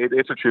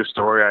it's a true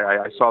story.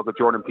 I saw the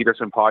Jordan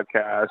Peterson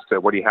podcast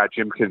when he had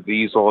Jim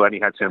Caviezel and he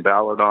had Tim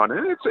Ballard on,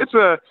 and it's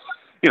a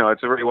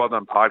very well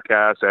done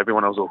podcast.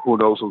 Everyone knows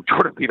who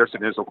Jordan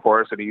Peterson is, of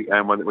course,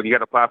 and when you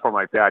get a platform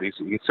like that, he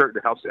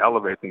certainly helps to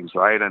elevate things,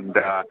 right? And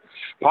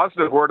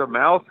positive word of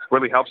mouth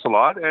really helps a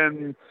lot,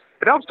 and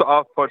it helps to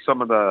off-put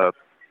some of the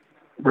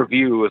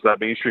reviews that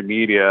mainstream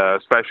media,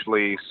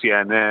 especially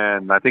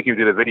CNN, I think you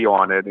did a video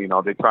on it.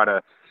 They try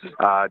to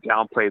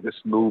downplay this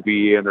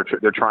movie, and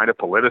they're trying to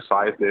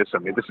politicize this. I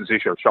mean, this is an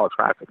issue of child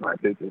trafficking, right?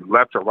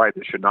 Left or right,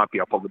 this should not be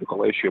a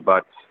political issue,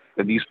 but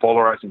in these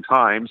polarizing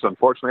times,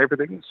 unfortunately,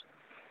 everything is.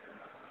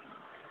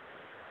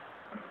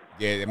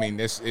 Yeah, I mean,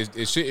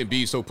 it shouldn't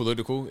be so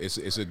political.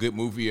 It's a good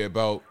movie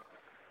about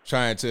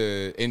trying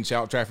to end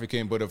child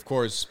trafficking, but of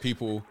course,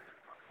 people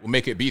will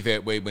make it be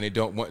that way when they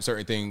don't want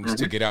certain things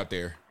to get out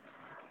there.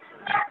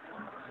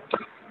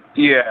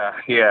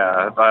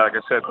 Yeah. Like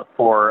I said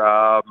before,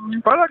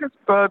 but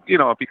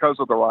because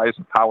of the rise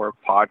and power of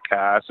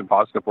podcasts and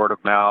positive word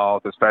of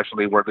mouth,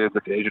 especially we're in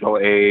the digital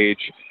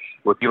age,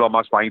 with Elon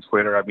Musk buying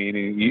Twitter, I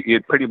mean,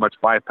 it pretty much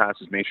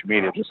bypasses mainstream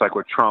media, just like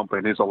with Trump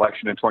and his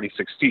election in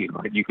 2016.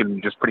 Right? You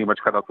can just pretty much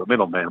cut out the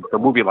middleman. With a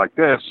movie like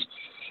this,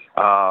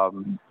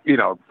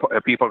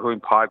 people doing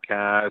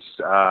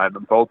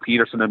podcasts, both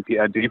Peterson and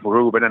Dave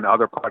Rubin and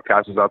other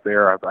podcasters out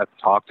there. I've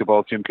talked to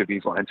both Jim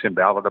Caviezel and Tim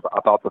Ballard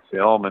about the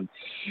film, and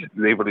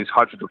they've released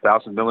hundreds of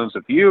thousands, millions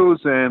of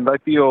views, and I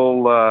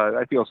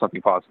feel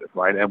something positive,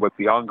 right? And with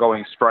the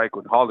ongoing strike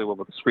with Hollywood,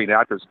 with the Screen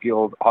Actors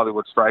Guild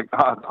Hollywood strike,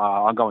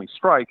 ongoing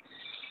strike,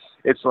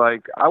 it's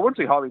like, I wouldn't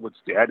say Hollywood's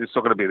dead. It's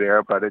still going to be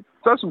there, but it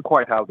doesn't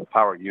quite have the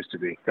power it used to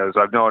be. Because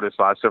I've noticed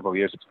the last several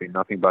years it's been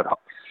nothing but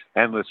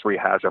endless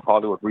rehash of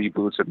Hollywood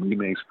reboots and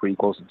remakes,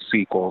 prequels and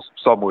sequels,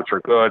 some of which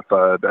are good,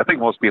 but I think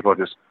most people are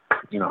just,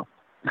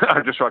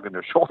 are just shrugging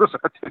their shoulders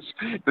at this.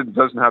 It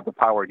doesn't have the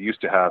power it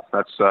used to have.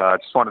 That's I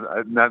just wanted,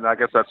 and I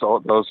guess that's all.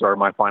 Those are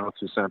my final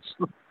 2 cents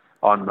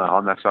on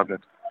that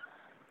subject.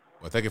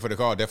 Well, thank you for the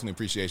call. Definitely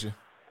appreciate you.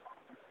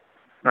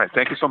 All right,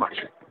 thank you so much.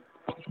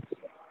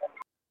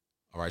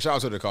 All right, shout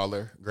out to the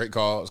caller. Great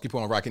call. Let's keep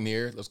on rocking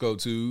here. Let's go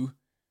to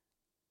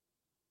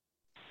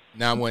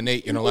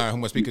 918 in the line. Who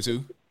am I speaking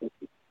to?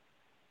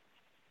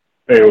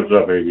 Hey, what's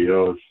up,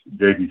 ABL? It's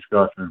JD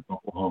Scotcher from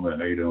Oklahoma.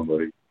 How you doing,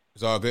 buddy?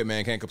 It's all good,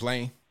 man. Can't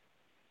complain.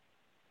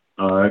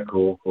 All right,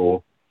 cool.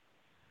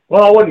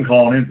 Well, I wasn't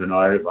calling in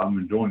tonight. I'm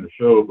enjoying the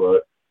show,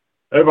 but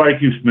everybody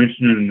keeps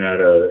mentioning that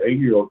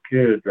 8-year-old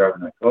kid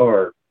driving that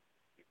car,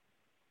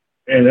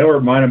 and that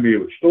reminded me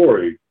of a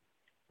story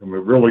from a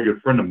really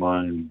good friend of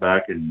mine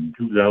back in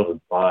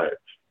 2005,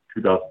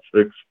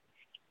 2006.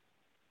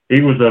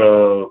 He was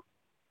a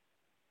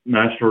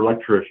master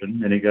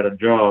electrician, and he got a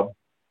job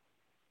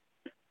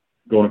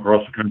going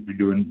across the country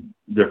doing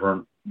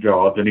different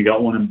jobs, and he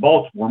got one in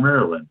Baltimore,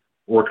 Maryland,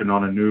 working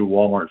on a new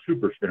Walmart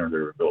supercenter they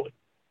were building.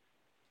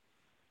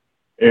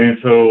 And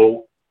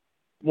so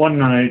one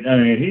night, I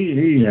mean,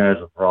 he has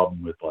a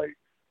problem with like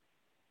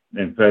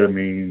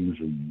amphetamines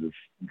and just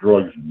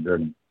drugs and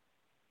then.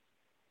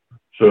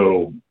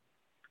 So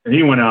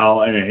he went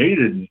out, and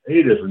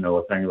he doesn't know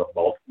a thing about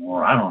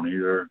Baltimore. I don't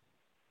either.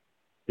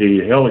 He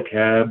hailed a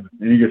cab,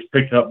 and he gets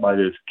picked up by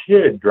this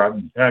kid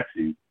driving a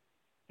taxi.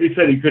 He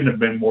said he couldn't have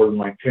been more than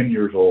like 10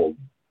 years old.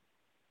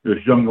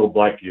 This young little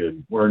black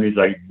kid wearing these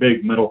like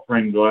big metal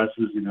frame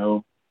glasses,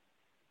 And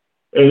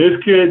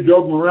this kid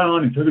drove him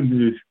around and took him to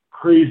these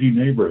crazy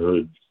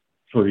neighborhoods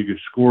so he could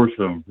score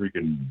some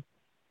freaking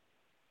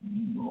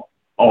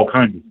all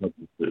kinds of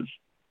substances.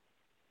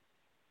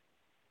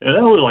 And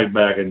that was like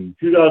back in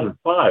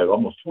 2005,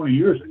 almost 20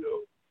 years ago.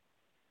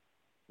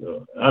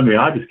 So, I mean,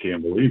 I just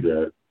can't believe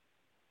that.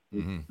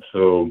 Mm-hmm.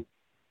 So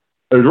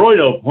there's really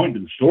no point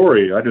in the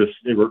story.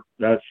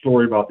 That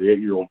story about the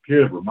 8-year-old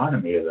kid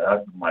reminded me of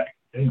that. I'm like,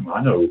 damn,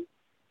 I know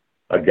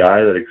a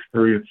guy that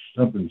experienced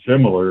something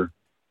similar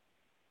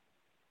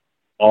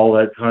all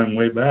that time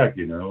way back,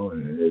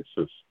 And it's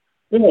just,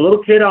 a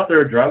little kid out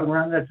there driving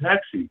around that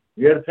taxi.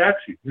 He had a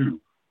taxi too.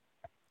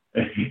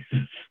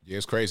 Yeah,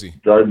 it's crazy.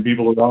 Driving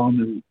people around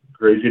in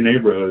crazy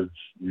neighborhoods,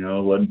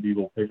 letting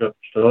people pick up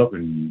stuff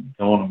and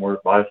telling them where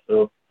to buy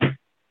stuff. I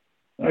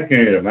can't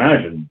even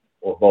imagine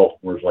what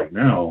Baltimore's like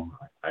now.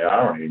 I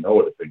don't even know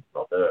what to think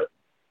about that.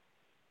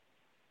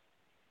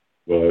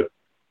 But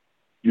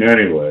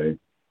anyway,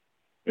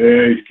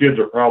 yeah, these kids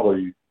are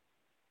probably,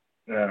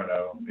 I don't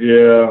know.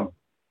 Yeah,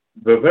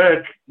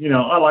 Vivek,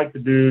 I like the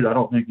dude. I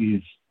don't think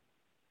he's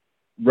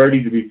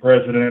ready to be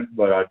president,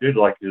 but I did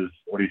like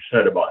what he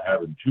said about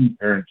having two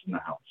parents in the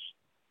house,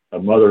 a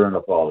mother and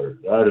a father.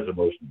 That is the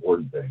most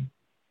important thing.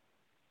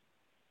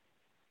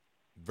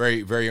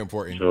 Very, very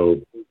important.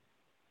 So,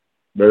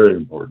 very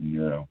important,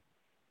 yeah.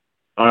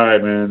 All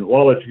right, man.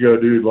 Well, I'll let you go,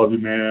 dude. Love you,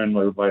 man.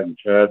 Love everybody in the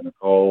chat and the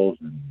calls,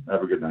 and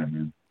have a good night,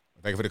 man.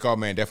 Thank you for the call,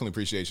 man. Definitely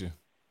appreciate you.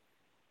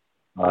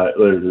 All right,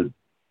 later, dude.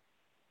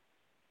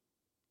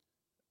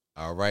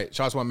 All right.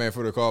 Shout out to my man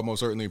for the call. Most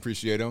certainly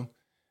appreciate him.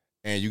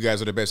 And you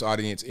guys are the best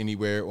audience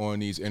anywhere on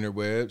these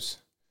interwebs.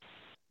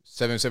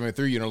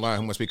 773, you're on the line.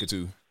 Who am I speaking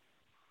to?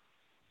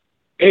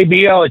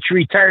 ABL, it's a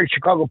retired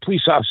Chicago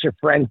police officer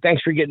friend.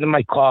 Thanks for getting to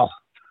my call.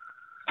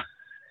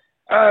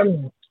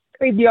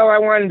 ABL, I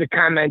wanted to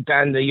comment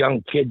on the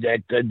young kid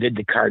that did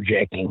the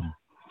carjacking.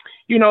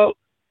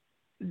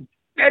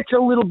 That's a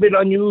little bit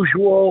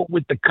unusual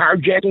with the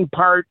carjacking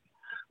part,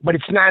 but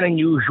it's not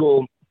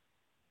unusual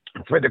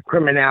for the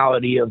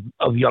criminality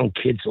of young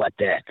kids like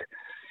that.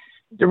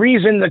 The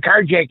reason the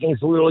carjacking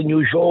is a little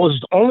unusual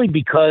is only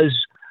because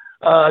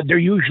they're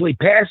usually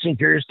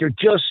passengers. They're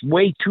just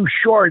way too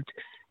short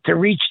to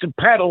reach the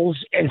pedals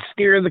and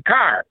steer the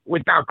car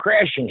without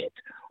crashing it.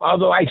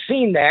 Although I've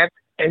seen that,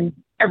 and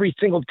every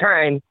single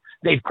time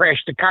they've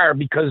crashed the car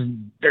because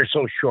they're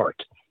so short.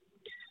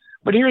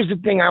 But here's the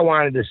thing I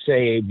wanted to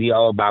say,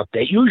 ABL, about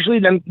that. Usually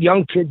them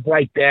young kids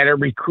like that are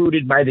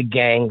recruited by the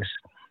gangs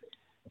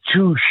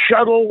to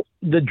shuttle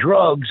the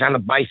drugs on a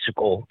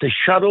bicycle, to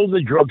shuttle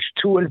the drugs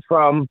to and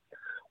from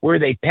where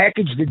they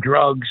package the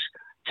drugs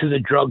to the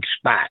drug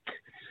spot.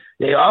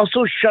 They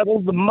also shuttle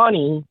the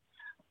money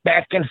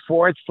back and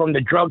forth from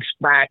the drug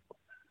spot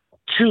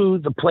to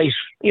the place,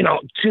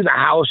 to the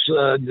house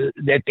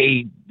that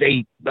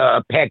they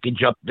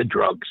package up the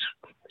drugs.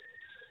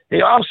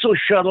 They also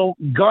shuttle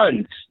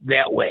guns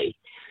that way.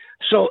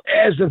 So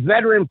as a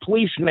veteran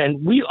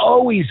policeman, we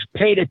always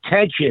paid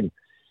attention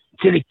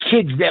to the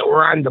kids that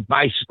were on the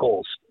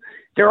bicycles.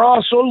 They're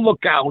also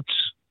lookouts.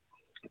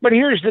 But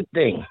here's the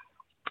thing.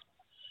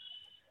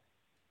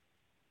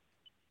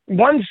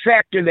 One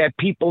factor that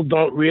people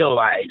don't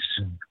realize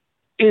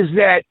is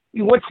that,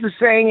 what's the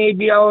saying,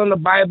 ABL, in the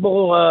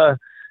Bible?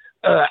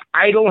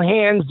 Idle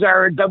hands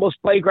are a devil's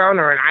playground,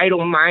 or an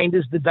idle mind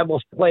is the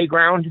devil's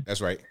playground.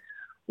 That's right.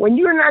 When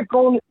you're not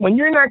going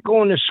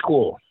to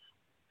school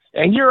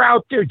and you're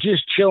out there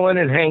just chilling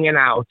and hanging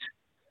out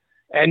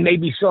and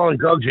maybe selling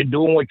drugs or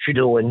doing what you're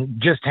doing,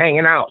 just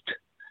hanging out,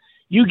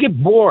 you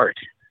get bored.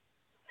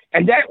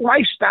 And that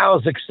lifestyle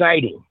is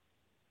exciting.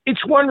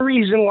 It's one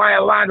reason why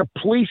a lot of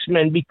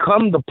policemen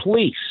become the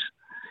police,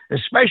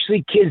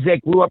 especially kids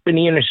that grew up in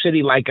the inner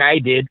city like I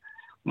did.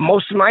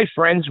 Most of my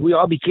friends, we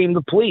all became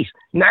the police,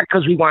 not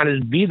because we wanted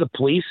to be the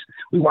police.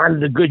 We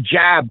wanted a good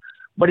job,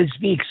 but it's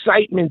the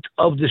excitement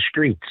of the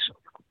streets.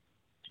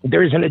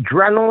 There's an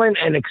adrenaline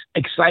and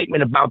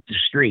excitement about the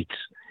streets.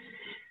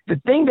 The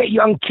thing that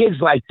young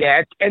kids like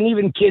that, and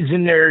even kids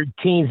in their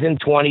teens and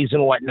 20s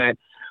and whatnot,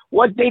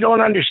 what they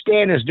don't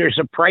understand is there's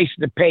a price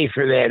to pay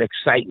for that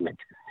excitement.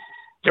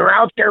 They're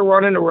out there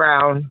running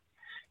around,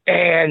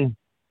 and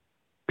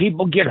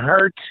people get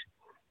hurt.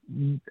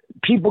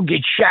 People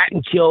get shot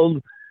and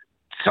killed.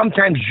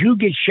 Sometimes you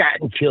get shot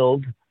and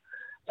killed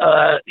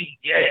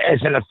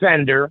as an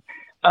offender.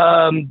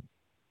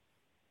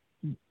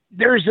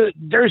 There's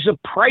a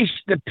price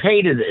to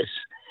pay to this,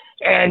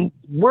 and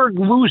we're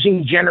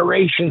losing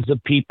generations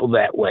of people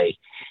that way.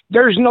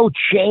 There's no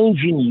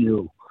change in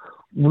you,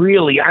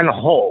 really, on a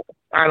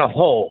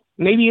whole.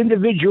 Maybe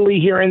individually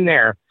here and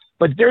there,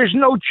 but there's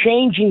no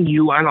change in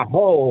you on a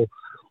whole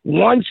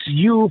once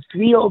you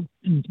do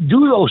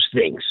those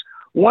things.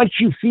 Once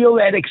you feel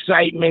that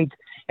excitement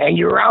and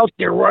you're out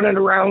there running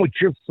around with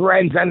your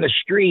friends on the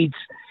streets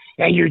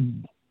and you're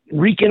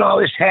wreaking all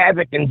this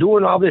havoc and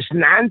doing all this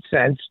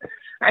nonsense.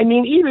 I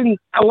mean, even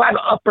a lot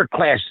of upper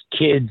class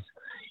kids,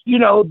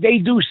 they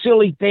do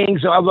silly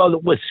things, although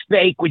with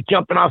fake, with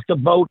jumping off the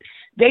boat,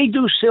 they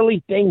do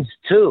silly things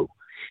too,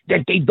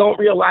 that they don't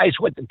realize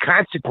what the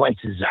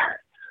consequences are.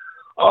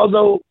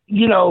 Although,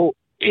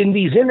 in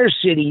these inner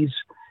cities,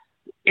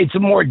 it's a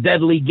more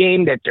deadly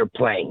game that they're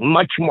playing,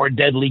 much more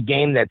deadly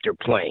game that they're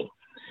playing.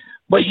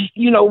 But,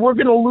 we're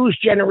going to lose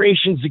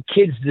generations of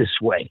kids this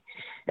way.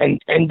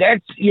 And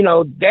that's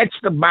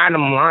the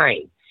bottom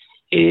line,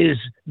 is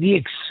the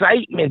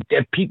excitement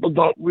that people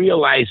don't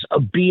realize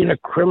of being a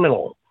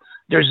criminal.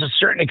 There's a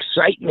certain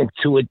excitement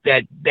to it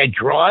that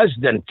draws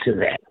them to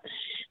that.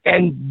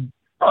 And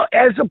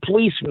as a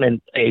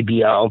policeman,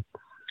 ABL,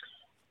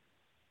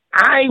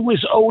 I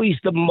was always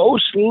the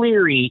most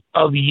leery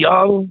of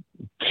young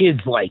kids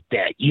like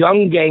that,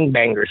 young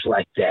gangbangers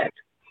like that.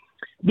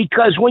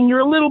 Because when you're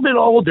a little bit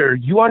older,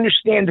 you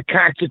understand the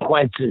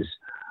consequences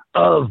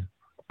of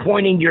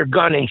pointing your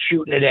gun and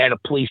shooting it at a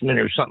policeman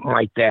or something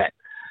like that.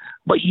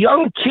 But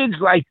young kids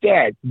like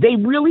that, they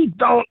really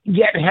don't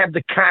yet have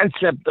the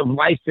concept of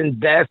life and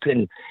death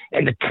and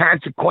the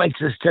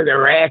consequences to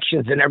their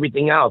actions and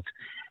everything else.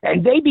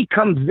 And they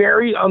become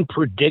very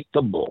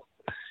unpredictable,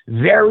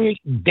 very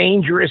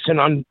dangerous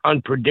and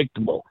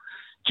unpredictable.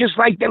 Just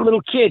like that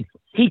little kid.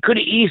 He could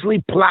have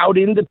easily plowed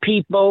into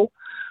people,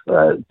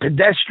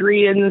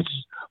 pedestrians,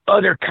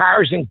 other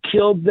cars, and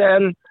killed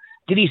them.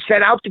 Did he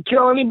set out to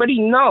kill anybody?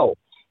 No.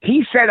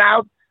 He set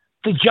out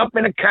to jump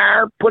in a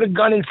car, put a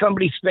gun in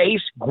somebody's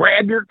face,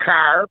 grab your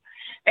car,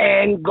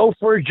 and go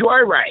for a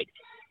joyride.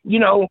 You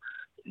know,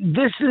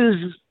 this is,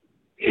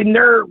 in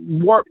their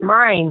warped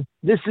mind,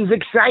 this is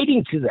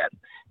exciting to them.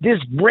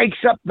 This breaks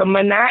up the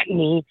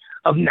monotony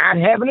of not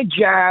having a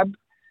job,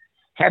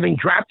 having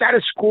dropped out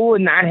of school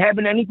and not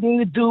having anything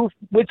to do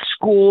with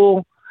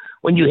school.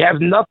 When you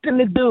have nothing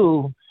to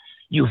do,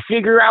 you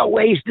figure out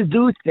ways to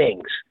do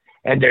things,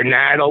 and they're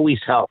not always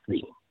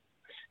healthy.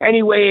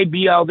 Anyway,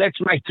 ABL,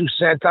 that's my 2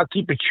 cents. I'll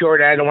keep it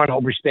short. I don't want to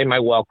overstay my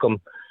welcome.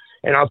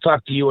 And I'll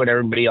talk to you and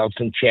everybody else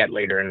in chat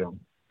later. And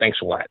thanks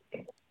a lot.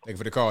 Thank you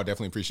for the call.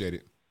 Definitely appreciate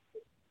it.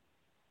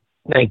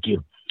 Thank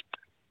you.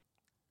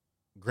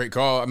 Great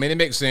call. I mean, it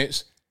makes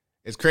sense.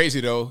 It's crazy,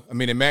 though. I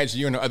mean,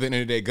 imagine you're on the other end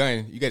of that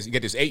gun. You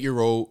get this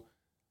 8-year-old.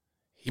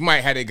 He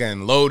might have that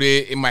gun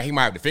loaded. He might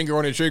have the finger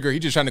on the trigger.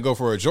 He's just trying to go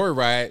for a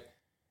joyride.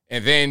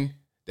 And then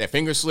that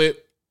finger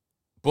slip,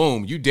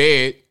 boom, you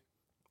dead.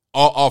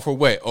 All for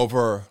what?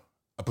 Over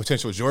a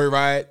potential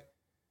joyride?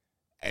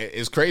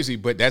 It's crazy,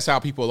 but that's how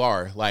people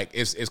are. Like,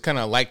 it's kind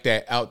of like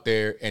that out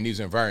there in these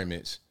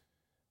environments.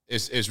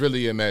 It's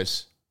really a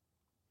mess.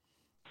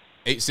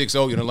 860,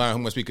 you're on the line. Who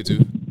am I speaking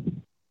to?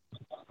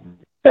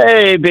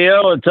 Hey,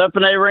 Bill, it's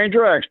F&A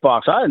Ranger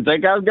Xbox. I didn't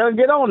think I was going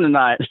to get on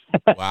tonight.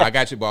 Well, I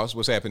got you, boss.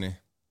 What's happening?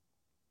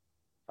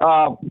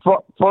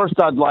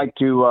 First, I'd like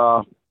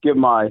to give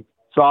my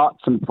thoughts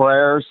and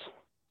prayers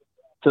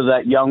to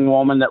that young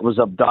woman that was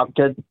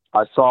abducted.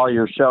 I saw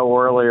your show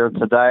earlier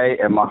today,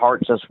 and my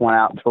heart just went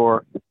out to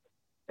her.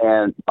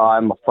 And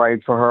I'm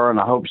afraid for her, and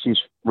I hope she's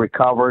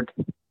recovered,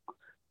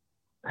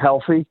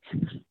 healthy.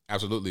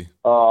 Absolutely.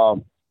 Yeah,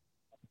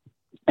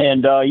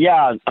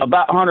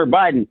 about Hunter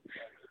Biden.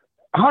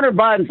 Hunter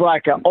Biden's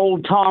like an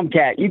old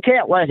tomcat. You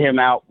can't let him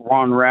out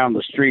run around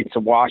the streets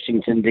of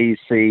Washington,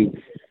 D.C.,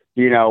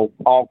 you know,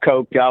 all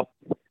coked up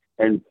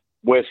and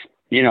with,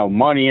 you know,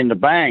 money in the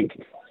bank,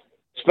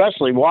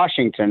 especially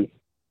Washington.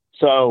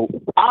 So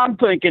I'm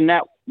thinking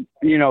that,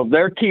 you know,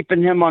 they're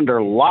keeping him under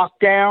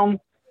lockdown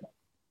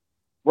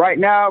right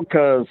now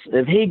because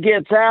if he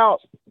gets out,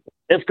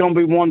 it's going to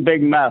be one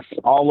big mess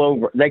all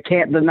over. They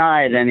can't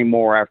deny it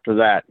anymore after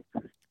that.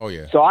 Oh,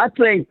 yeah. So I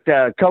think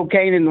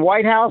cocaine in the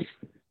White House,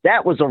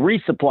 that was a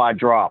resupply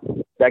drop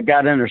that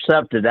got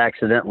intercepted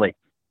accidentally.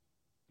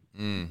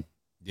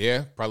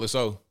 Yeah, probably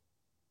so.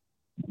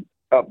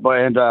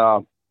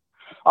 In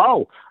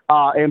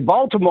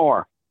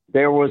Baltimore,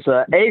 there was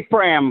a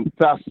AFRAM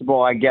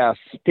festival, I guess.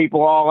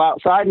 People all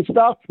outside and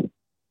stuff.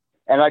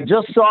 And I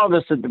just saw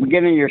this at the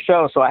beginning of your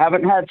show, so I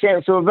haven't had a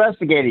chance to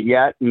investigate it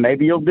yet.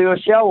 Maybe you'll do a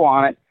show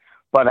on it.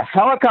 But a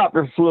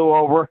helicopter flew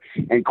over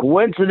and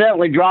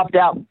coincidentally dropped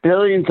out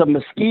billions of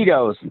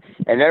mosquitoes.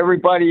 And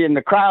everybody in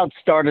the crowd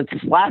started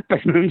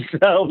slapping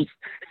themselves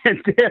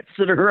and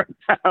dancing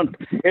around.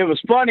 It was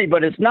funny,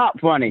 but it's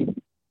not funny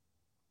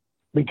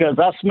because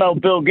I smell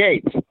Bill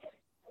Gates.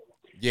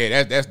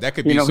 Yeah, that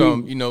could be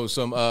some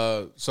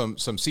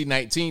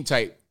C-19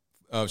 type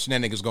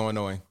shenanigans going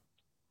on.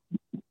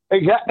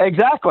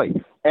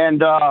 Exactly.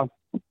 And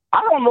I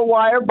don't know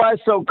why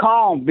everybody's so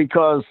calm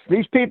because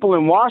these people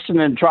in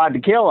Washington tried to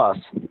kill us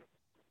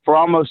for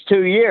almost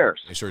 2 years.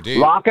 They sure did.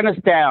 Locking us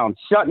down,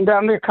 shutting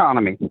down the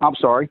economy. I'm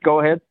sorry. Go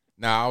ahead.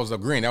 I was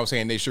agreeing. I was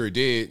saying they sure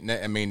did.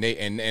 I mean, they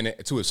and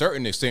to a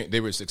certain extent, they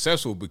were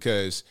successful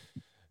because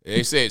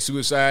they said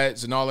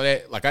suicides and all of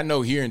that. Like I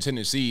know here in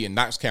Tennessee in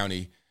Knox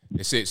County,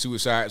 they said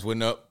suicides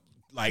went up.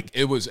 Like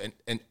it was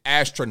an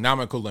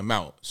astronomical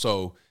amount.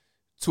 So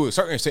to a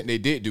certain extent, they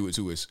did do it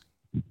to us.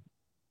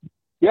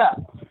 Yeah.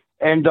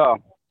 And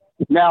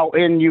now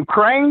in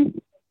Ukraine,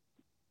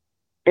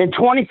 in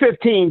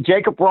 2015,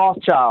 Jacob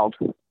Rothschild,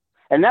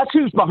 and that's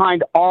who's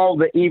behind all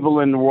the evil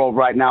in the world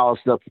right now, is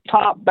the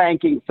top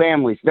banking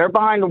families. They're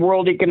behind the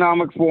World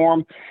Economic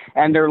Forum,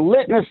 and their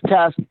litmus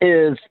test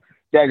is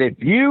that if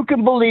you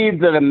can believe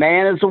that a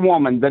man is a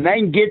woman, then they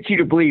can get you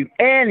to believe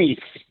any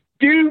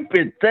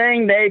stupid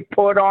thing they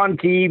put on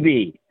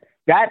TV.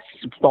 That's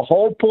the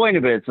whole point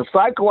of it. It's a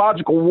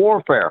psychological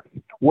warfare,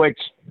 which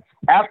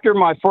after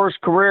my first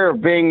career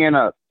of being in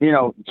a,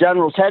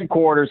 general's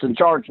headquarters in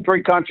charge of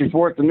 3 countries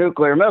worth of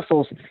nuclear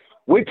missiles,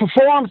 we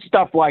perform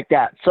stuff like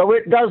that. So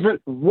it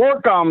doesn't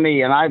work on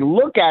me. And I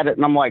look at it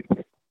and I'm like,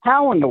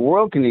 how in the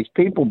world can these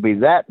people be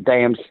that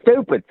damn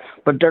stupid?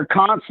 But they're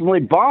constantly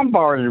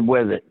bombarded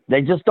with it.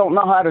 They just don't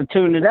know how to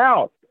tune it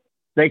out.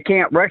 They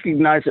can't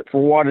recognize it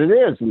for what it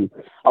is. And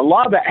a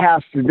lot of it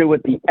has to do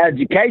with the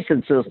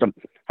education system,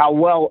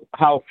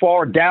 how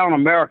far down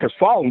America's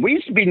fallen. We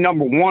used to be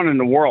number 1 in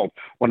the world.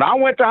 When I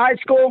went to high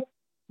school,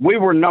 we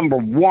were number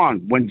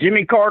 1. When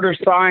Jimmy Carter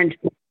signed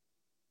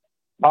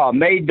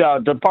made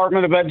the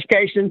Department of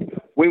Education,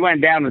 we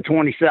went down to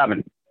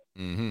 27.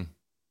 Mm-hmm.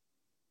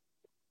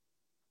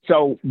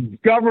 So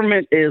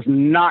government is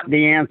not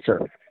the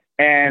answer.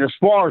 And as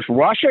far as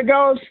Russia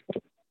goes,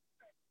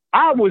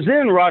 I was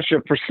in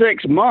Russia for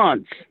 6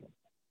 months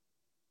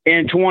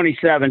in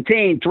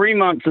 2017, 3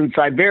 months in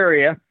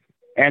Siberia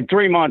and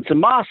 3 months in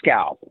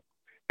Moscow.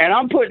 And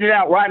I'm putting it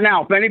out right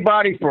now. If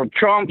anybody for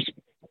Trump's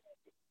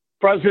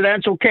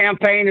presidential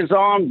campaign is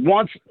on,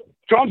 once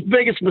Trump's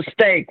biggest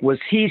mistake was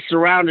he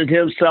surrounded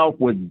himself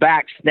with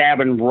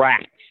backstabbing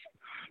rats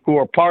who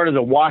are part of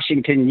the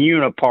Washington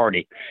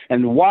Uniparty.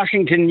 And the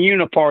Washington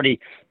Uniparty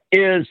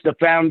is the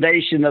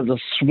foundation of the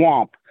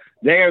swamp.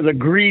 They are the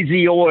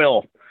greasy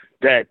oil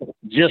that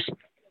just,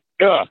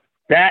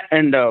 that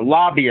and the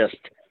lobbyist.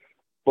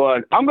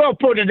 But I'm going to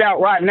put it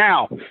out right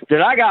now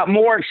that I got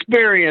more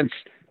experience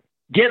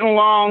getting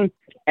along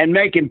and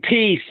making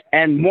peace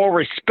and more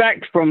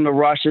respect from the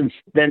Russians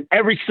than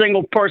every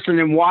single person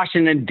in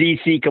Washington,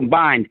 D.C.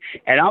 combined.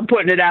 And I'm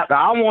putting it out that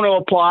I want to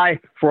apply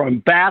for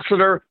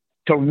ambassador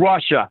to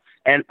Russia.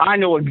 And I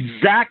know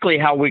exactly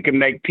how we can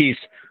make peace,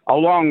 a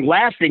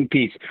long-lasting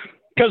peace,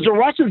 because the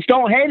Russians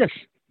don't hate us.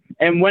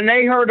 And when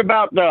they heard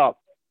about the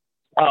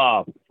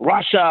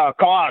Russia,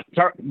 about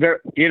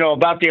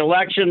the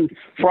election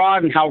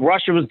fraud and how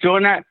Russia was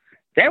doing that,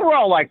 they were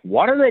all like,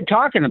 what are they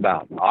talking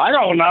about? I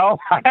don't know.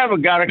 I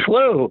haven't got a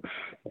clue.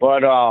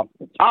 But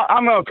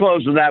I'm going to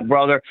close with that,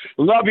 brother.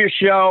 Love your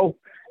show.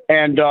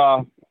 And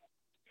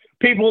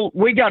people,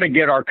 we got to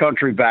get our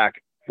country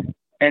back.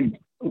 And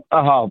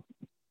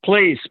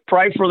please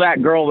pray for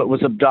that girl that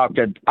was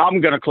abducted. I'm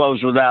going to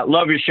close with that.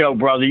 Love your show,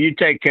 brother. You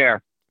take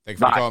care.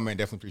 Thanks for the call, man.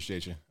 Definitely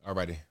appreciate you. All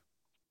righty.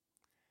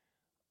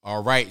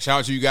 All right. Shout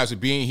out to you guys for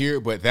being here,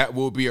 but that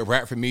will be a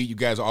wrap for me. You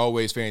guys are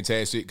always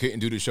fantastic. Couldn't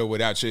do the show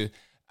without you.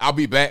 I'll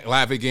be back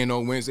live again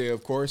on Wednesday,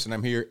 of course, and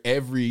I'm here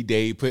every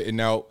day putting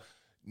out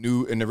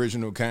new and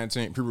original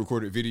content,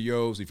 pre-recorded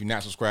videos. If you're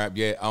not subscribed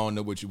yet, I don't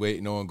know what you're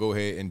waiting on. Go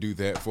ahead and do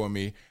that for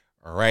me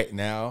right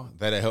now.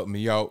 That'll help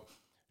me out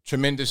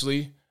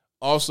tremendously.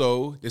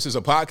 Also, this is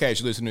a podcast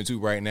you're listening to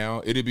right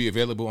now. It'll be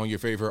available on your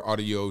favorite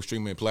audio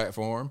streaming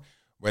platform,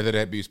 whether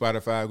that be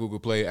Spotify, Google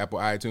Play, Apple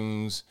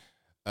iTunes,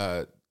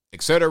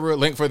 etc.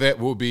 Link for that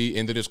will be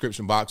in the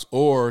description box,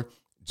 or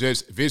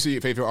just visit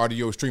your favorite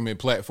audio streaming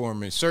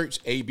platform and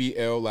search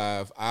ABL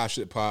Live. I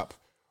should pop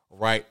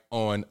right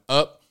on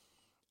up.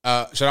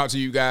 Shout out to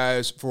you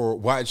guys for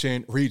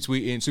watching,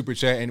 retweeting, super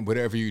chatting,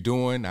 whatever you're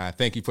doing. I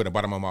thank you from the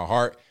bottom of my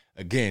heart.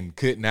 Again,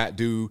 could not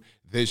do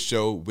this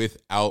show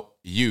without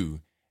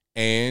you.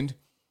 And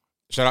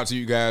shout out to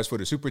you guys for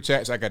the super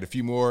chats. I got a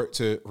few more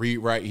to read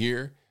right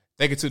here.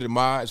 Thank you to the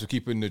mods for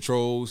keeping the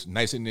trolls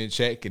nice and in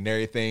check and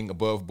everything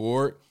above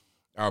board.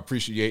 I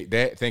appreciate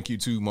that. Thank you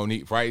to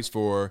Monique Price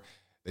for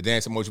the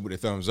dance emoji with the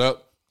thumbs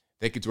up.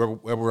 Thank you to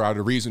whoever out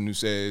of reason who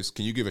says,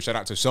 can you give a shout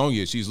out to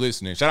Sonia? She's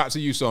listening. Shout out to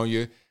you,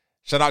 Sonia.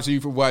 Shout out to you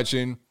for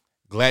watching.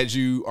 Glad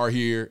you are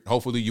here.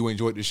 Hopefully you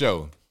enjoyed the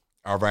show.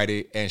 All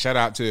righty. And shout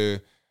out to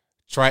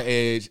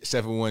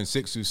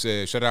TriEdge716 who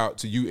says, shout out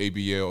to you,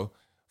 ABL,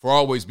 for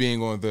always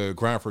being on the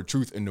ground for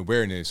truth and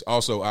awareness.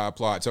 Also, I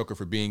applaud Tucker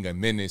for being a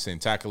menace and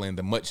tackling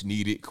the much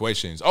needed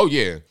questions. Oh,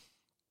 yeah.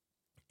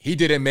 He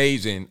did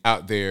amazing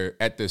out there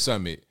at the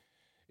summit.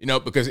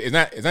 Because it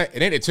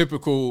ain't a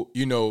typical,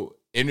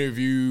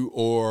 interview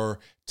or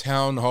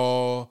town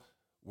hall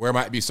where it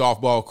might be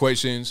softball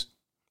questions.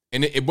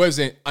 And it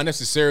wasn't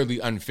unnecessarily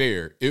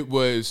unfair. It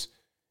was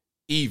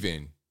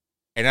even.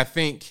 And I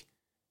think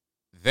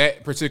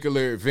that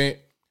particular event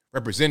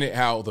represented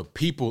how the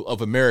people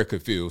of America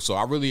feel. So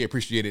I really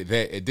appreciated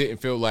that. It didn't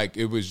feel like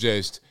it was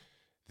just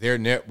their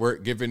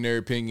network giving their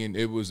opinion.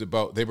 It was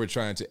about, they were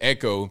trying to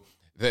echo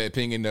the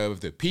opinion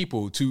of the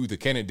people to the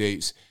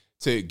candidates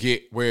to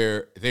get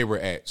where they were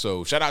at.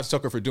 So shout out to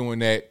Tucker for doing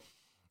that.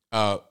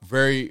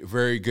 Very,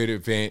 very good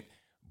event.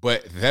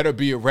 But that'll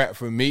be a wrap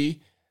for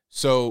me.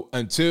 So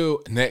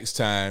until next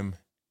time,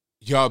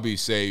 y'all be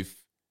safe.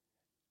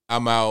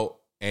 I'm out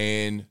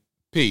and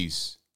peace.